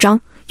些紧张。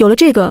有了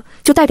这个，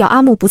就代表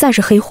阿木不再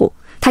是黑户，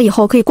他以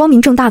后可以光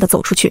明正大地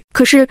走出去。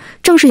可是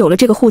正是有了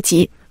这个户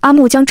籍，阿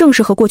木将正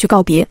式和过去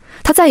告别，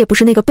他再也不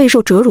是那个备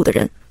受折辱的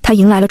人，他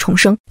迎来了重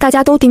生。大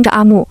家都盯着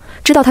阿木，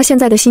知道他现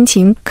在的心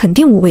情肯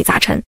定五味杂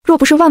陈。若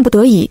不是万不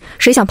得已，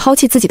谁想抛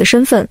弃自己的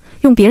身份，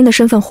用别人的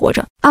身份活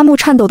着？阿木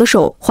颤抖的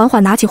手缓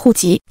缓拿起户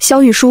籍，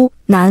萧玉书，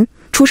男，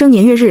出生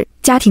年月日，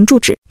家庭住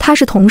址。他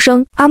是童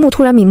生。阿木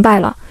突然明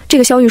白了，这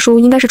个萧玉书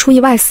应该是出意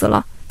外死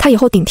了，他以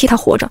后顶替他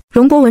活着。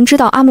容伯文知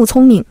道阿木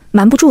聪明，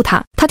瞒不住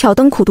他，他挑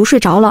灯苦读睡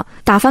着了，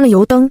打翻了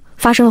油灯，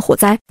发生了火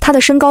灾。他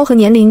的身高和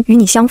年龄与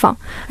你相仿，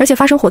而且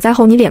发生火灾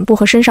后你脸部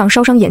和身上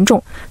烧伤严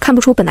重，看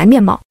不出本来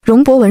面貌。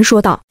容伯文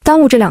说道：“耽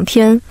误这2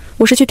天，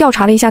我是去调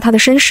查了一下他的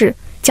身世，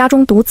家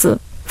中独子，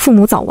父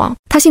母早亡。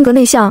他性格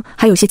内向，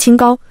还有些清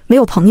高，没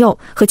有朋友，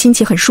和亲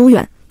戚很疏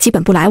远，基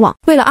本不来往。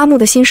为了阿木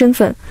的新身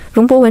份，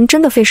容伯文真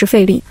的费时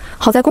费力，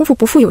好在功夫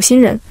不负有心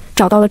人，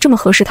找到了这么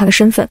合适他的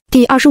身份。”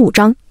第25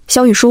章，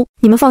萧玉书，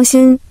你们放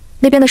心，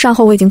那边的善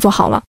后我已经做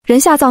好了，人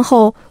下葬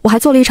后，我还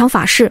做了一场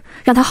法事，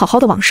让他好好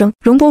的往生。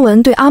容伯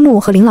文对阿木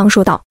和琳琅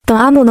说道：“等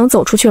阿木能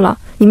走出去了，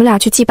你们俩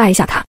去祭拜一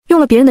下他，用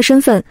了别人的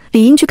身份，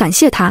理应去感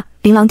谢他。”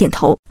琳琅点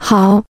头，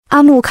好。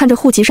阿木看着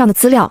户籍上的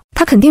资料，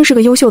他肯定是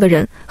个优秀的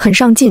人，很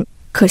上进，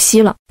可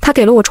惜了，他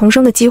给了我重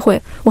生的机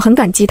会，我很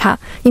感激他，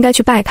应该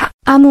去拜他。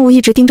阿木一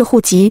直盯着户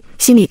籍，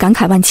心里感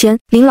慨万千。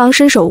琳琅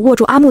伸手握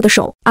住阿木的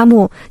手：“阿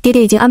木，爹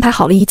爹已经安排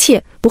好了一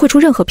切，不会出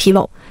任何纰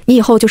漏，你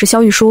以后就是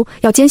萧玉书，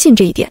要坚信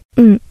这一点。”“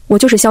我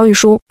就是萧玉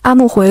书。”阿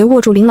木回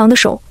握住琳琅的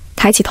手，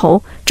抬起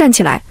头，站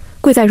起来，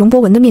跪在容伯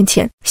文的面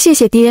前：“谢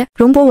谢爹。”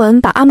容伯文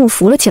把阿木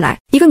扶了起来：“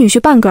一个女婿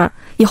半个，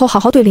以后好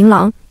好对琳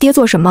琅，爹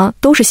做什么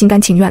都是心甘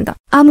情愿的。”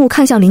阿木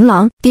看向琳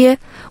琅：“爹，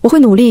我会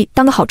努力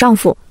当个好丈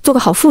夫，做个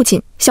好父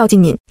亲，孝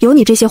敬您。有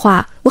你这些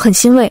话，我很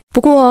欣慰。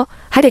不过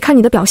还得看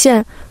你的表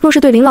现，若是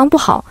对琳琅不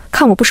好，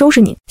看我不收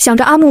拾你。”想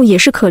着阿木也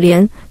是可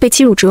怜，被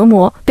欺辱折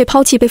磨，被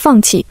抛弃被放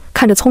弃，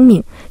看着聪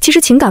明，其实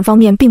情感方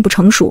面并不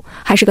成熟，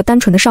还是个单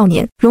纯的少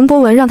年。容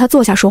伯文让他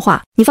坐下说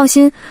话：“你放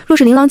心，若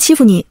是琳琅欺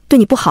负你，对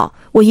你不好，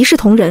我一视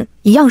同仁，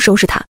一样收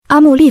拾他。”阿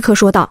木立刻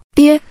说道：“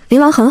爹，琳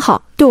琅很好，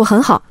对我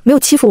很好，没有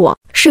欺负我，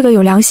是个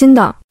有良心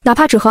的。”哪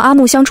怕只和阿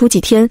木相处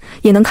几天，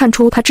也能看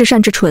出他至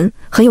善至纯，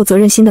很有责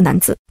任心的男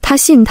子。他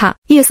信他。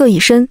夜色已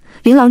深，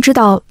琳琅知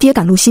道爹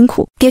赶路辛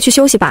苦，爹去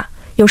休息吧，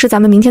有事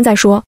咱们明天再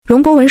说。容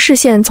伯文视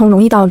线从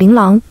容易到琳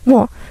琅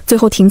墨，最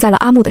后停在了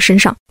阿木的身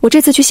上。我这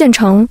次去县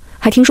城，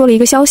还听说了一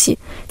个消息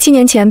，7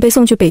年前被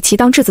送去北齐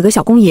当质子的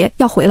小公爷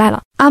要回来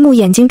了。阿木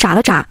眼睛眨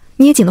了眨，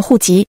捏紧了户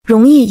籍。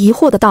容易疑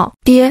惑的道：“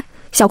爹，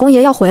小公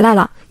爷要回来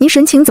了，您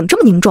神情怎么这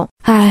么凝重？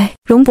唉，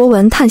容伯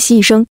文叹息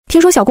一声，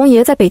听说小公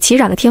爷在北齐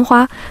染了天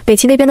花，北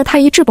齐那边的太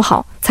医治不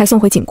好，才送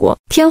回景国。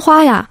天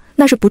花呀，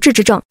那是不治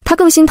之症。他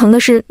更心疼的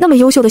是，那么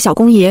优秀的小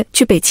公爷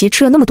去北齐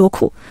吃了那么多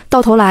苦，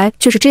到头来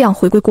却是这样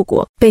回归故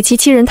国。北齐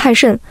欺人太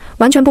甚，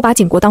完全不把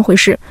景国当回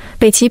事。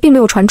北齐并没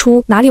有传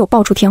出哪里有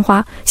爆出天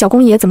花，小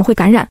公爷怎么会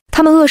感染？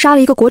他们扼杀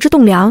了一个国之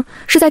栋梁，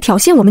是在挑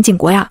衅我们景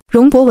国呀！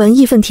容伯文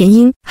义愤填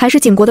膺，还是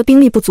景国的兵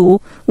力不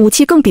足，武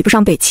器更比不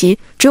上北齐，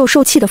只有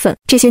受气的份。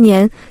这些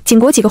年，景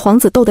国几个皇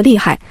子斗得厉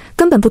害，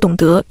根本不懂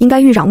得应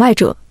该欲攘外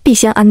者必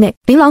先安内。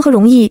琳琅和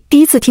容易第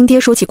一次听爹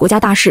说起国家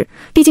大事，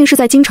毕竟是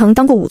在京城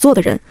当过仵作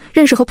的人，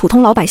认识和普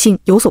通老百姓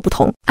有所不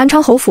同。安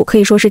昌侯府可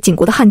以说是景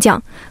国的悍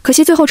将，可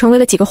惜最后成为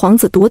了几个皇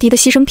子夺嫡的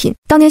牺牲品。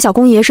当年小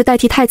公爷是代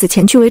替太子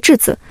前去为质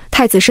子，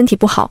太子身体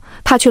不好，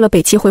怕去了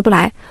北齐回不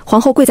来，皇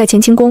后跪在乾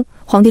清宫，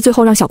皇帝最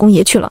后让小公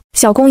爷去了。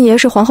小公爷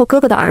是皇后哥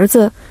哥的儿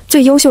子，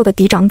最优秀的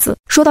嫡长子。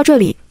说到这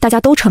里，大家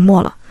都沉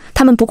默了。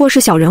他们不过是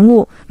小人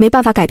物，没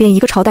办法改变一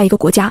个朝代一个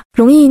国家。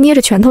容易捏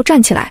着拳头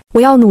站起来，我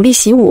要努力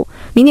习武，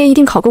明年一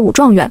定考个武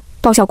状元，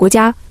报效国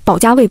家，保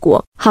家卫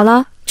国。好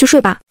了，去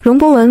睡吧。容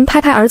伯文拍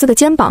拍儿子的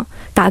肩膀，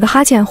打了个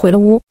哈欠回了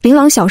屋。琳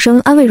琅小声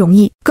安慰容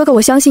易，哥哥我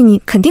相信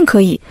你肯定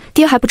可以，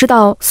爹还不知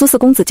道苏四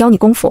公子教你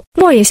功夫，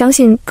莫儿也相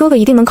信哥哥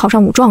一定能考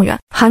上武状元，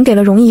还给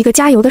了容易一个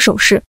加油的手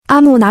势。阿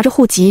木拿着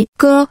户籍，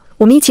哥，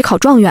我们一起考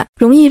状元。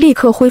容易立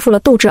刻恢复了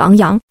斗志昂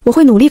扬，我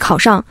会努力考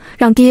上，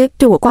让爹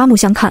对我刮目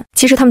相看。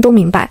其实他们都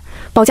明白，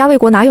保家卫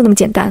国哪有那么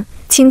简单，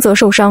轻则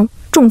受伤，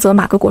重则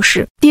马革裹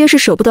尸。爹是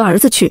舍不得儿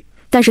子去，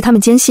但是他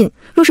们坚信，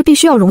若是必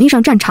须要容易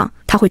上战场，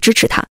他会支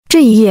持他。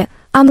这一夜，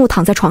阿木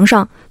躺在床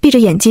上，闭着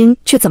眼睛，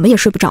却怎么也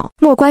睡不着。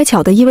莫乖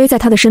巧地依偎在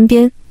他的身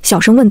边，小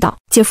声问道：“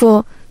姐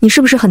夫，你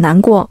是不是很难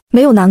过？”“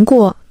没有难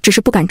过，只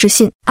是不敢置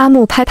信。”阿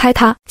木拍拍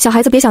他：“小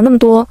孩子别想那么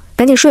多，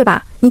赶紧睡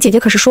吧。你姐姐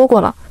可是说过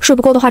了，睡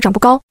不够的话长不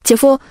高。姐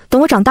夫，等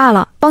我长大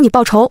了，帮你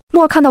报仇。”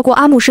莫儿看到过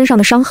阿木身上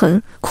的伤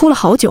痕，哭了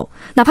好久。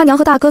哪怕娘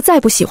和大哥再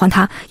不喜欢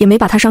他，也没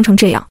把他伤成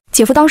这样。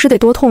姐夫当时得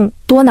多痛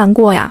多难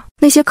过呀！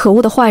那些可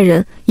恶的坏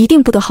人一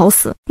定不得好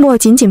死。莫儿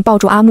紧紧抱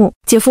住阿木：“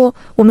姐夫，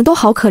我们都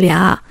好可怜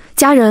啊。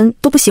家人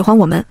都不喜欢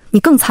我们，你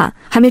更惨，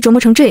还没折磨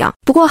成这样。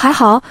不过还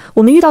好，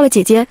我们遇到了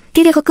姐姐、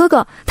爹爹和哥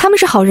哥，他们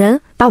是好人，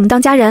把我们当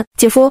家人。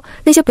姐夫，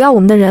那些不要我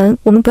们的人，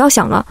我们不要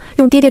想了，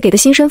用爹爹给的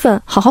新身份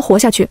好好活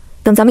下去。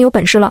等咱们有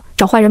本事了，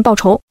找坏人报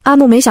仇。”阿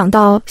木没想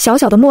到小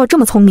小的莫儿这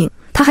么聪明，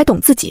他还懂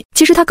自己。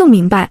其实他更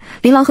明白，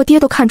琳琅和爹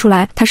都看出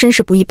来他身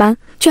世不一般，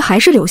却还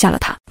是留下了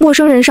他。陌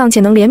生人尚且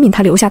能怜悯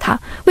他留下他，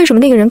为什么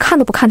那个人看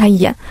都不看他一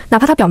眼，哪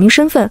怕他表明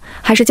身份，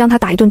还是将他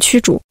打一顿驱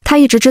逐？他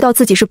一直知道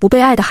自己是不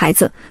被爱的孩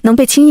子，能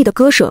被轻易的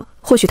割舍，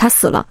或许他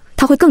死了，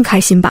他会更开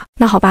心吧。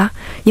那好吧，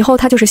以后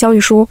他就是萧玉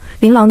书，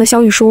琳琅的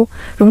萧玉书，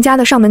容家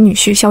的上门女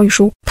婿萧玉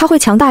书。他会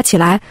强大起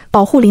来，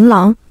保护琳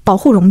琅，保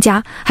护容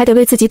家，还得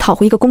为自己讨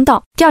回一个公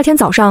道。第二天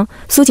早上，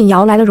苏锦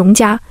瑶来了容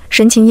家，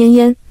神情恹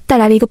恹，带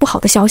来了一个不好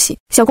的消息：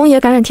小公爷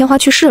感染天花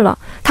去世了，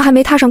他还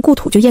没踏上故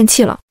土就咽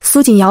气了。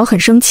苏锦瑶很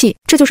生气，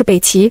这就是北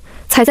齐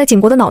踩在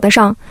景国的脑袋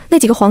上，那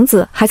几个皇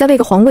子还在为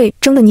个皇位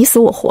争得你死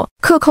我活，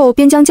克扣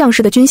边疆将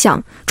士的军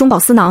饷，中饱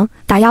私囊，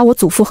打压我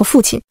祖父和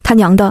父亲。他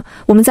娘的，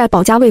我们在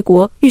保家卫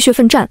国，浴血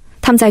奋战，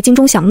他们在京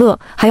中享乐，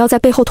还要在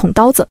背后捅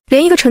刀子，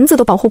连一个臣子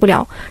都保护不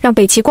了，让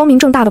北齐光明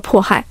正大的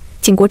迫害。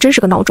景国真是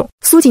个孬种。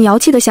苏锦瑶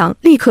气得想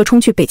立刻冲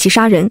去北齐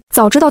杀人，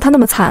早知道他那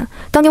么惨，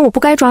当年我不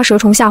该抓蛇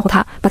虫吓唬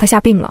他，把他吓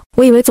病了。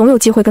我以为总有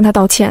机会跟他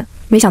道歉，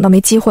没想到没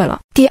机会了。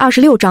第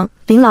26章，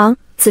琳琅，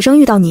此生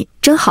遇到你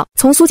真好。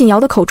从苏锦瑶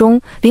的口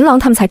中，琳琅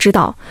他们才知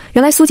道，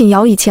原来苏锦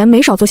瑶以前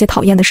没少做些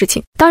讨厌的事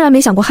情，当然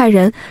没想过害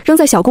人。扔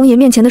在小公爷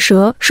面前的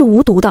蛇是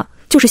无毒的，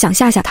就是想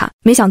吓吓他。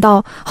没想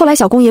到后来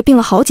小公爷病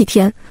了好几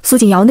天，苏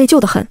锦瑶内疚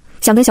得很，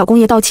想跟小公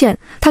爷道歉，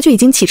他却已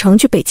经启程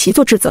去北齐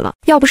做质子了。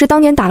要不是当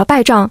年打了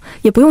败仗，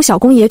也不用小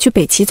公爷去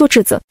北齐做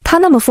质子。他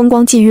那么风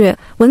光霁月、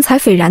文采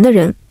斐然的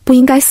人，不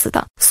应该死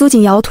的。苏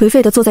锦瑶颓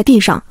废地坐在地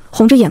上，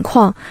红着眼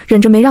眶，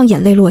忍着没让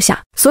眼泪落下。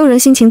所有人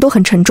心情都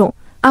很沉重。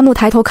阿木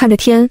抬头看着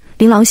天，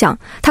琳琅想，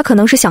他可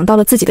能是想到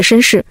了自己的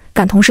身世，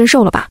感同身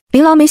受了吧。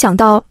琳琅没想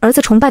到儿子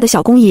崇拜的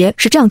小公爷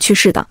是这样去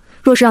世的，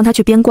若是让他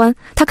去边关，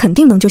他肯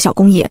定能救小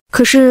公爷。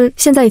可是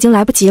现在已经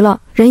来不及了，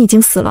人已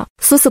经死了。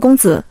苏四公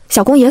子，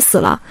小公爷死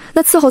了，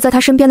那伺候在他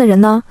身边的人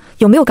呢？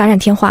有没有感染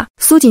天花？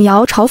苏锦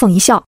瑶嘲讽一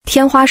笑，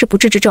天花是不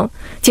治之症，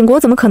景国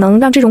怎么可能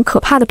让这种可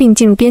怕的病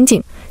进入边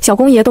境？小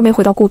公爷都没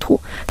回到故土，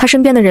他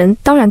身边的人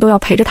当然都要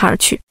陪着他而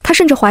去。他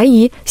甚至怀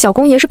疑小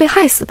公爷是被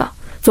害死的。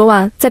昨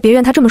晚在别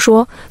院他这么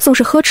说，宋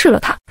氏呵斥了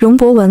他。容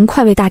伯文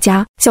快慰大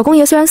家，小公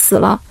爷虽然死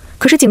了，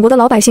可是景国的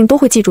老百姓都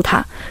会记住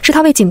他，是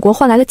他为景国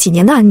换来了几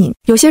年的安宁。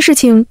有些事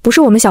情不是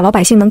我们小老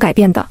百姓能改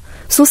变的，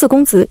苏四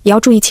公子也要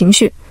注意情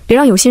绪，别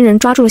让有心人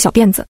抓住了小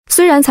辫子。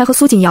虽然才和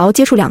苏锦瑶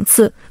接触2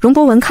次，容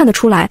伯文看得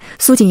出来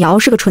苏锦瑶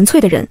是个纯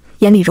粹的人，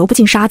眼里揉不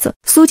进沙子。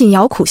苏锦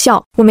瑶苦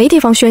笑，我没地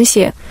方宣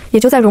泄，也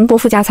就在容伯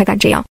父家才敢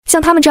这样。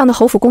像他们这样的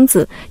侯府公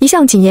子，一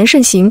向谨言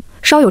慎行，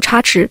稍有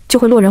差池就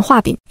会落人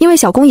话柄。因为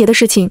小公爷的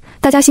事情，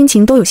大家心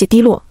情都有些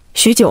低落。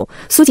许久，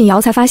苏锦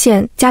瑶才发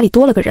现家里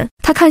多了个人。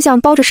她看向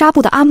包着纱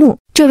布的阿木，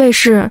这位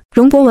是……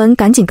容博文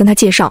赶紧跟他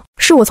介绍，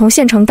是我从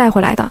县城带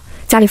回来的，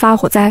家里发了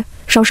火灾，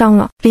烧伤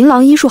了。琳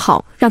琅医术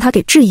好，让他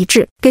给治一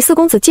治。给四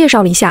公子介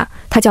绍了一下，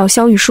他叫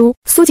萧玉书。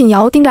苏锦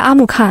瑶盯着阿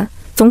木看，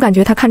总感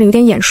觉他看着有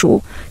点眼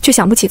熟，却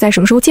想不起在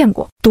什么时候见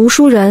过。读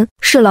书人，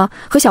是了，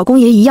和小公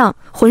爷一样，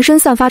浑身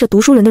散发着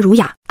读书人的儒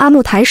雅。阿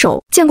木抬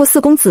手，见过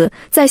四公子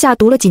在下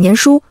读了几年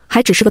书，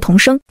还只是个童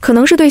生。可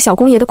能是对小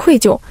公爷的愧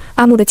疚，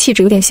阿木的气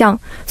质有点像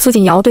苏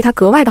锦瑶对他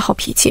格外的好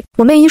脾气。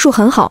我妹医术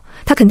很好，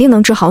她肯定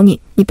能治好你，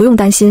你不用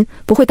担心，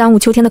不会耽误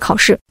秋天的考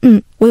试。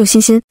我有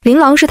信心。琳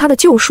琅是他的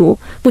救赎，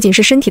不仅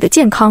是身体的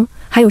健康，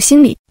还有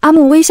心理。阿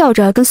木微笑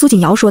着跟苏锦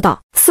瑶说道：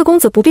四公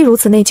子不必如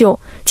此内疚，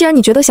既然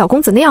你觉得小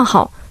公子那样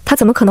好，他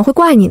怎么可能会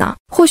怪你呢？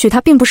或许他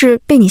并不是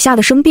被你吓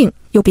得生病，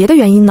有别的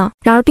原因呢。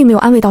然而并没有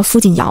安慰到苏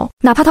锦瑶，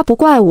哪怕他不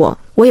怪我，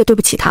我也对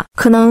不起他。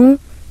可能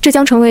这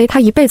将成为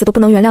他一辈子都不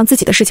能原谅自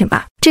己的事情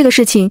吧。这个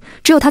事情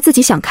只有他自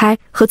己想开，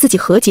和自己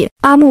和解。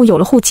阿木有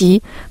了户籍，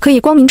可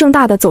以光明正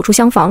大地走出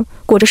厢房，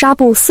裹着纱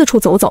布四处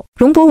走走。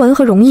容博文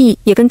和容易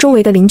也跟周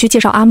围的邻居介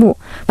绍阿木，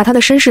把他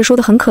的身世说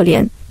得很可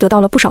怜，得到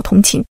了不少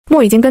同情。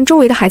莫已经跟周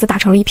围的孩子打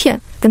成了一片，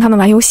跟他们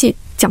玩游戏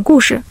讲故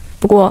事，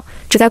不过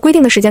只在规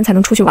定的时间才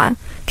能出去玩，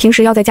平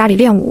时要在家里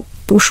练武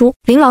读书。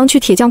琳琅去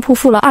铁匠铺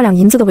付了2两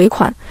银子的尾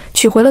款，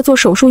取回了做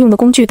手术用的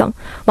工具等。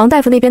王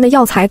大夫那边的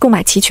药材购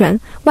买齐全，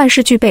万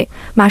事俱备，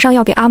马上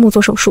要给阿木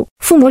做手术。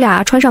父母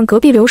俩穿上隔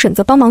壁刘婶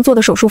子帮忙做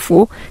的手术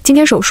服。今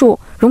天手术，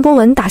容博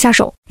文打下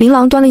手，琳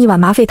琅端了一碗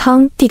麻沸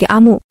汤递给阿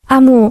木。阿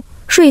木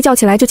睡一觉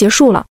起来就结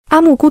束了。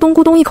阿木咕咚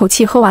咕咚一口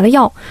气喝完了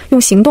药，用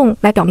行动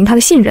来表明他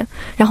的信任，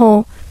然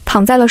后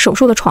躺在了手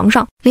术的床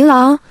上。琳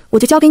琅，我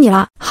就交给你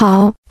了。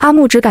好。阿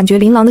木只感觉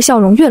琳琅的笑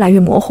容越来越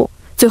模糊，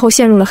最后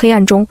陷入了黑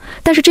暗中。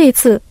但是这一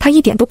次他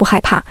一点都不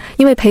害怕，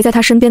因为陪在他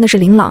身边的是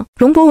琳琅。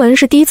容博文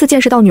是第一次见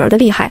识到女儿的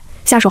厉害，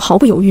下手毫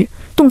不犹豫，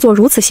动作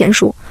如此娴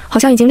熟，好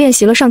像已经练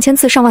习了上千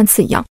次上万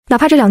次一样。哪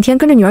怕这2天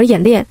跟着女儿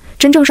演练，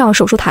真正上了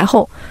手术台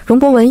后，容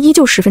博文依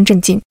旧十分震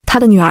惊，他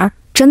的女儿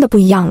真的不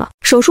一样了。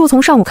手术从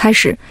上午开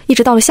始，一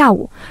直到了下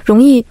午。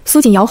容易、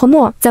苏锦瑶和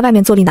莫在外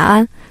面坐立难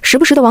安，时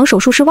不时地往手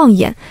术室望一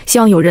眼，希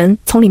望有人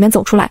从里面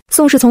走出来。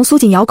宋氏从苏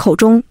锦瑶口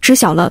中知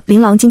晓了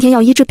琳琅今天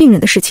要医治病人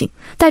的事情，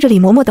带着李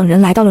嬷嬷等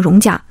人来到了容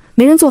家。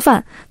没人做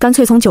饭，干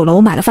脆从酒楼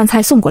买了饭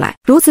菜送过来。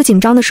如此紧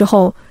张的时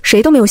候，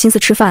谁都没有心思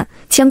吃饭，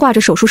牵挂着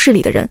手术室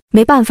里的人。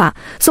没办法，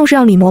宋氏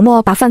让李嬷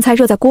嬷把饭菜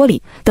热在锅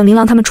里，等琳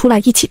琅他们出来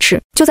一起吃。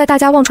就在大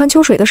家望穿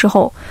秋水的时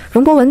候，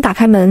容博文打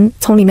开门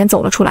从里面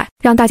走了出来，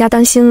让大家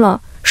担心了。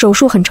手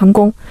术很成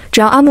功，只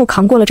要阿木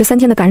扛过了这3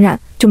天的感染，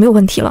就没有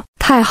问题了。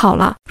太好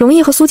了！容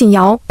易和苏锦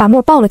瑶把莫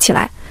抱了起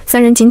来，3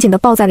人紧紧地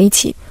抱在了一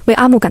起，为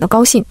阿木感到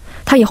高兴。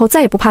他以后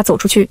再也不怕走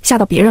出去吓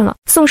到别人了。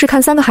宋氏看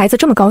3个孩子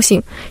这么高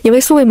兴，也为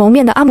素未谋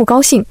面的阿木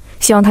高兴，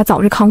希望他早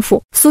日康复。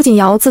苏锦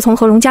瑶自从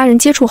和容家人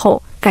接触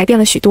后，改变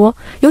了许多，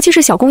尤其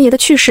是小公爷的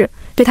去世，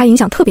对他影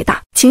响特别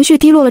大，情绪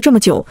低落了这么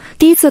久，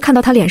第一次看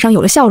到他脸上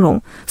有了笑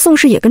容，宋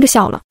氏也跟着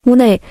笑了。屋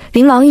内，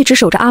琳琅一直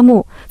守着阿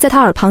木，在他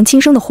耳旁轻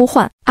声的呼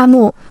唤：阿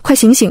木，快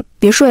醒醒，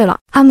别睡了。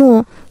阿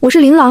木，我是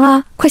琳琅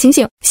啊，快醒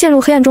醒。陷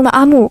入黑暗中的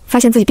阿木发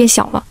现自己变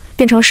小了，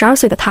变成了12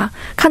岁的他，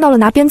看到了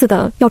拿鞭子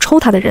的要抽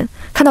他的人，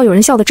看到有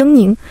人笑得狰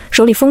狞，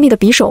手里锋利的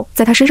匕首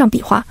在他身上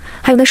比划，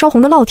还有那烧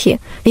红的烙铁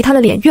离他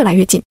的脸越来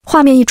越近。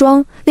画面一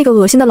装，那个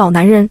恶心的老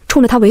男人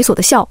冲着他猥琐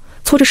的笑，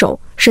搓着手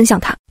伸向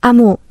他。阿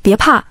木，别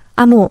怕，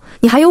阿木，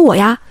你还有我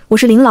呀，我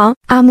是琳琅。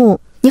阿木，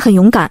你很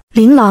勇敢。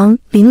琳琅，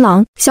琳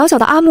琅。小小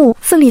的阿木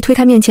奋力推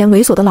开面前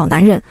猥琐的老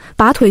男人，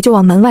拔腿就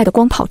往门外的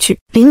光跑去。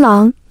琳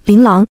琅，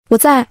琳琅，我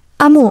在。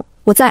阿木，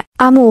我在。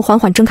阿木缓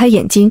缓睁开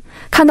眼睛，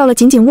看到了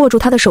紧紧握住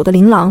他的手的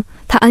琳琅，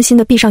他安心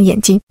地闭上眼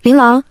睛。琳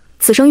琅，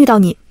此生遇到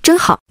你真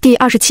好。第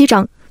27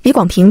章，李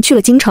广平去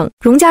了京城。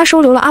容家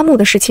收留了阿木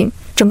的事情，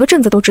整个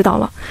镇子都知道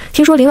了。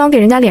听说琳琅给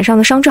人家脸上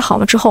的伤治好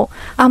了之后，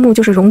阿木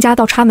就是容家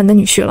倒插门的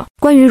女婿了。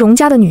关于容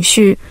家的女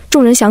婿，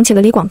众人想起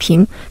了李广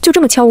平，就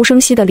这么悄无声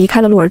息地离开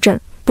了鹿儿镇，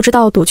不知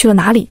道躲去了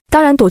哪里。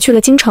当然躲去了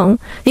京城。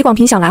李广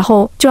平想来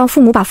后，就让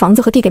父母把房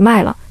子和地给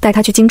卖了，带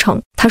他去京城。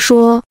他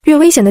说，越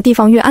危险的地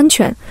方越安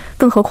全，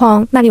更何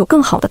况那里有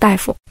更好的大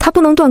夫。他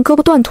不能断胳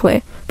膊断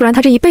腿，不然他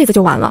这一辈子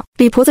就完了。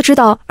李婆子知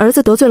道儿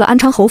子得罪了安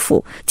昌侯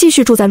府，继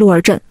续住在鹿儿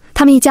镇，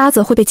他们一家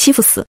子会被欺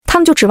负死，他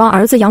们就指望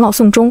儿子养老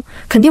送终，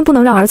肯定不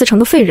能让儿子成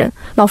个废人。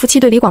老夫妻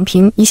对李广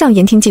平一向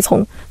言听计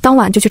从，当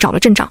晚就去找了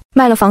镇长，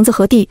卖了房子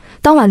和地。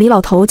当晚李老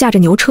头驾着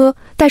牛车，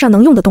带上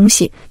能用的东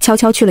西，悄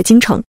悄去了京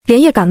城，连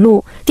夜赶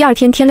路。第2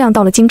天天亮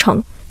到了京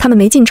城。他们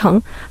没进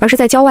城，而是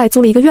在郊外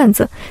租了一个院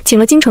子，请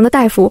了京城的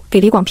大夫给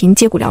李广平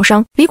接骨疗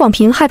伤。李广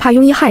平害怕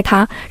庸医害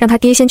他，让他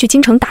爹先去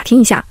京城打听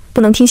一下，不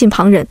能听信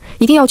旁人，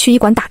一定要去医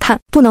馆打探，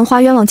不能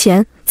花冤枉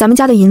钱。咱们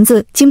家的银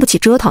子经不起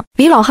折腾。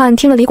李老汉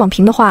听了李广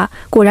平的话，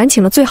果然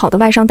请了最好的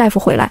外伤大夫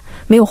回来，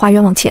没有花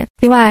冤枉钱。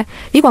另外，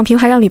李广平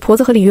还让李婆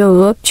子和李月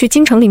娥去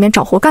京城里面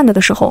找活干的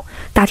时候，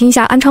打听一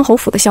下安昌侯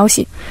府的消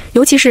息，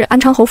尤其是安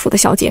昌侯府的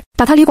小姐，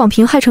把他李广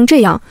平害成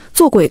这样，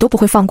做鬼都不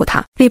会放过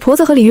他。李婆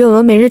子和李月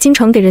娥每日京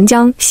城给人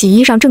家洗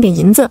衣裳挣点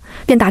银子，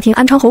便打听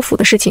安昌侯府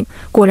的事情，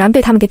果然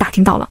被他们给打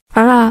听到了。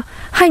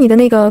害你的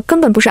那个根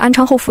本不是安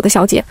昌侯府的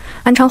小姐，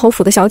安昌侯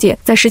府的小姐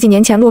在10几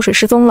年前落水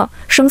失踪了，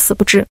生死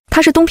不知。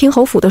她是东平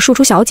侯府的庶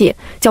出小姐，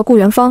叫顾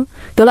元芳，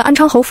得了安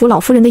昌侯府老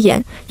夫人的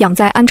眼，养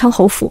在安昌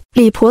侯府。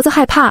李婆子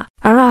害怕，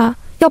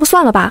要不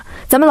算了吧，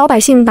咱们老百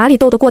姓哪里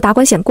斗得过达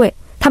官显贵，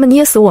他们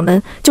捏死我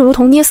们就如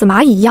同捏死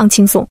蚂蚁一样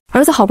轻松。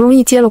儿子好不容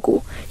易接了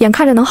骨，眼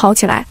看着能好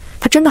起来，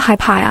他真的害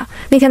怕呀。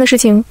那天的事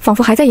情仿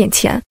佛还在眼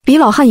前。李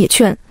老汉也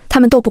劝他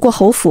们斗不过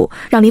侯府，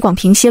让李广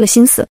平歇了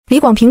心思。李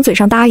广平嘴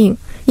上答应，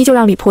依旧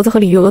让李婆子和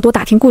李月娥多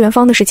打听顾元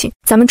芳的事情。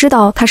咱们知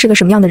道他是个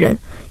什么样的人，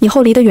以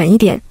后离得远一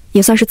点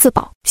也算是自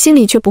保，心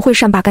里却不会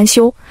善罢甘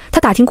休。他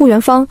打听顾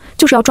元芳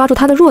就是要抓住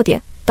他的弱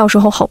点，到时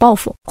候好报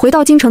复。回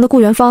到京城的顾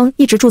元芳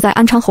一直住在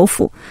安昌侯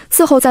府，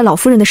伺候在老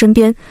夫人的身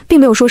边，并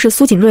没有说是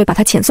苏锦瑞把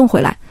他遣送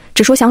回来，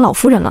只说想老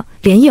夫人了，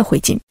连夜回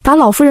京，把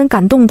老夫人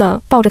感动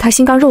的抱着他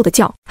心肝肉的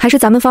叫，还是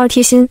咱们芳儿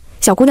贴心，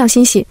小姑娘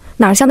心细，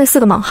哪像那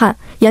4个莽汉，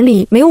眼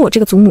里没有我这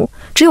个祖母，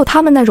只有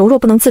他们那柔弱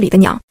不能自理的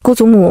娘。姑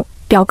祖母，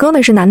表哥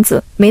们是男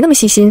子，没那么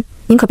细心，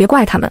您可别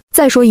怪他们。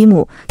再说姨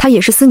母，她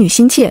也是思女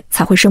心切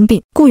才会生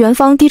病。顾元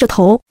芳低着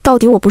头，到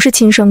底我不是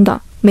亲生的，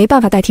没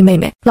办法代替妹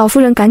妹。老夫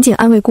人赶紧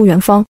安慰顾元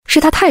芳，是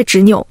她太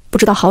执拗，不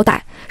知道好歹，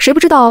谁不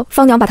知道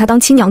芳娘把她当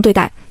亲娘对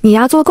待，你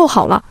呀做得够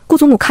好了，姑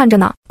祖母看着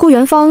呢。顾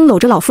元芳搂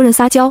着老夫人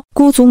撒娇，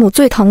姑祖母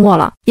最疼我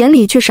了，眼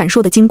里却闪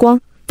烁的金光。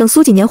等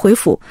苏几年回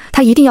府，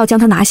他一定要将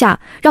她拿下，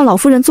让老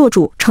夫人做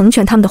主，成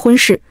全他们的婚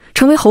事，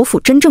成为侯府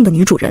真正的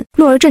女主人。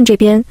洛儿镇这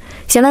边，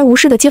闲来无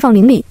事的街坊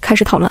邻里开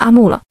始讨论阿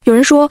木了。有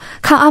人说，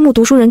看阿木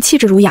读书人气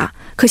质儒雅，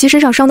可惜身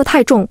上伤得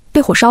太重，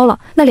被火烧了，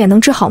那脸能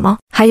治好吗？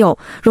还有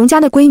荣家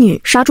那闺女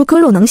杀猪割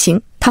肉能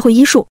行，她会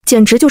医术，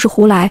简直就是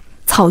胡来，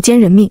草菅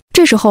人命。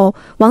这时候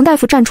王大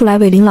夫站出来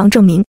为琳琅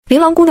证明，琳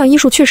琅姑娘医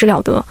术确实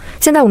了得，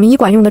现在我们医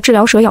馆用的治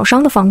疗蛇咬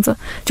伤的方子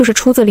就是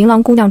出自琳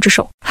琅姑娘之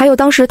手。还有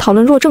当时讨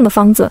论弱症的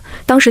方子，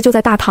当时就在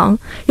大堂，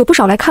有不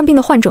少来看病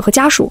的患者和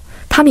家属，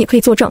他们也可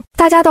以作证。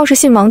大家倒是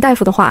信王大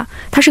夫的话，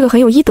他是个很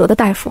有医德的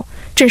大夫，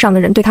镇上的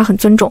人对他很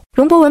尊重。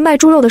容伯文卖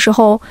猪肉的时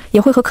候，也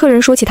会和客人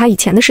说起他以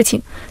前的事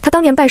情。他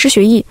当年拜师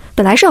学艺，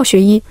本来是要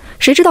学医，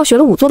谁知道学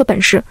了仵作的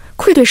本事，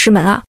愧对师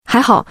门啊。还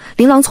好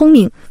琳琅聪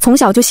明，从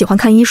小就喜欢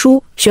看医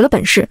书，学了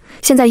本事，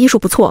现在医术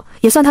不错，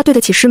也算他对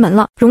得起师门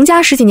了。荣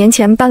家10几年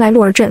前搬来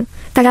洛儿镇，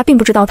大家并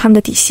不知道他们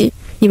的底细，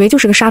以为就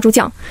是个杀猪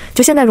匠，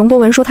就现在容伯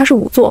文说他是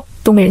仵作，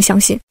都没人相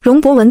信。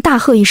容伯文大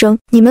喝一声，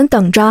你们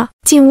等着！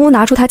进屋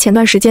拿出他前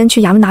段时间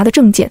去衙门拿的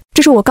证件，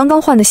这是我刚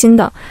刚换的新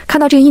的，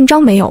看到这个印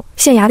章没有？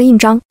县衙的印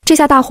章。这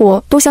下大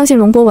伙都相信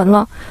容伯文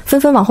了，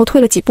纷纷往后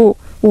退了几步。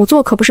仵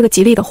作可不是个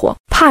吉利的活，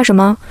怕什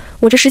么？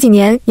我这10几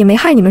年也没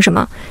害你们什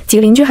么，几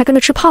个邻居还跟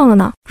着吃胖了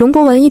呢。容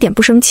伯文一点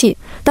不生气，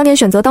当年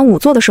选择当仵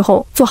作的时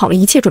候做好了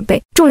一切准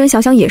备。众人想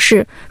想也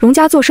是，荣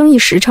家做生意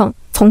实诚，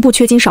从不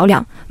缺斤少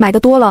两，买的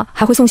多了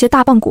还会送些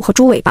大棒骨和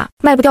猪尾巴，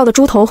卖不掉的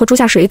猪头和猪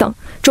下水等，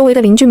周围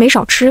的邻居没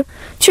少吃。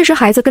确实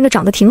孩子跟着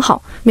长得挺好，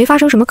没发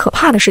生什么可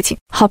怕的事情。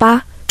好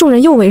吧，众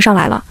人又围上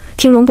来了，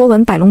听容伯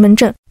文摆龙门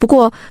阵。不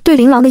过对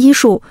琳琅的医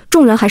术，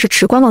众人还是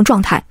持观望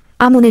状态。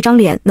阿木那张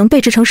脸能被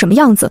治成什么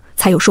样子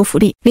才有说服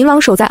力？琳琅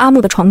守在阿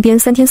木的床边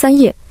3天3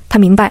夜，他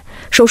明白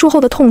手术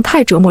后的痛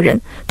太折磨人，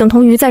等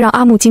同于再让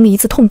阿木经历一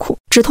次痛苦。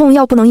止痛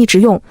药不能一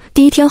直用，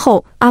第1天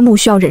后阿木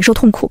需要忍受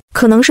痛苦，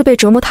可能是被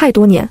折磨太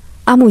多年，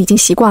阿木已经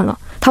习惯了。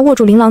他握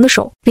住琳琅的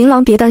手，琳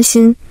琅别担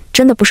心，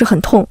真的不是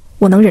很痛，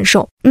我能忍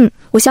受。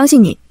我相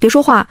信你，别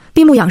说话，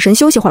闭目养神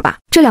休息会儿吧。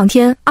这2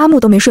天阿木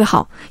都没睡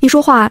好，一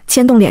说话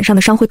牵动脸上的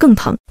伤会更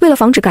疼。为了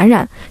防止感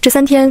染，这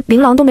3天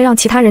琳琅都没让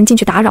其他人进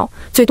去打扰，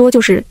最多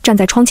就是站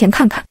在窗前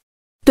看看。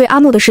对阿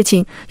木的事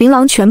情，琳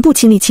琅全部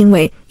亲力亲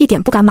为，一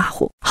点不敢马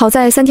虎。好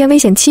在3天危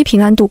险期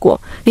平安度过，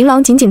琳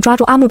琅紧紧抓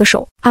住阿木的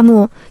手，阿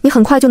木，你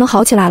很快就能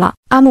好起来了。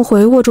阿木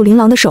回握住琳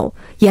琅的手，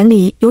眼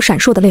里有闪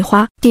烁的泪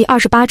花。第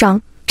28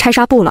章拆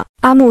纱布了。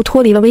阿木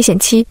脱离了危险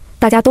期，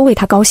大家都为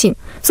他高兴。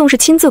宋氏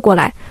亲自过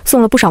来，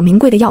送了不少名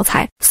贵的药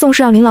材。宋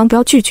氏让琳琅不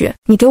要拒绝，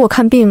你给我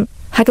看病，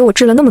还给我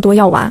治了那么多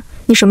药丸，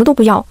你什么都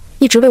不要，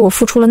一直为我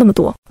付出了那么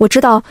多。我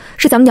知道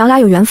是咱们娘俩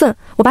有缘分，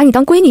我把你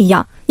当闺女一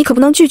样，你可不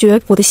能拒绝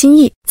我的心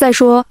意。再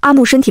说阿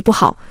木身体不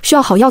好，需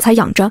要好药材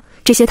养着，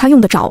这些他用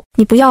得着，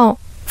你不要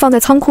放在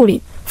仓库里，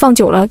放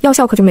久了药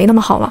效可就没那么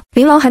好了。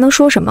琳琅还能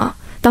说什么？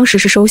当时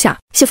是收下。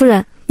谢夫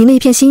人，您的一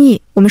片心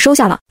意我们收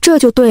下了。这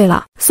就对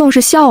了。宋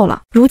氏笑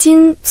了。如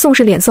今宋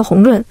氏脸色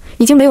红润，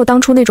已经没有当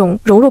初那种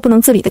柔弱不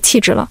能自理的气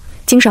质了，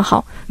精神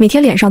好，每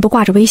天脸上都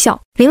挂着微笑。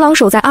琳琅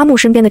守在阿木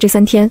身边的这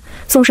3天，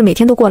宋氏每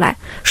天都过来，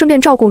顺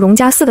便照顾荣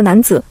家4个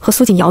男子和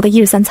苏锦瑶的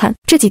1日3餐。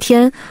这几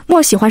天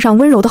莫喜欢上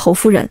温柔的侯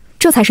夫人，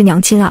这才是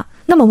娘亲啊，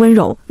那么温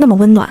柔，那么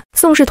温暖。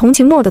宋氏同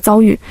情墨的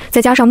遭遇，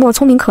再加上墨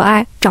聪明可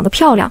爱，长得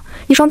漂亮，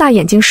一双大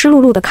眼睛湿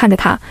漉漉地看着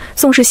他，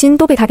宋氏心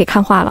都被他给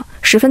看化了，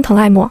十分疼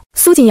爱墨。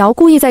苏锦瑶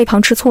故意在一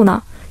旁吃醋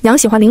呢，娘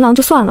喜欢琳琅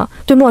就算了，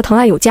对墨疼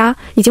爱有加，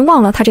已经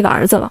忘了他这个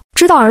儿子了。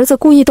知道儿子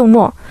故意逗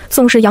墨，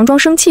宋氏佯装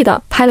生气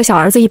地拍了小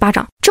儿子一巴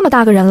掌。这么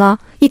大个人了，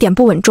一点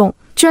不稳重，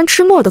居然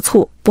吃墨的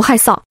醋，不害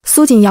臊。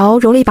苏锦瑶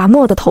揉了一把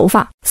墨的头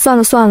发，算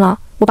了算了，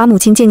我把母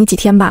亲借你几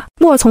天吧。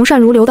墨从善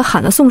如流地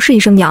喊了宋氏一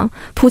声娘，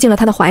扑进了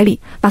他的怀里，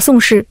把宋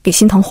氏给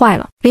心疼坏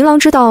了。琳琅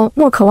知道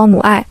墨渴望母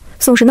爱，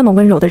宋氏那么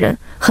温柔的人，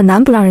很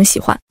难不让人喜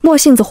欢。墨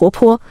性子活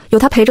泼，有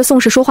他陪着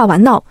宋氏说话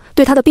玩闹，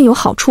对他的病有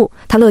好处，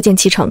他乐见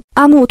其成。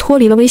阿木脱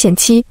离了危险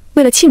期，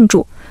为了庆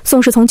祝，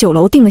宋氏从酒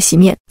楼订了席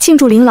面，庆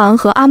祝琳琅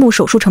和阿木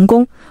手术成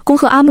功，恭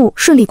贺阿木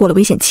顺利过了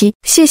危险期。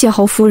谢谢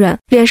侯夫人，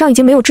脸上已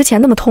经没有之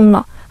前那么通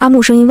了。阿木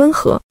声音温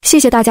和，谢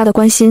谢大家的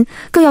关心，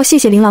更要谢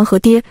谢琳琅和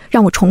爹，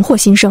让我重获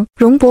新生。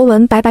容博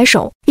文摆摆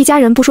手，一家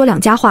人不说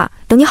两家话，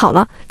等你好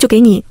了，就给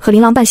你和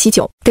琳琅办喜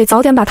酒，得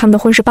早点把他们的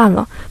婚事办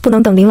了，不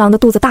能等琳琅的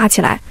肚子大起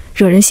来，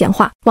惹人闲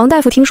话。王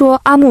大夫听说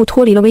阿木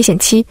脱离了危险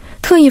期，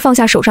特意放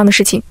下手上的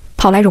事情，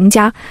跑来荣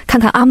家看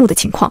看阿木的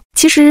情况。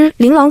其实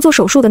琳琅做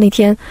手术的那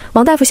天，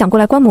王大夫想过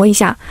来观摩一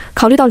下，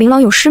考虑到琳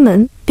琅有失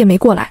门，便没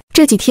过来。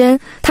这几天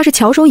他是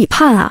翘首以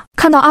盼啊，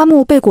看到阿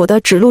木被裹得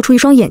只露出一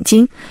双眼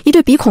睛、一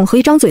对鼻孔和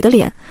一张嘴的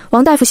脸，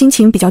王大夫心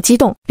情比较激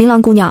动。琳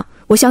琅姑娘，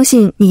我相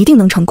信你一定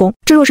能成功，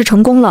这若是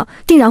成功了，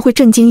定然会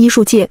震惊医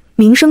术界，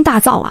名声大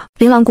噪啊！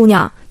琳琅姑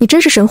娘，你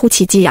真是神乎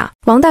其技呀！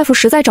王大夫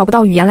实在找不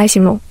到语言来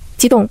形容，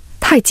激动，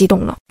太激动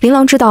了。琳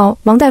琅知道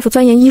王大夫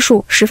钻研医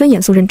术十分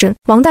严肃认真，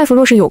王大夫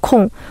若是有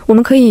空，我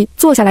们可以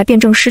坐下来辩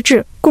证施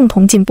治，共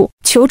同进步。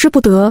求之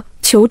不得，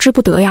求之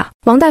不得呀！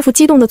王大夫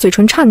激动的嘴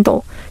唇颤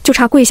抖，就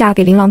差跪下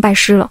给琳琅拜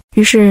师了。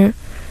于是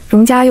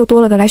荣家又多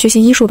了个来学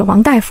习医术的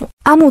王大夫。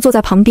阿木坐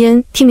在旁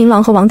边听琳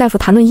琅和王大夫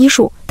谈论医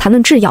术，谈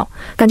论制药，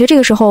感觉这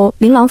个时候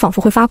琳琅仿佛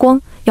会发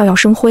光，耀耀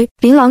生辉。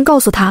琳琅告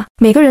诉他，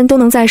每个人都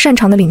能在擅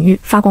长的领域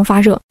发光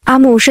发热。阿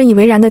木深以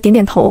为然的点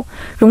点头。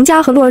荣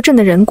家和洛儿镇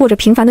的人过着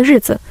平凡的日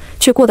子，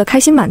却过得开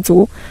心满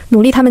足，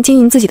努力他们经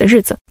营自己的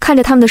日子。看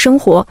着他们的生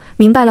活，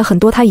明白了很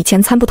多他以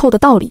前参不透的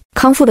道理。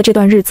康复的这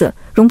段日子，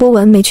容博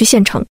文没去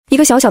县城，一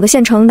个小小的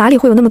县城哪里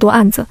会有那么多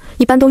案子，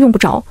一般都用不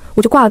着，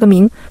我就挂了个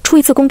名，出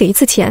一次工给一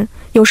次钱，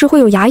有时会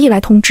有衙役来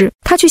通知。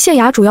他去县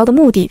衙主要的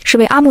目的是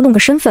为阿木弄个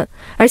身份，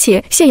而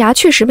且县衙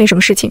确实没什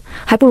么事情，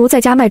还不如在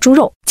家卖猪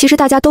肉。其实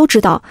大家都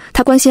知道，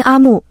他关心阿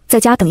木，在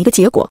家等一个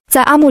结果。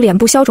在阿木脸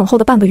部消肿后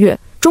的半个月，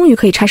终于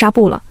可以拆纱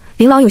布了。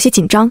琳琅有些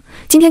紧张，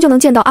今天就能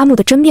见到阿木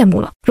的真面目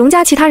了。荣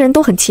家其他人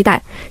都很期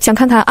待，想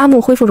看看阿木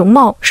恢复容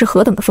貌是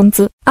何等的风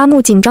姿。阿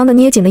木紧张地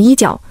捏紧了衣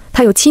角，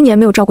他有7年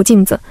没有照过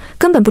镜子，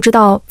根本不知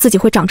道自己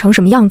会长成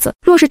什么样子。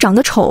若是长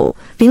得丑，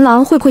琳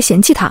琅会不会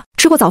嫌弃他？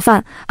吃过早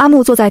饭，阿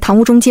木坐在堂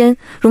屋中间，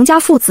荣家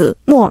父子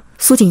墨、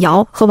苏锦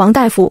瑶和王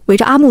大夫围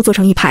着阿木坐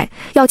成一排，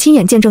要亲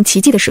眼见证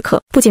奇迹的时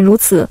刻。不仅如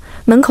此，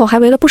门口还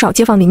围了不少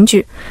街坊邻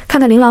居，看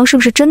看琳琅是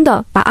不是真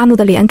的把阿木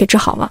的脸给治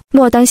好了。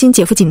墨担心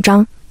姐夫紧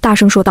张，大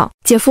声说道：“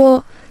姐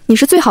夫，你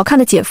是最好看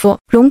的姐夫。”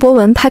容博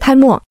文拍拍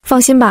墨：“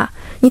放心吧，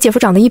你姐夫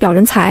长得一表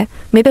人才，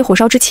没被火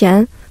烧之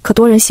前可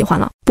多人喜欢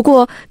了。不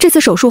过这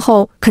次手术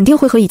后肯定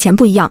会和以前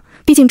不一样，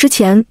毕竟之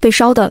前被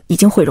烧的已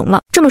经毁容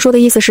了。”这么说的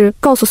意思是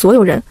告诉所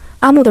有人，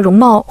阿木的容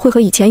貌会和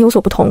以前有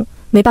所不同。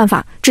没办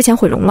法，之前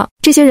毁容了。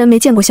这些人没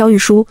见过萧玉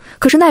书，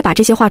可是奈把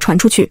这些话传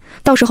出去，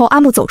到时候阿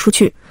木走出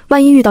去，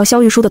万一遇到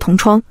萧玉书的同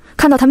窗，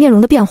看到他面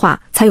容的变化，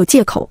才有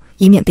借口，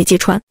以免被揭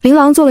穿。琳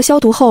琅做了消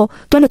毒后，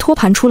端着托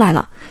盘出来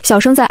了，小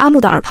声在阿木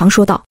的耳旁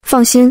说道：“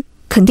放心，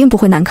肯定不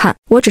会难看，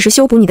我只是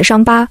修补你的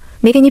伤疤，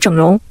没给你整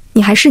容，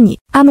你还是你。”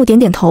阿木点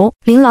点头：“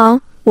琳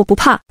琅，我不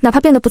怕，哪怕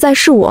变得不再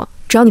是我，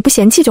只要你不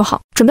嫌弃就好。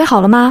准备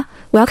好了吗？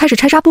我要开始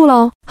拆纱布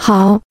喽。”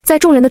好。在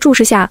众人的注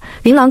视下，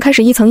琳琅开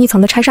始一层一层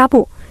的拆纱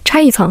布，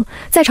拆一层，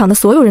在场的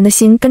所有人的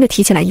心跟着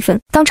提起来一分。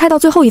当拆到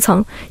最后一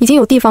层，已经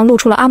有地方露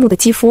出了阿木的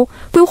肌肤，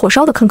不有火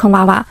烧的坑坑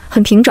洼洼，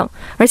很平整，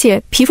而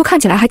且皮肤看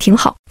起来还挺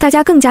好。大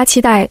家更加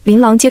期待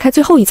琳琅揭开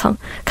最后一层，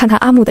看看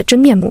阿木的真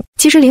面目。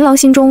其实琳琅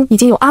心中已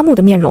经有阿木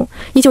的面容，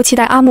依旧期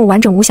待阿木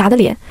完整无瑕的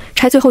脸，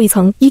拆最后一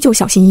层依旧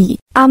小心翼翼。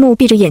阿木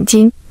闭着眼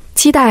睛，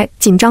期待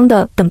紧张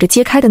地等着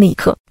揭开的那一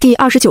刻。第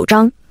29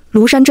章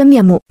庐山真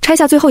面目。拆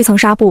下最后一层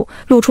纱布，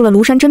露出了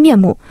庐山真面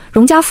目。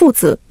荣家父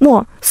子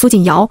墨、苏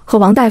锦瑶和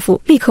王大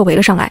夫立刻围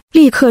了上来，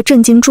立刻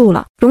震惊住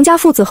了。荣家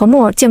父子和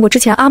墨见过之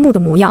前阿木的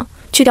模样，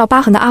去掉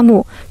疤痕的阿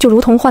木就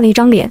如同换了一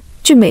张脸，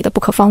俊美的不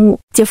可方物。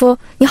姐夫，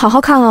你好好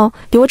看哦，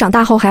比我长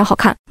大后还要好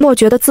看。墨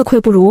觉得自愧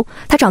不如，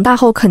他长大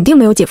后肯定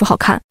没有姐夫好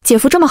看。姐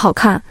夫这么好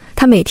看，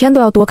他每天都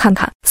要多看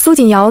看。苏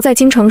锦瑶在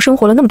京城生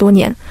活了那么多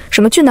年，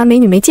什么俊男美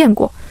女没见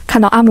过，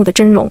看到阿木的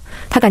真容，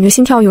他感觉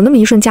心跳有那么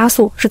一瞬加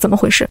速，是怎么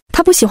回事？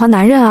他不喜欢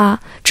男人啊，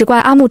只怪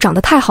阿木长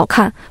得太好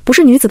看，不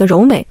是女子的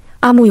柔美，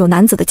阿木有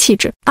男子的气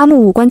质。阿木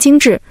五官精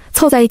致，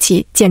凑在一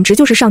起简直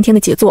就是上天的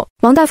杰作。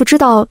王大夫知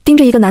道盯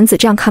着一个男子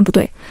这样看不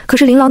对，可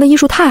是琳琅的医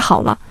术太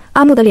好了，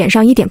阿木的脸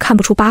上一点看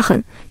不出疤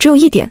痕，只有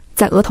一点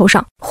在额头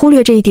上，忽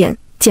略这一点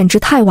简直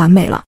太完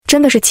美了，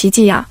真的是奇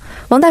迹呀！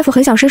王大夫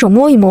很想伸手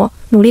摸一摸，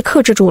努力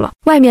克制住了。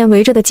外面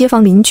围着的街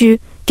坊邻居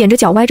踮着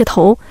脚歪着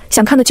头，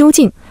想看得究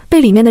竟，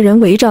被里面的人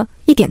围着，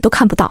一点都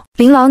看不到。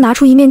琳琅拿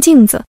出一面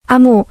镜子，阿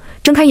木，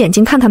睁开眼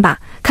睛看看吧，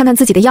看看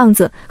自己的样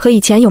子和以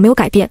前有没有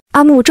改变。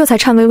阿木这才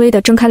颤巍巍地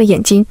睁开了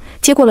眼睛，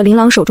接过了琳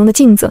琅手中的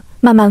镜子，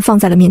慢慢放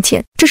在了面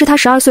前。这是他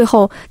12岁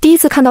后第一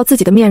次看到自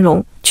己的面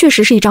容，确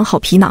实是一张好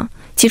皮囊，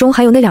其中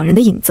还有那2人的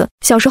影子。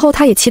小时候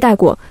他也期待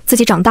过自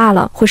己长大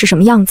了会是什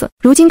么样子，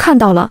如今看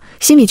到了，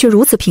心里却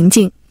如此平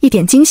静，一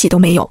点惊喜都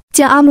没有。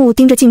见阿木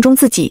盯着镜中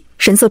自己，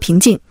神色平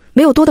静，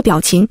没有多的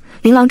表情，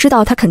琳琅知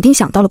道他肯定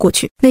想到了过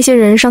去，那些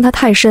人伤他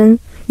太深，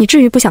以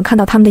至于不想看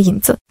到他们的影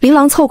子。琳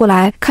琅凑过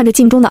来看着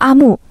镜中的阿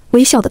木，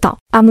微笑的道：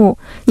阿木，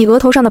你额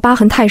头上的疤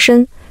痕太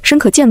深，深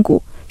可见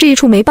骨，这一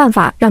处没办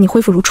法让你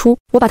恢复如初，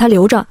我把它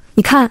留着，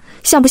你看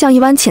像不像一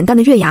弯浅淡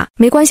的月牙？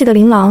没关系的，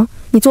琳琅，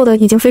你做的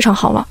已经非常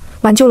好了，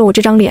挽救了我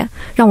这张脸，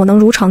让我能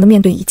如常的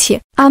面对一切。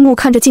阿木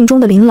看着镜中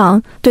的琳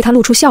琅，对他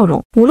露出笑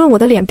容，无论我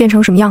的脸变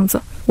成什么样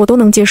子，我都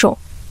能接受，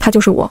他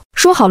就是我。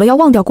说好了要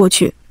忘掉过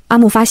去，阿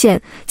木发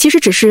现其实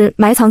只是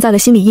埋藏在了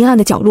心里阴暗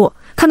的角落，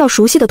看到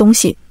熟悉的东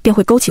西便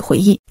会勾起回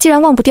忆，既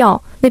然忘不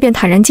掉，那便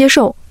坦然接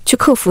受，去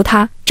克服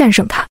它，战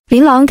胜它。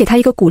琳琅给他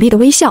一个鼓励的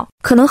微笑，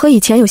可能和以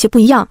前有些不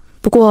一样，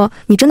不过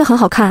你真的很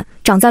好看，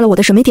长在了我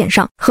的审美点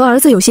上，和儿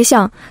子有些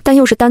像，但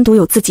又是单独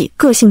有自己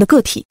个性的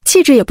个体，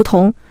气质也不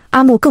同。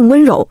阿木更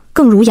温柔，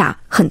更儒雅，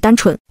很单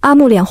纯。阿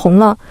木脸红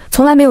了，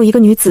从来没有一个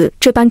女子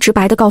这般直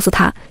白地告诉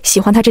他喜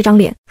欢他这张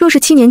脸。若是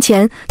7年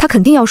前，他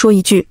肯定要说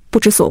一句不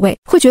知所谓，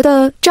会觉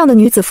得这样的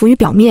女子浮于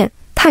表面，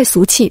太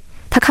俗气，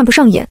他看不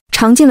上眼，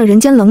尝尽了人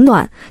间冷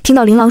暖。听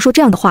到琳琅说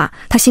这样的话，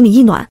他心里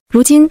一暖。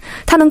如今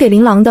他能给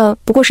琳琅的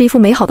不过是一副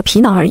美好的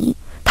皮囊而已，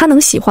他能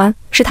喜欢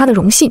是他的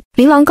荣幸。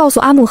琳琅告诉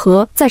阿木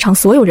和在场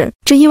所有人，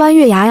这一弯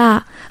月牙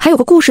呀，还有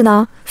个故事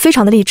呢，非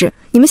常的励志，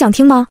你们想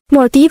听吗？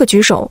莫儿第一个举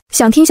手，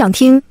想听想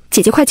听，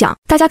姐姐快讲。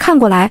大家看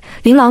过来，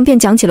琳琅便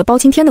讲起了包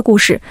青天的故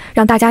事，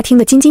让大家听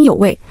得津津有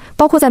味，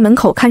包括在门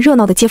口看热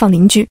闹的街坊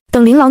邻居。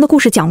等琳琅的故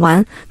事讲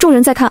完，众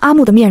人在看阿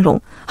木的面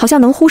容，好像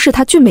能忽视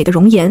他俊美的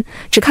容颜，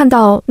只看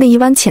到那一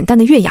弯浅淡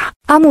的月牙。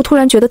阿木突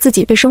然觉得自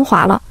己被升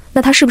华了，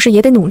那他是不是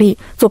也得努力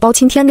做包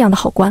青天那样的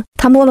好官？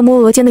他摸了摸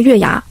额间的月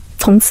牙，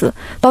从此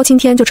包青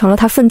天就成了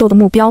他奋斗的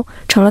目标，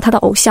成了他的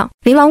偶像。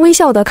琳琅微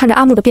笑地看着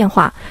阿木的变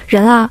化，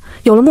人啊，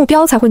有了目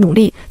标才会努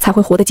力，才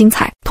会活得精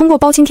彩。通过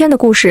包青天的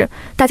故事，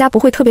大家不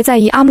会特别在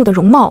意阿木的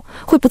容貌，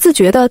会不自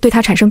觉地对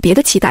他产生别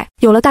的期待。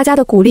有了大家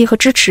的鼓励和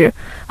支持，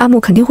阿木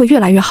肯定会越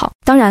来越好。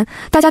当然，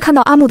大家看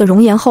到阿木的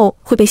容颜后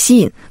会被吸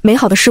引，美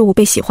好的事物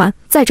被喜欢，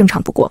再正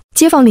常不过。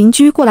街坊邻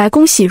居过来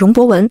恭喜容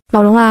博文，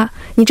老容啊，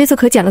你这次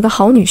可捡了个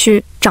好女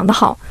婿，长得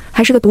好，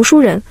还是个读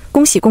书人，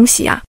恭喜恭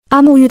喜啊！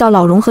阿木遇到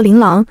老容和琳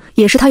琅，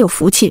也是他有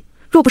福气，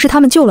若不是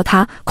他们救了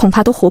他，恐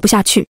怕都活不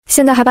下去。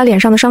现在还把脸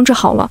上的伤治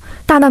好了，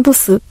大难不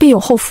死必有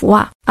后福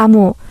啊！阿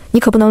木，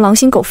你可不能狼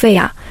心狗肺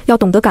呀，要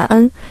懂得感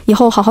恩，以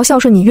后好好孝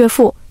顺你岳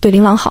父，对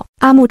琳琅好。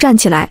阿木站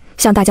起来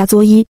向大家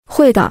作揖，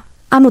会的，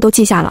阿木都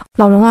记下了。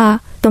老容啊，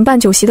等办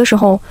酒席的时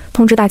候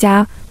通知大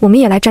家，我们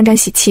也来沾沾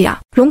喜气啊！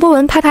容博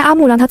文拍拍阿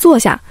木让他坐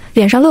下，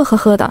脸上乐呵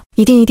呵的，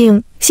一定一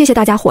定，谢谢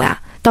大家伙呀，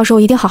到时候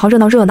一定好好热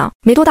闹热闹。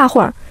没多大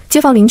会儿，街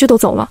坊邻居都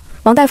走了，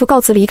王大夫告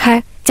辞离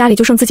开，家里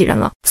就剩自己人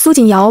了。苏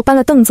锦瑶搬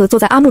了凳子坐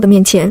在阿木的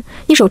面前，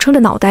一手撑着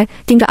脑袋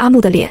盯着阿木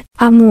的脸。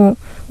阿木，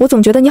我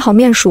总觉得你好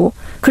面熟，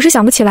可是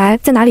想不起来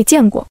在哪里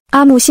见过。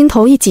阿木心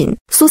头一紧，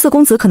苏四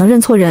公子可能认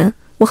错人，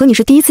我和你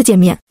是第一次见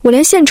面，我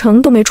连县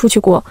城都没出去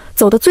过，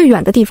走得最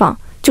远的地方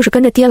就是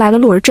跟着爹来了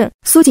鹿儿镇。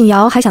苏锦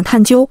瑶还想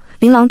探究，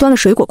琳琅端了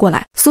水果过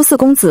来。苏四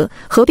公子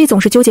何必总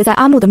是纠结在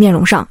阿木的面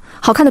容上？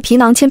好看的皮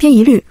囊千篇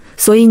一律，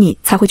所以你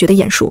才会觉得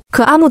眼熟。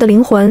可阿木的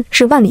灵魂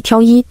是万里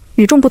挑一，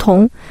与众不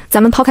同，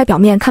咱们抛开表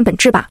面看本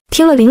质吧。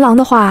听了琳琅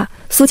的话，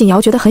苏锦瑶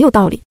觉得很有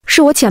道理，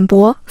是我浅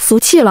薄俗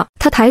气了。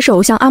他抬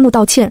手向阿木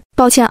道歉，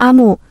抱歉阿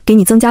木，给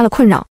你增加了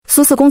困扰。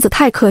苏四公子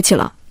太客气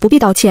了，不必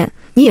道歉，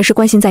你也是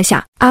关心在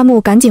下。阿木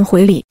赶紧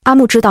回礼。阿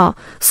木知道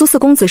苏四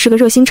公子是个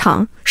热心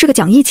肠，是个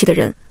讲义气的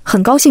人，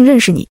很高兴认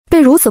识你。被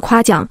如此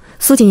夸奖，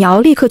苏锦瑶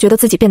立刻觉得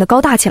自己变得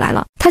高大起来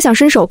了。他想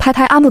伸手拍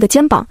拍阿木的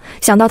肩膀，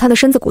想到他的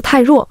身子骨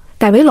太弱，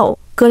改为搂，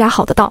哥俩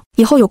好的道，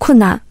以后有困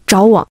难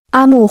找我。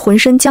阿木浑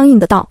身僵硬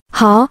的道，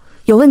好，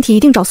有问题一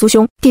定找苏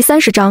兄。第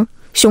30章，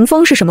雄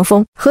风是什么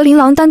风？和琳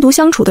琅单独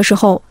相处的时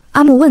候，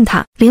阿木问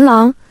他，琳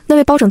琅，那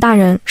位包拯大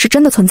人是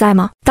真的存在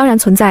吗？当然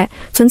存在，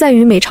存在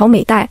于每朝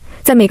每代，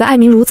在每个爱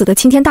民如子的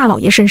青天大老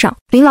爷身上。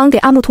琳琅给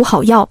阿木涂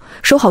好药，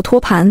收好托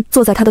盘，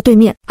坐在他的对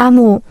面。阿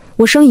木，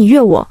我生已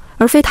悦我，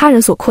而非他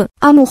人所困。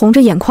阿木红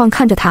着眼眶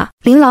看着他，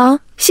琳琅，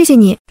谢谢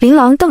你。琳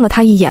琅瞪了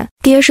他一眼，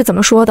爹是怎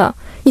么说的？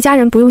一家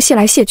人不用谢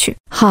来谢去。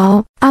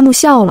好，阿木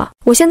笑了，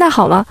我现在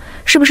好了，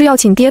是不是要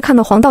请爹看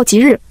个黄道吉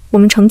日，我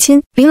们成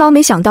亲？琳琅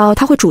没想到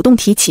他会主动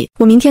提起，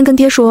我明天跟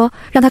爹说，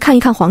让他看一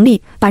看黄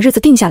历，把日子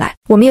定下来，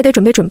我们也得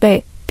准备准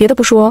备。别的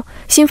不说，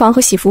新房和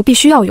喜服必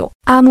须要有。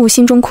阿木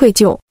心中愧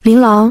疚，琳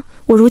琅，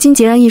我如今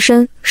孑然一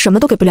身，什么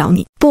都给不了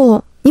你。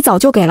不，你早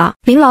就给了。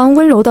琳琅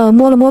温柔地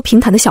摸了摸平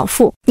坦的小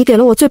腹，你给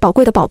了我最宝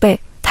贵的宝贝，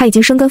他已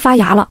经生根发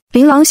芽了。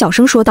琳琅小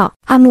声说道：“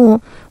阿木，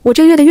我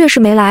这个月的月事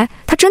没来，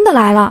他真的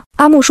来了。”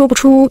阿木说不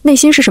出内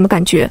心是什么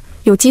感觉，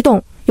有激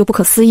动，又不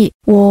可思议。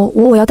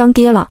我要当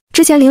爹了。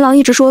之前琳琅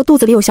一直说肚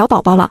子里有小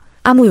宝宝了，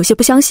阿木有些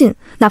不相信，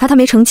哪怕他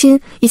没成亲，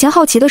以前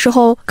好奇的时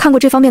候看过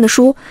这方面的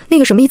书，那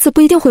个什么一次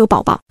不一定会有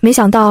宝宝，没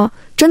想到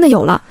真的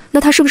有了，那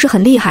他是不是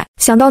很厉害？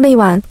想到那一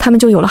晚他们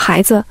就有了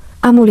孩子，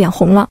阿木脸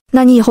红了。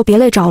那你以后别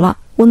累着了，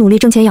我努力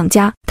挣钱养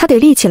家，他得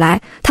立起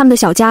来，他们的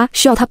小家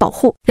需要他保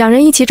护。两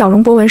人一起找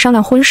容博文商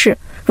量婚事，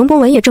容博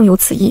文也正有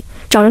此意，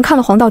找人看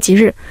了黄道吉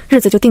日，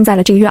日子就定在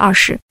了这个月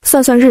20，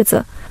算算日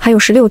子还有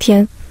16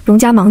天。容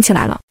家忙起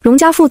来了，容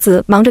家父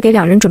子忙着给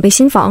两人准备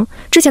新房，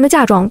之前的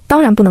嫁妆当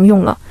然不能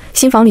用了，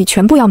新房里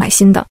全部要买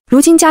新的。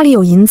如今家里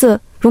有银子，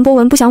容博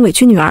文不想委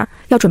屈女儿，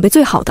要准备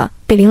最好的，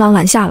被琳琅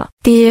拦下了。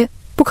爹，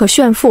不可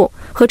炫富，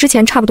和之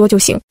前差不多就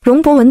行。容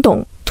博文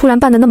懂，突然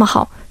办得那么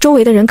好，周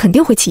围的人肯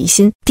定会起疑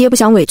心。爹不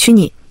想委屈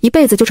你，一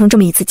辈子就成这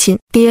么一次亲。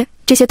爹，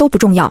这些都不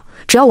重要，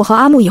只要我和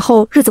阿木以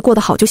后日子过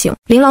得好就行。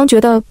琳琅觉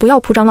得不要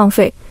铺张浪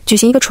费，举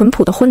行一个淳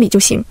朴的婚礼就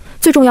行，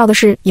最重要的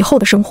是以后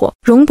的生活。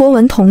容博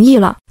文同意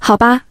了。好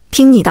吧，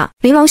听你的。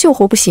琳琅秀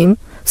活不行，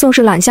宋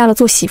氏揽下了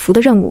做喜服的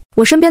任务。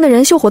我身边的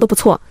人秀活都不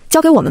错，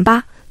交给我们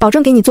吧，保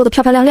证给你做得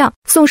漂漂亮亮。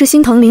宋氏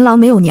心疼琳琅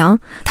没有娘，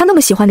她那么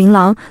喜欢琳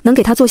琅，能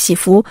给她做喜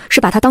服，是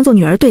把她当做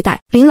女儿对待。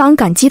琳琅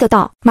感激的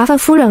道：“麻烦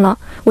夫人了，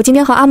我今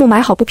天和阿木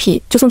买好布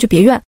匹就送去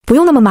别院。”不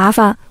用那么麻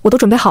烦，我都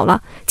准备好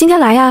了。今天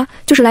来呀，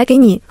就是来给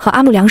你和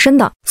阿木量身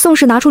的。宋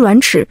氏拿出软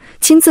尺，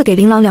亲自给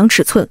琳琅量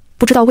尺寸，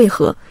不知道为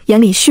何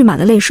眼里蓄满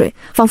了泪水，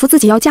仿佛自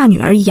己要嫁女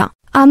儿一样。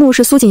阿木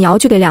是苏锦瑶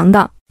去给量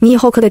的，你以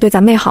后可得对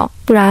咱妹好，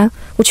不然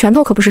我拳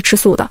头可不是吃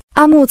素的。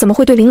阿木怎么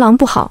会对琳琅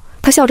不好？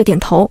他笑着点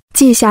头，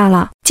记下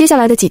了。接下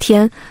来的几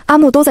天，阿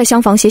木都在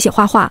厢房写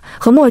画画，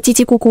和沫儿叽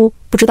叽咕咕，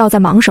不知道在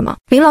忙什么。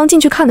琳琅进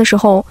去看的时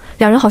候，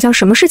两人好像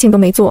什么事情都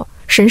没做，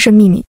神神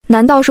秘秘。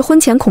难道是婚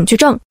前恐惧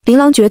症？琳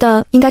琅觉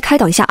得应该开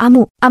导一下阿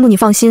木。阿木，你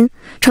放心，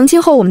成亲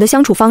后我们的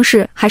相处方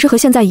式还是和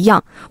现在一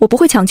样，我不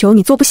会强求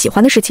你做不喜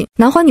欢的事情。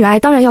男欢女爱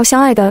当然要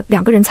相爱的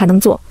两个人才能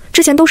做。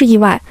之前都是意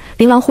外，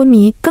琳琅昏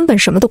迷，根本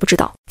什么都不知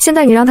道。现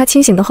在你让他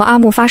清醒的和阿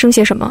木发生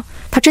些什么，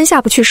他真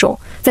下不去手。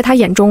在他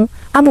眼中，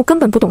阿木根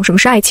本不懂什么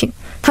是爱情，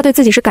他对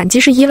自己是感激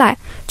是依赖，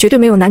绝对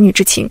没有男女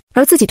之情。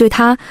而自己对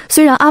他，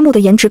虽然阿木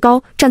的颜值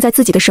高，站在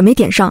自己的审美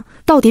点上，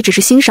到底只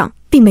是欣赏，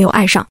并没有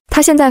爱上。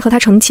他现在和他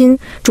成亲，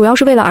主要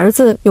是为了儿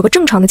子有个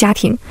正常的家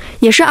庭，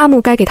也是阿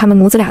木该给他们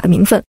母子俩的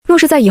名分。若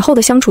是在以后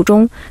的相处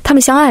中，他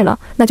们相爱了，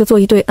那就做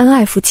一对恩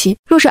爱夫妻。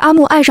若是阿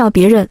木爱上了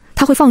别人，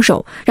他会放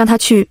手，让他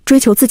去追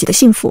求自己的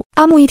幸福。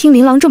阿木一听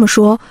琳琅这么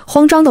说，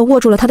慌张地握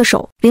住了他的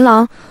手。琳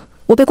琅，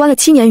我被关了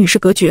7年，与世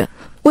隔绝，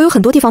我有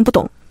很多地方不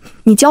懂，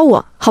你教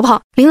我好不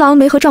好？琳琅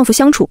没和丈夫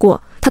相处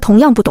过，她同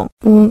样不懂。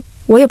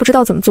我也不知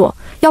道怎么做，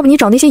要不你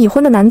找那些已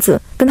婚的男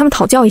子跟他们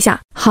讨教一下。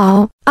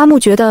好，阿木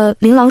觉得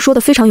琳琅说的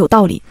非常有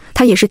道理，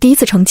他也是第一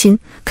次成亲，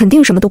肯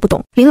定什么都不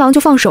懂。琳琅就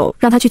放手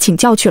让他去请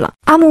教去了。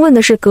阿木问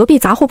的是隔壁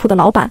杂货铺的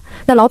老板，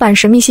那老板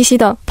神秘兮兮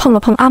的碰了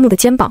碰阿木的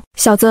肩膀，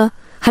小子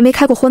还没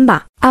开过婚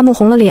吧？阿木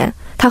红了脸，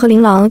他和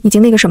琳琅已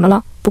经那个什么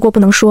了，不过不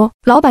能说。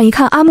老板一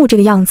看阿木这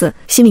个样子，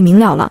心里明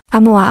了了。阿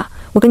木啊，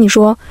我跟你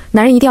说，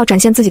男人一定要展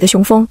现自己的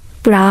雄风，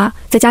不然啊，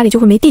在家里就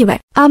会没地位。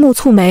阿木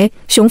蹙眉，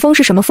雄风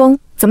是什么风？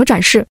怎么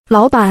展示？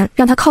老板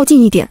让他靠近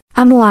一点。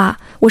阿木啊，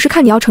我是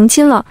看你要成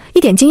亲了，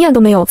一点经验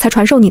都没有才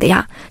传授你的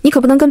呀，你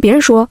可不能跟别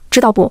人说，知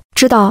道不？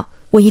知道，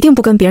我一定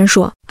不跟别人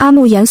说。阿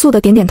木严肃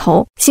地点点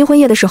头。新婚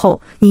夜的时候，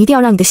你一定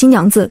要让你的新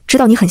娘子知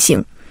道你很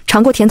行，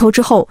尝过甜头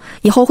之后，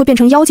以后会变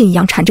成妖精一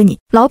样缠着你。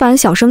老板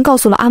小声告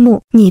诉了阿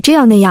木，你这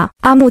样那样。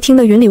阿木听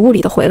得云里雾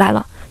里的回来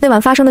了。那晚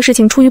发生的事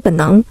情出于本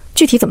能，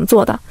具体怎么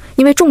做的，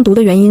因为中毒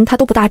的原因他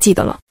都不大记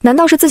得了。难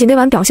道是自己那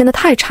晚表现得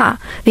太差，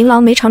琳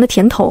琅没尝着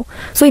甜头，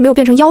所以没有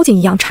变成妖精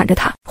一样缠着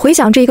他？回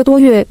想这1个多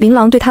月琳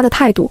琅对他的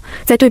态度，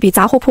再对比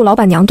杂货铺老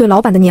板娘对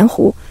老板的黏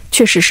糊，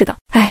确实是的。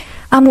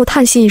阿木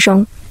叹息一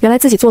声，原来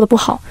自己做得不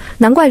好，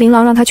难怪琳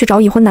琅让他去找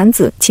已婚男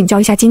子请教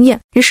一下经验。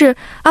于是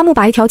阿木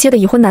把一条街的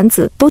已婚男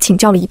子都请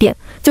教了一遍，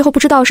最后不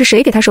知道是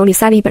谁给他手里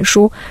塞了一本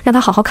书，让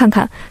他好好看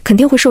看，肯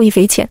定会受益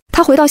匪浅。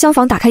他回到厢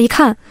房打开一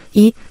看，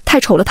咦，太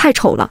丑了太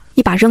丑了，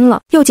一把扔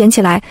了，又捡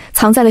起来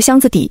藏在了箱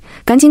子底，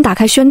赶紧打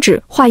开宣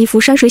纸画一幅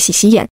山水洗洗眼。